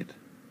that night.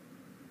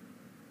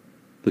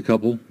 The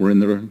couple were in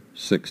their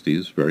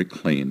 60s, very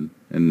clean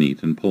and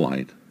neat and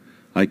polite.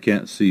 I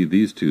can't see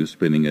these two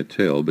spinning a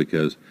tale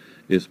because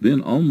it's been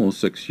almost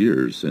 6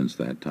 years since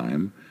that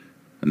time,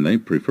 and they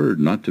preferred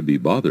not to be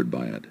bothered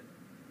by it.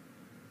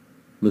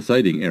 The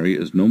sighting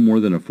area is no more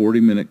than a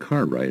 40-minute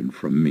car ride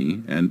from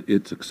me, and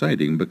it's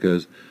exciting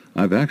because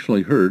I've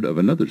actually heard of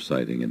another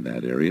sighting in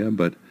that area,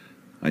 but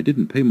I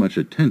didn't pay much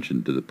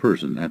attention to the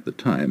person at the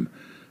time,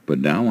 but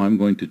now I'm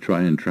going to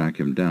try and track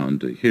him down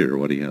to hear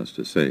what he has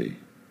to say.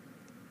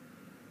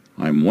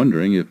 I'm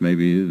wondering if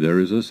maybe there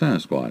is a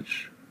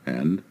Sasquatch,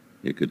 and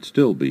it could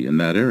still be in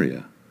that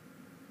area.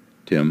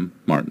 Tim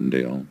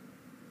Martindale,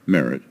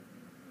 Merritt,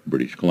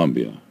 British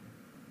Columbia.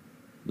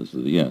 This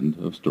is the end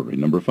of story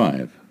number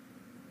 5.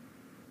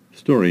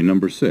 Story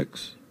number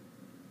 6.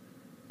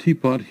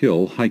 Teapot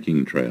Hill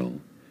Hiking Trail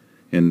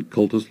in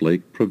Cultus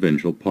Lake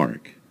Provincial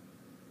Park.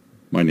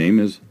 My name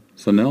is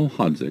Sanel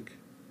Hodzik,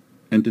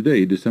 and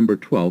today, December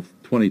 12,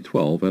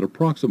 2012, at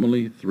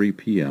approximately 3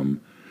 p.m.,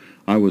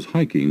 I was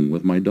hiking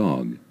with my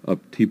dog up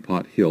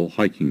Teapot Hill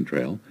Hiking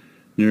Trail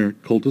near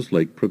Cultus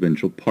Lake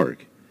Provincial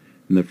Park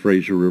in the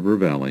Fraser River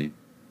Valley.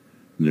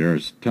 The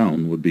nearest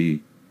town would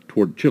be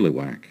toward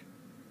Chilliwack,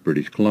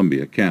 British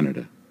Columbia,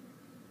 Canada.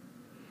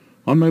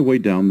 On my way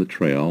down the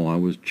trail, I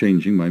was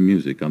changing my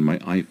music on my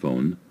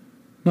iPhone,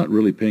 not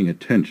really paying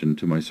attention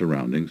to my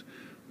surroundings,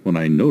 when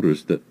I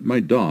noticed that my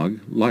dog,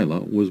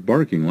 Lila, was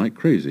barking like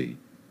crazy.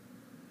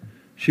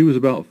 She was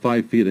about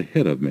 5 feet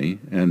ahead of me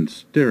and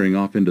staring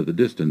off into the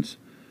distance,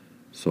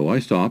 so I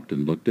stopped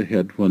and looked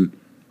ahead when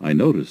I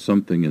noticed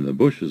something in the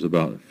bushes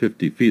about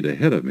 50 feet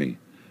ahead of me.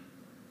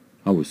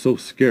 I was so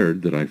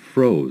scared that I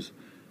froze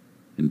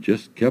and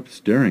just kept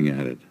staring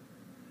at it.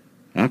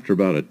 After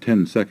about a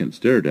 10-second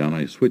stare down,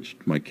 I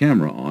switched my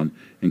camera on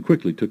and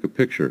quickly took a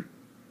picture.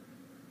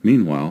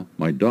 Meanwhile,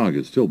 my dog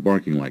is still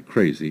barking like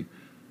crazy.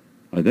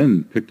 I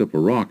then picked up a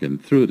rock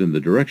and threw it in the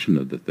direction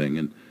of the thing,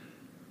 and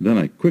then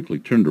I quickly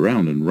turned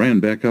around and ran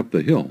back up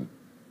the hill.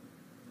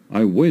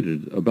 I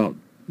waited about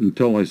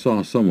until I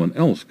saw someone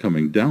else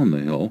coming down the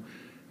hill,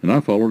 and I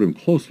followed him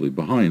closely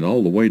behind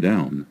all the way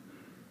down.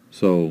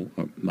 So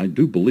I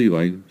do believe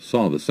I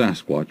saw the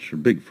Sasquatch or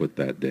Bigfoot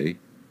that day.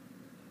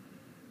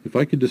 If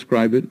I could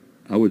describe it,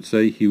 I would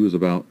say he was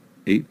about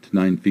 8 to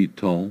 9 feet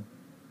tall,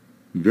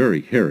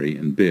 very hairy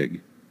and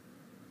big.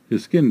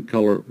 His skin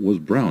color was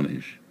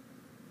brownish.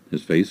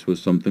 His face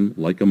was something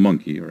like a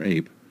monkey or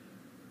ape.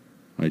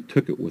 I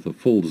took it with a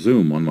full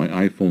zoom on my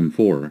iPhone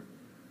 4.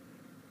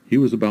 He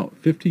was about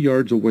 50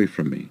 yards away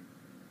from me.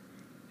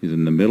 He's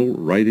in the middle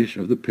rightish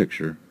of the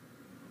picture.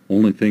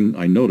 Only thing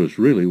I noticed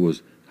really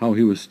was how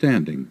he was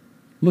standing,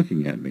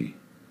 looking at me.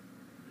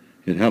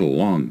 It had a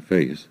long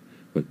face,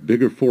 but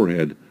bigger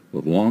forehead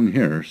with long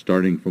hair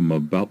starting from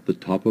about the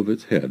top of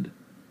its head.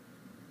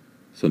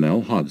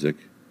 Sanel Hodzik,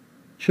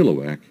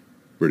 Chilliwack,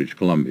 British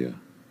Columbia.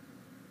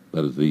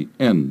 That is the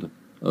end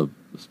of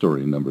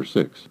story number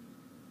 6.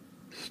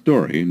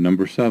 Story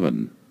number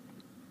 7.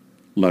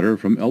 Letter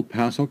from El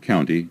Paso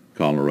County,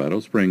 Colorado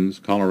Springs,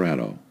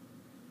 Colorado.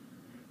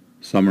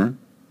 Summer,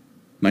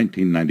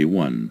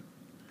 1991.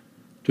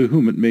 To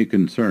whom it may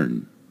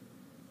concern.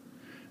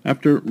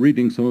 After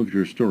reading some of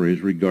your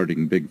stories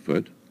regarding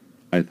Bigfoot,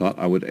 I thought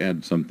I would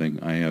add something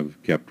I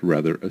have kept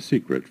rather a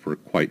secret for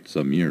quite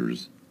some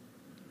years.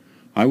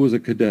 I was a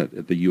cadet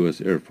at the U.S.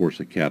 Air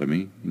Force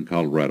Academy in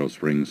Colorado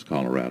Springs,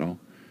 Colorado,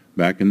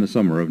 back in the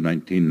summer of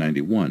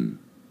 1991.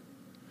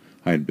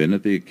 I had been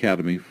at the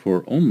academy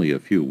for only a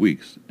few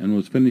weeks and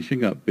was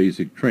finishing up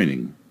basic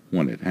training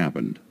when it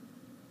happened.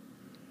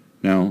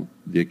 Now,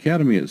 the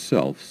academy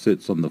itself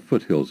sits on the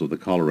foothills of the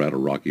Colorado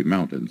Rocky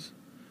Mountains.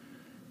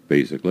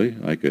 Basically,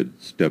 I could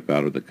step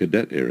out of the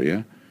cadet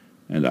area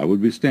and I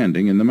would be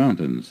standing in the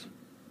mountains.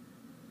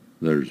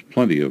 There's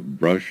plenty of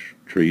brush,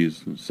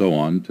 trees, and so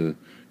on to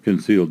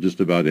conceal just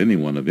about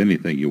anyone of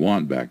anything you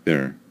want back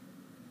there.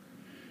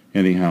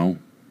 Anyhow,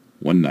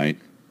 one night,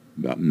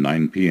 about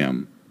 9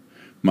 p.m.,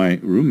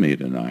 my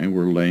roommate and I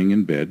were laying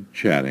in bed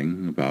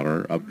chatting about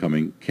our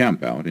upcoming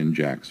campout in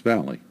Jacks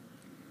Valley,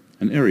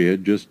 an area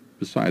just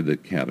beside the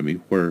academy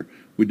where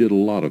we did a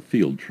lot of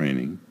field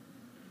training,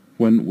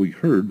 when we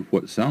heard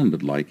what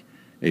sounded like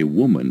a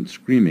woman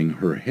screaming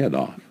her head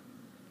off.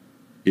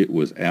 It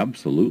was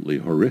absolutely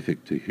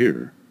horrific to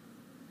hear.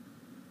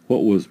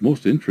 What was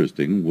most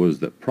interesting was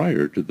that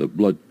prior to the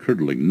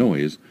blood-curdling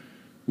noise,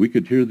 we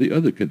could hear the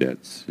other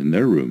cadets in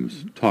their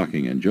rooms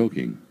talking and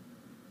joking.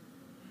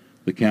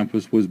 The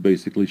campus was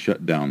basically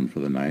shut down for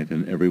the night,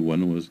 and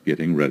everyone was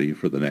getting ready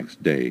for the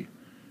next day.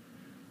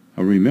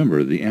 I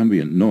remember the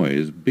ambient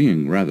noise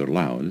being rather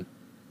loud.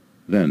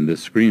 Then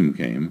this scream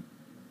came.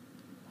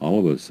 All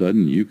of a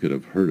sudden you could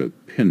have heard a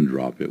pin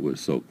drop, it was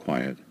so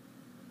quiet.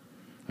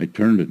 I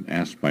turned and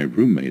asked my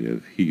roommate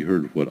if he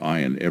heard what I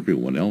and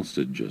everyone else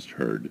had just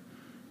heard.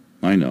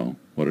 I know,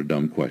 what a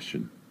dumb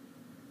question.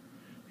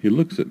 He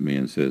looks at me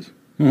and says,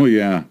 "Oh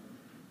yeah,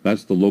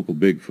 that's the local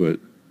Bigfoot."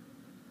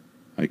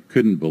 I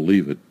couldn't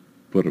believe it,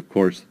 but of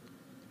course,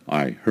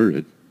 I heard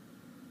it.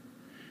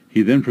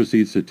 He then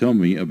proceeds to tell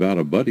me about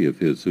a buddy of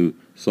his who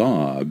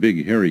saw a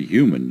big hairy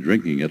human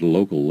drinking at a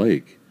local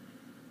lake.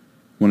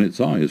 When it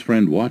saw his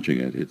friend watching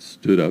it, it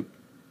stood up,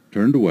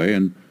 turned away,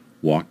 and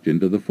walked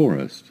into the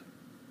forest.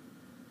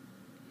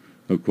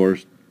 Of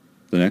course,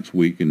 the next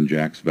week in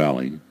Jacks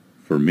Valley,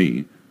 for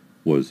me,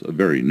 was a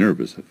very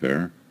nervous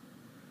affair.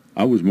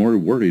 I was more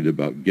worried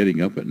about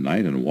getting up at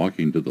night and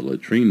walking to the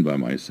latrine by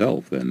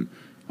myself than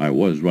I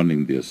was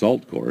running the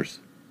assault course.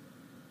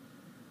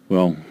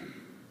 Well,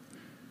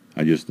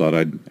 I just thought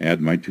I'd add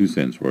my 2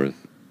 cents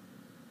worth.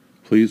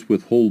 Please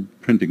withhold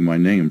printing my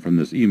name from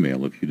this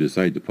email if you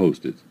decide to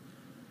post it.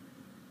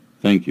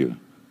 Thank you.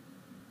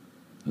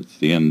 That's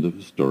the end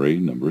of story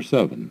number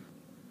 7.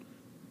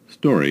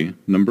 Story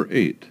number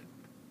 8.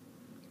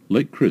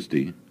 Lake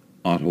Christie,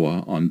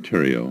 Ottawa,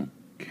 Ontario,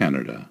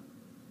 Canada.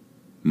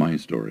 My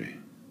story.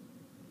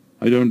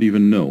 I don't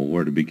even know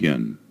where to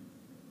begin.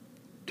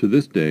 To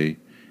this day,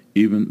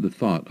 even the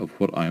thought of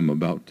what I am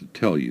about to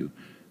tell you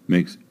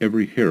makes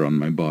every hair on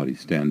my body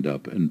stand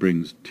up and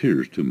brings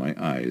tears to my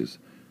eyes.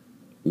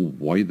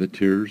 Why the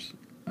tears?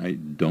 I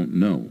don't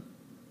know,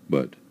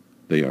 but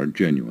they are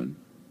genuine.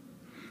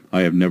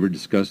 I have never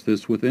discussed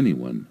this with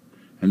anyone,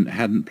 and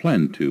hadn't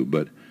planned to,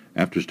 but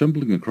after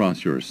stumbling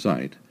across your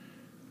site,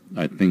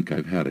 I think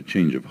I've had a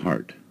change of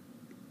heart.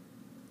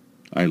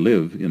 I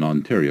live in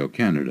Ontario,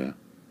 Canada.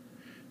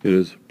 It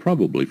is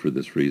probably for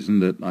this reason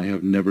that I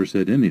have never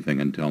said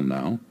anything until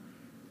now.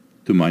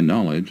 To my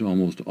knowledge,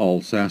 almost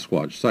all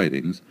Sasquatch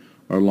sightings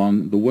are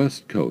along the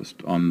west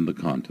coast on the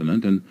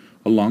continent and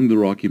along the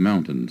Rocky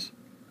Mountains.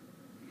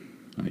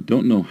 I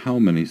don't know how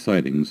many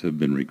sightings have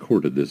been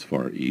recorded this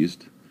far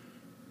east,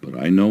 but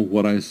I know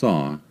what I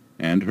saw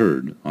and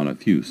heard on a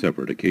few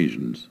separate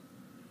occasions.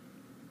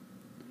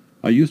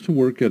 I used to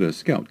work at a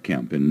scout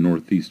camp in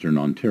northeastern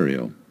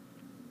Ontario.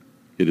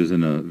 It is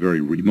in a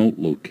very remote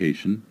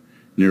location,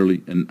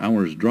 nearly an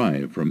hour's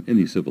drive from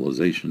any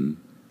civilization,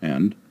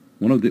 and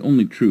one of the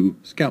only true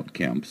scout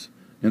camps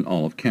in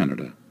all of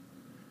Canada.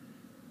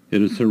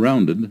 It is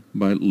surrounded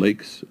by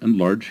lakes and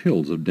large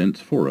hills of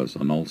dense forest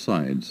on all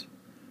sides,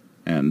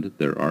 and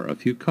there are a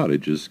few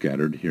cottages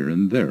scattered here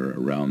and there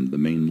around the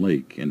main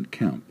lake and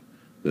camp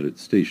that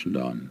it's stationed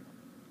on.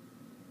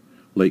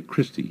 Lake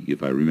Christie,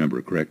 if I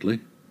remember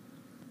correctly.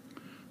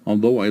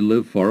 Although I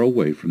live far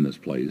away from this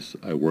place,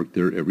 I worked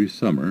there every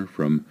summer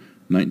from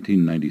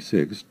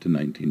 1996 to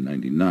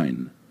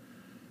 1999.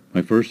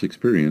 My first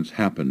experience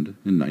happened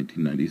in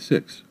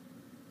 1996.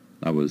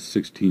 I was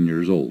 16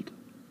 years old.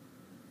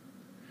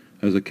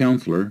 As a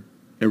counselor,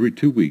 every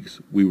 2 weeks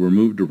we were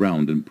moved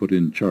around and put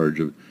in charge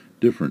of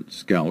different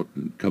Scout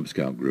and Cub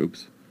Scout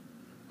groups.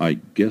 I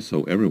guess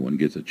so everyone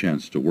gets a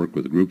chance to work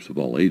with groups of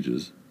all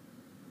ages.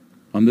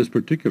 On this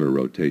particular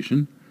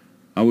rotation,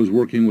 I was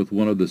working with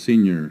one of the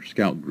senior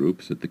Scout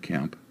groups at the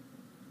camp.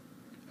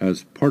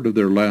 As part of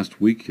their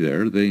last week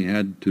there, they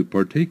had to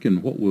partake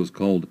in what was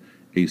called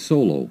a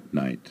solo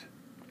night.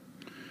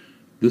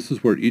 This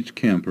is where each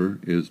camper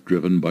is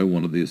driven by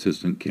one of the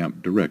assistant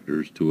camp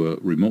directors to a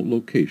remote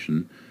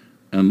location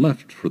and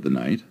left for the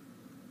night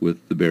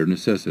with the bare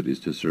necessities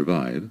to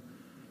survive,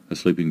 a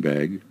sleeping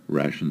bag,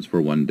 rations for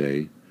 1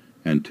 day,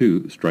 and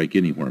 2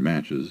 strike-anywhere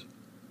matches.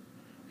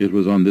 It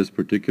was on this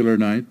particular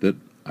night that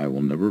I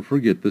will never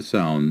forget the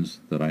sounds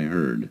that I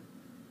heard.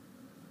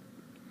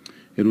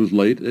 It was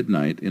late at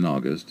night in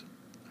August.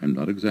 I'm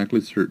not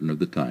exactly certain of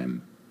the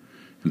time,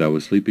 and I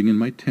was sleeping in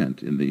my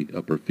tent in the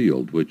upper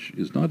field, which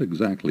is not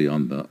exactly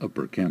on the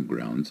upper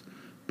campgrounds,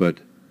 but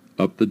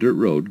up the dirt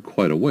road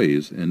quite a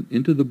ways and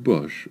into the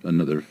bush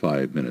another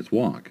 5 minutes'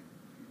 walk.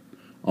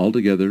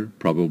 Altogether,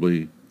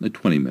 probably a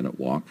 20-minute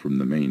walk from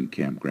the main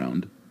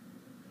campground.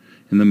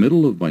 In the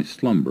middle of my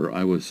slumber,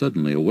 I was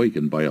suddenly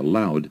awakened by a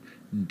loud,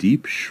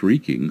 deep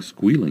shrieking,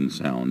 squealing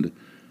sound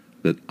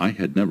that I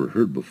had never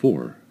heard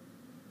before.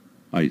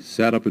 I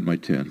sat up in my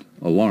tent,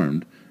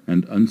 alarmed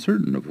and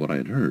uncertain of what I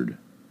had heard.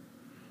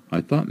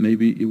 I thought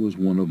maybe it was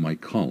one of my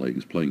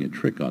colleagues playing a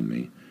trick on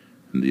me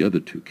and the other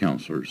 2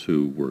 counselors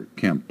who were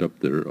camped up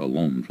there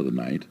alone for the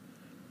night,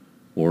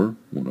 or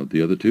one of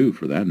the other 2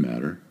 for that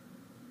matter.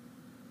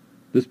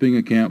 This being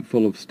a camp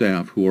full of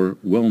staff who are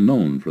well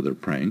known for their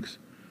pranks,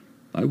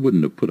 I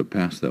wouldn't have put it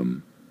past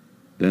them.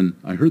 Then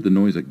I heard the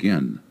noise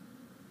again.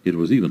 It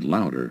was even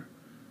louder.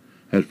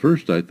 At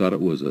first I thought it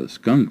was a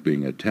skunk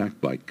being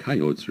attacked by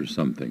coyotes or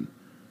something.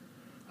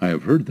 I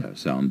have heard that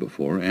sound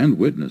before and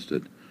witnessed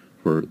it.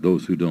 For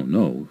those who don't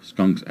know,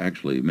 skunks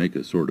actually make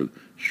a sort of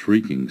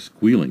shrieking,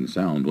 squealing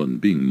sound when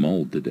being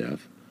mauled to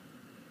death.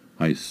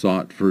 I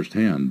saw it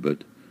firsthand,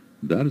 but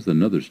that is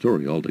another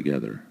story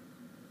altogether.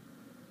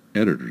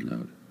 Editor's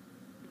note.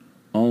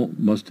 All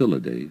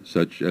Mustelidae,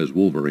 such as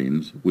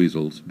wolverines,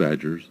 weasels,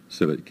 badgers,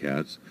 civet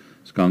cats,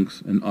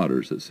 skunks, and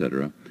otters,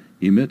 etc.,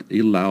 emit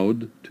a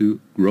loud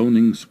to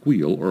groaning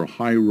squeal or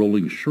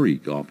high-rolling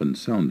shriek, often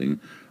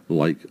sounding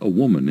like a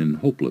woman in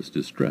hopeless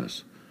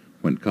distress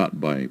when caught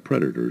by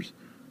predators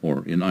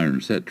or in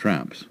iron-set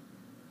traps.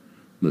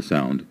 The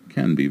sound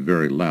can be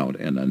very loud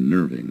and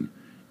unnerving,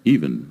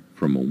 even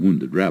from a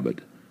wounded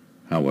rabbit.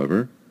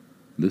 However,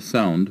 the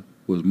sound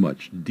was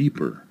much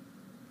deeper.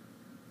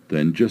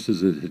 Then, just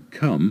as it had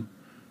come,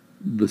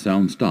 the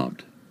sound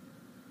stopped.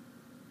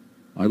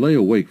 I lay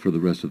awake for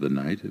the rest of the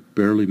night,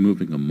 barely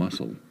moving a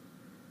muscle.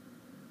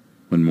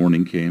 When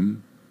morning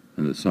came,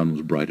 and the sun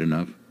was bright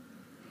enough,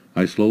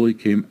 I slowly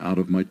came out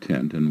of my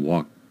tent and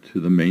walked to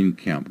the main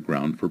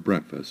campground for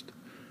breakfast.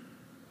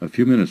 A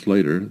few minutes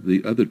later,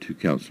 the other 2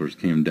 counselors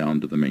came down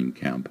to the main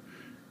camp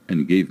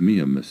and gave me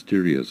a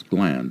mysterious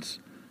glance.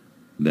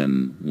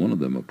 Then one of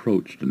them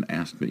approached and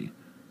asked me,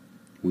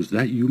 "Was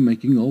that you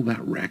making all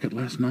that racket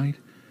last night?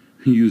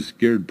 You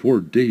scared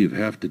poor Dave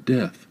half to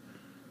death."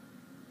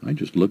 I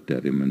just looked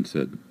at him and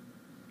said,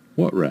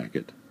 "What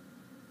racket?"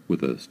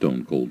 with a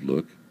stone-cold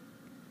look.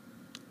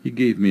 He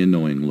gave me a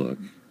knowing look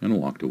and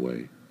walked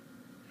away.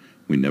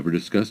 We never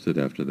discussed it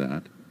after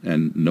that,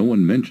 and no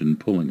one mentioned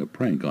pulling a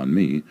prank on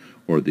me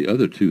or the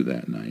other 2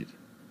 that night.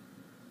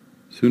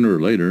 Sooner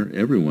or later,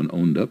 everyone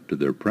owned up to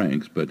their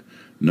pranks, but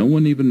no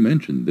one even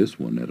mentioned this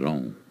one at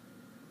all.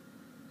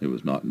 It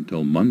was not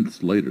until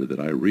months later that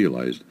I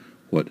realized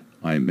what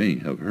I may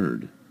have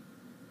heard.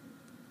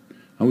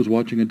 I was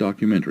watching a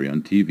documentary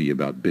on TV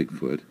about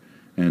Bigfoot,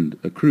 and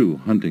a crew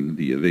hunting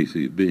the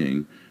evasive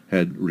being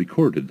had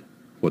recorded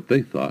what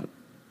they thought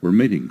were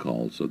mating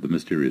calls of the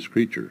mysterious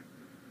creature.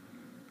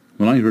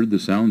 When I heard the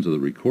sounds of the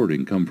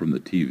recording come from the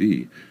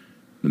TV,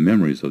 the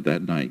memories of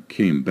that night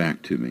came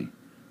back to me.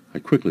 I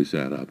quickly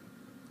sat up,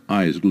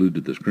 eyes glued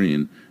to the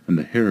screen, and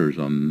the hairs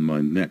on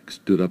my neck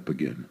stood up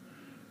again.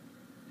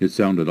 It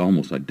sounded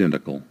almost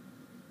identical.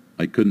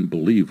 I couldn't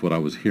believe what I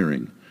was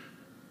hearing.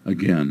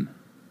 Again.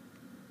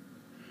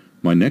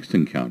 My next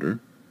encounter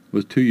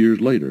was 2 years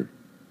later,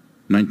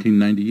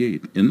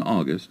 1998, in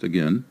August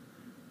again.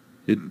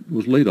 It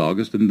was late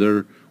August, and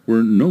there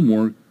were no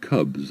more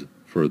cubs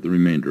for the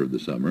remainder of the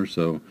summer,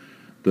 so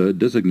the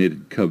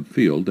designated cub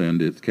field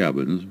and its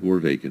cabins were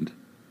vacant.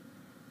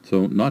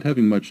 So, not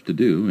having much to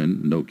do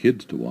and no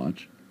kids to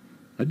watch,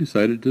 I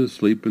decided to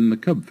sleep in the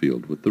cub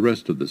field with the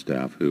rest of the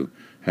staff who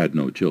had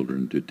no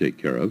children to take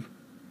care of.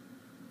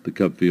 The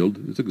cub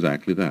field is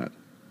exactly that.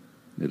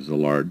 It is a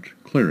large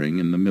clearing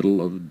in the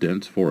middle of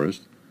dense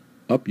forest,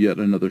 up yet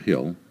another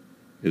hill.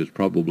 It is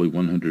probably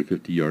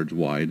 150 yards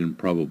wide and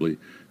probably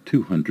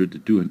 200 to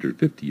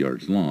 250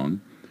 yards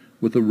long,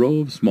 with a row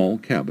of small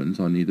cabins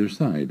on either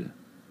side.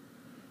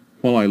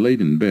 While I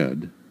laid in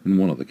bed in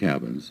one of the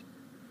cabins,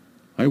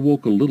 I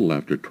woke a little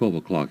after 12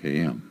 o'clock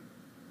a.m.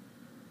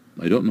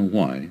 I don't know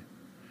why,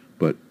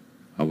 but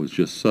I was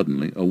just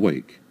suddenly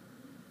awake.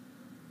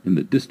 In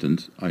the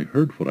distance, I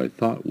heard what I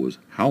thought was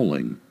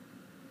howling,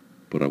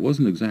 but I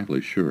wasn't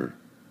exactly sure.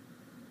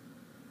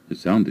 It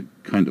sounded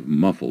kind of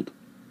muffled,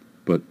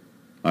 but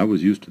I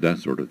was used to that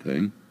sort of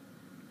thing.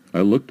 I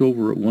looked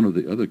over at one of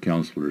the other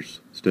counselors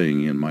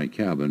staying in my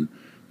cabin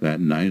that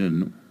night,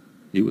 and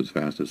he was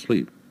fast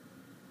asleep.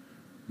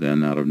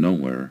 Then, out of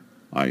nowhere,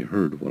 I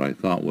heard what I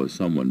thought was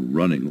someone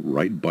running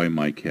right by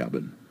my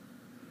cabin.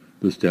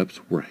 The steps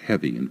were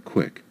heavy and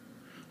quick.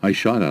 I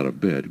shot out of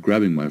bed,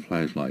 grabbing my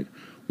flashlight,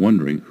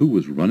 wondering who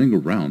was running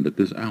around at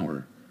this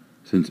hour,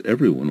 since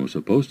everyone was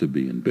supposed to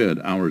be in bed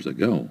hours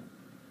ago.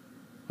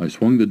 I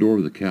swung the door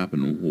of the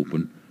cabin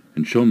open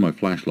and shone my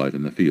flashlight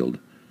in the field.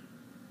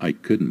 I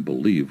couldn't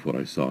believe what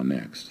I saw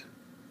next.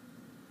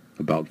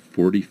 About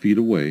 40 feet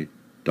away,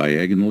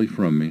 diagonally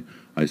from me,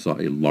 I saw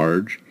a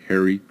large,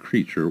 hairy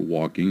creature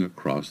walking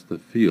across the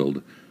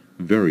field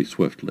very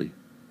swiftly.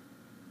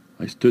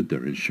 I stood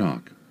there in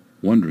shock,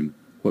 wondering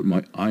what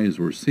my eyes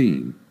were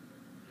seeing.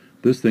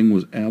 This thing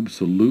was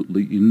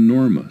absolutely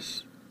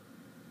enormous.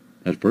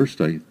 At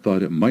first I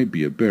thought it might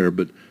be a bear,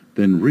 but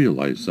then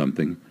realized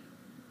something.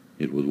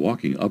 It was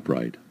walking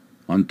upright,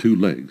 on 2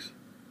 legs.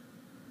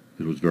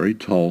 It was very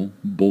tall,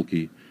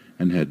 bulky,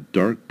 and had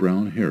dark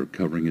brown hair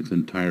covering its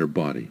entire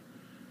body.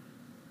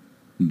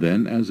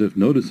 Then, as if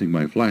noticing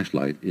my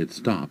flashlight, it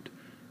stopped,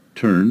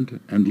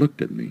 turned, and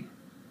looked at me.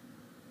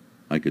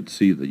 I could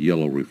see the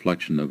yellow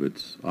reflection of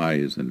its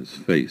eyes and its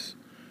face.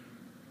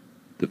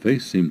 The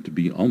face seemed to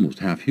be almost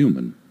half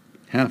human,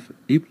 half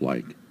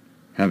ape-like,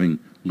 having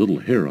little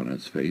hair on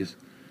its face,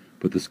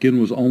 but the skin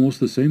was almost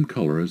the same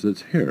color as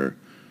its hair,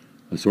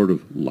 a sort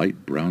of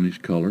light brownish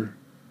color.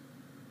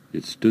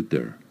 It stood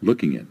there,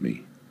 looking at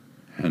me,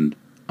 and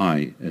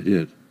I at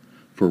it,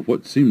 for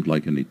what seemed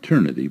like an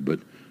eternity, but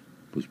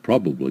was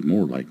probably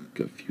more like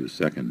a few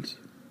seconds.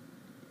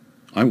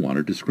 I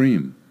wanted to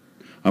scream.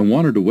 I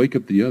wanted to wake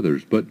up the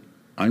others, but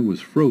I was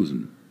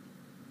frozen.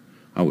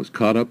 I was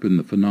caught up in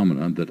the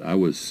phenomenon that I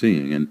was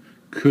seeing and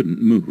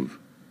couldn't move.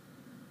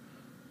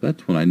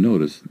 That's when I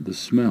noticed the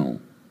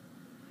smell.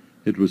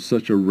 It was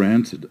such a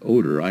rancid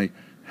odor, I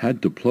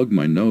had to plug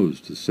my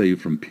nose to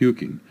save from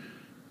puking.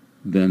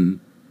 Then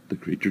the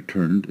creature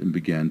turned and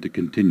began to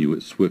continue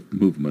its swift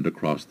movement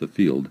across the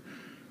field,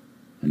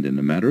 and in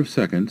a matter of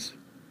seconds,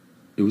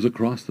 it was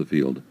across the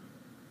field,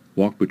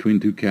 walked between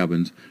 2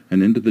 cabins,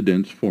 and into the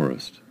dense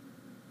forest.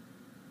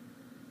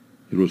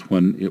 It was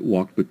when it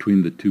walked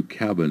between the 2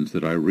 cabins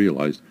that I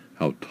realized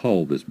how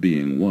tall this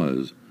being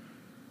was.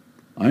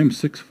 I am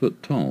 6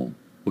 foot tall.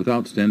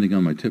 Without standing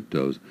on my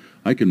tiptoes,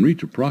 I can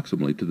reach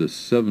approximately to the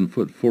 7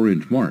 foot 4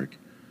 inch mark.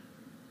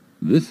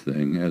 This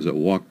thing, as it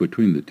walked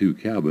between the 2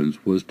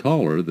 cabins, was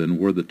taller than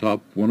where the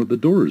top one of the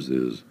doors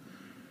is.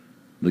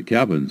 The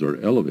cabins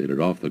are elevated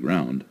off the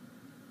ground.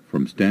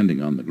 From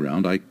standing on the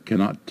ground, I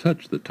cannot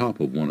touch the top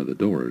of one of the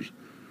doors.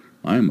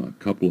 I am a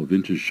couple of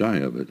inches shy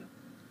of it.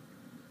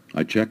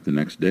 I checked the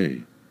next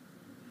day.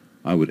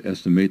 I would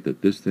estimate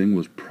that this thing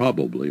was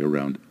probably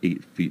around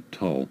 8 feet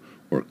tall,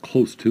 or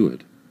close to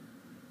it.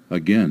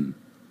 Again,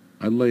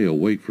 I lay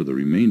awake for the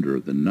remainder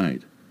of the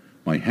night,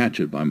 my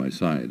hatchet by my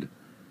side.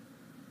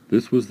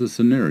 This was the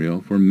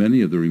scenario for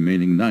many of the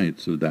remaining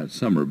nights of that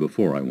summer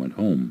before I went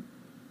home.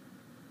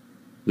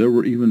 There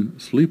were even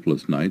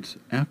sleepless nights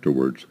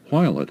afterwards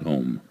while at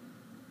home.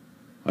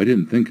 I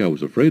didn't think I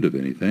was afraid of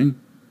anything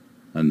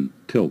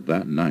until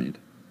that night.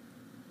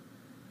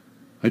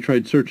 I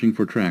tried searching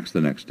for tracks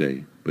the next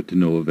day, but to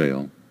no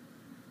avail.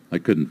 I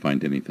couldn't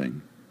find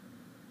anything.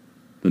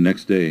 The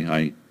next day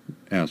I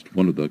asked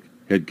one of the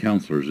head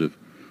counselors if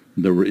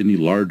there were any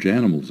large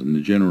animals in the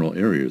general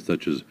area,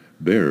 such as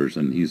bears,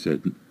 and he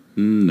said,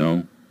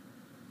 no.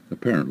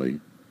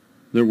 Apparently,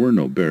 there were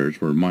no bears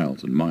for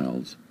miles and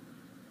miles.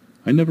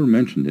 I never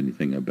mentioned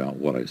anything about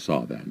what I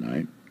saw that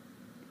night.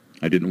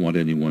 I didn't want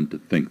anyone to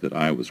think that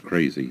I was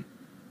crazy.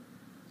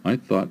 I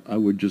thought I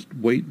would just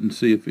wait and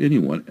see if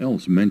anyone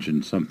else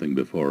mentioned something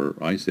before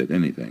I said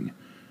anything.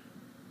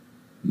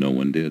 No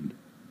one did.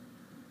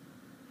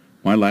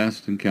 My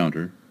last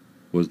encounter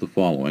was the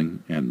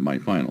following and my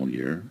final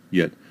year,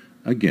 yet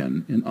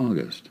again in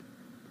August.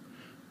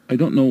 I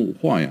don't know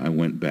why I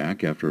went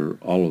back after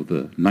all of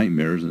the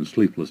nightmares and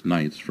sleepless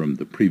nights from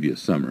the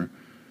previous summer.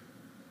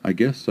 I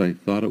guess I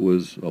thought it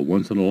was a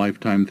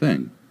once-in-a-lifetime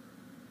thing.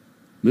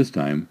 This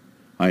time,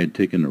 I had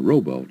taken a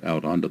rowboat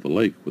out onto the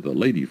lake with a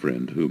lady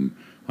friend whom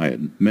I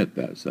had met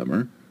that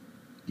summer.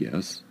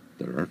 Yes,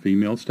 there are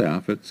female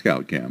staff at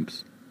scout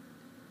camps.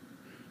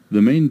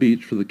 The main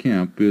beach for the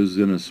camp is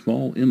in a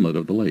small inlet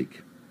of the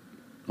lake,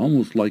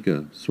 almost like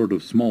a sort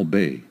of small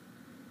bay,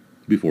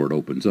 before it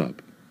opens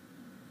up.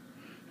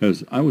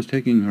 As I was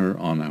taking her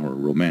on our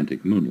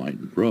romantic moonlight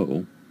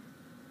row,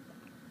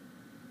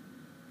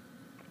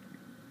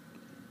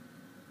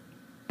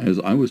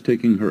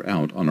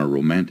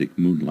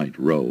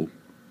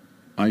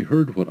 I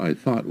heard what I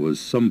thought was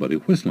somebody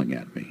whistling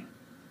at me.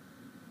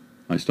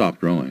 I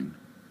stopped rowing.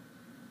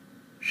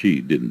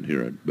 She didn't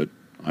hear it, but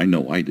I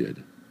know I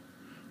did.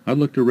 I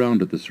looked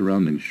around at the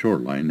surrounding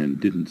shoreline and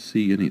didn't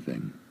see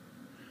anything.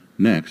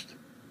 Next,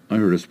 I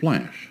heard a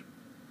splash,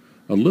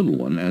 a little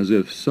one, as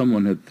if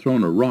someone had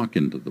thrown a rock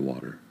into the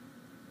water.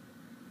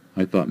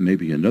 I thought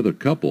maybe another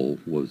couple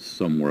was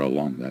somewhere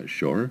along that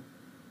shore.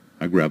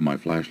 I grabbed my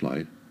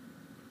flashlight.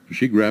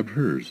 She grabbed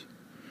hers.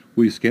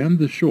 We scanned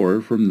the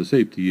shore from the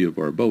safety of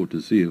our boat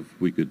to see if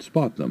we could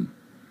spot them.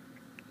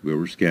 We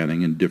were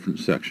scanning in different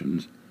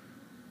sections.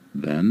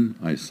 Then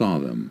I saw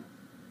them.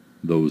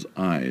 Those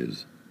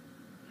eyes.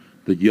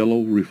 the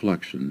yellow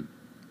reflection.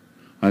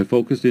 I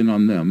focused in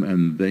on them,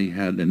 and they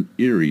had an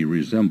eerie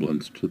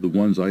resemblance to the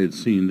ones I had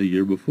seen the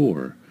year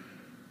before.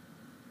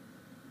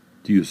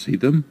 "Do you see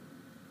them?"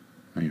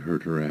 I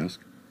heard her ask.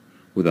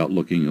 Without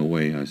looking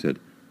away, I said,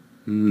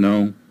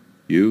 "No.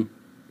 You?"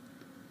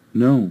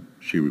 "No,"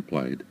 she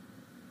replied.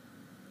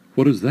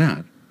 "What is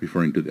that?"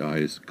 referring to the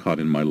eyes caught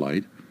in my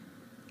light.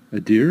 "A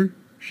deer?"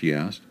 she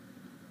asked.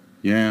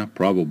 "Yeah,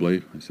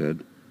 probably," I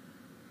said,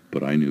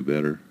 but I knew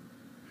better.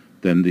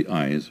 Then the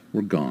eyes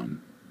were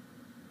gone.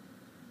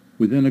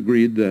 We then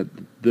agreed that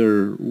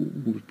there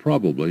was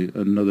probably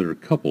another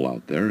couple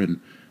out there, and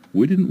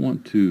we didn't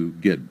want to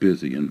get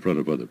busy in front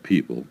of other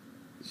people,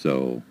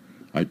 so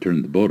I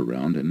turned the boat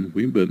around and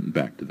we went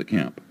back to the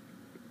camp.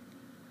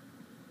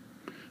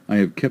 I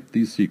have kept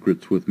these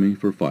secrets with me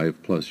for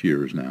 5+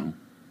 years now.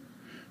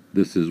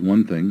 This is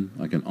one thing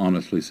I can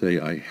honestly say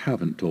I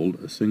haven't told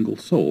a single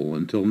soul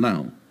until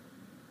now.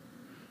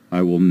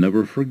 I will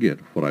never forget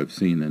what I've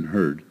seen and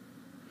heard.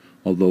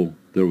 Although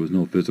there was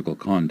no physical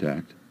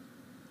contact,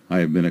 I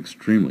have been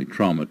extremely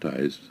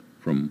traumatized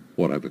from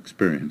what I've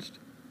experienced.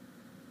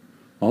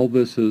 All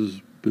this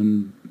has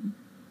been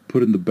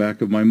put in the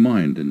back of my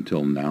mind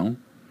until now,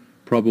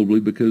 probably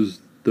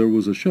because there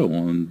was a show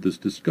on this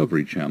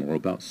Discovery Channel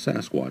about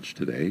Sasquatch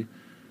today.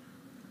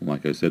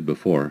 Like I said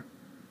before,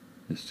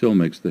 it still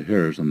makes the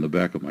hairs on the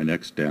back of my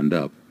neck stand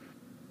up.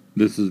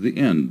 This is the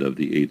end of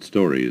the 8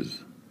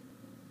 stories.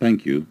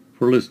 Thank you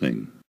for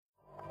listening.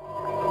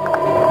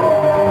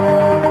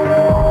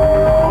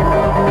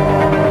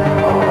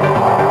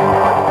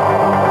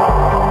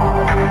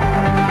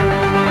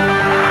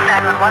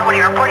 What are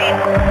you reporting?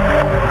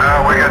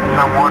 We got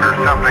someone or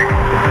something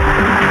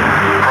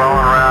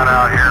crawling around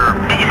out here.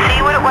 Did you see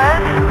what it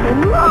was?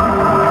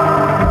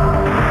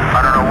 I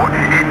don't know what.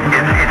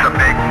 It's a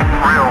big,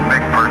 real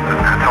big person.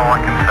 That's all I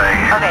can say.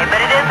 Okay,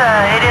 but it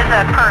is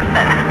a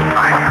person.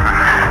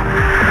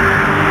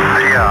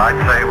 Yeah, I'd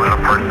say it was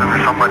a person or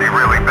somebody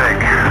really big.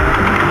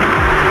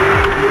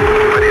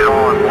 But he's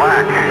all in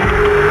black.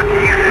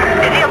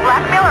 Is he a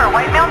black male or a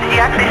white male? Did you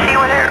actually see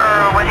what it,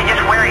 or was he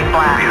just wearing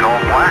black? He's all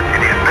black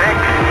and he's big.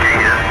 He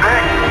is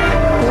big.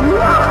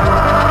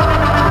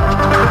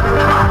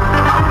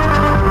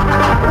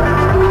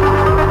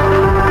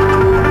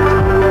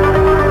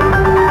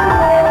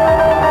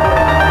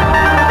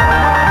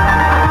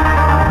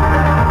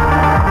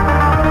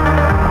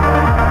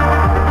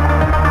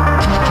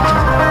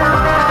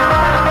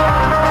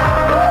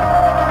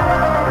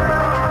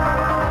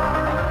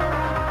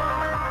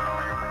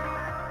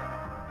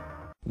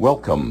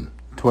 Welcome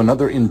to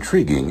another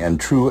intriguing and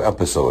true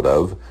episode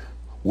of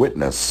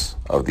Witness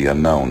of the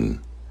Unknown,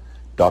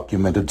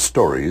 documented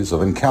stories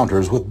of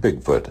encounters with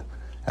Bigfoot,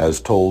 as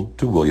told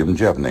to William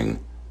Jevning,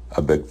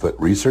 a Bigfoot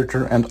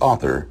researcher and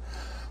author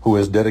who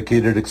has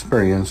dedicated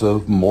experience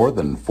of more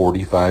than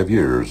 45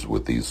 years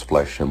with these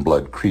flesh and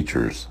blood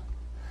creatures.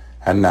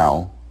 And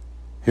now,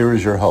 here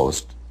is your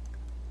host,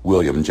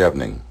 William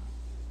Jevning.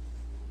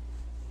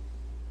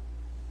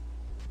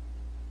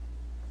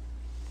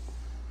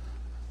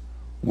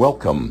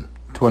 Welcome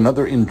to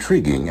another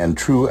intriguing and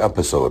true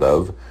episode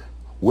of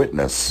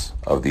Witness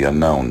of the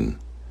Unknown,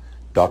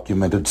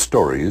 documented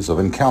stories of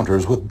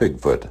encounters with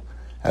Bigfoot,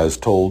 as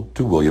told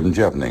to William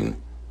Jevning,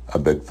 a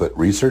Bigfoot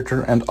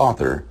researcher and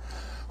author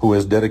who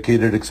has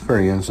dedicated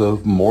experience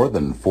of more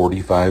than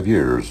 45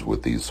 years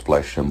with these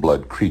flesh and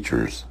blood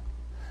creatures.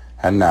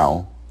 And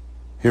now,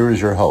 here is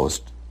your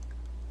host,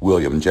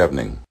 William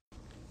Jevning.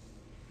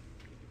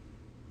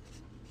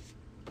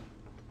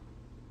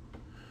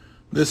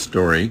 This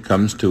story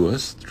comes to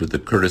us through the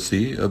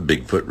courtesy of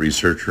Bigfoot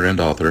researcher and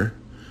author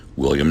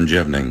William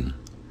Jevning,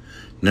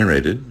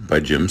 narrated by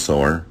Jim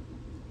Sower.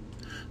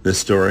 This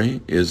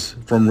story is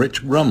from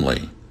Rich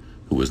Grumley,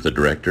 who was the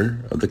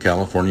director of the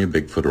California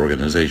Bigfoot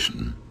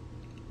Organization.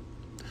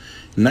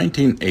 In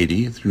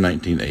 1980 through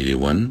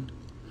 1981,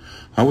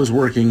 I was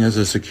working as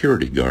a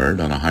security guard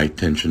on a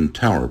high-tension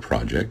tower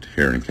project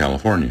here in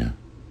California.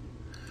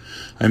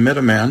 I met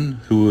a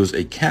man who was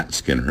a cat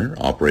skinner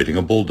operating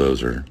a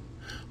bulldozer,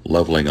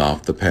 leveling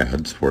off the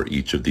pads where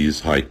each of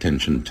these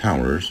high-tension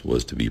towers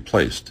was to be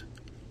placed.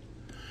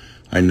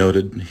 I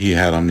noted he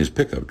had on his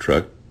pickup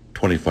truck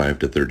 25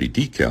 to 30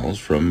 decals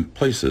from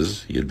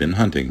places he had been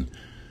hunting,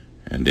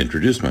 and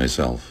introduced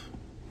myself.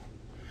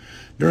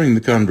 During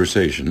the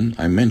conversation,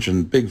 I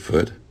mentioned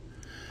Bigfoot,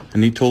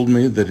 and he told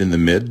me that in the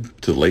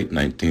mid to late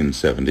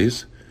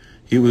 1970s,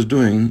 he was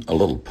doing a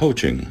little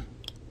poaching,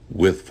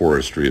 with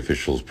forestry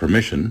officials'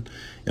 permission,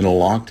 in a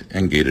locked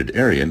and gated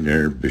area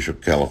near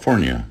Bishop,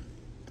 California.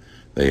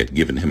 They had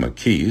given him a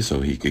key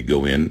so he could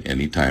go in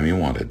any time he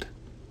wanted.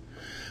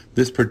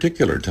 This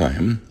particular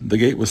time, the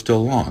gate was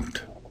still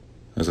locked,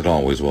 as it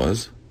always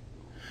was.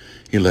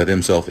 He let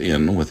himself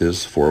in with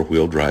his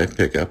four-wheel drive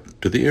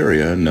pickup to the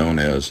area known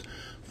as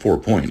 4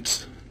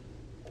 Points.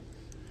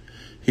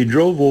 He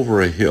drove over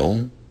a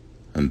hill,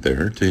 and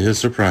there, to his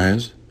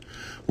surprise,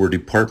 were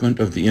Department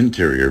of the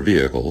Interior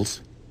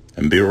vehicles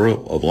and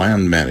Bureau of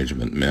Land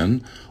Management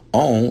men,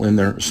 all in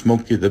their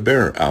Smokey the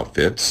Bear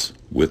outfits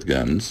with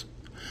guns,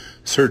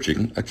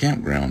 searching a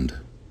campground,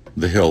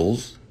 the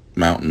hills,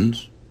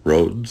 mountains,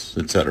 roads,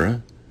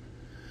 etc.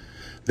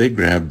 They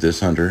grabbed this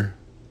hunter,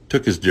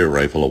 took his deer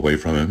rifle away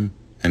from him,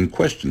 and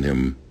questioned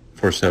him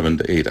for 7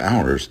 to 8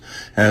 hours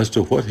as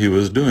to what he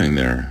was doing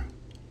there.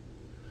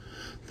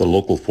 The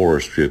local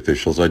forestry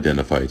officials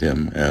identified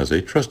him as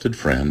a trusted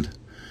friend,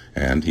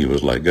 and he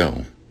was let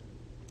go,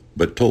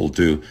 but told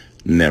to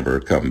never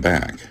come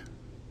back.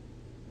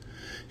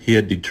 He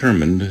had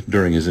determined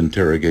during his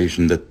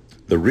interrogation that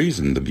the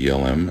reason the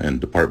BLM and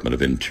Department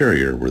of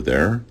Interior were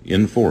there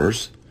in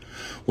force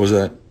was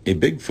that a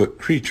Bigfoot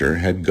creature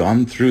had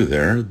gone through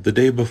there the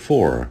day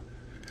before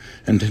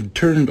and had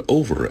turned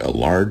over a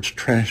large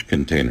trash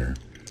container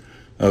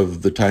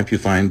of the type you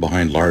find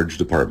behind large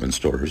department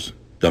stores,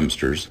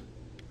 dumpsters,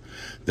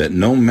 that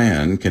no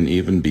man can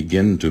even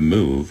begin to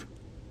move,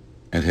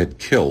 and had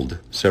killed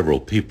several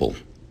people.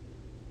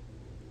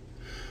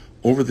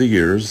 Over the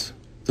years,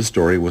 the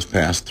story was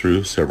passed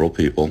through several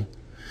people,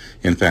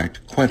 in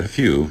fact, quite a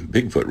few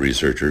Bigfoot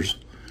researchers,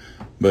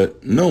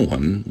 but no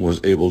one was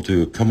able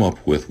to come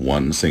up with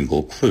one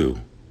single clue.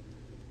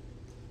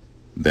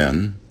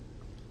 Then,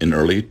 in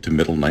early to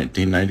middle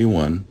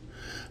 1991,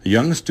 a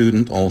young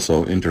student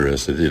also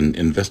interested in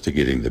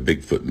investigating the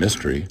Bigfoot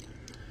mystery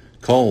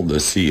called the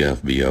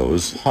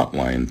CFBO's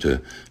hotline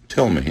to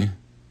tell me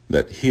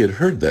that he had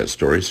heard that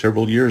story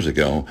several years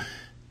ago,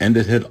 and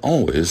it had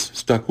always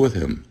stuck with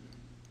him.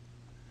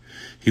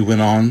 He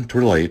went on to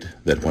relate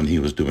that when he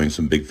was doing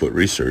some Bigfoot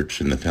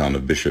research in the town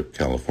of Bishop,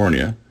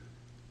 California,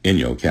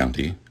 Inyo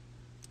County,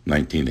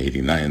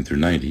 1989 through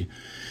 90,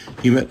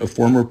 he met a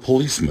former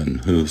policeman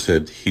who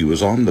said he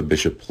was on the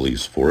Bishop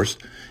police force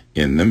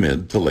in the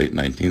mid to late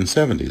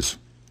 1970s.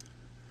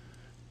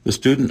 The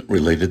student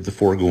related the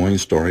foregoing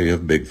story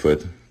of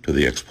Bigfoot to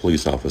the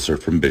ex-police officer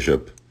from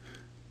Bishop,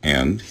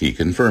 and he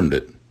confirmed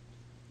it.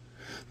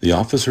 The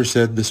officer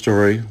said the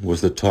story was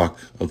the talk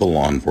of the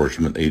law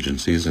enforcement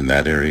agencies in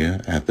that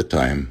area at the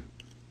time,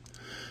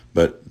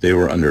 but they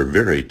were under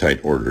very tight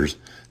orders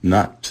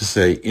not to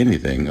say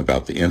anything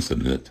about the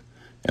incident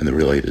and the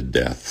related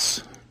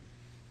deaths.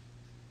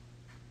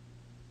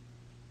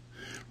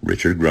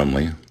 Richard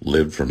Grumley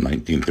lived from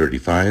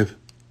 1935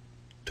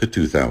 to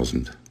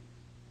 2000.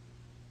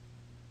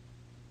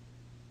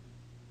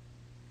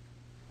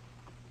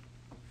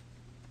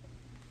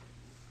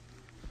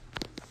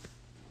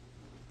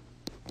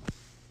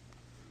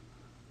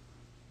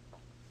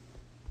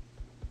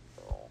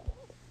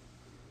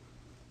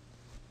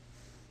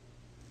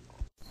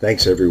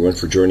 Thanks everyone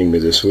for joining me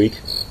this week.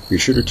 Be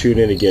sure to tune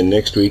in again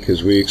next week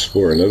as we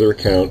explore another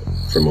account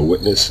from a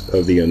witness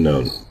of the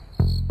unknown.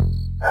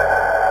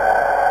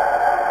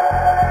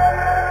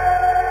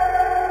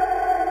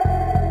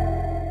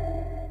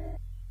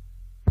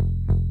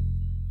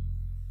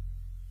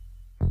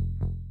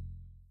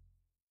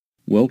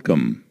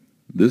 Welcome.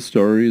 This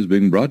story is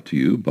being brought to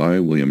you by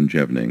William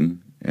Jevning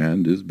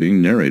and is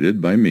being narrated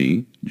by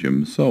me,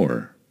 Jim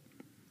Sower.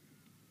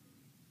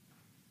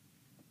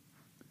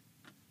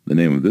 The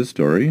name of this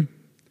story,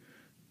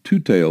 Two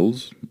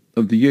Tales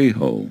of the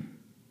Yeho.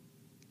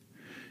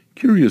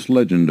 Curious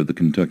Legend of the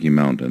Kentucky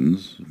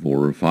Mountains,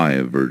 4 or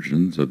 5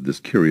 versions of this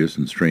curious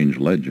and strange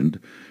legend,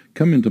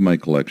 come into my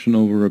collection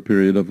over a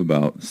period of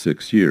about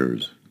 6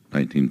 years,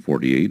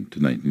 1948 to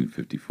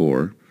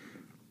 1954,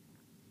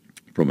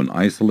 from an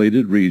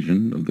isolated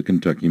region of the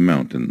Kentucky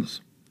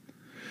mountains.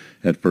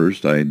 At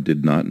first I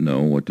did not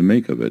know what to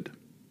make of it,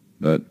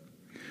 but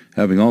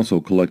having also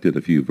collected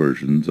a few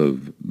versions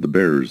of The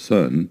Bear's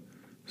Son,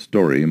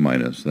 story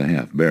minus the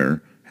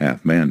half-bear,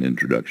 half-man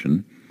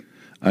introduction,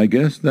 I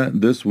guessed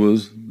that this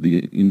was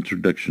the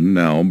introduction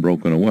now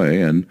broken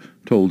away and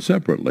told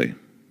separately.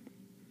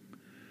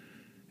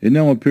 It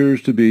now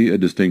appears to be a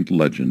distinct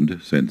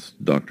legend, since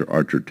Dr.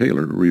 Archer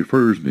Taylor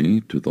refers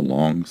me to the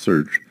long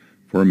search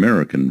for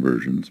American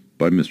versions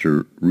by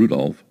Mr.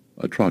 Rudolph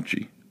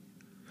Atrocci.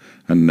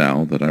 And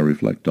now that I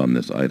reflect on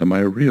this item, I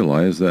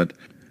realize that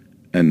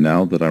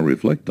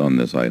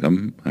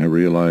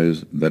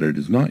it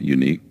is not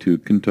unique to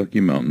Kentucky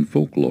mountain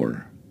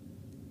folklore.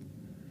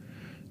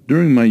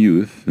 During my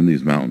youth in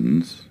these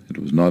mountains, it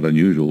was not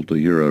unusual to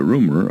hear a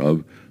rumor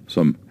of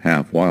some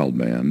half-wild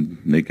man,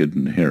 naked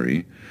and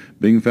hairy,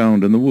 being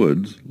found in the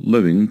woods,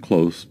 living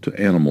close to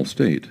animal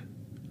state.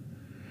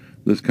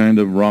 This kind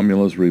of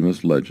Romulus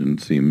Remus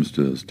legend seems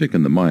to stick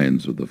in the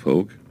minds of the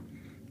folk,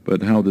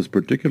 but how this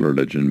particular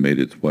legend made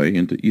its way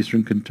into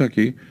eastern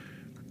Kentucky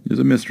is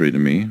a mystery to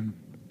me.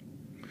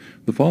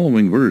 The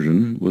following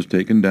version was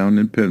taken down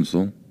in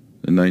pencil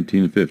in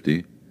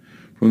 1950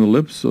 from the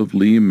lips of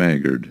Lee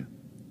Maggard,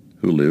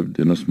 who lived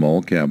in a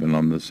small cabin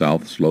on the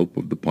south slope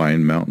of the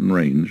Pine Mountain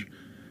Range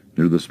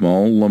near the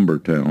small lumber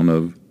town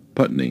of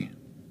Putney,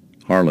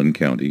 Harlan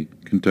County,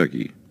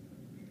 Kentucky.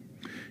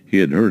 He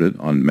had heard it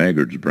on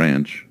Maggard's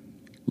branch,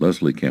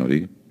 Leslie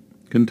County,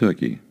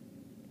 Kentucky.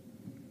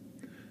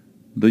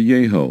 The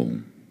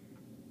Yeho.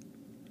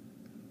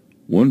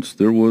 Once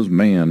there was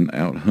man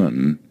out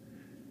hunting.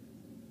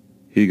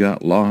 He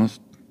got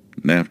lost,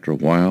 and after a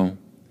while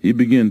he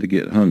began to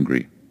get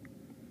hungry.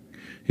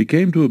 He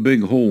came to a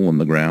big hole in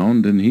the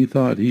ground, and he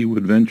thought he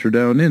would venture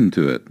down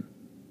into it.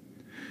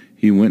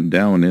 He went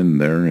down in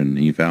there, and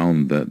he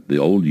found that the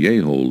old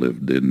Yeho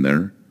lived in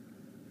there.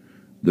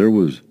 There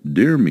was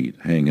deer meat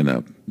hanging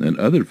up, and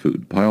other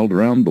food piled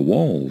around the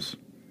walls.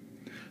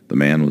 The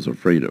man was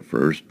afraid at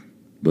first,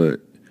 but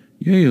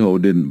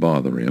Yeho didn't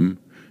bother him,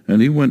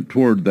 and he went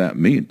toward that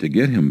meat to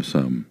get him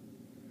some.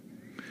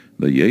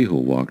 The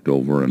Yeho walked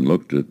over and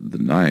looked at the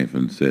knife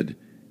and said,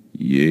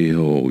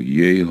 "Yeho,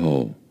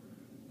 Yeho,"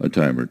 a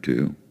time or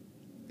two.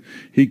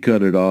 He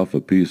cut it off a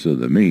piece of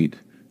the meat,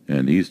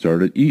 and he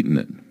started eating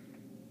it.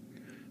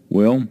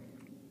 Well,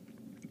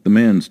 the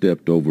man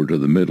stepped over to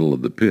the middle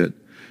of the pit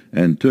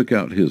and took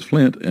out his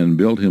flint and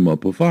built him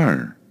up a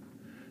fire.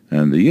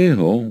 And the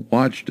Yeho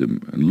watched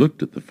him and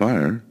looked at the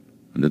fire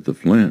and at the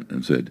flint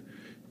and said,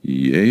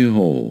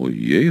 "Yeho,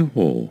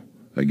 Yeho,"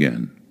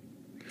 again.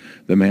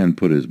 The man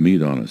put his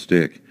meat on a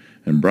stick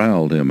and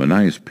broiled him a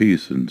nice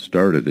piece and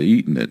started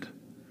eating it.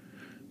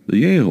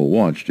 The Yeho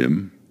watched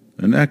him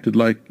and acted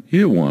like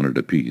he wanted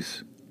a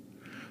piece.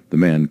 The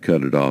man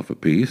cut it off a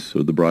piece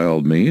of the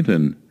broiled meat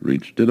and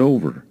reached it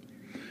over.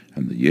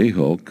 And the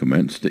Yeho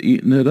commenced to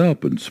eating it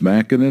up and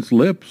smacking its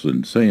lips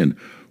and saying,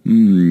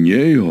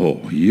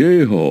 "Yeho,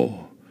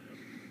 Yeho."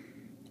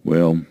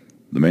 Well,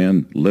 the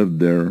man lived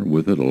there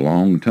with it a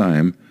long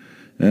time,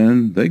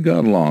 and they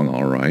got along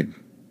all right.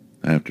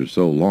 After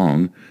so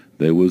long,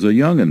 there was a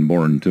young'un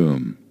born to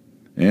him,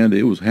 and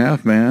it was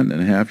half man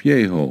and half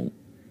Yeho.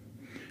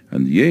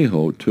 And the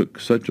Yeho took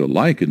such a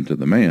liking to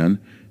the man,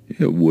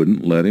 it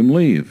wouldn't let him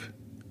leave.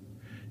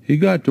 He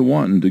got to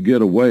wanting to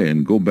get away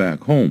and go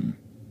back home.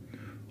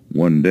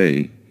 One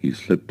day he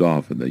slipped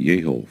off, and the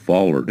Yeho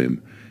followed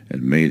him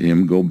and made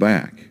him go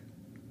back.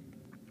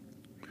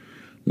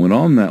 Went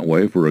on that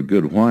way for a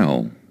good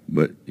while,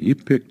 but he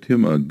picked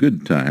him a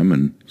good time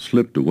and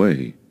slipped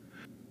away.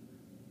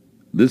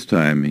 This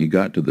time he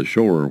got to the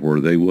shore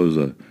where there was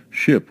a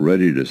ship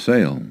ready to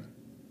sail.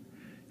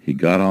 He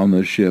got on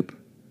the ship,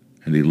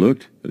 and he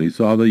looked, and he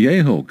saw the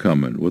Yeho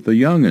coming with a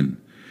young'un.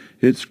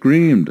 It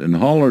screamed and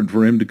hollered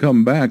for him to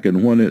come back,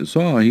 and when it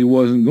saw he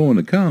wasn't going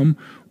to come,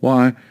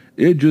 why,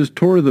 it just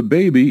tore the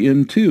baby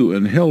in two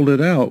and held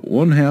it out,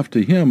 one half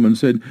to him, and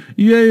said,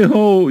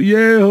 "Yeho,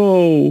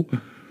 Yeho."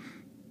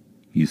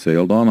 He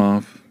sailed on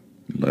off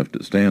and left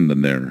it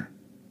standing there.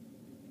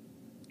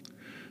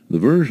 The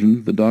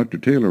version that Dr.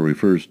 Taylor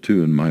refers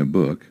to in my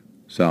book,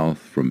 South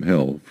from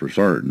Hell for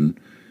Sartin,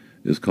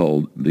 is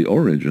called The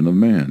Origin of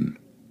Man.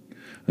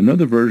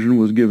 Another version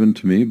was given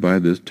to me by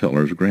this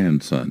teller's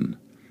grandson.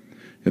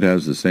 It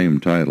has the same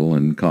title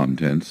and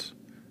contents,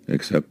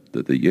 except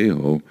that the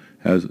Yeho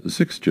has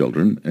 6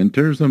 children and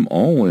tears them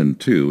all in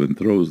two and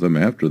throws them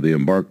after the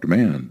embarked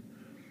man.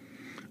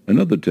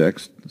 Another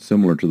text,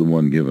 similar to the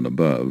one given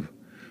above,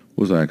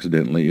 was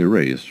accidentally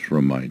erased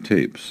from my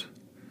tapes.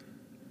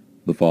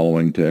 The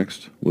following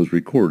text was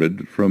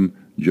recorded from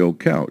Joe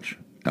Couch,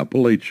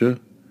 Appalachia,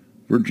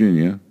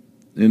 Virginia,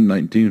 in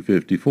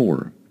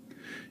 1954.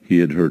 He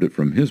had heard it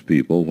from his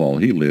people while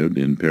he lived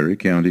in Perry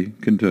County,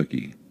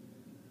 Kentucky.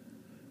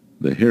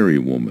 The Hairy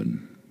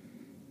Woman.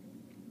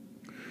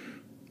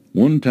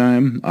 One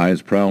time I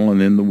was prowling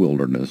in the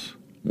wilderness,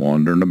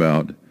 wandering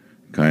about,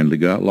 kindly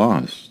got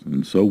lost,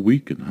 and so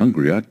weak and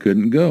hungry I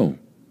couldn't go.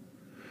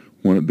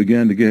 When it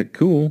began to get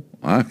cool,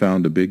 I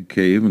found a big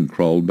cave and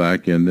crawled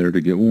back in there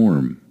to get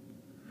warm.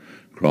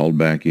 Crawled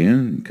back in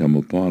and come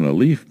upon a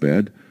leaf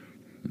bed,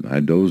 and I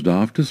dozed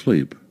off to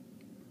sleep.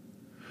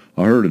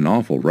 I heard an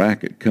awful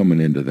racket coming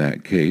into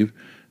that cave,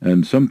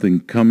 and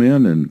something come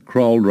in and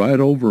crawled right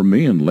over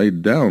me and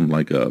laid down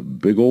like a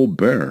big old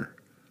bear.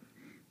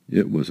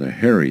 It was a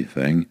hairy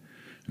thing,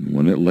 and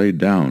when it laid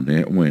down,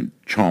 it went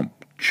chomp,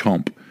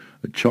 chomp,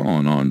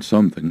 chawing on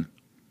something.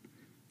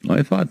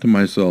 I thought to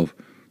myself,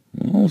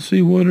 well, I'll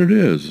see what it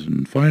is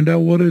and find out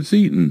what it's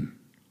eating.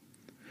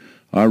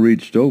 I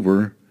reached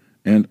over,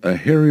 and a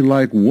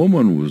hairy-like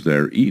woman was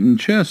there eating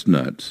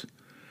chestnuts.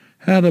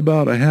 Had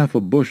about a half a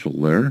bushel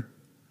there.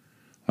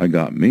 I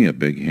got me a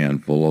big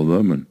handful of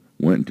them and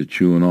went to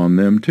chewing on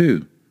them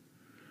too.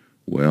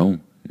 Well,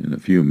 in a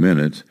few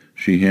minutes,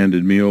 she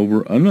handed me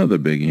over another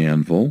big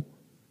handful,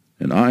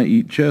 and I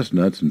eat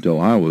chestnuts until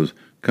I was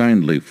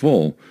kindly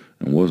full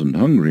and wasn't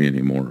hungry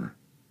any more.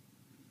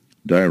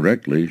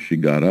 Directly she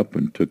got up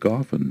and took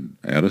off and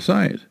out of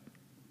sight.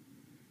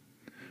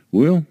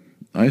 Well,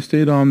 I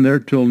stayed on there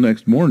till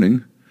next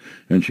morning,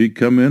 and she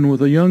come in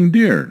with a young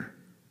deer.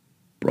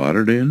 Brought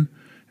it in,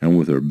 and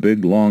with her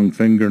big long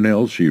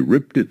fingernails she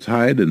ripped its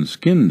hide and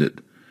skinned it,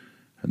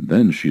 and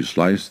then she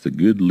sliced the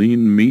good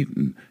lean meat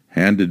and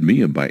handed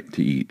me a bite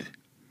to eat.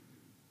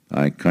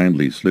 I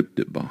kindly slipped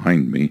it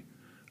behind me,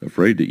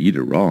 afraid to eat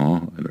it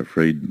raw and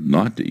afraid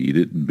not to eat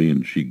it,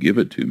 being she give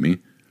it to me.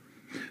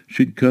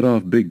 She'd cut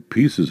off big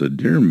pieces of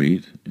deer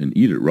meat and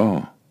eat it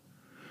raw.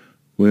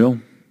 Well,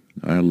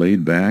 I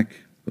laid back,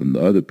 and the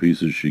other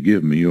pieces she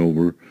give me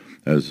over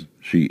as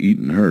she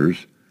eaten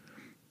hers.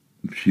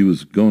 She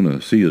was going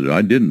to see that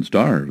I didn't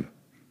starve.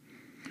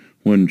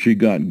 When she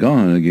got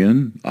gone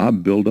again, I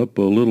built up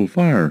a little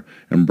fire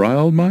and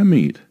broiled my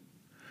meat.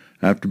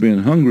 After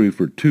being hungry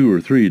for 2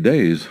 or 3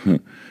 days,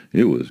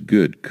 it was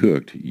good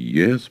cooked.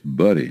 Yes,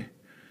 buddy.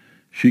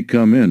 She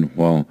come in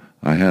while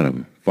I had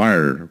a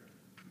fire.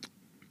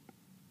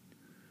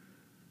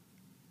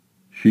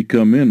 She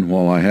come in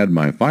while I had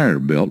my fire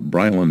built,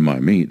 broiling my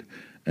meat,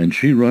 and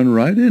she run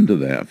right into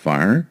that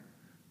fire.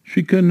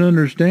 She couldn't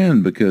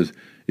understand because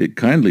it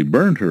kindly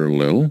burnt her a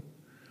little.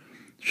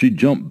 She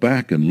jumped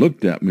back and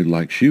looked at me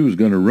like she was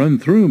going to run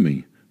through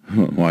me.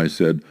 I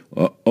said,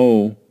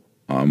 "Uh-oh,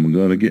 I'm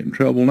going to get in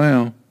trouble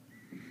now."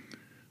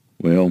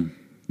 Well,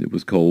 it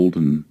was cold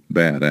and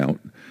bad out,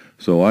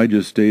 so I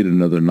just stayed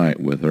another night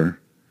with her.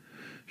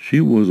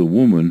 She was a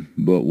woman,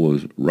 but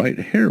was right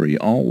hairy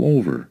all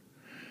over.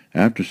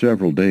 After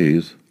several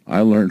days,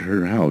 I learned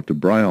her how to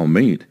broil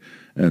meat,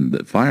 and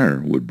that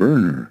fire would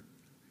burn her.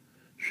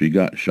 She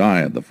got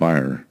shy at the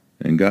fire,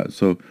 and got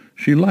so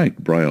she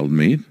liked broiled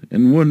meat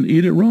and wouldn't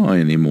eat it raw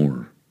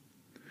anymore.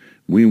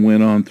 We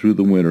went on through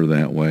the winter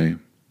that way.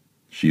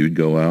 She would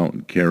go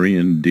out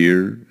carrying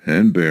deer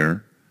and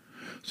bear.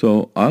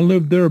 So I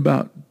lived there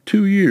about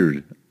 2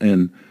 years,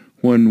 and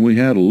when we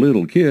had a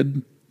little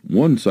kid,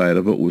 one side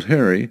of it was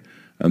hairy,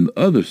 and the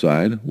other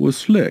side was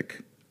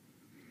slick.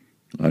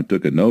 I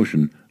took a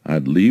notion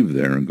I'd leave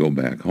there and go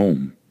back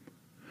home.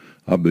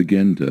 I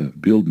began to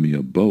build me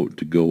a boat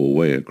to go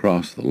away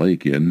across the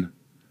lake in.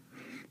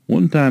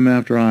 One time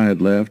after I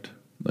had left,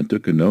 I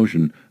took a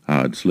notion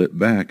I'd slip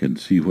back and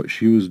see what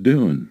she was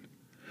doing.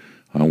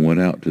 I went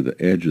out to the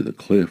edge of the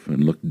cliff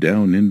and looked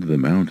down into the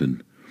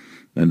mountain,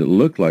 and it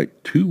looked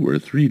like 2 or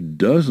 3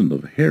 dozen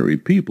of hairy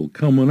people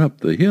coming up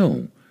the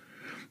hill.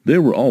 They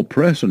were all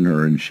pressing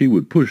her, and she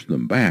would push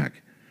them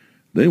back.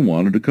 They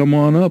wanted to come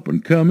on up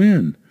and come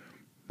in.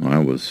 I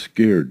was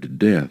scared to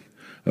death,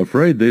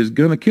 afraid they was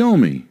going to kill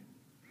me.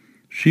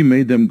 She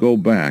made them go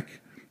back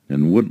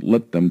and wouldn't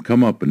let them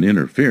come up and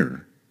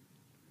interfere.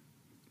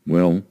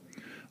 Well,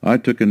 I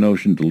took a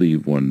notion to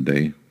leave one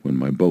day when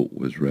my boat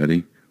was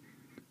ready.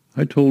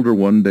 I told her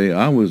one day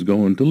I was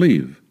going to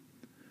leave.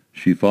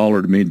 She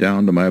followed me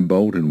down to my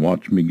boat and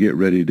watched me get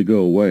ready to go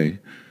away.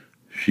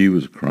 She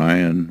was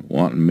crying,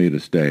 wanting me to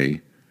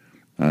stay.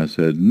 I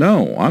said,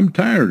 "No, I'm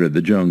tired of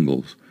the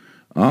jungles.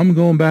 I'm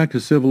going back to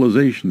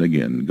civilization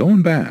again,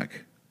 going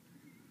back."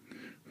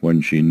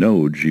 When she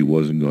knowed she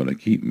wasn't going to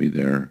keep me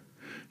there,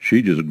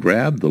 she just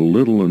grabbed the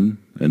little one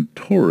and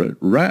tore it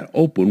right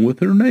open with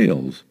her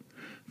nails,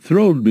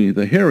 throwed me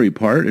the hairy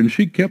part, and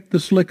she kept the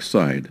slick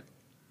side.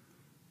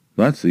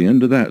 That's the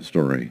end of that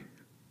story.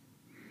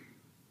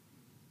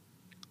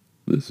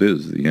 This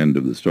is the end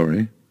of the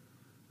story.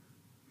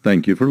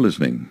 Thank you for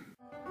listening.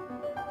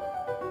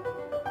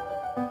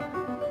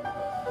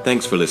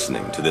 Thanks for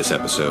listening to this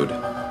episode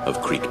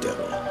of Creek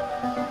Devil.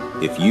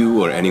 If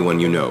you or anyone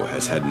you know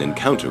has had an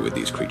encounter with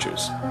these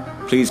creatures,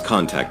 please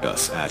contact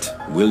us at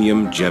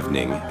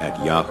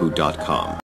williamjevning@yahoo.com.